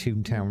still have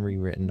Toontown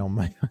rewritten on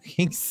my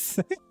fucking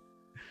site.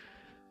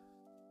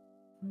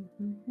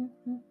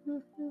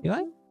 Do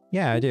I?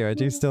 Yeah, I do. I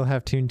do still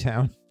have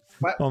Toontown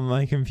on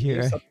my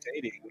computer. It's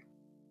updating.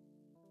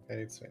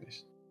 Okay, it's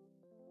finished.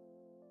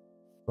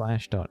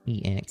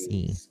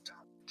 Flash.exe.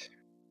 Stopped.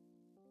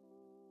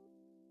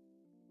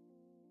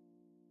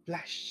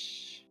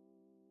 Flash.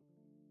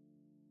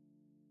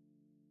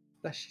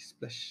 Splashy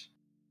splash.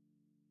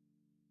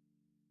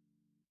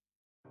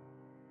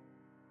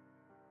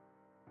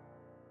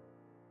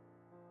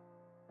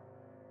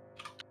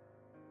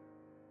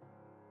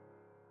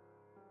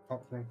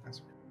 Oh, wrong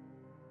password.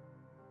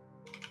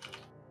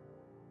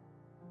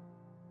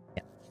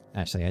 Yeah,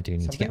 actually, I do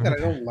need to Something get that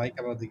I my... don't like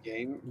about the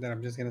game, that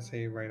I'm just gonna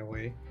say right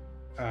away,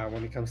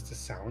 when it comes to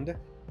sound,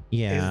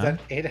 Yeah. is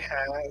that it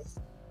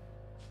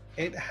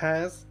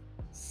has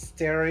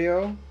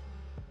stereo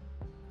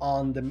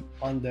on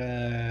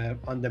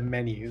the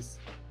menus.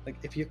 Like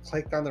if you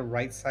click on the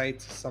right side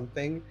to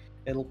something,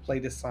 it'll play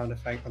the sound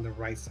effect on the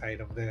right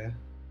side of the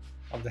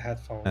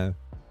headphone. Oh,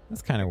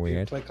 that's kind of If you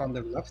weird. click on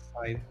the left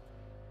side,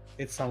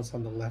 it sounds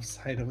on the left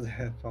side of the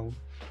headphone.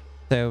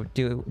 So,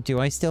 do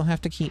I still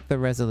have to keep the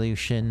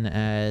resolution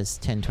as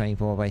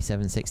 1024 by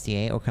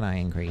 768, or can I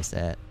increase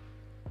it?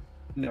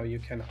 No, you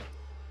cannot.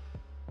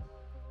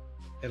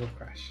 It'll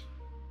crash.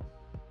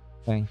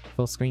 Okay,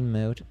 full screen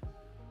mode.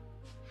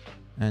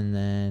 And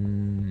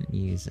then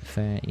use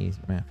effect, use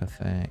map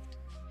effect.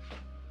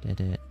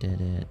 I'm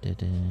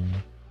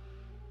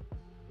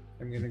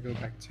gonna go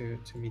back to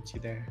meet you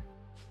there.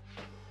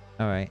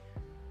 Alright.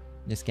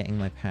 Just getting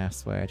my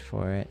password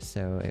for it,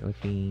 so it would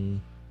be...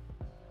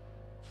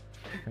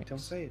 Don't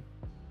say it.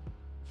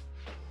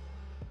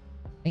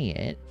 Say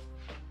it?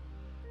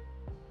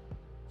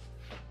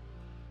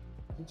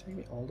 Can you take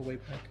me all the way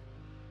back?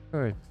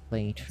 Or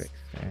play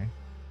Trickster.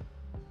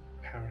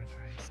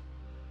 Paradise.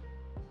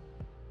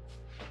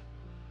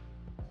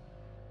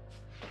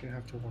 You're gonna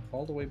have to walk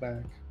all the way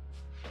back.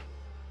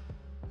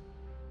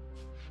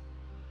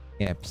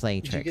 Yeah,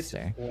 play Did you get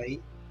Trickster. to play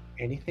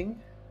anything?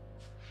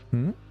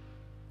 Hmm?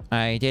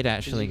 I did Did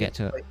actually you get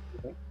to... play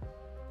anything?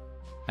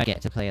 I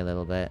get to play a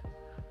little bit.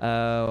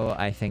 Oh,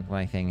 I think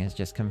my thing is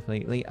just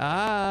completely...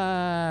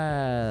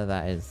 Ah,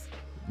 that is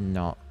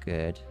not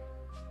good.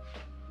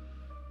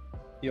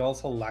 You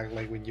also lag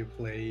like when you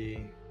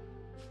play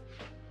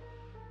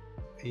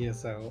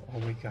ESO. Oh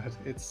my god,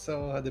 it's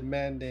so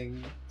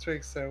demanding.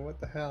 Trickster, what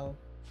the hell?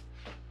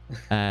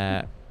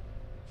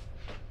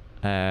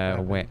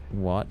 Wait,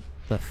 what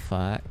the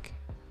fuck?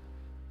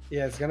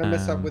 Yeah, it's gonna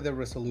mess up Um, with the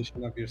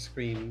resolution of your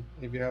screen.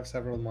 If you have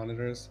several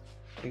monitors,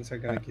 things are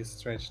gonna get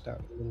stretched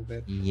out a little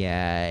bit.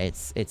 Yeah,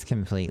 it's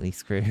completely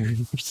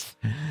screwed. Just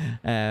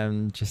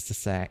a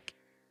sec.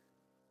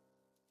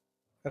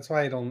 That's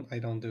why I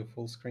don't do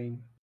full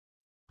screen.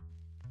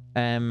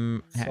 Ha-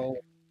 So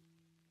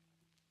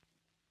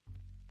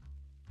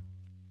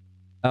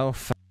oh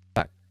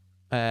fuck.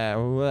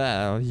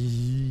 Well.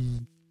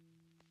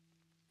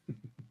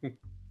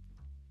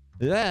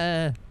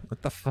 Yeah.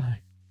 What the fuck?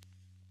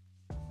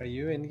 are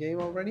you in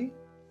game already?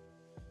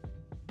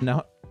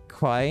 Not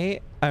quite.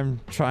 I'm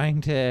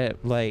trying to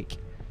like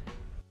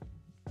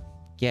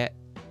get.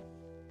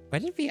 Where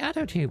did the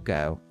auto tube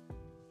go?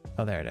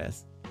 Oh, there it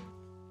is.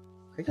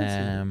 I can see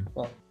it.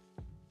 Well,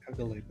 have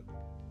the label.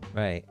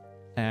 Right.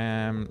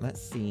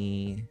 Let's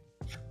see.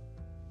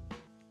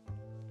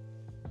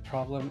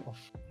 Problem of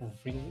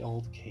really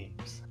old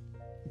games.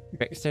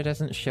 Trickster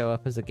doesn't show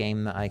up as a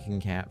game that I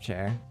can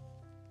capture.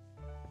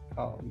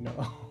 Oh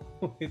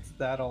no, it's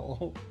that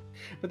old.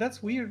 But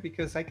that's weird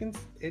because I can.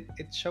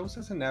 It shows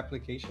as an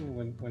application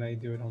when I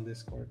do it on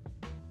Discord.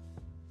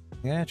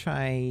 I'm gonna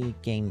try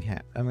game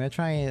cap. I'm gonna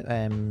try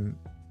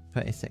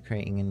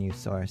creating a new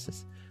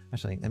source.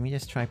 Actually, let me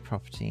just try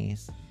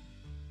properties.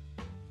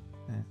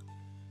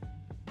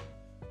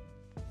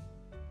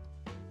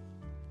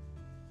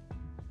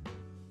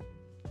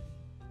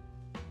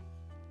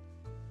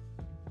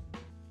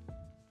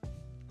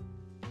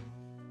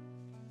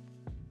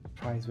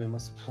 Prize we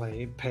must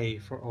pay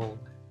for all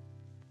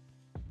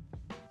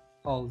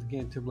the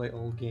game to play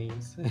old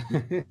games.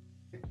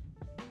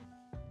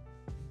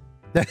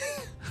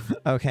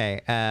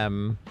 Okay,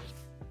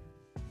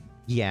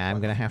 yeah, I'm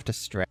gonna have to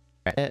stretch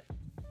it.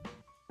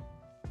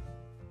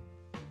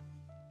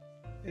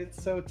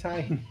 It's so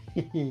tiny.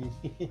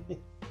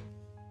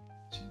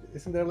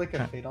 Isn't there like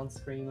a fade on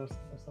screen or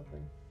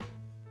something?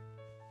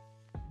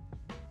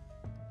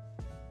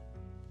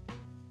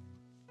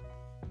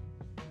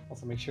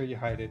 Also, make sure you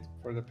hide it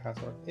for the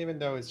password, even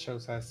though it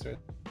shows asterisk.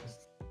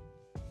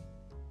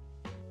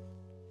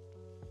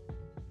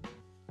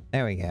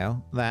 There we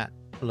go. That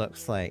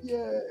looks like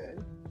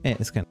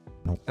it's gonna.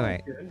 Oh,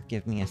 wait,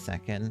 give me a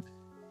second.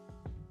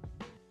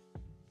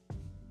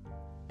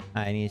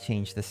 I need to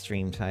change the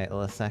stream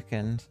title a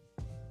second.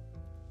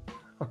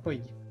 Oh, yeah.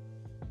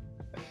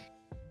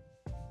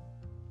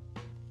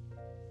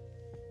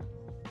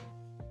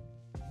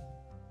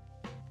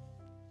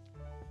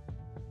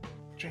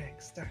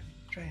 Trickster.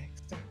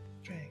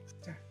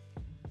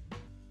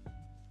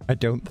 I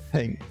don't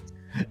think.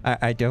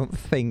 I don't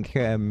think.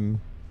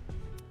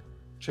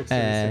 Trickster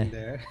is in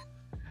there.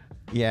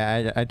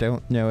 Yeah, I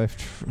don't know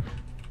if.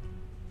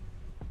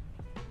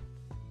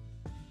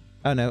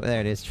 Oh no,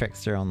 there it is.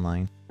 Trickster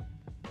Online.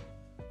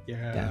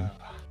 Yeah. Yeah.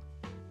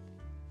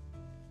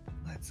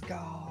 Let's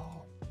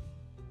go.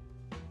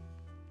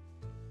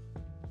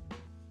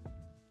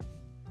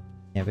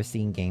 Never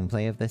seen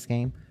gameplay of this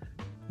game?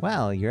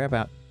 Well, you're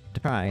about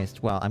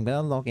surprised. Well, I'm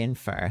gonna log in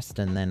first,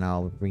 and then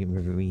I'll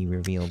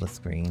reveal the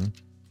screen.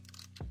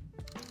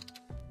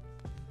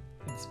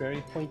 It's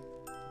very point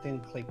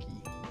and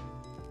clicky.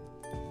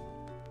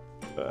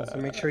 So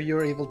make sure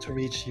you're able to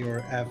reach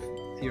your F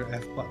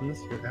buttons,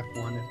 your F1,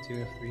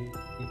 F2, F3.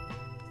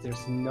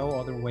 There's no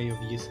other way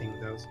of using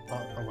those.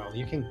 Oh, well,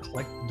 you can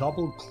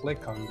double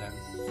click on them,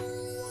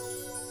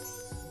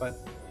 but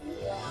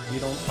you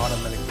don't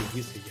automatically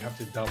use it. You have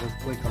to double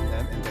click on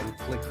them and then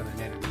click on an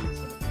enemy.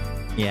 So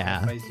Yeah.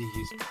 otherwise you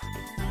use buttons.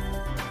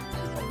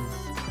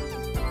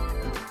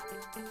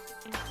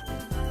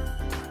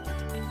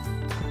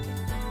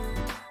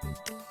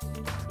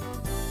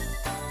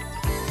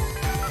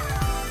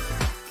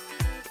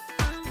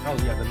 Oh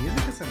yeah, the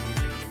music is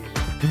amazing.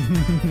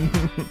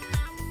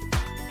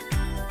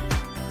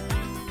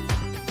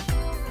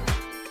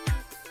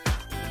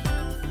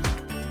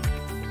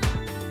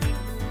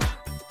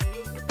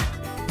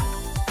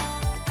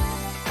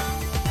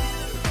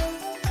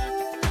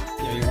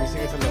 Yeah, your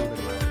music is a little bit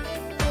low.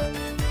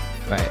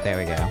 Right, there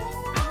we go.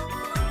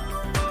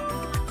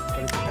 But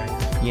it's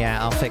kind.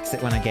 Yeah, I'll fix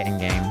it when I get in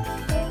game.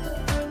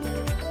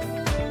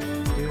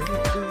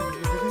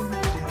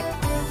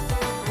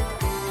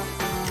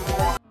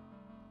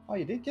 Oh,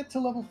 you did get to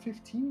level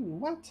 15?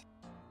 What?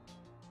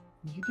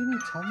 You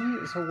didn't tell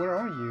me? So where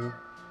are you?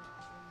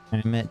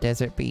 I'm at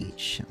Desert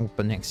Beach,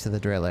 up next to the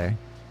driller.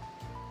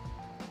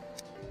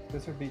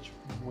 Desert Beach,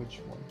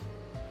 which one?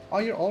 Oh,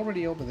 you're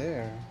already over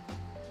there.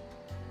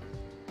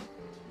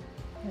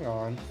 Hang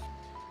on.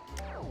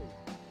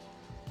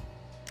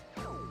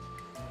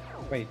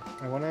 Wait,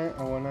 I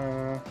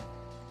wanna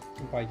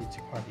invite you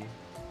to party.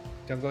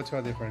 Don't go to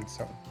a different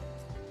zone.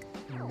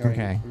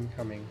 Okay. I'm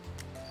coming.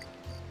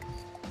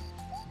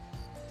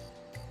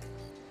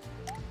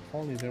 If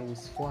only there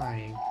was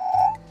flying.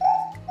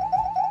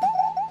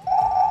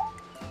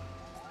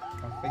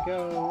 Off I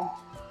go.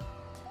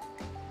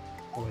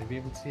 Will I be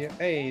able to see it?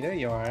 Hey, there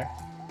you are.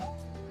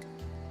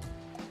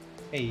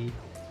 Hey.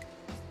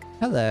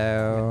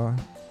 Hello.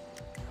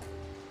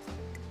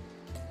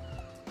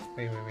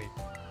 Wait.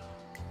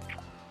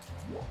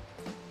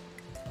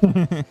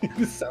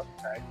 The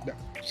soundtrack. No.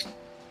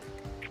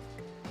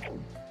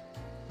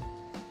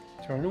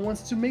 Turner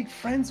wants to make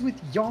friends with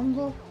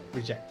Yongo?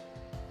 Reject.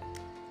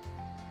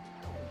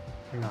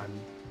 Hang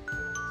on.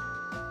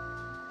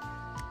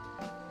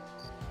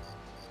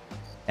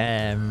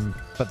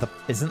 But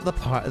isn't the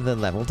part of the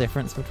level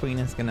difference between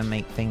us gonna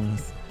make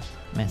things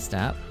messed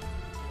up?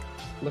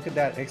 Look at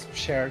that. Exp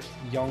shared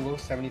Yongo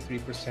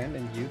 73%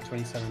 and you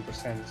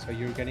 27%. So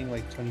you're getting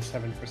like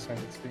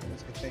 27%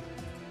 experience, I think.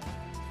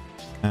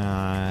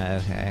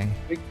 Okay.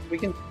 We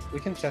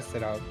can test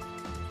it out.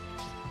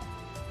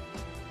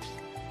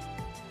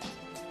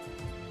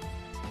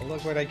 But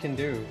look what I can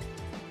do.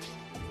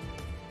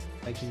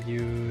 I can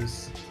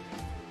use.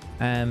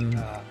 I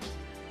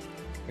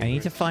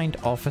need to find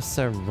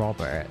Officer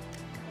Robert,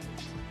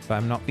 but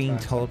I'm not being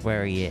told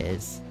where he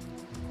is.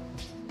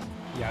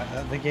 Yeah,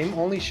 the game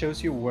only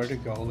shows you where to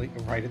go, like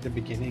right at the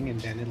beginning, and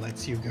then it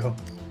lets you go.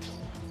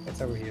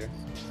 It's over here.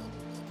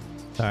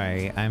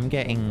 Sorry, I'm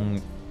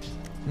getting.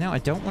 No, I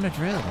don't want to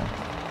drill.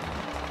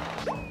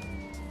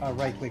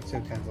 Right click to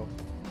cancel.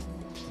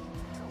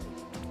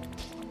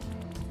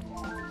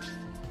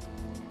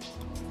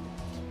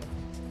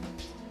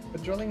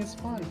 But drilling is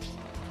fun.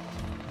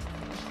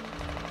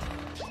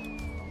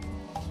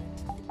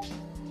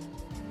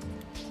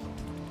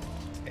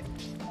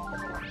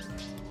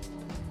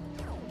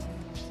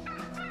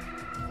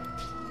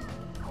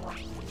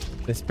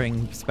 This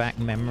brings back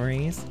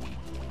memories.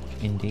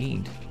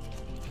 Indeed.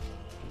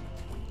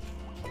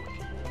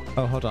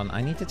 Oh, hold on.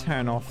 I need to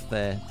turn off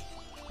the...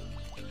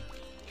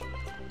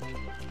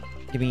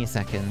 Give me a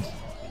second.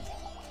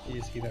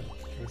 You see that?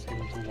 I was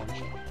able to one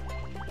shot.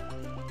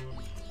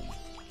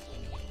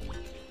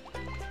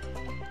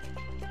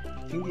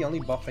 I think the only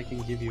buff I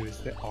can give you is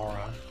the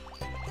aura.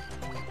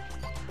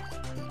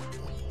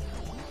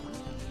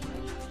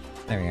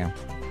 There we go.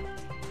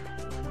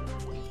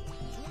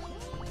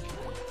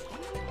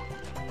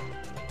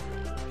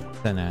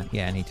 Then,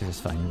 yeah, I need to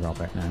just find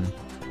Robert now.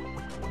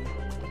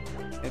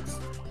 It's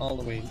all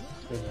the way to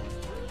the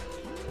north.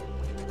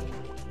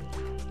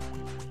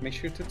 Make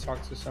sure to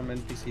talk to some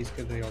NPCs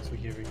because they also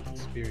give you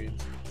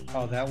experience.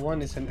 Oh, that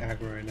one is an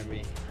aggro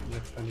enemy. The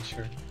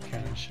Punisher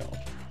cannon shell.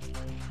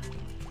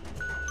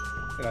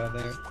 Get out of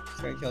there. It's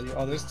gonna kill you.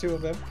 Oh, there's two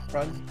of them.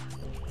 Run.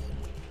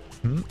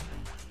 Hmm?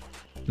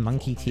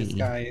 Monkey tea. This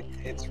guy,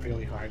 it's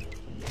really hard.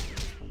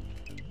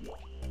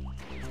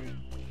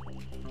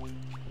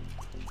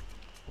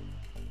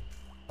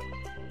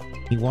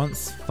 He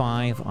wants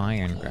 5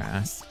 iron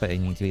grass, but it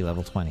needs to be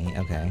level 20.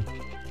 Okay.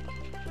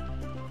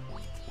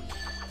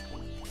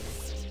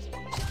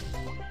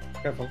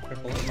 Careful,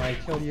 careful. It might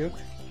kill you.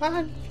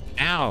 Ah!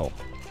 Ow!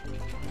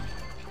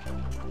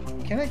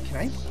 Can I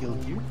heal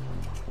you?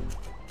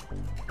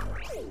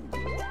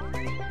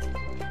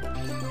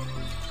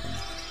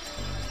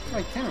 Oh,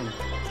 I can.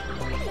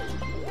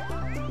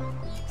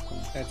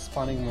 That's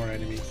spawning more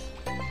enemies.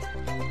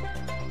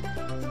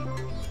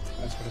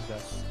 That's what it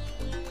does.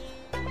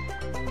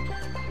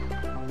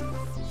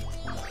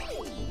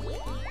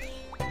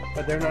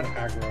 But they're not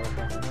aggro.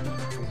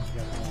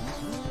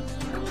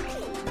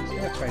 So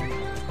yeah, try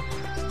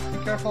it. Be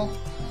careful.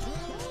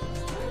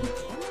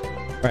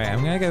 Right,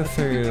 I'm gonna go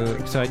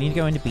through... So I need to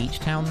go into Beach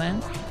Town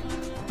then?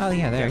 Oh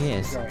yeah, there he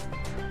is. Right.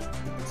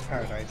 It's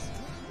paradise.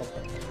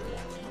 Okay.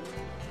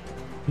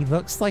 He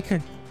looks like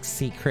a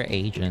secret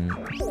agent.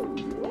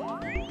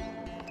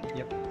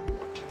 Yep.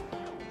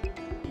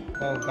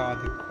 Oh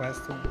god, the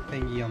quest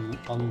thingy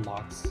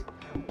unlocks.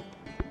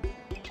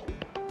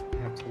 You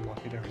have to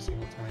unlock it every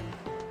single time.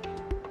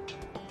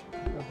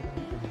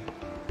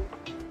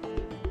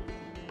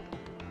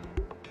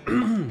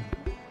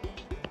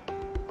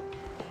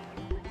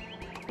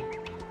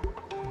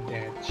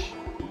 Ditch.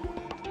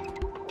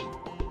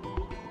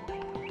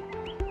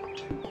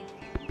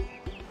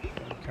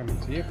 Coming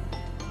to you.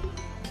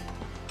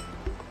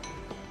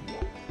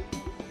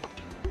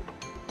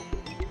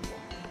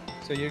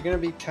 So you're gonna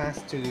be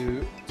tasked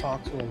to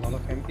talk to a lot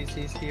of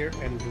NPCs here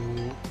and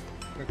do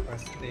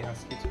requests they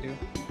ask you to do.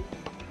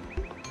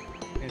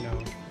 You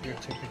know, your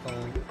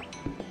typical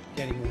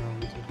getting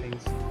around to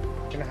things.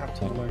 You're gonna have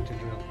to learn to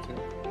drill too.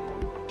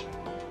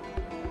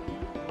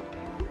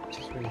 Which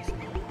is really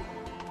simple.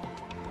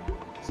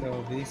 So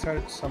these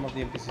are some of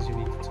the NPCs you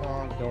need to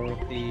talk.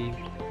 Dorothy,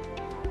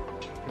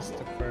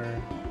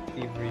 Christopher,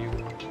 Thievery,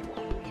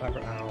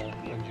 Clever Owl,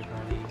 and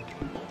Giovanni.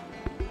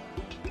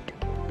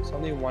 There's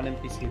only one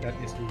NPC that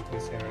is in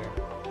this area.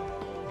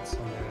 It's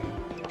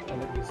on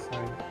the east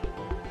side.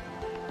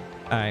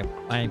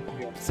 Alright,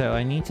 so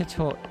I need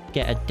to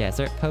get a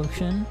desert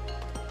potion.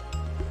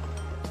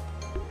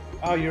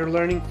 Oh, you're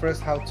learning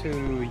first how to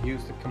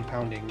use the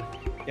compounding.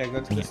 Yeah,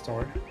 go to the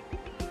store.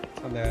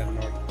 It's on the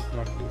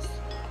northeast.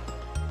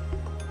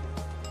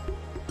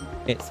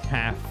 It's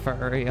half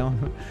furry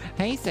on.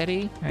 Hey,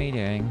 City, how you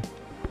doing?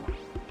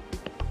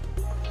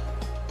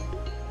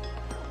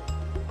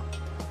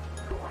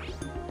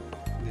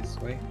 This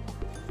way.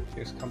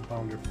 Here's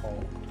compounder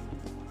pole.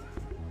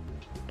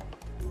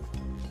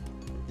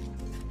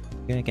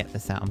 I'm gonna get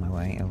this out of my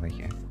way over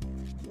here.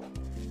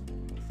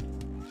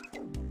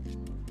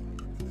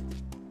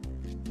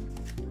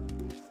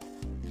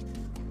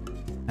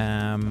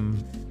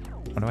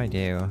 What do I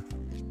do?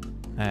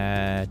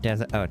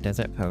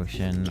 Desert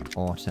potion,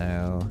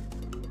 auto.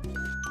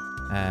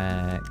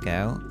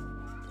 Go.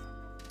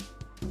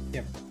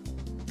 Yep.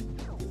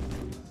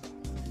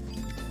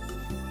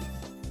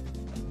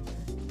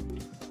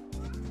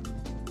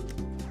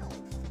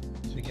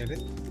 Did you get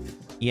it?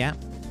 Yeah.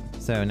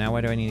 So now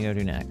what do I need to go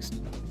do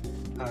next?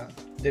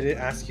 Did it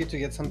ask you to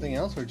get something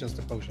else or just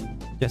a potion?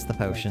 Just the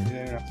potion.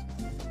 Like,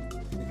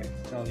 okay,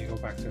 now you go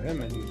back to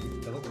him and you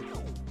deliver.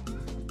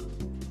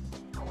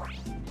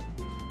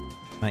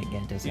 Might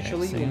get desert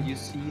Usually soon.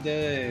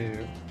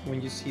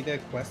 when you see the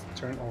quest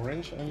turn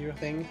orange on your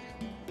thing,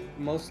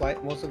 most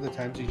of the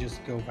times you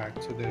just go back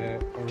to the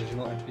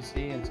original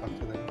NPC and talk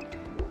to them,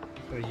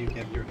 so you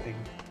get your thing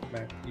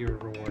back, your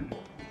reward.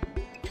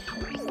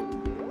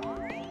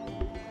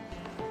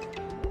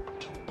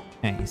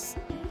 Nice.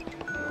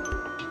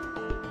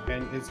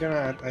 And it's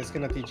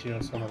gonna teach you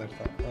some other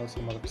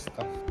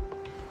stuff.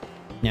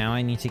 Now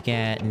I need to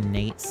get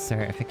Nate's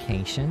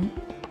certification.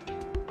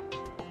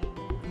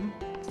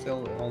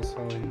 Still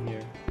also in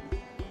here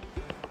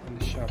in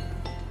the shop.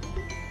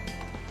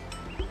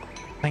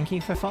 Thank you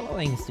for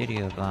following,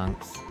 Studio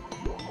Blanks.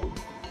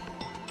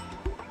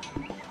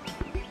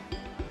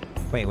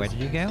 Wait, where did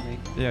you go?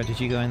 Oh, did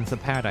you go into the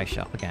Paradise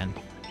Shop again?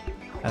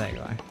 Oh, there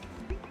you are.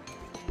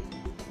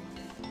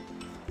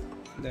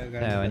 The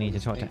So I need to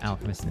talk stage. to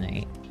Alchemist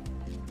Nate.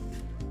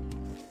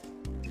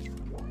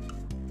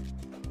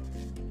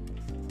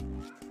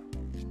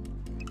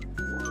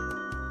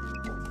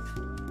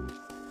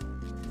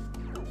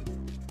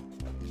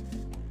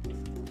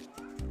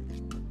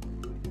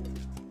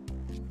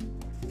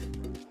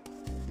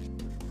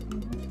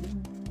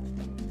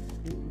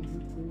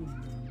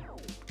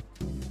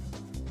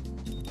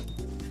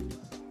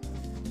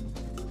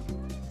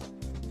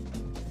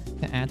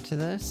 To add to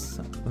this,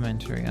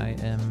 supplementary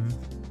item.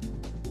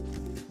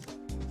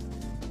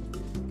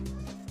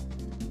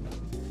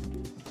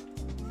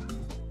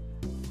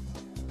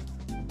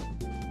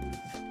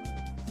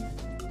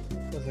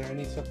 Was there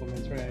any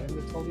supplementary item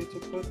that told you to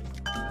put?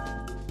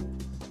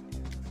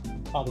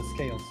 Oh, the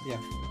scales, yeah.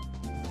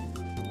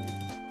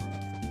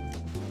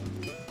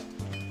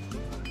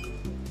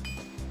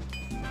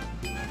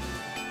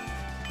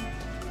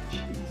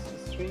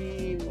 Jesus,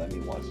 stream, let me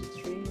watch the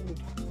stream.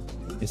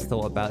 Just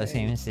thought about the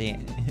same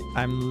thing.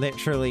 I'm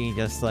literally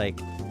just like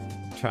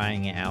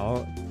trying it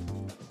out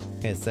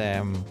because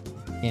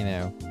you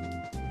know,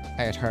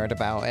 I had heard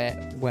about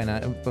it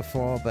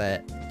before,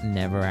 but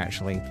never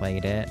actually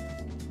played it.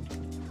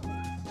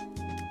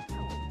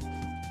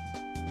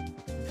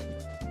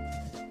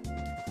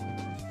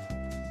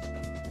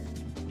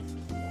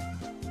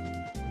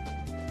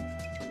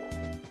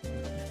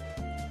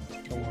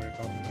 Don't worry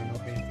about it, I don't know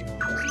anything about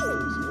this.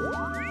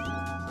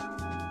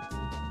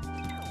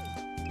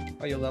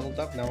 Oh, you leveled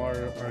up, now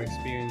our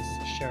experience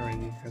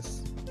sharing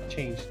has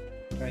changed.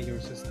 Now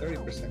yours is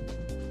 30%.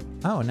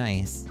 Oh,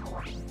 nice.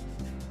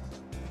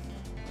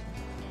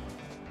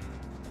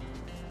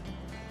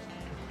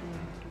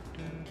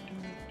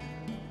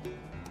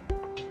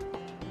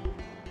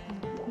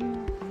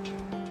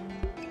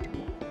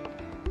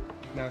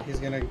 Now he's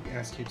gonna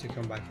ask you to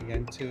come back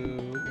again to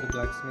the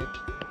blacksmith.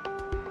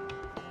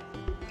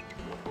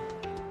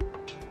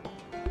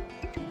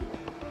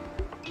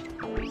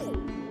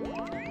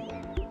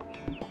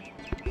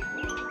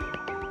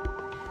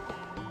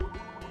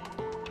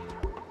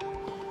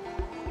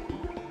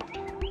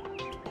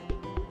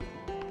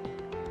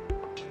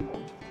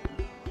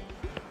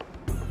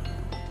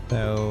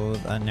 So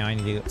now I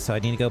need to. So I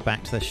need to go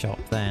back to the shop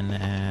then,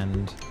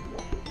 and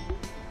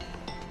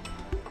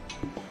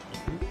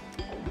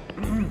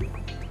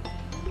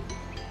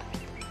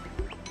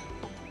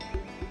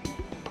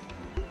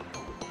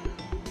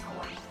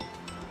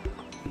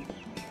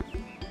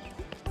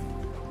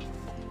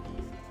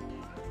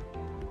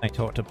I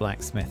talked to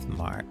Blacksmith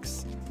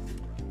Marks.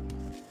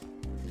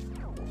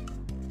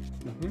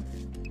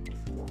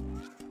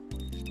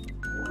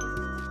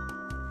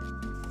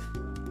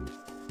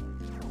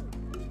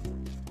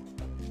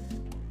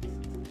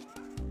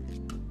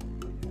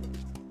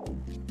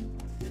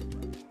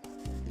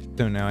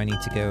 So now I need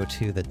to go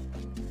to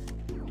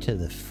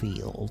the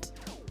field.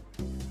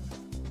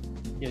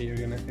 Yeah,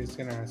 he's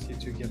gonna ask you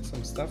to get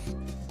some stuff.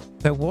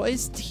 So what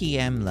is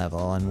TM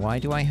level, and why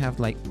do I have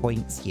like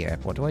points here?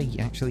 What do I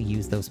actually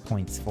use those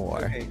points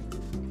for? Okay.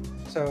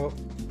 So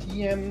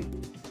TM,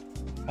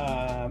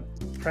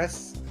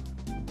 press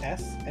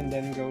S and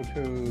then go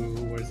to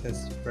where it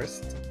says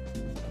first.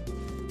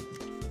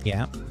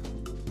 Yeah.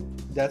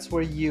 That's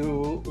where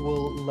you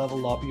will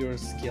level up your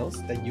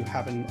skills that you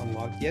haven't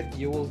unlocked yet.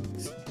 You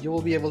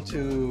will be able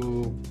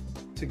to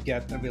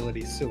get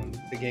abilities soon.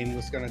 The game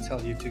was gonna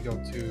tell you to go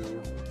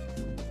to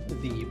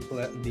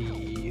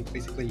the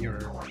basically your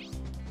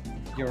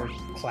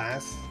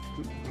class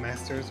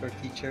masters or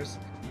teachers.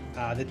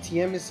 The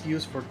TM is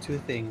used for two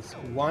things.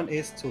 One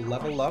is to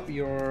level up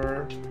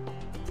your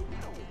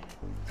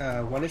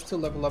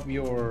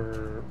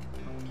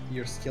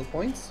your skill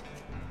points,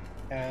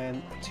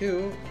 and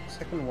the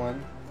second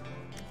one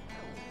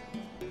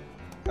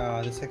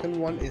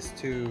is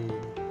to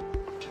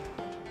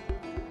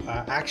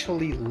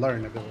actually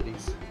learn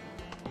abilities.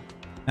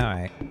 All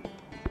right.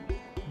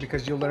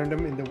 Because you learn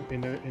them in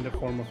the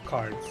form of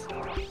cards.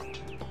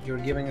 You're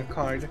giving a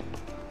card,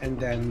 and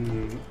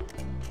then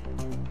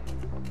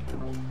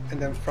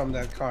from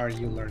that card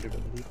you learn the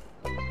ability.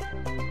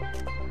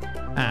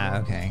 Ah,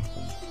 okay.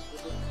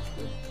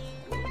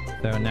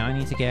 So now I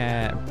need to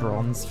get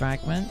bronze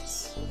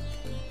fragments.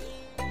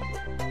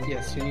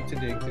 Yes, you need to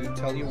dig. Did it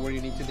tell you where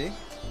you need to dig?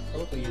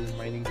 Probably in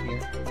mining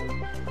here.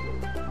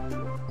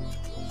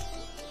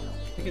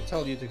 I think it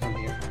told you to come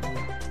here.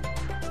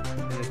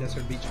 In the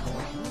desert beach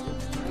hall.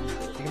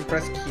 You can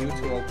press Q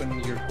to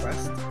open your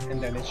quest,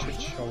 and then it should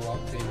show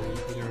up in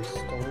either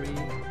story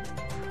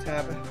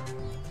tab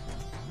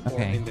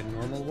or in the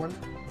normal one.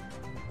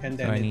 And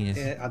then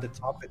at the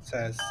top it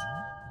says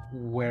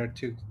where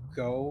to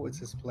go. It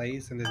says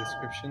place in the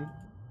description.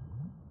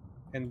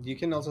 And you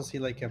can also see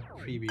like a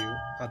preview.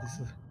 Oh,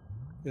 this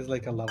is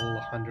like a level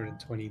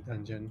 120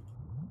 dungeon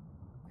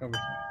over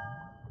here.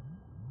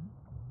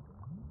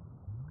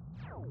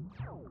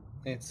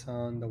 It's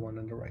on the one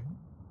on the right.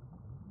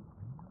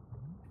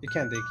 You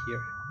can't dig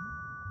here.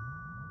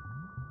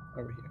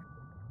 Over here.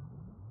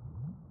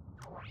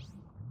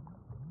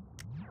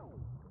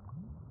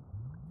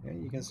 Yeah,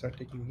 you can start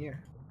digging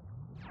here.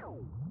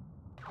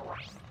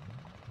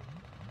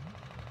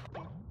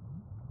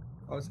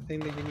 What was the thing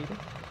that you needed?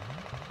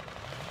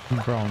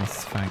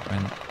 Bronze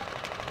fragment.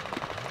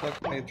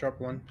 Look, I dropped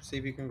one. See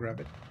if you can grab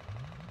it.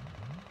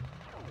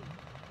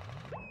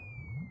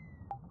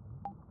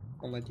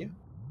 I'll let you.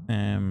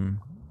 You're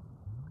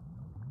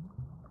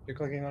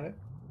clicking on it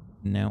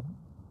No.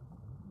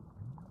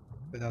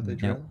 without the Nope.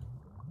 drill.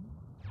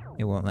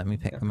 It won't let me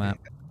pick them up.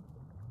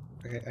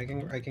 Okay,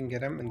 I can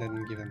get them and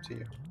then give them to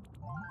you.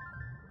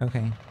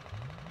 Okay.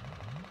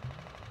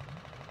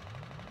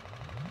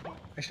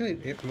 Actually,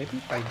 maybe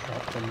if I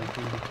drop them, I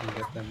think we can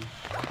get them.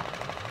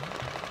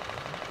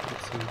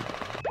 Let's see.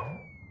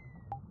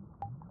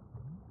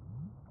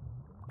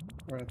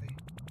 Where are they?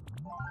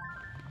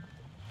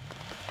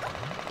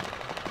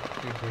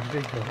 Wait, where did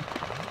they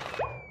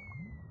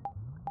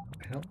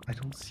go? I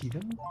don't see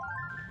them.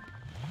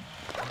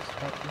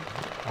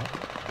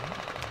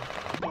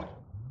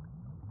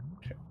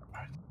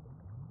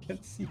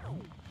 Let's see.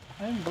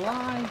 I'm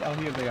blind. Oh,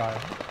 here they are.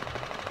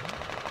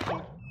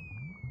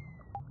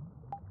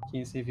 Can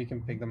you see if you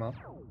can pick them up?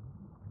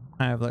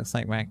 Looks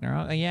like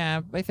Ragnarok.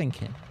 Yeah, I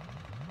think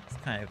it's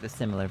kind of a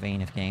similar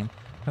vein of game.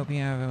 Hope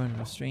you have a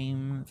wonderful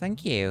stream.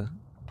 Thank you.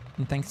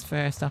 And thanks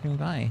for stopping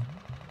by.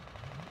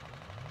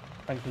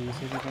 And can you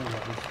see if you can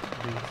get these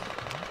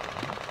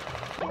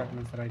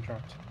fragments that I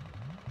dropped?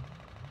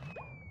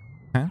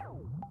 Huh?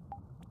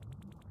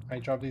 I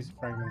dropped these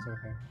fragments over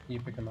here. Can you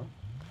pick them up?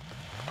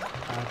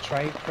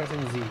 Try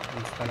pressing Z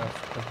instead of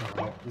clicking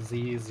on it.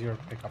 Z is your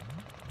pickup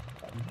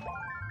button.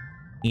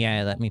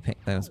 Yeah, let me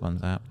pick those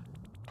ones up.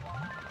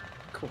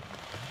 Cool.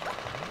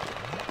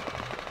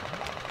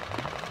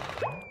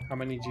 How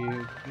many do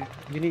you...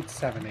 You need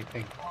 7, I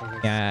think. For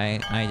this. Yeah,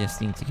 I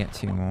just need to get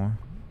 2 more.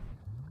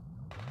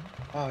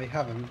 Oh, I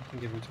have them. I can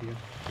give them to you.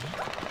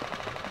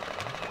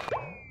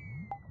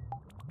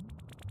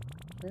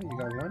 Okay, you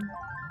got 1.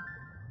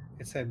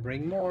 It said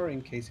bring more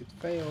in case it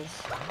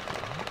fails.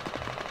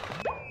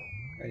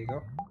 There you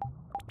go.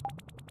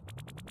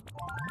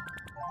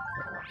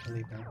 I'll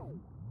leave that.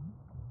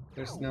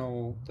 There's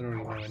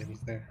literally no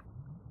enemies there.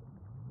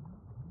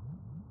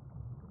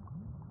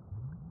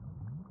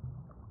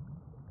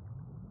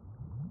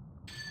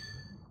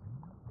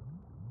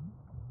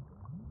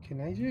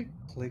 Can I just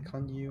click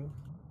on you?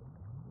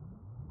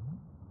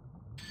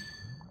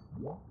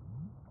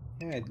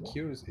 Yeah, it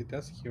cures. It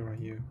does cure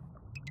on you.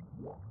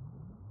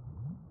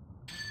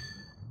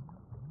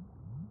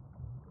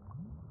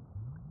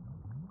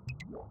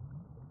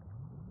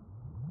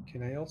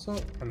 Can I also?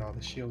 Oh no,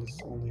 the shield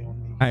is only on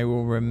me. I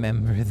will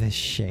remember this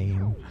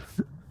shame.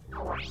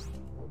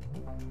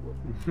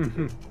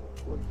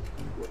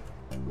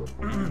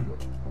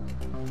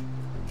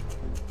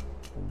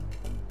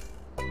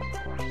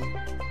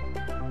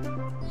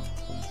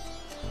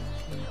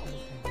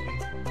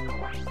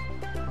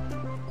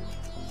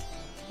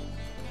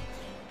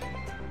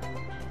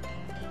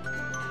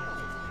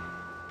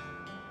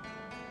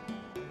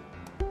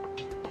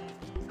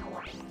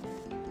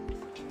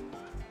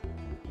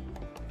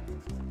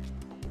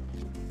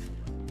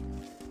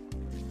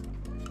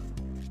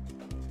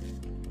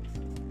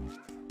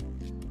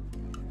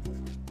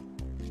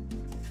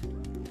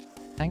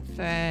 Thanks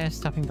for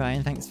stopping by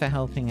and thanks for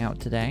helping out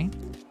today.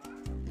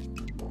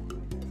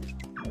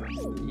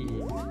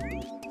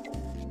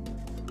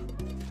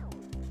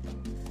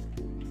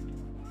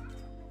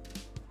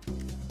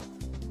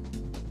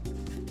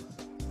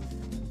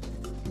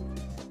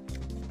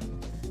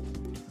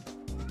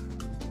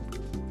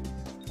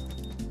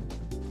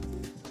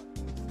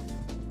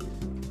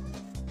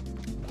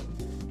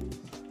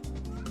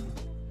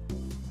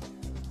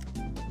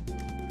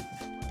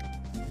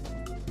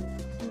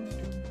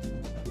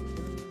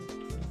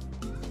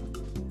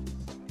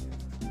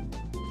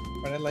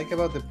 What I like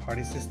about the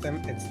party system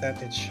is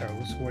that it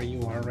shows where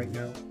you are right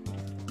now.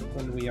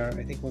 When we are,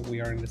 I think when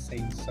we are in the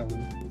same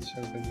zone, it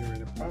shows that you're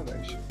in a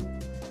paradise.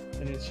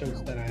 And it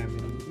shows that I am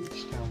in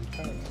Beach Town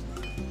Paradise.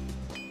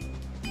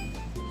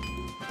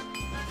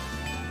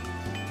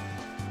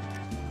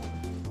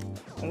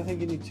 I don't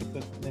think you need to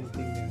put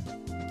anything there.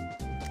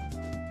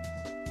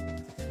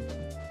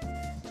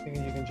 I think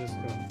you can just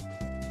go.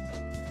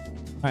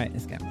 Alright,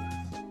 let's go.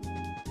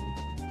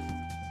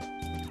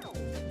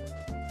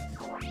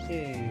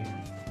 Okay.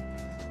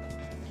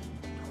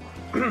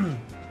 Oh,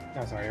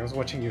 sorry, I was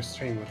watching your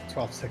stream with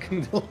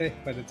 12-second delay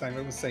by the time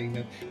I was saying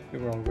that we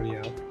were already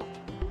out.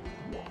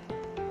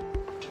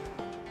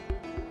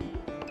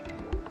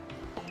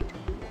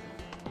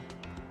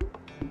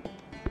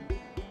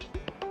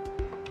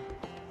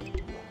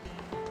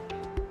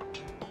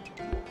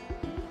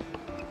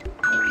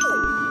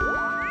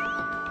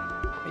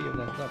 Hey, you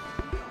leveled up.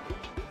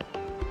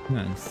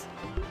 Nice.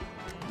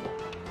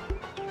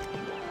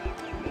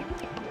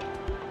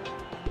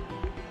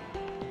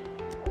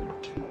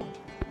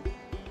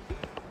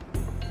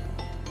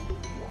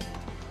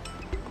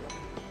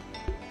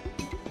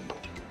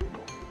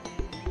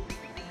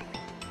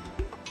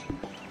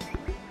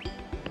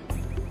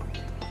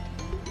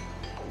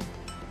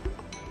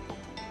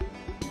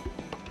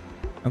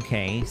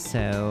 Okay,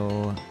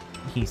 so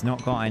he's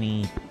not got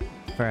any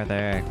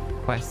further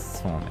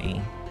quests for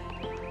me.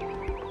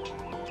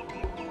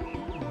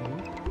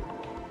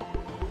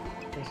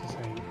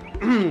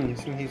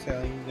 Isn't he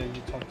saying that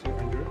you talked to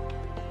Andrew?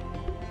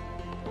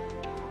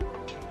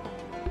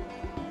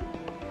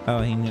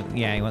 Oh, he knew.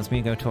 Yeah, he wants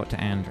me to go talk to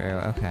Andrew.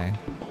 Okay.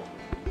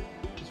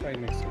 He's right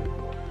next to you.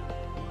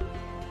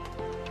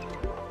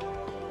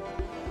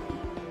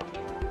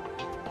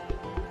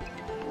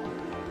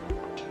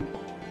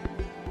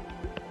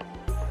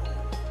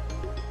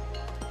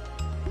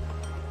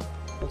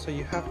 Also,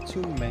 you have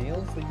 2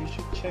 mails that you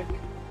should check.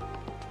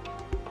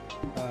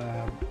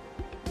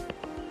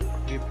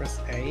 You press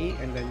A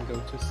and then go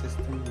to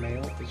System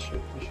Mail. You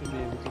should be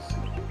able to see.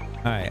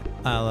 Alright,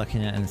 I'll look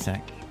in it in a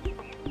sec.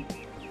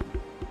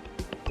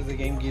 Because the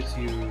game gives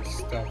you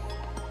stuff.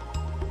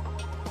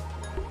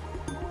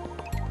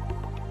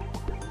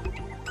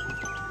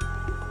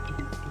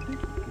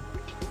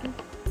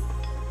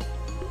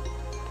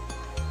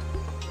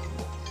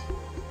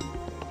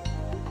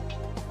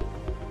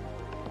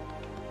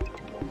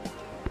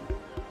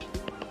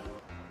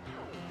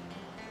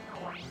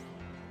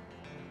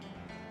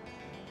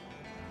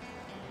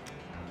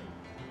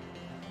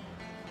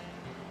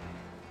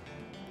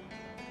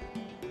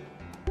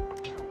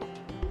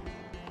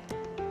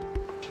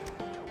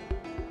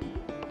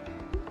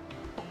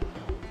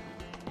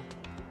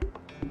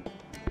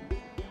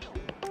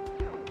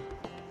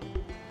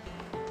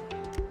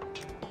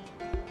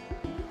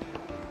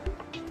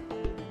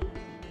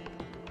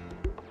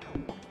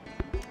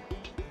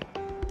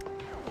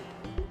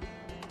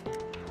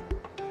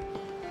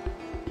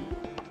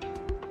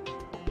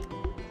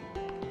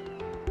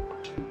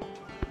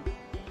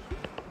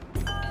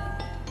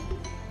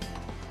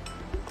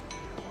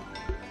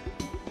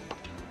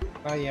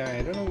 Yeah,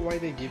 I don't know why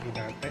they give you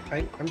that.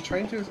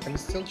 I'm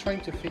still trying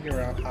to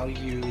figure out how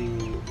you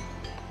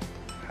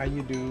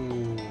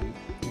do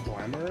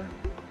glamour,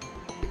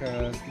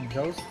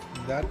 because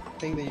that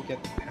thing that you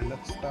get the panda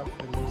stuff,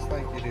 it looks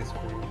like it is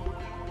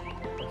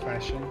for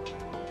fashion.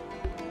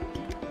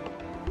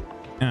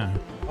 Ah.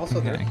 Also,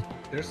 okay.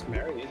 there's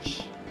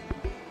marriage.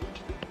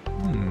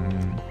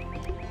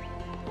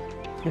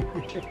 You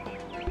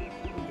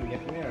can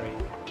get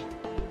married.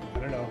 I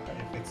don't know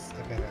if it's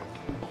a bit of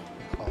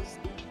a cost.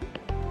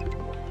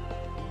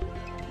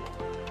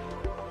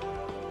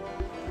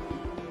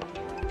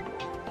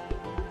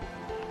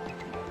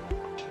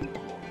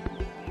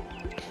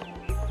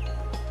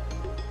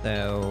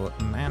 So,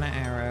 Mana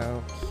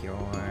Arrow, Cure,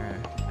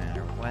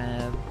 Mana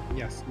Web.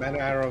 Yes, Mana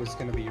Arrow is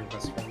going to be your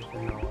best friend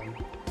from now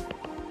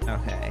on.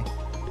 Okay.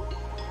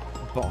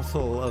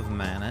 Bottle of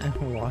Mana,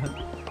 what?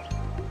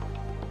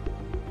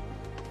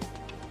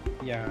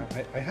 Yeah,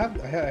 I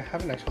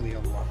haven't actually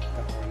unlocked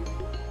that one.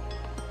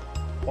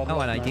 Bottle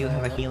Oh, and I of do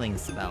have a Mana- healing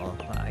spell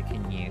that I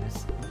can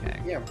use. Okay.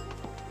 Yeah,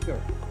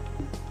 sure.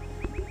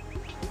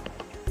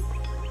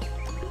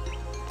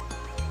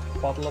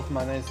 Bottle of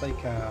Mana is like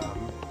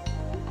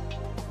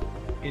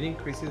it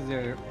increases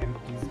their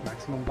MP's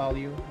maximum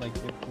value, like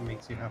it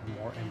makes you have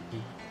more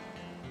MP.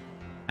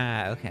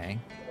 Ah, okay.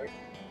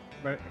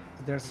 But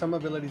there's some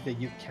abilities that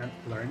you can't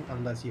learn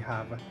unless you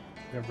have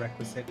the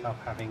requisite of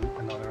having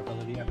another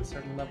ability at a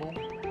certain level.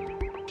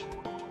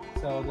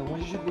 So the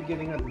ones you should be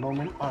getting at the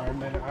moment are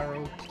Mana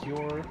Arrow,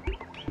 Cure,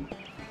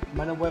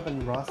 Mana Web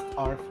and Rust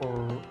are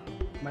for...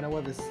 Mana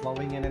Web is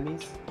slowing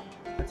enemies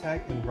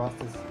attack and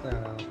Rust is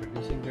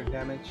reducing their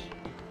damage,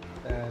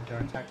 their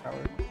attack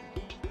power.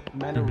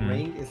 Mana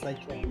Rain is like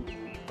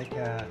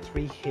a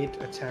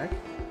 3-hit attack,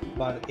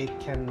 but it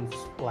can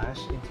splash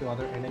into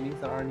other enemies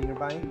that are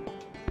nearby.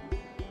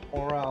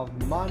 Aura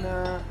of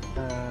Mana, I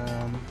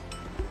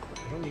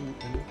don't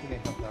think I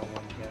have that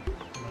one yet.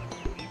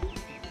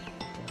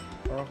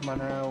 No. Aura of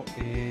Mana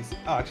is...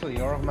 Oh,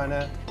 actually, Aura of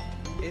Mana,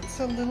 it's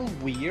a little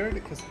weird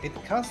because it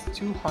costs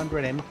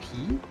 200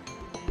 MP,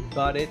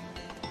 but it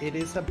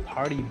is a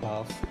party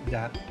buff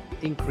that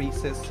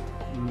increases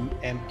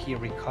MP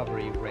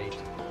recovery rate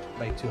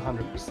by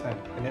 200%,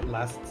 and it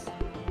lasts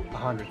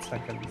 100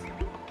 seconds.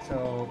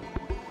 So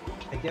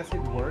I guess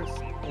it works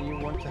when you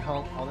want to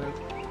help other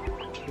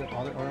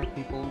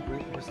people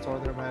restore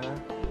their mana.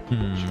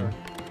 Sure.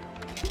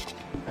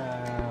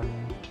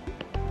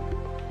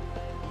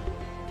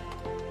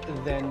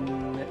 Then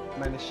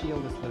Mana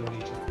Shield is literally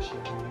just a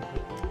shield.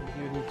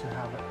 You need to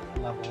have a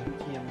level,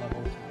 TM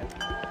level to get.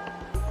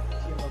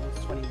 TM level is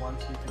 21,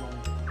 so you can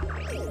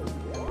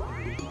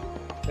only...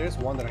 There's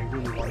one that I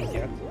really want to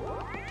get,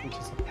 which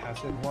is a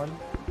passive one.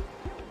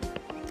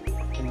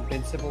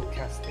 Invincible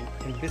casting.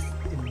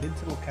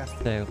 Invincible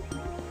casting. So,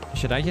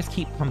 should I just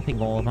keep pumping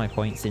all of my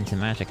points into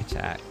magic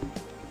attack?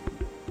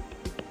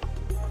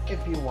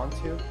 If you want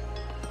to.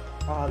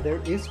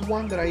 There is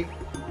one that I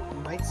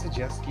might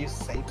suggest you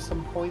save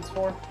some points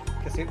for,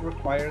 because it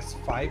requires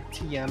 5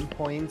 TM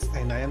points,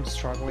 and I am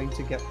struggling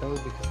to get those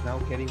because now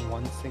getting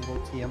one single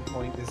TM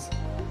point is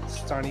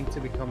starting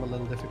to become a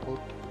little difficult.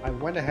 I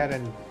went ahead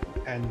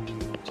and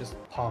just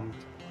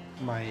pumped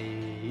my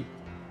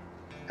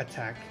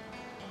attack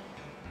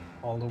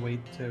all the way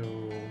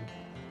to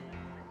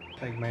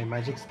like my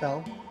magic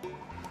spell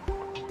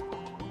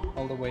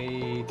all the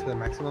way to the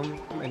maximum,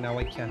 and now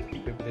I can't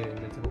equip the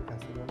invincible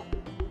casting one.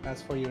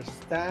 As for your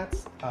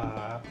stats,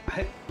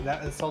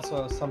 that is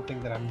also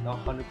something that I'm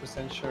not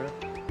 100% sure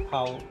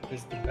how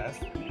is the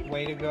best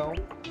way to go.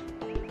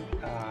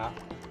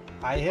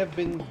 I have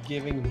been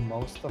giving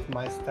most of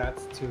my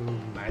stats to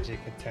magic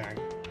attack,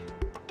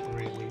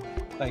 really.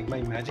 Like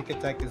my magic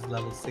attack is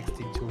level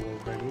 62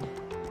 already.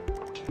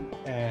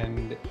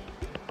 And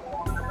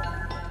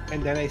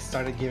then I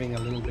started giving a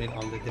little bit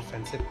on the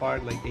defensive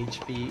part, like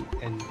HP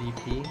and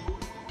DP,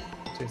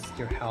 just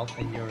your health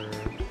and your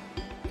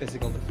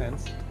physical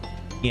defense.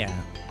 Yeah.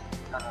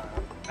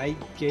 I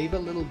gave a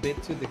little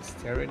bit to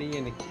dexterity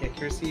and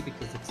accuracy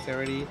because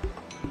dexterity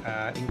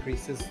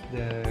increases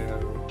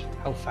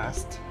how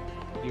fast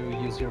you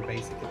use your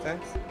basic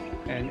attacks,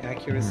 and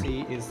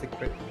accuracy is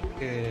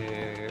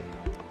the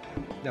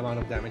amount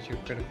of damage your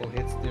critical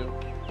hits do.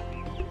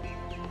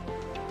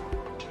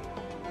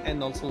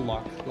 And also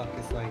luck. Luck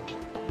is like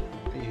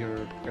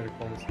your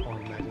critical is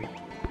on magic.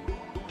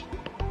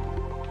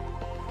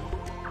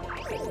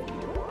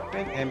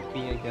 And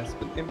MP, I guess,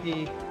 but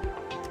MP,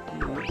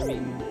 I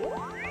mean,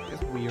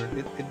 it's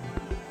weird.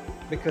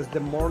 Because the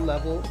more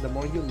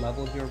you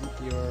level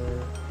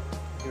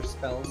your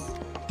spells,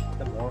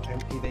 the more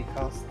MP they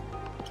cost,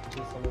 which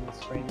is a little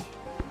strange.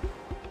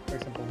 For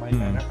example, my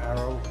mana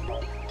arrow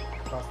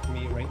cost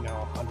me right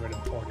now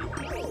 140.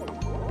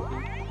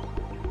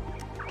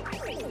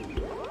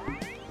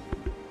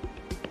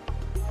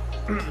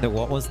 So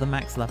what was the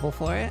max level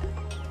for it?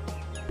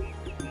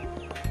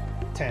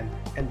 10,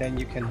 and then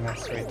you can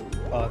master it.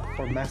 But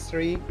for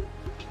mastery,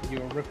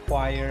 you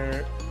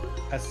require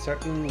a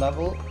certain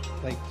level,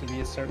 like to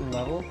be a certain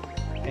level,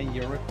 and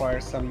you require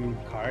some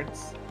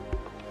cards,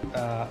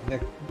 the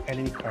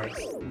enemy cards,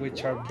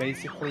 which are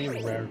basically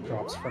rare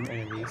drops from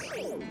enemies.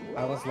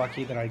 I was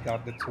lucky that I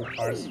got the 2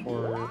 cards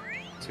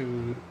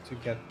to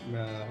get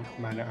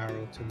mana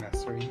arrow to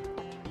mastery.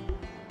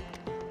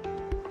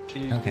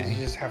 You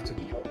just have to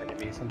kill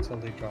enemies until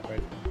they drop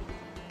it.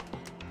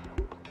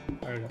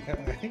 I don't know.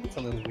 I think it's a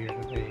little weird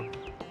that they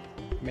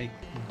make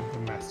the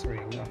mastery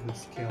of the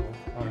skill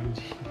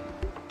RNG.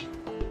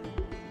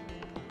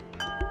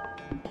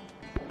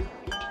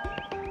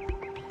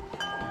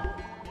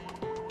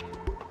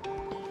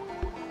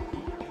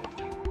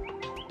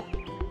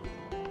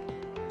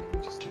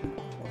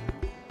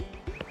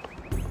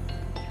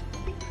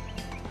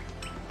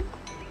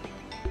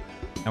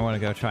 I want to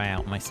go try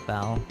out my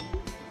spell.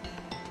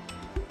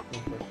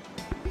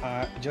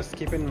 Just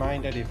keep in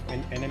mind that if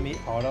an enemy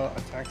auto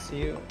attacks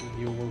you,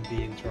 you will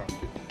be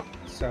interrupted.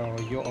 So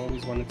you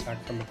always want to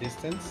attack from a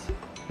distance,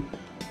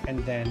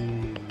 and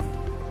then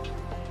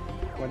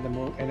when the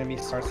enemy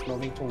starts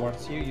moving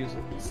towards you, you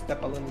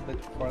step a little bit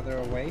further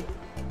away,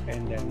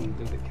 and then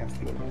do the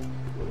casting.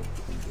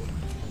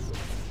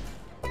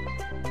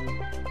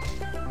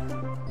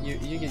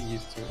 You get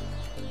used to it.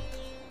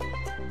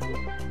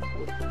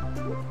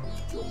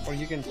 Or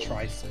you can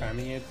try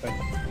spamming it, but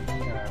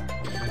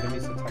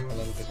enemies attack a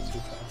little bit too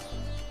fast.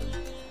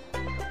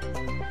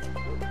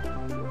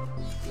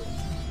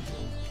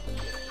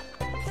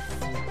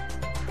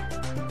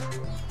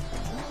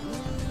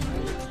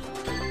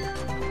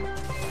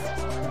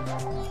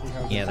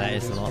 Yeah, that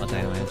is a lot of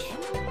damage.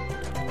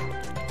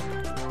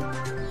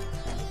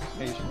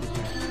 Yeah, you should be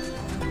here.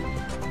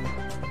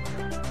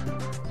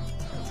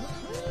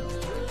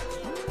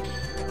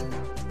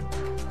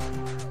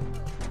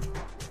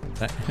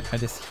 I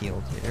just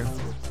healed you.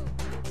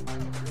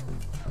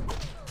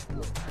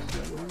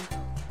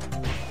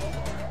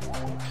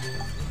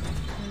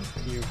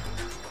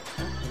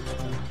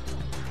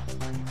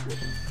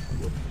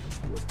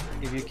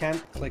 If you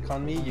can't click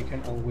on me, you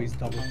can always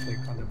double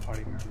click on the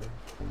party member.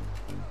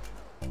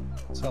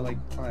 So like,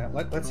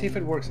 let's see if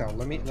it works out.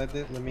 Let me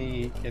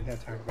get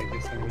attacked by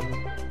this enemy.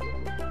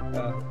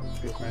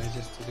 If it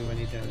manages to do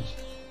any damage.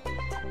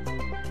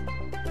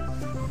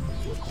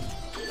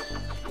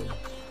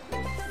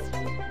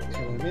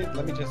 Okay,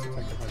 let me just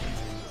attack a bunch of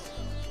enemies.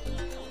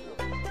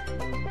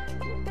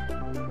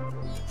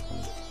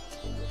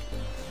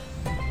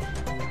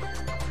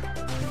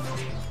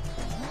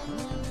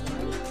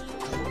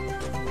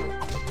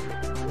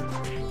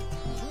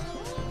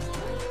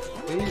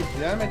 Please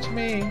damage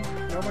me!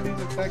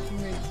 Nobody's attacking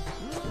me.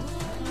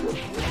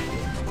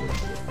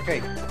 Okay,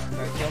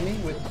 kill me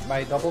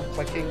by double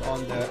clicking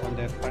on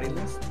the party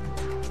list.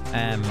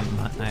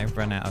 I've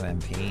run out of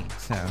MP,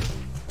 so.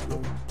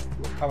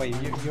 Oh wait,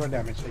 you're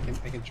damaged.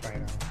 I can try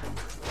it out.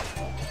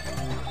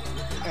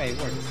 Hey, it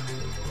works.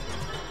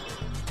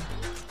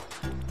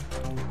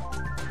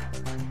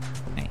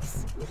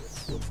 Nice.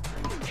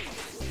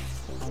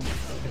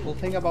 The cool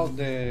thing about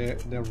the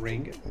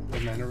ring, the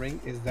mana ring,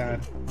 is that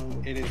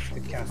it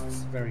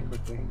casts very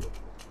quickly.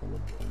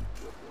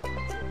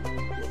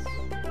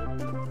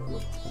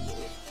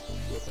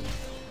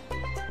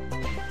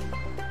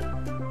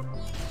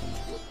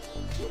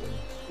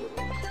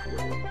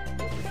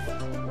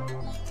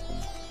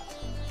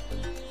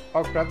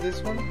 I'll grab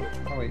this one.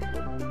 Oh wait,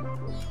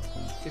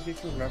 if you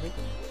can grab it.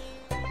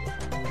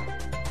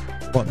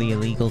 What, the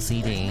illegal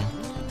CD?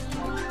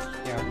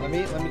 Yeah, let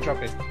me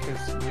drop it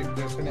because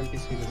there's an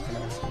NPC that's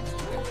gonna ask me.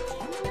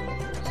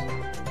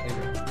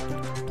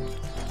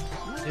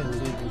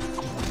 illegal.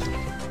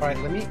 Alright,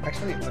 let me see.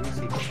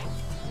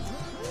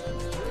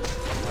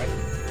 Right,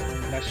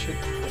 that should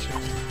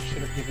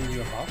have given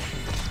you a buff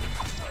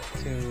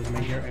to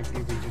make your MP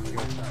region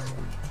go faster.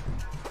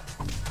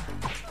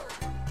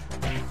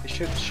 It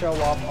should show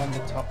up on the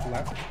top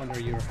left under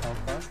your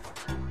health bar.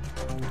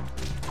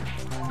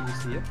 Can you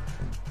see it?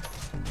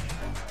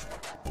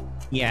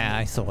 Yeah,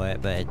 I saw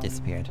it, but it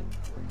disappeared.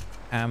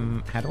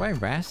 How do I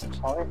rest?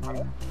 Aura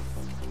mana?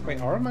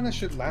 Wait, Aura mana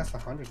should last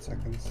 100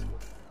 seconds.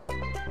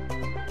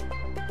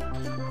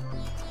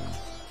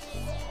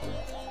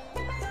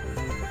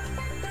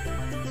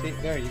 See,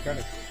 there, you got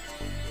it.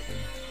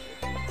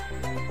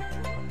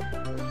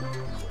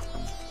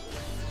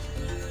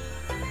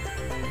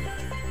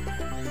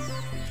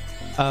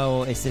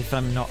 Oh, it's if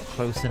I'm not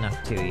close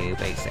enough to you,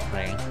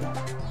 basically.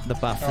 The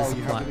buff is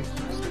you have to be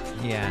close.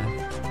 yeah,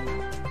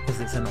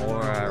 because it's an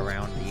aura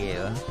around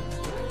you.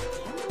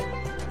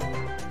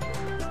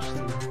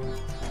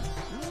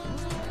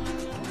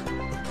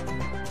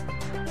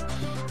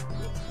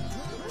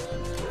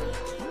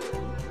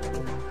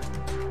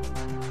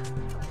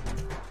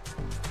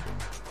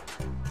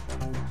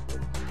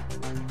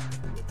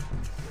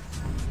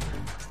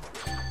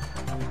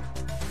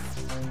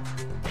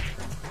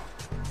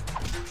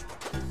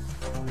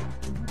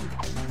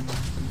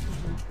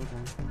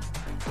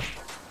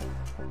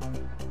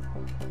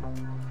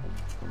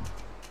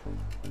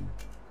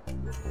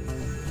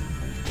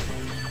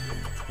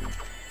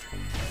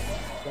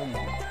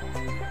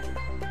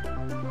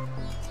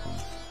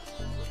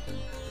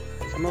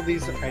 Some of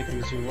these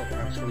items you will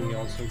actually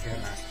also get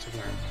asked to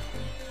learn.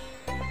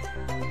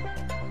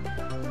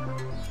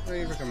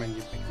 I recommend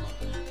you pick them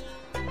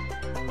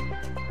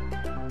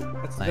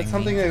up. That's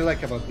something I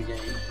like about the game.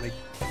 Like,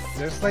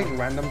 there's like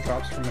random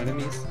drops from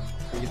enemies,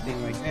 and you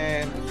think like,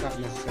 it's not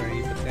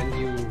necessary, but then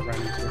you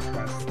run into a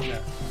quest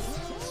that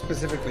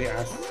specifically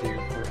asks you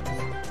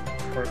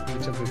for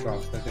each of the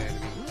drops that the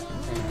enemy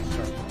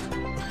throws.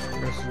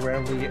 There's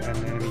rarely an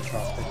enemy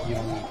drop that you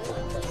don't need for a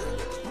quest.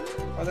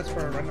 Oh, that's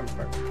for a random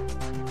card.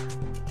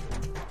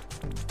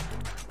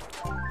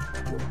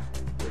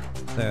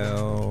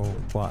 So,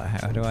 what?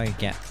 How do I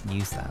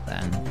use that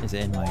then? Is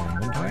it in my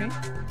inventory?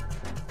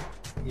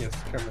 Yes,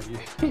 cover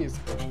use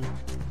potion.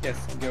 Yes,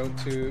 go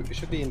to. It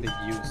should be in the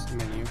use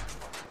menu.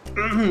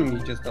 You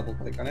just double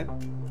click on it.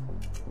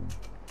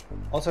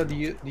 Also, do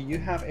you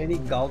have any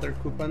Galder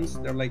coupons?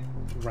 They're like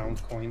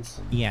round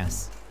coins.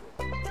 Yes.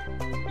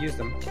 Use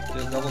them.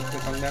 Just double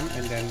click on them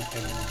and then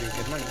you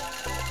get money.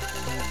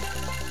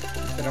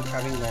 Instead of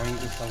having going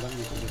to sell them,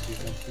 you can just use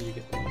them and you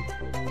get money.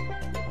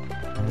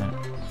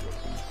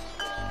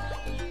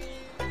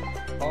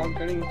 Oh, I'm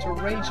getting into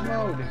rage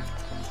mode.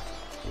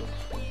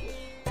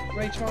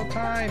 Rage mode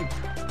time.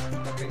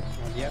 Okay,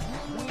 not yet.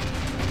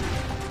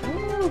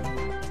 Woo!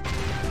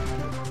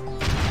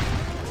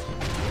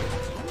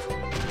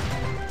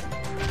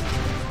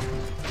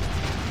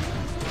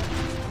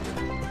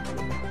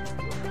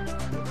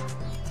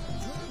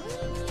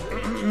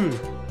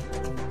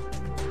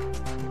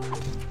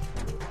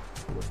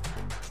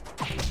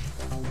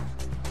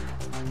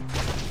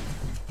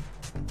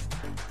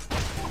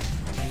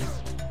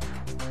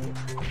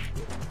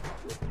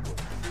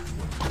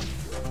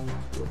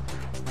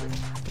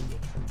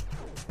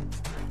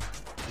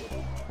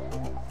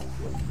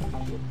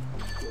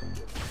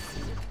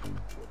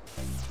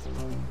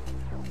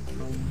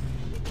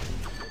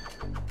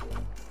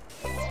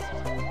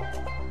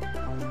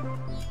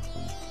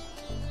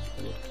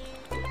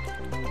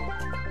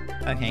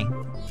 Okay,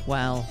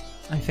 well,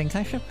 I think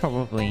I should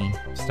probably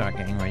start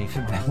getting ready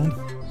for bed.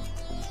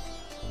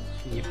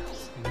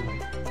 Yes.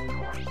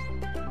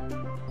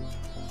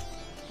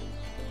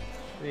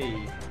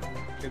 Hey,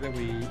 good that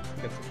we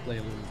get to play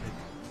a little bit.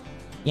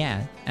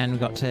 Yeah,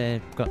 and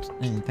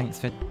and thanks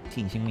for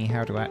teaching me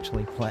how to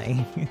actually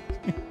play.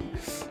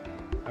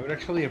 I would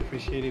actually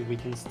appreciate if we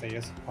can stay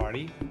as a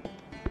party,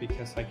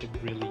 because I could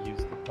really use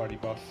the party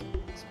buff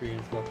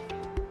experience buff.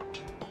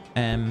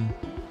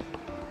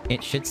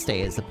 It should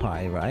stay as a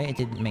party, right? It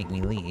didn't make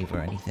me leave or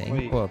anything.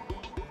 Wait. Or...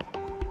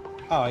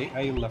 Oh,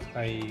 I left.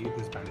 I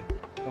disbanded.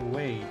 Oh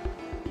wait.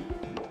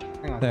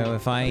 Hang on. So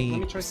if Let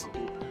me try.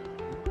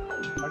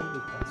 How do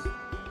you press?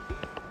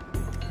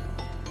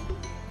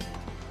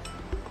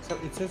 So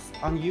it says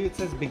on you. It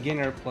says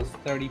beginner plus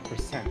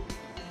 30%.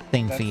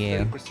 Thing That's for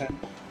you. 30%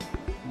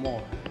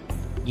 more.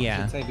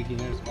 Yeah. Should say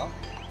beginner as well.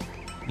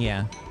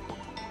 Yeah.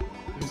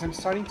 Because I'm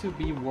starting to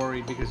be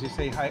worried because you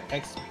say high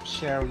X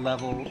share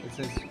level, it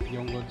says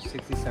Yongo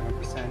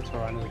 67%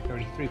 or only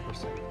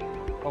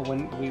 33%. But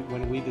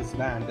when we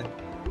disband,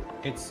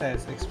 it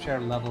says X share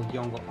level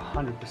Yongo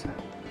 100%.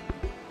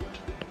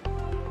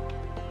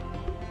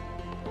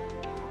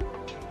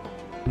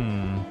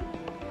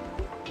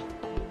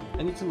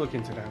 I need to look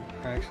into that.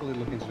 I actually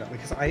look into that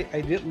because I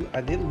did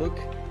look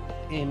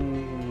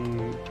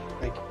in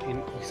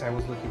because I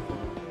was looking for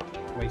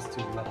ways to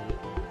level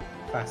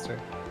faster.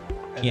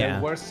 And Yeah.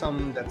 there were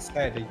some that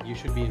said that you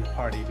should be in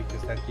party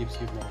because that gives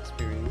you more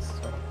experience.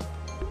 So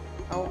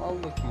I'll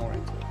look more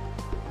into it.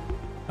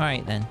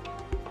 Alright then.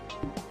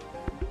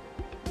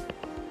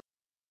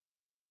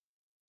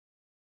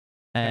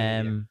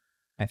 Yeah.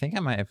 I think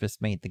I might have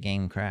just made the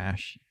game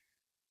crash.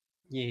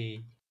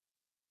 Yay.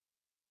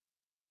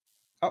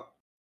 Oh,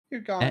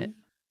 you're Uh, gone.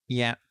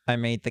 yeah, I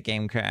made the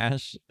game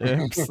crash.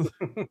 Oops.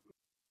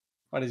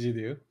 What did you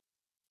do?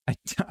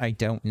 I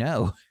don't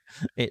know.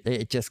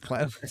 It just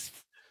closed.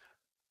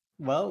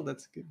 Well,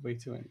 that's a good way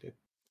to end it.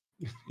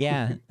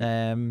 Yeah.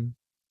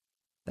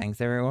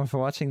 Thanks everyone for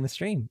watching the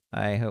stream.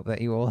 I hope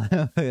that you all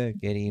have a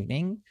good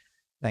evening.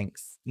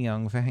 Thanks,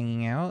 Young, for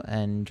hanging out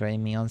and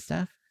joining me on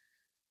stuff.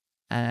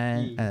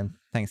 And Yeah.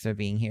 thanks for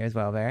being here as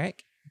well,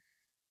 Varric.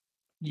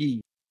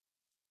 Yee.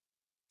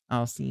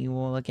 I'll see you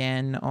all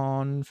again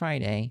on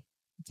Friday.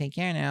 Take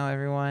care now,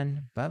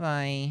 everyone.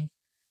 Bye-bye.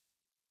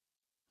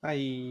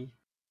 Bye.